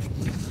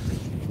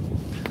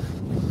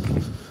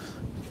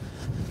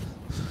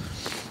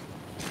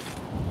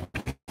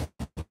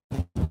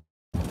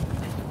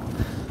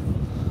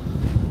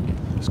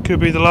 This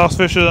could be the last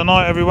fish of the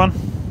night, everyone.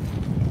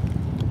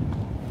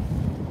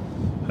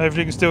 Hopefully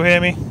you can still hear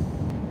me.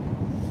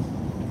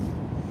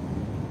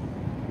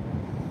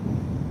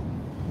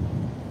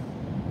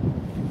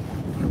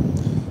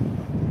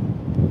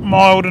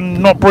 Mild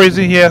and not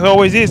breezy, yeah, it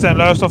always is down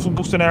low stuff in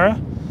Boston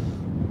area.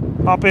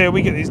 Up here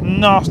we get these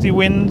nasty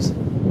winds.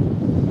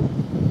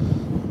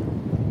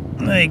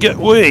 There you go,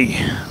 wee.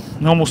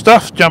 Normal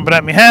stuff, jumping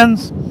at my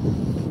hands.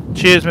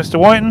 Cheers, Mr.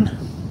 Whiten.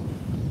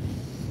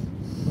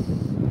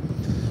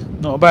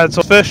 Not a bad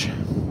size fish.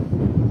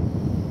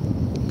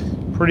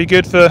 Pretty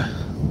good for...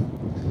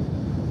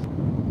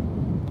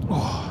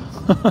 Oh,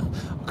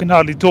 I can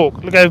hardly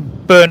talk. Look how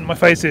burnt my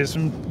face is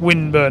from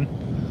wind burn.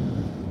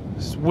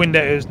 This wind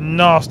out here is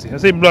nasty.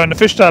 It's even blowing the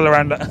fishtail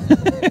around it.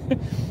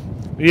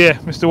 Yeah,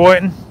 Mr.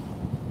 Whiten.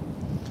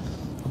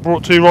 I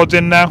brought 2 rods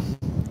in now.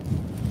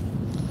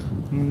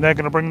 And they're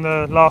going to bring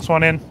the last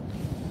one in.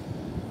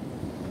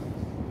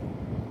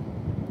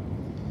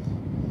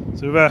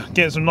 So we're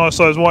getting some nice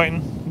sized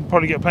whiting. We'll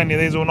probably get plenty of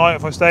these all night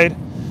if I stayed.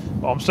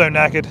 But I'm so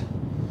knackered.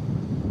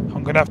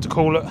 I'm going to have to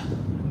call it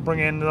and bring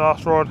in the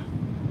last rod.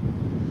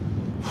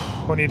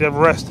 I need to have a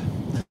rest.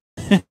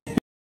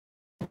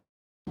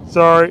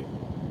 Sorry.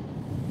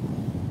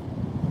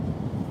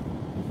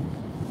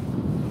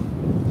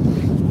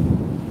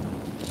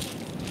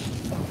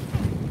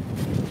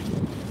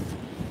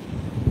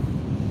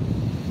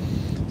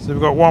 So we've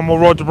got one more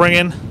rod to bring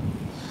in.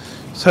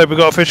 Let's hope we've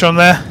got a fish on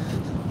there.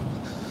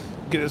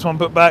 Get this one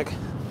put back.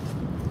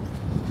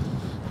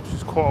 It's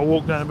just quite a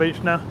walk down the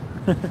beach now.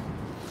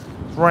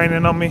 It's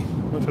raining on me,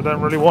 which I don't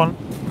really want.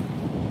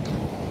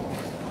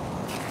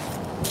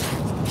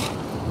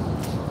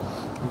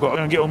 I'm going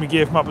to get all my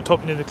gear from up the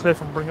top near the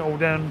cliff and bring it all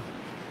down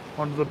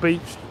onto the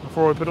beach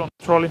before I put it on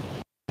the trolley.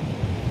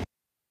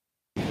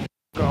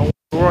 Got to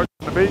walk right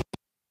to the beach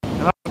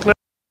and up the cliff.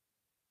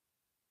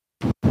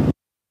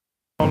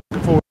 I'm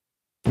looking forward.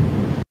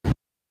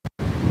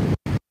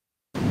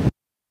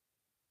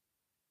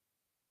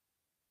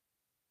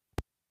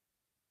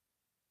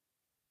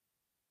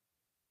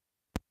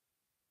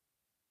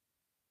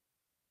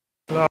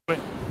 Lovely.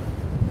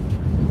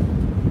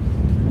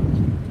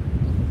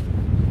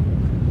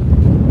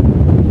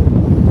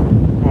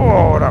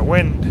 Oh, that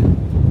wind.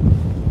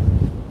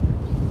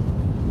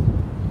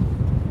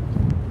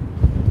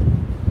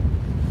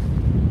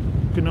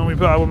 Can normally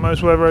put up with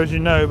most weather, as you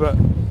know, but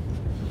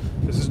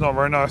this is not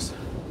very nice.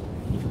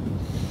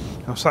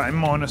 I've sat in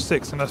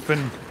 -6 and that's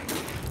been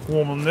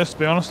warmer than this, to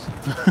be honest.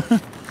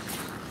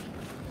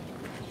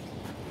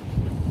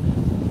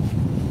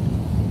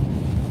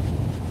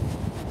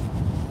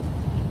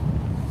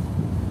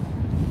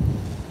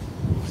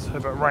 So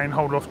that rain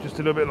hold off just a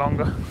little bit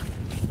longer.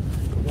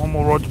 Got one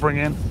more rod to bring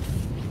in.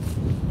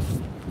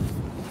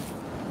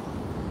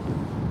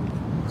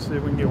 See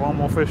if we can get one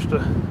more fish to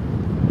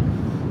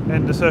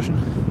end the session.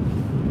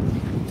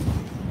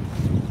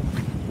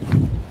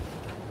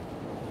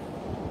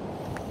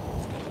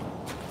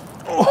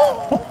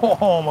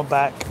 Oh, my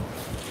back.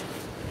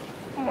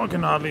 Oh, I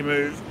can hardly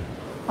move.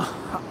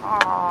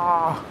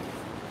 Ah.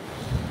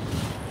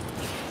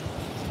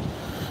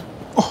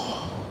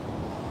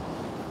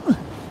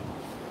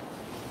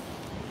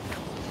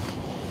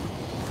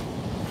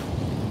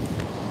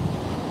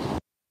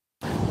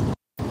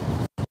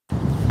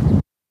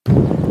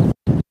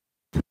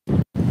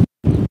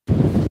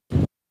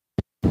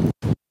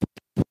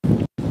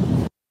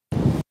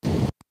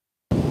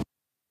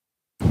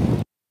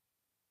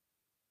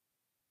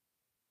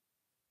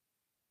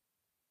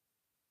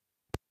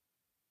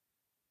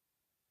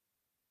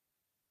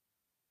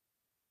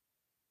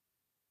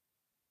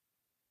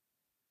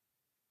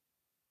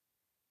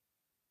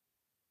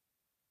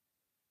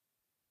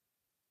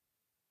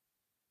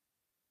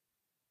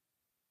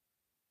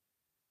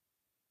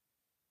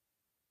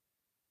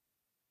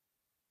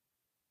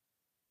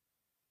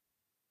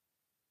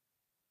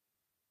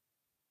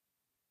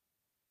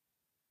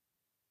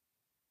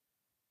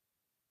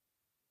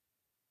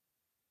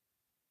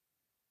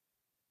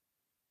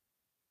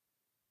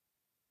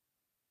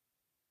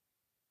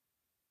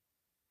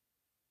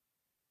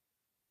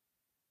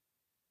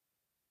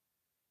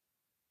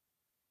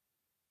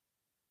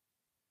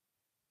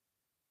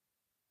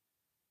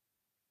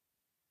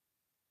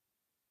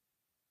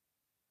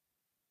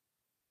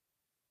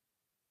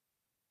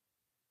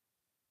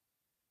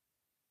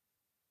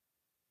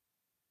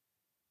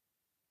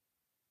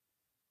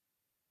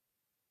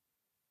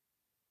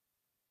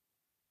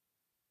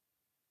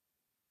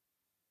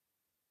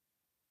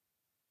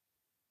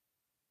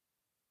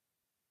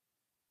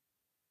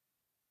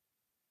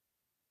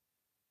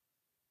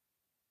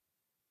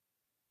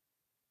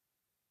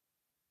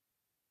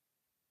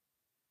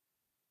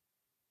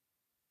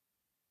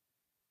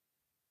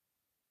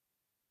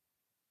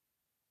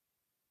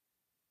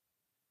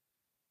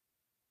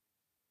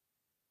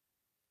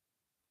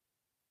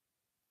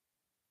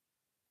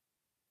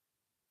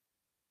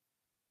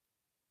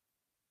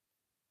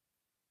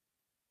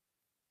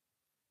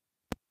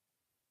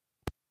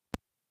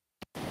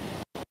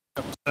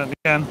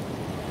 again.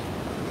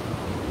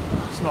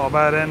 It's not a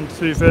bad end,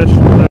 2 fish.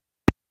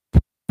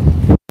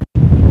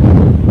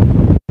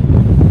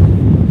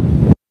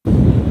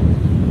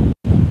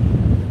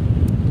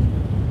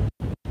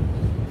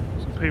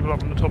 Some people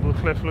up on the top of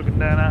the cliff looking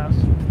down at us.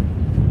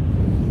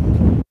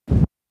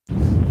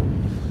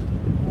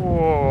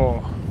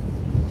 Whoa.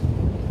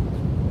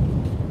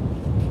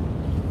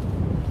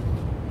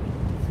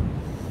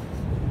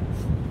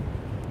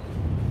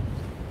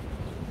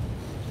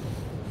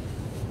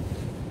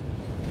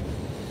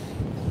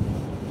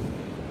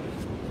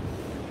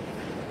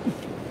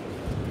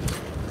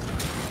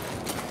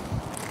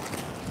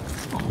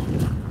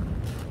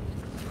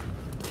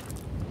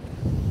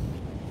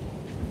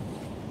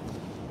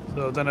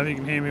 So I don't know if you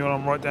can hear me when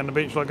I'm right down the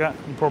beach like that.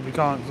 You probably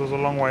can't because there's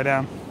a long way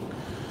down.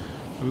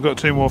 We've got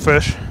 2 more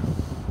fish.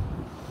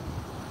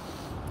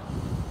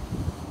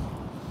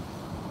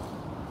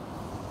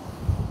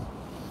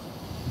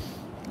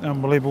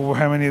 Unbelievable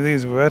how many of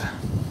these we've had.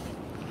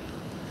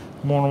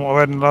 More than what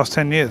I've had in the last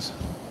 10 years.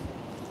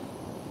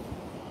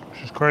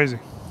 Which is crazy.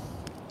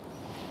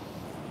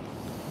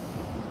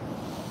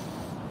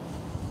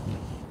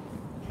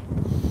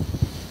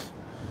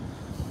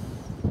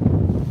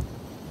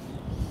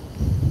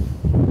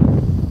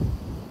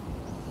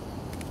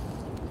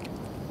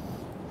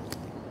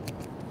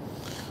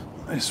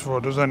 This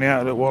rod was only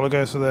out a little while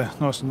ago, so they're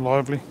nice and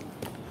lively,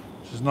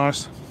 which is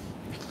nice.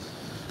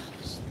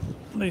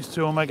 These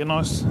 2 will make a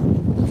nice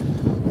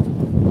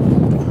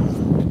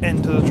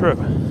end to the trip.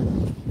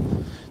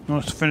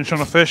 Nice to finish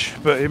on a fish,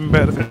 but even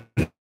better to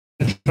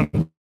finish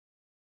on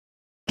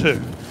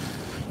 2.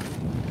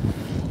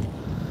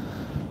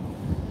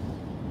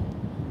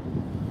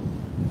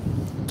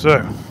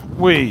 So,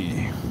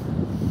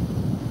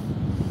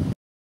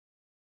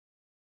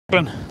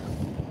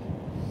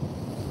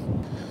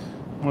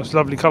 nice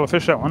lovely colour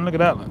fish, that one, look at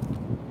that.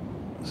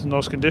 It's a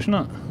nice condition,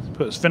 isn't it?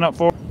 Put its fin up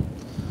for it.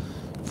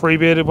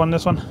 3-bearded one,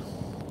 this one.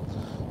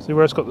 See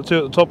where it's got the 2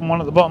 at the top and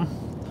 1 at the bottom?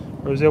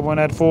 Whereas the other one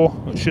had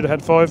 4, it should have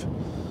had 5.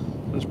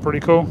 That's pretty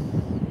cool.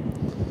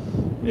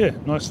 Yeah,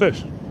 nice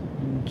fish.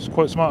 It's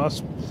quite smart,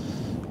 that's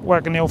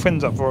whacking the old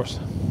fins up for us.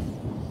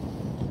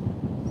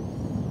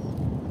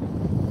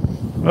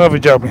 Lovely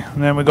jubbly.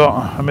 And then we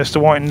got a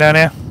Mr. Whiting down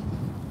here.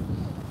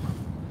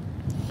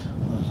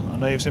 I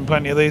know you've seen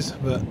plenty of these,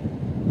 but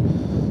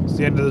it's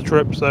the end of the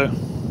trip, so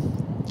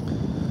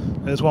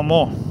there's 1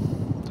 more.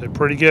 So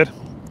pretty good.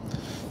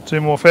 2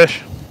 more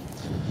fish.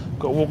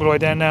 Got to walk all the way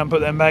down now and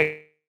put them back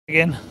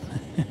again.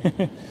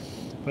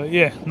 But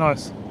yeah,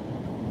 nice.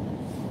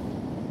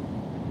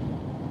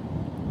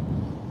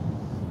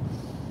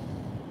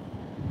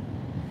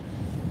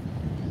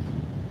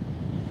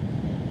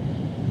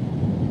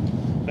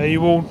 Are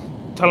you all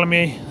telling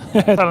me,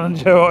 telling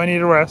Joe I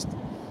need a rest?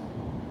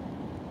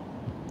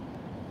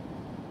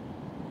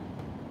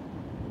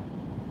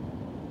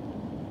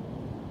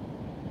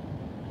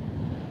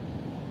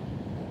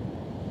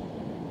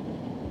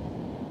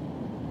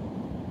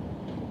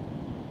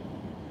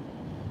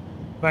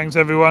 Thanks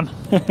everyone.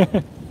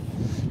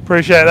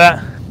 Appreciate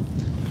that.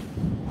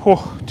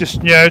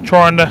 Just, you know,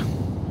 trying to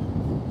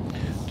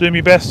do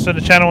my best for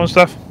the channel and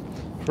stuff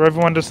for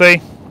everyone to see.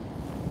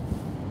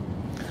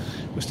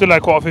 We still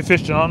had quite a few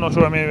fish tonight. I'm not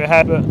sure how many we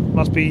had, but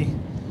must be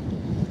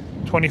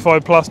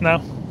 25 plus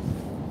now.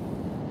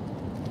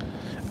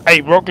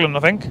 8 Rockling, I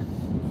think,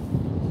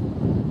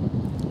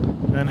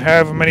 and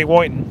however many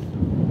whiting.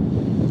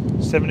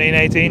 17,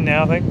 18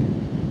 now, I think.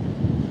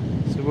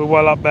 So we're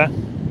well up there.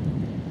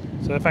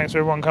 So thanks for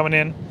everyone coming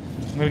in.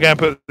 I'm going to go and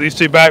put these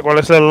 2 back while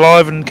they're still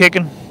alive and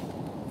kicking.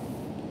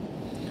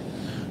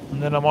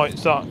 And then I might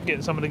start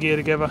getting some of the gear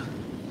together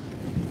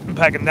and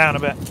packing down a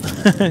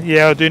bit.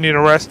 Yeah, I do need a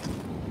rest.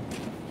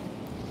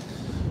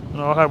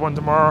 And I'll have one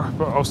tomorrow,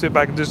 but I'll sit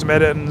back and do some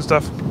editing and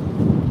stuff.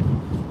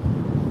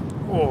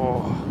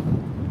 Oh.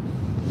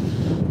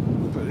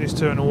 Put these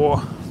 2 in the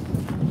water.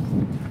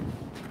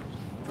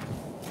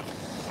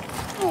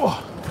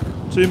 Oh.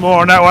 2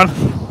 more on that one.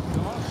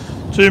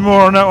 2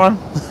 more on that one.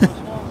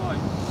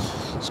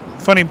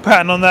 Funny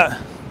pattern on that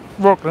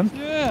Rockling.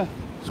 Yeah.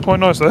 It's quite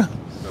nice though. Got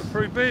a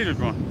 3-bearded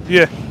one.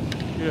 Yeah.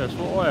 Yeah, that's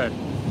what I had.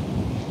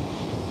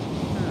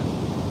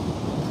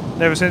 Yeah.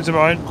 Never since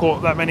I ain't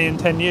caught that many in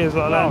 10 years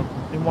like that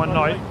in one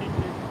night.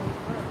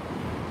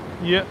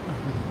 Yeah.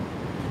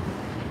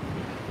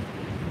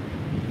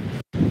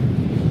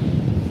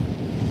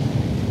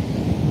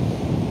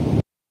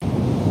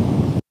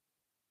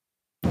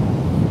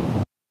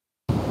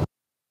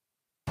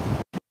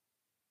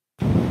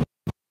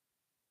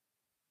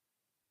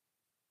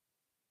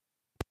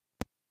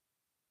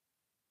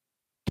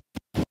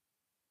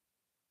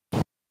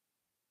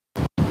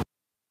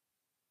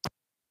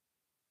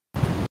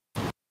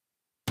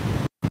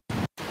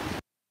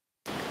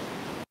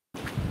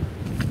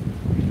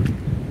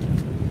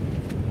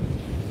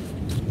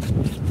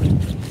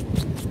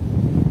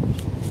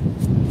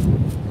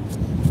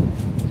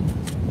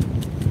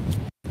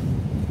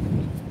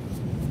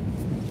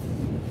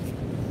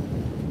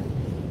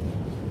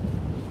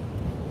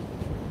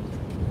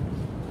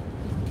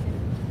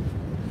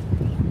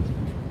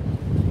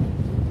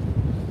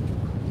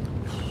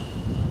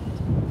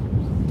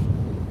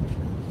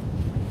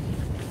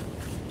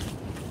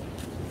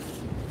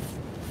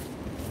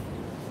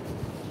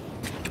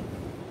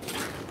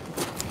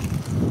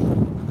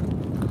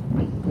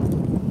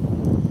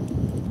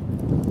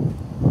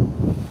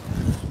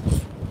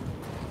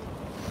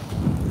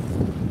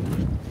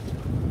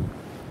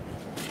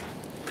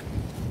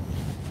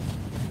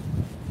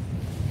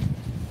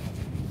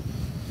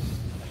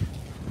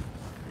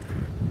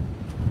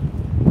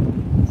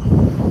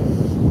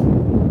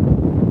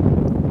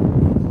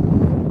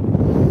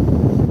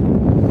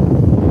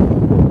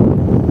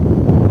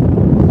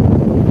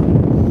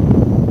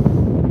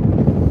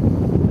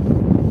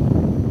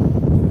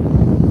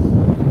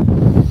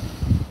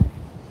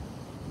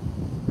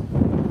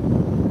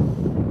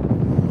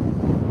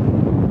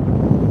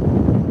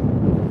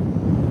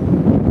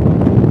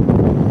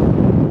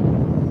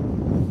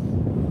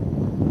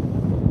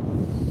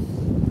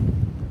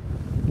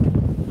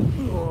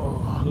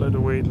 Load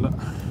of weed, look.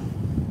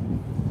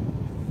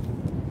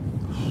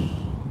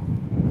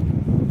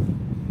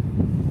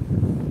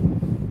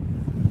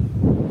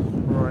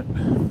 Right.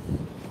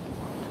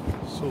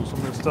 Sort some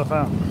of this stuff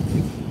out.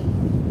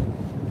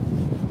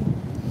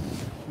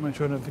 Make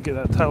sure I don't forget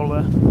that towel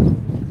there.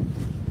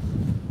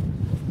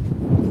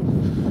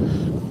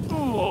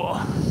 Oh.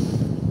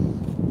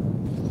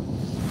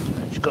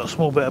 She's got a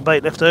small bit of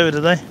bait left over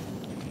today,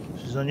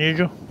 which is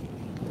unusual.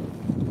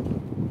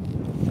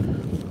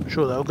 I'm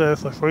sure that'll go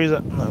if I freeze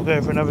it. That'll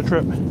go for another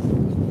trip.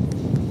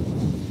 I'm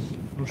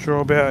sure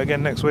I'll be out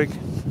again next week.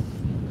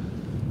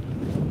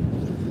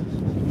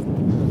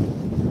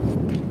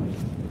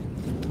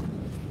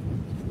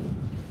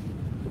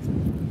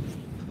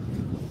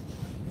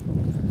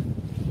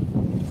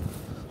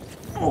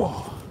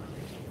 Oh.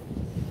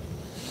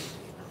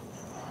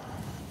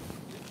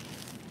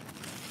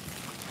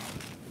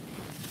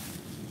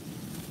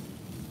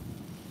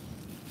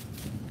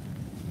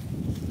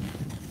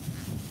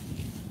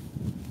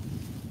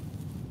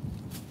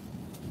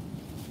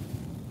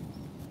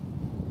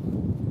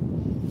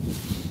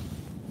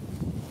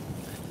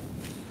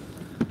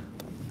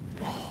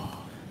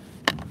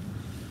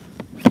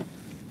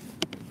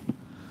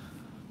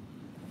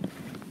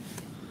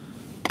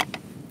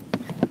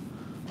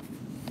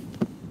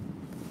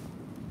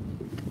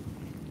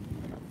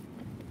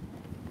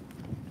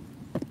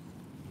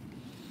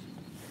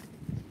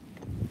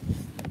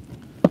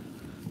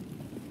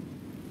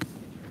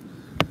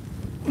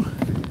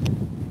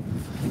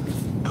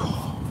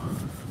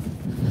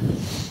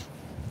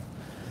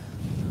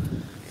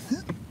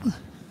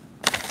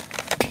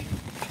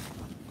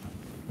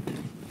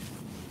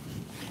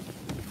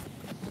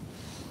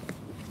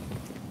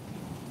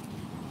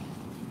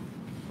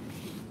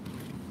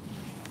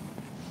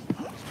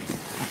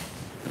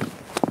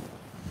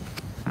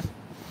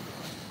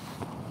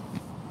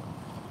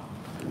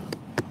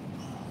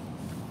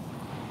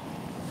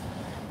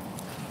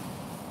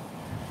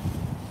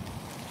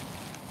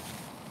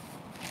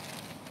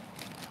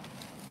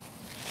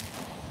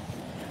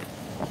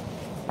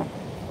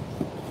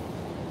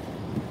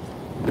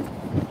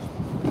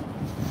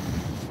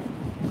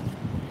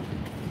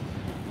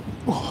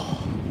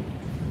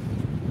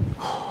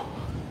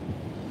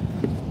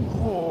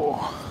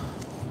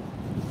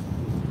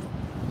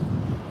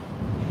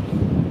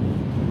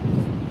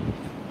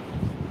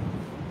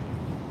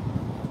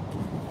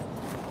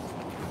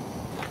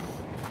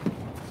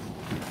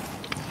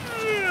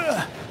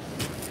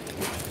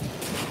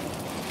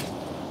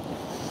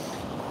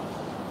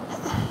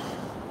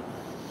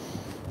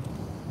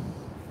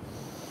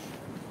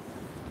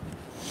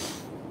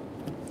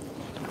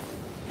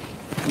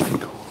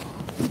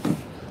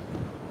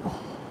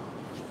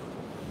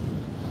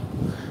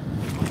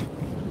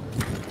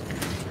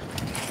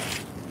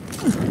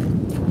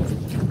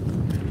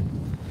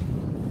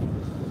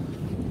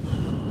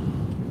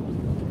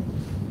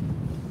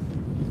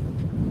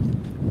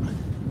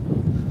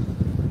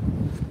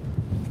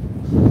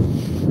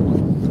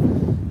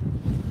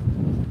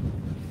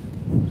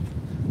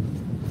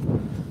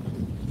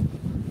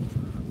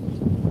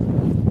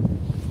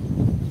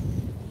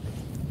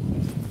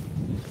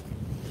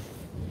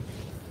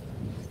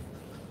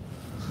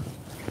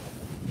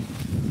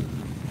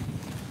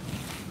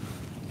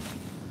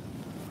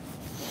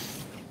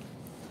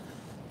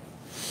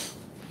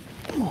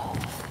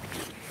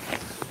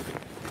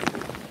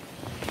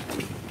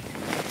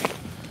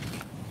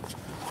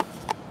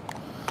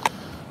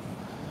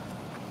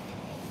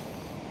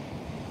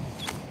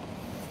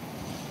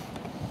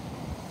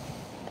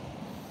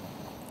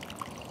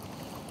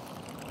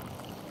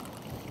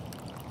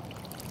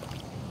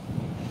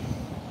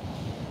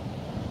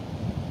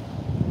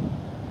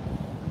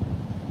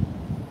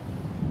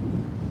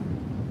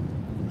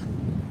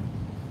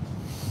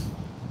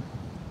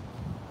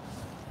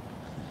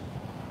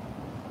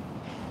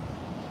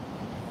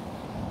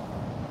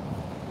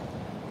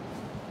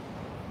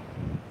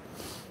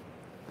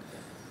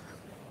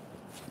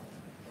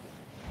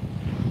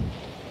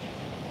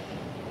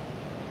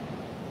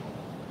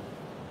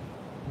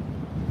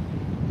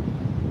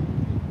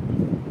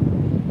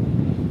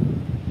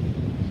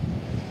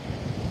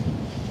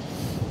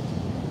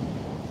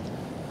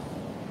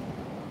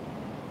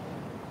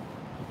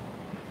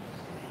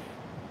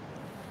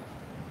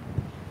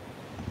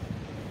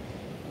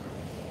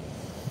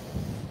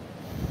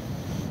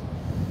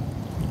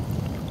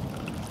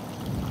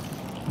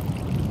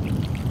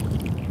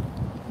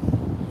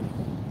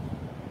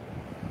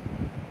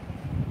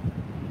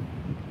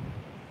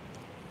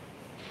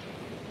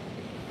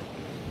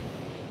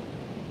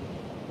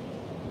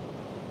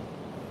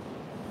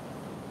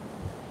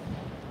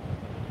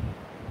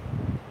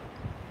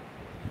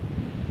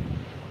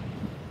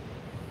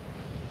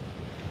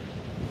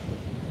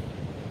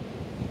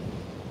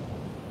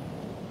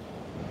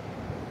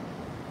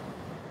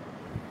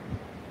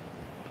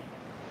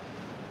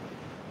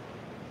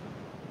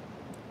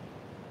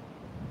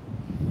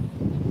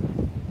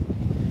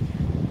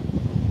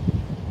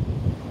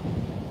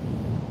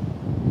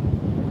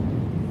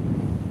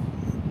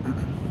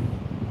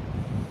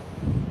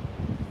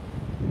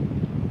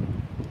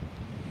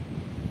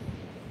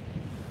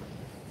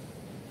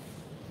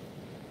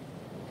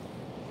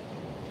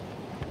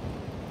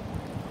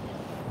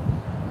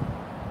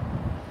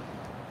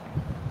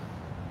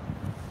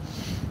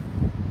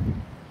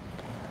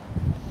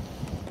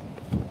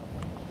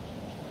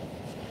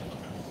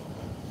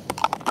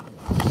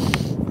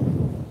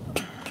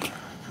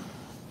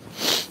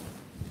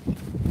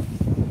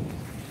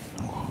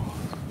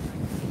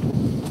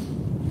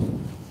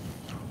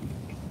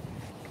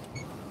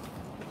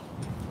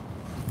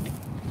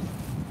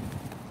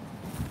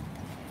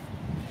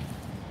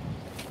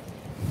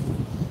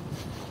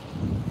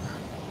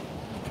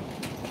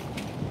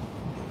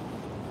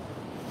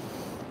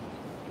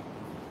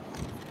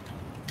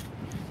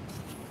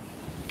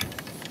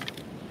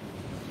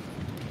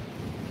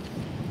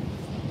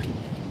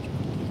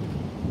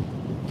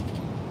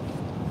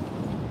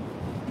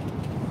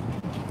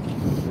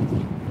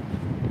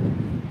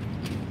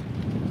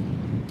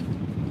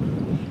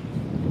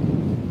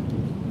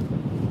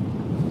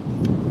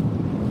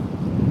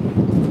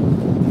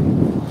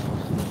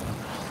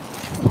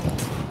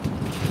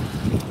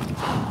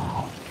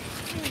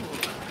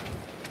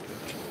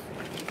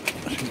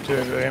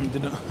 I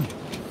emptied it.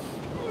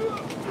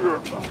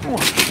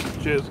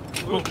 Cheers.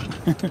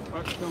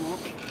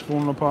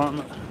 Falling apart.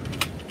 Isn't it?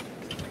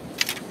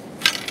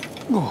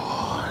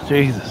 Oh,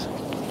 Jesus.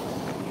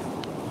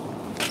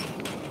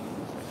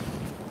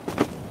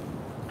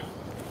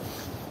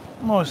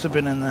 Must have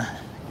been in there.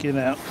 Get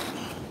out.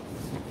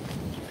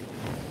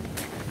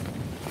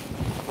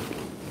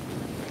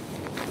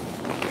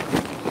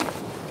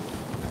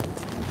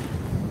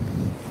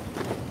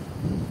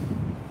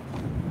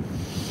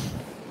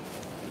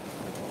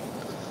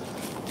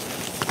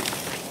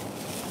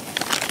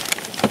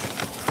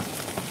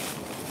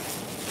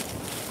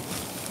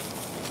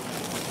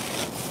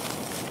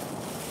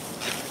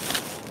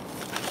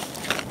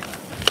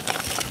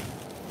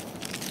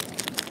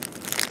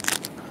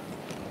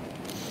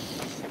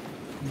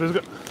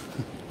 Biscuit?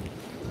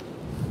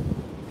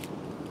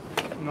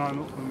 No,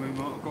 not for me, mate.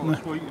 I've got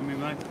a sweet in me,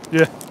 mate.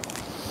 Yeah.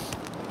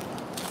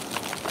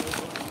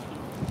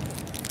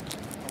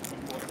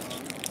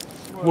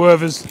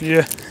 Werthers,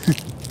 yeah.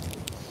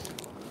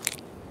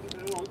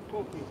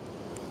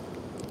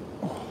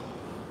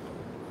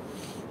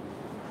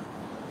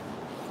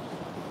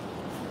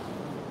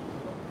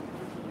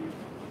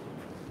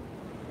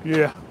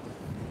 Yeah.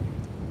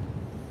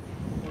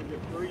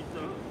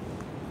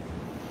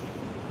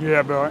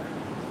 Yeah, be alright.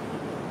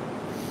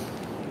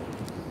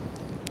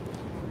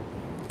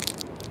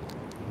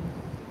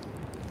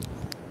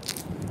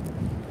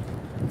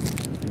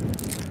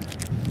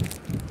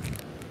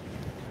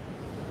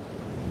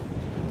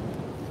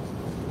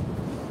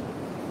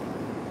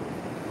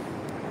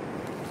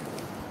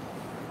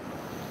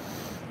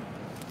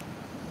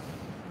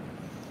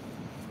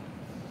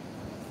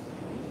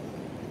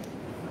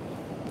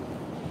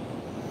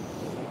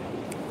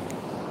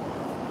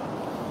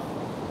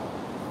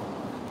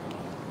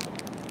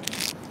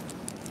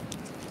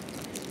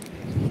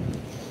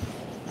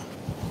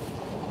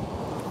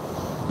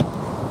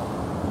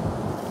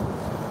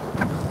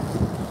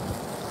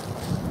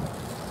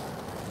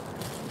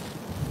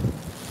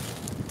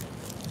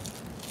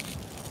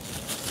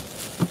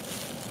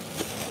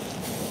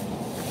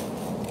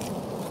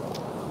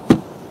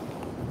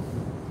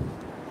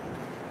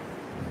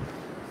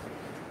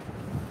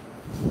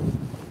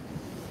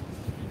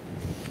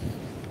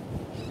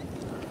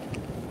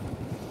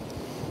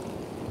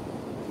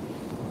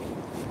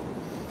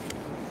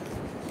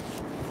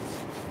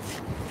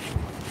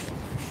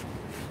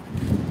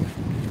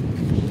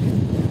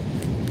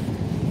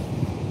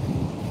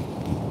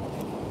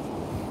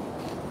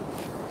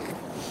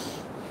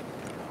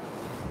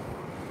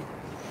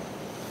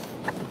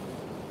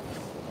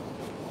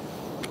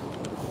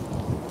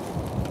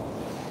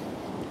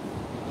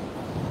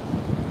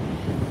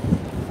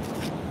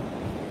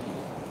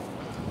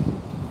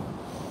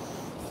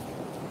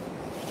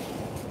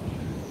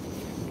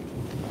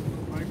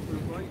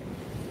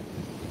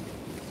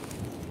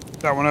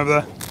 That one over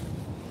there.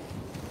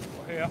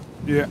 Here?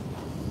 Yeah.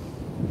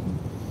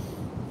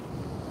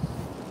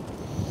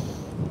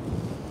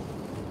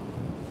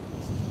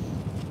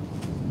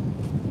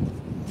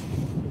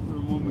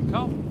 When we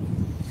come.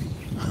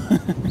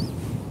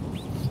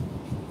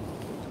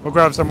 We'll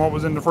grab some what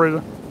was in the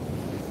freezer.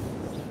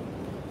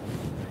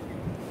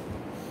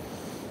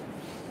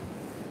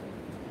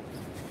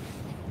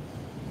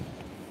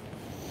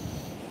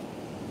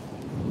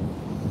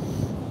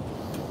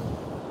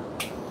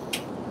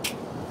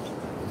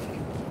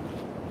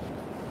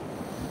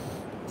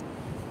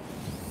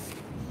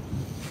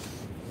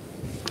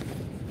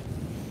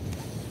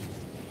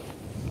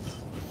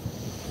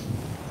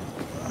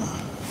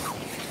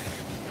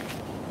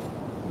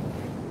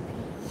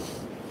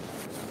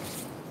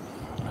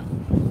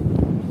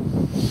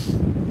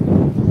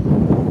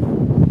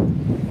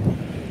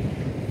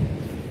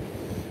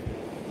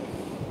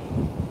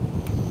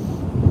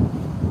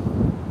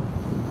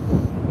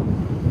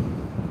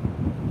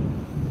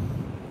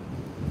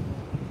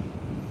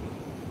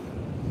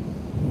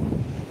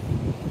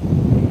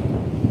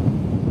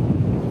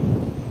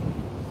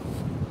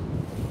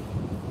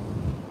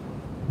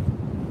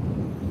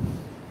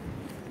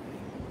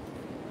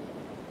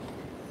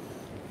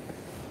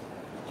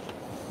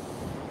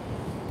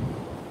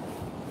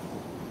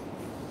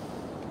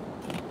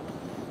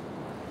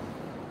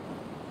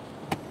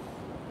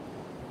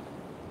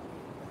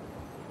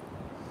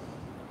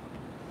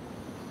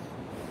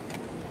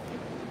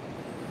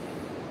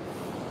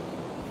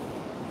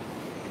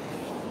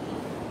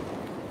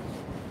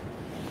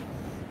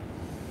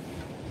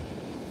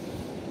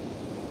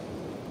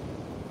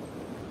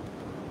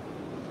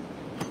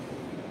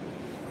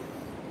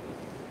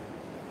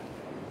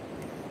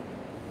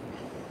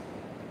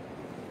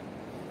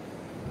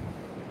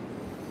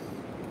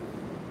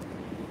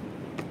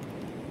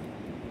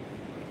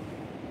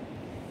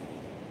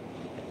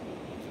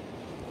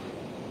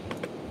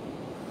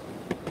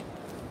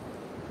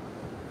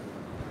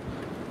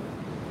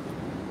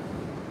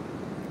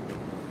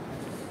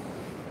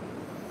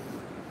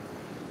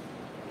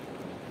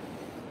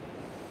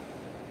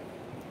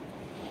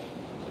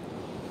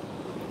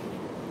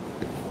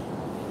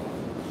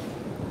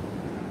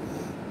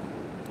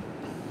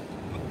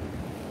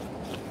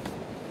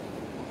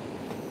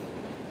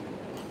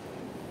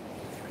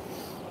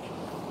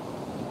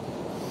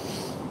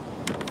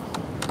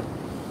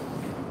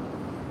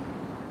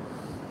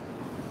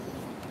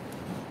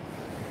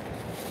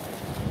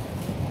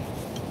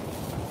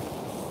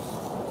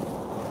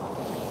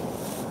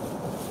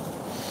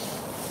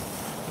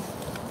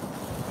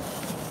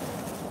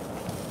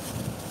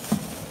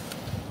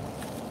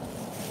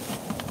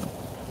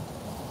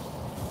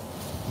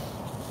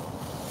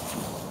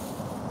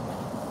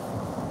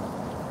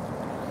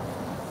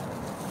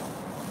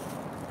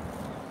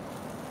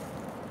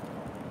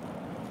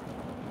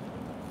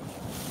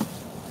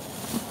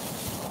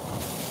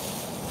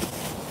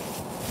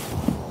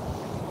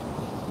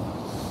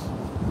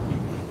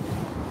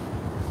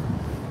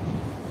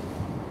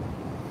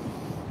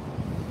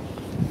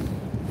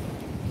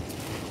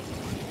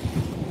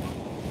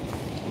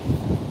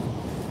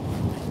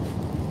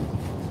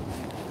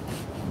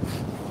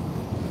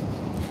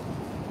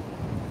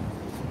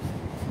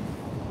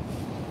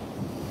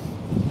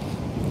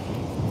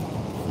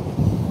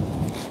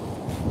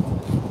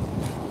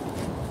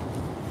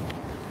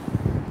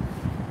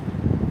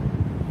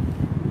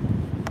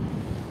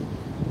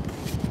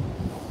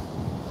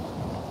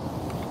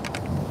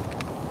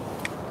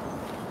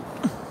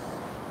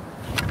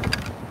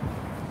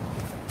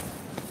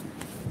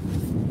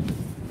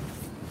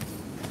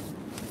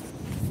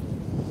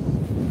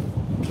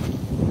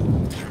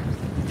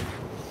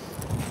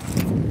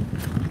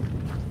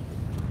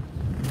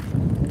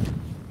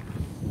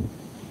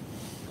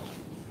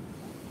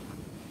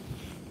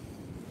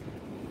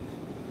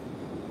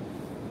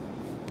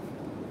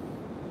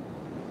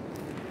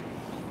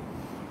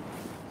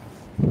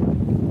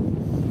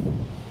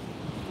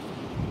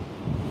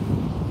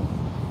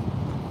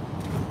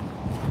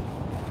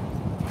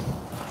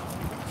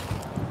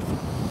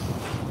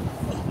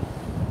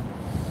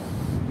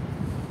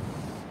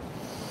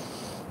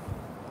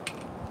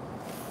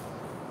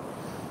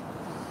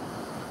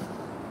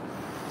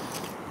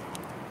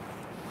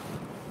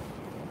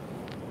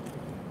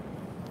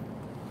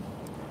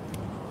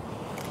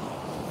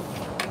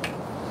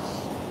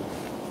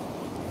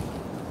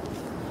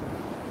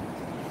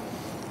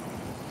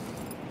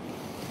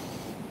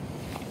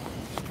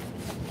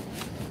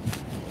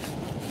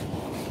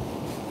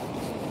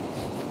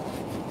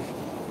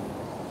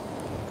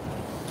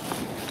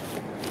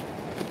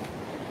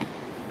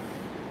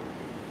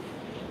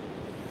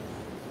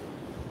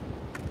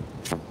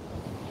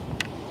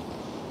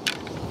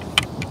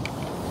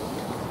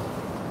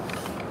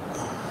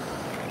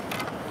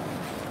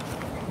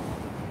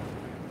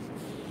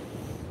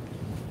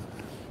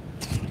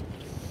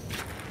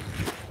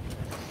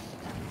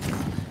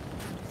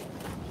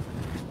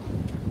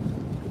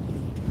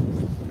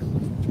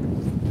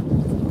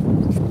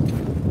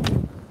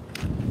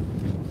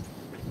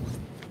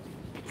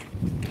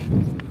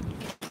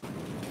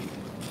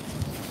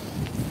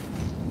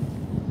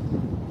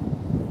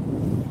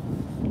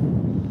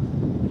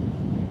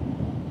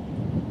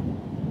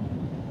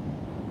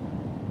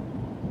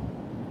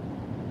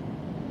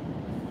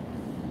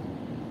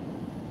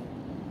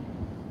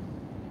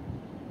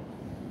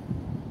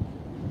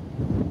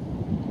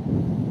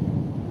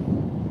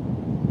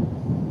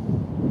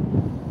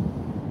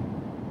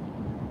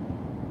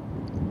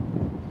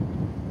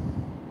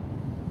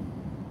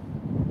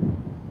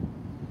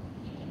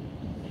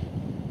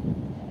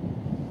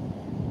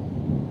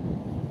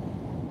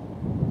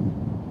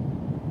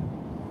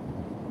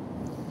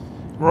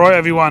 Right,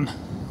 everyone.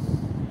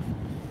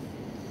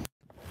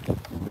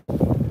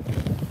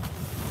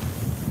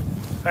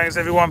 Thanks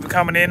everyone for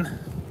coming in.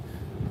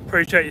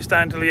 Appreciate you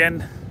staying till the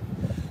end.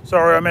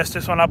 Sorry I messed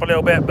this one up a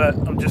little bit, but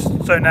I'm just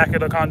so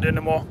knackered I can't do it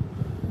anymore.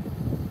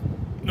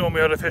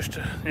 Normally I'd have fished,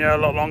 a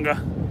lot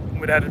longer.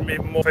 We'd had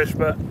even more fish,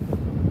 but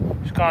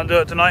just can't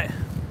do it tonight.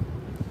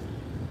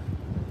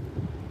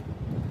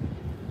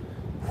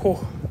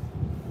 Whew.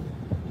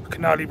 I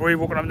can hardly breathe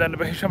walking up and down the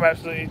beach. I'm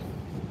absolutely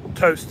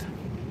toast.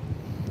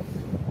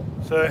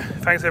 So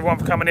thanks everyone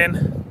for coming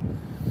in.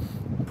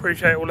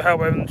 Appreciate all the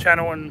help over the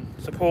channel and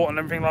support and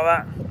everything like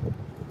that.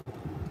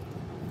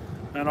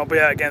 And I'll be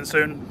out again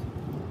soon.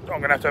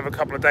 I'm going to have a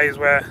couple of days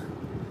where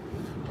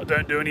I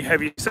don't do any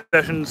heavy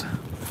sessions.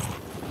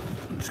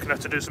 I'm just going to have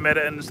to do some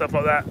editing and stuff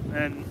like that.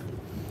 And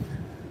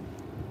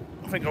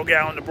I think I'll get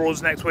out on the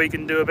Broads next week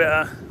and do a bit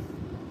of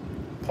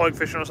pike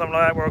fishing or something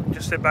like that, where I can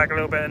just sit back a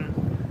little bit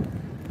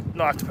and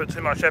not have to put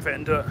too much effort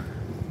into it.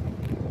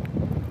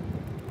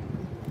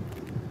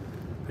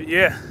 But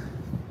yeah,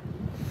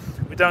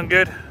 we've done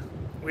good.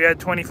 We had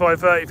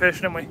 25-30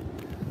 fish, didn't we?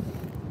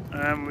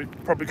 We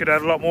probably could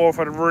have had a lot more if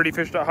I'd have really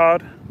fished it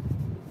hard.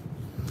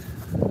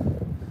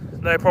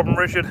 No problem,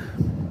 Richard.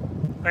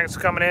 Thanks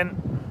for coming in.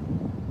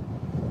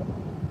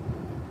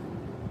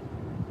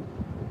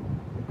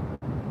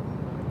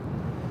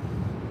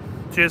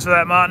 Cheers for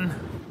that, Martin.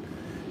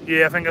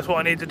 Yeah, I think that's what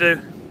I need to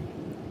do.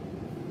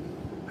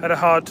 Had a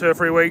hard 2 or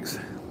 3 weeks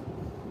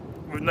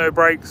with no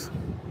breaks.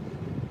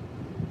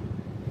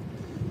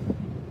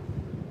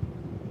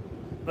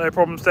 No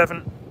problem,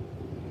 Stefan.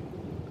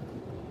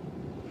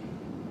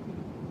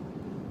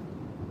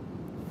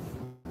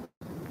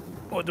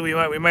 What do we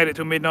make? We made it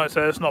till midnight,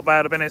 so it's not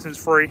bad. I've been here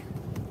since 3.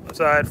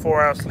 So I had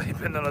 4 hours sleep,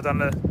 and then I've done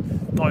the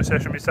night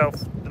session myself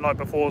the night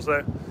before,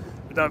 so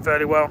we've done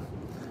fairly well.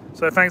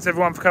 So thanks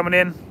everyone for coming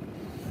in.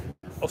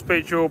 I'll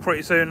speak to you all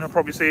pretty soon. I'll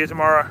probably see you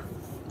tomorrow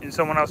in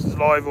someone else's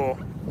live or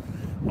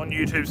on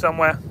YouTube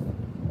somewhere.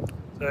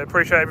 So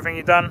appreciate everything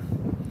you've done.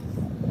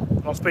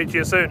 I'll speak to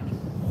you soon.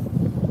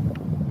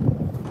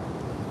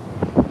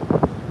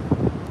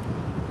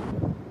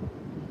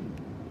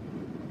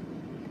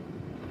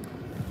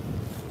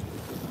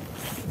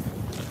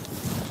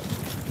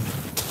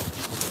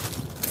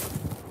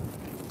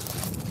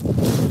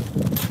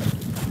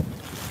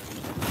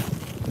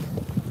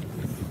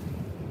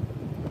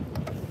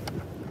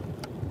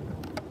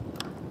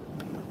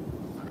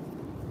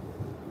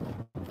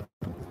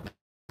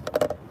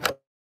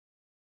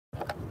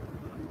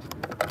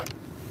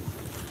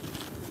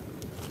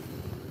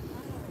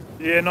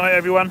 Yeah, night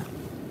everyone.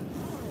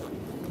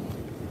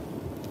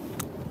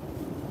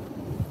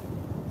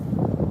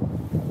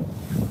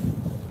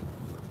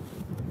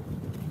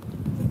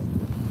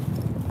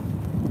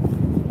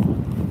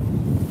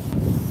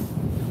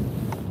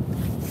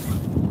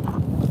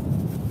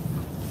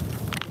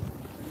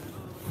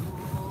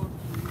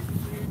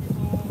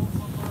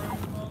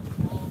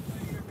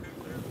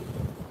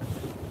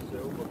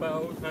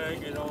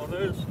 Hanging on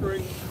a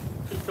string.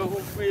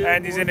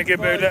 Andy's in a good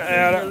mood.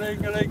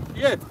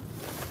 Yeah.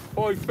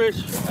 5 fish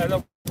and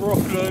a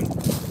Rockling.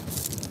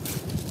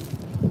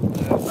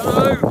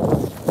 Hello.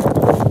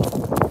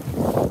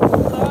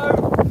 Hello.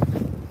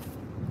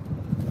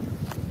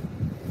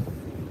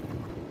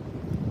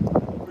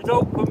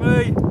 Result for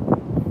me.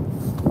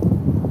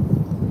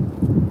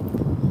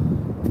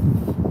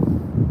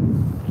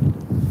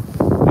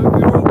 Hope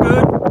you're all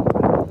good.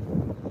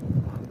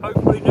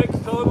 Hopefully next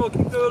time I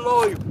can do a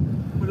live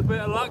with a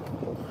bit of luck.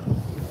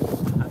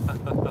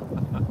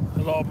 A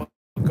lot of them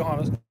are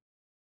gone.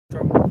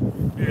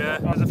 Yeah.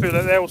 I feel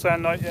that they all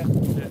sound night, yeah.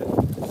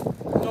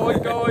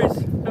 Night guys,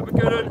 have a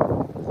good one.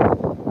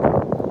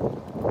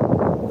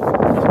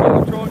 Just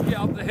got to try and get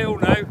up the hill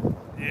now.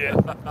 Yeah.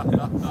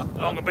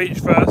 Along the beach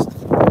first.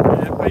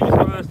 Yeah, beach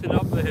first and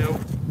up the hill.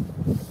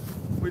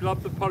 We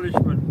love the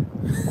punishment.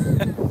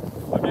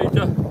 I need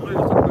to lose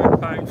a few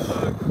pounds so.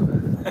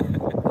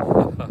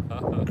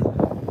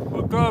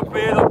 We'll go up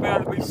here and I'll be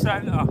able to be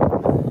Santa.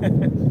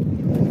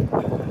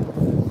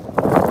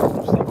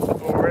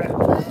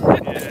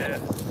 Yeah.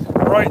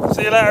 Right,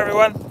 see you later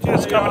everyone.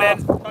 Cheers for coming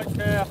in.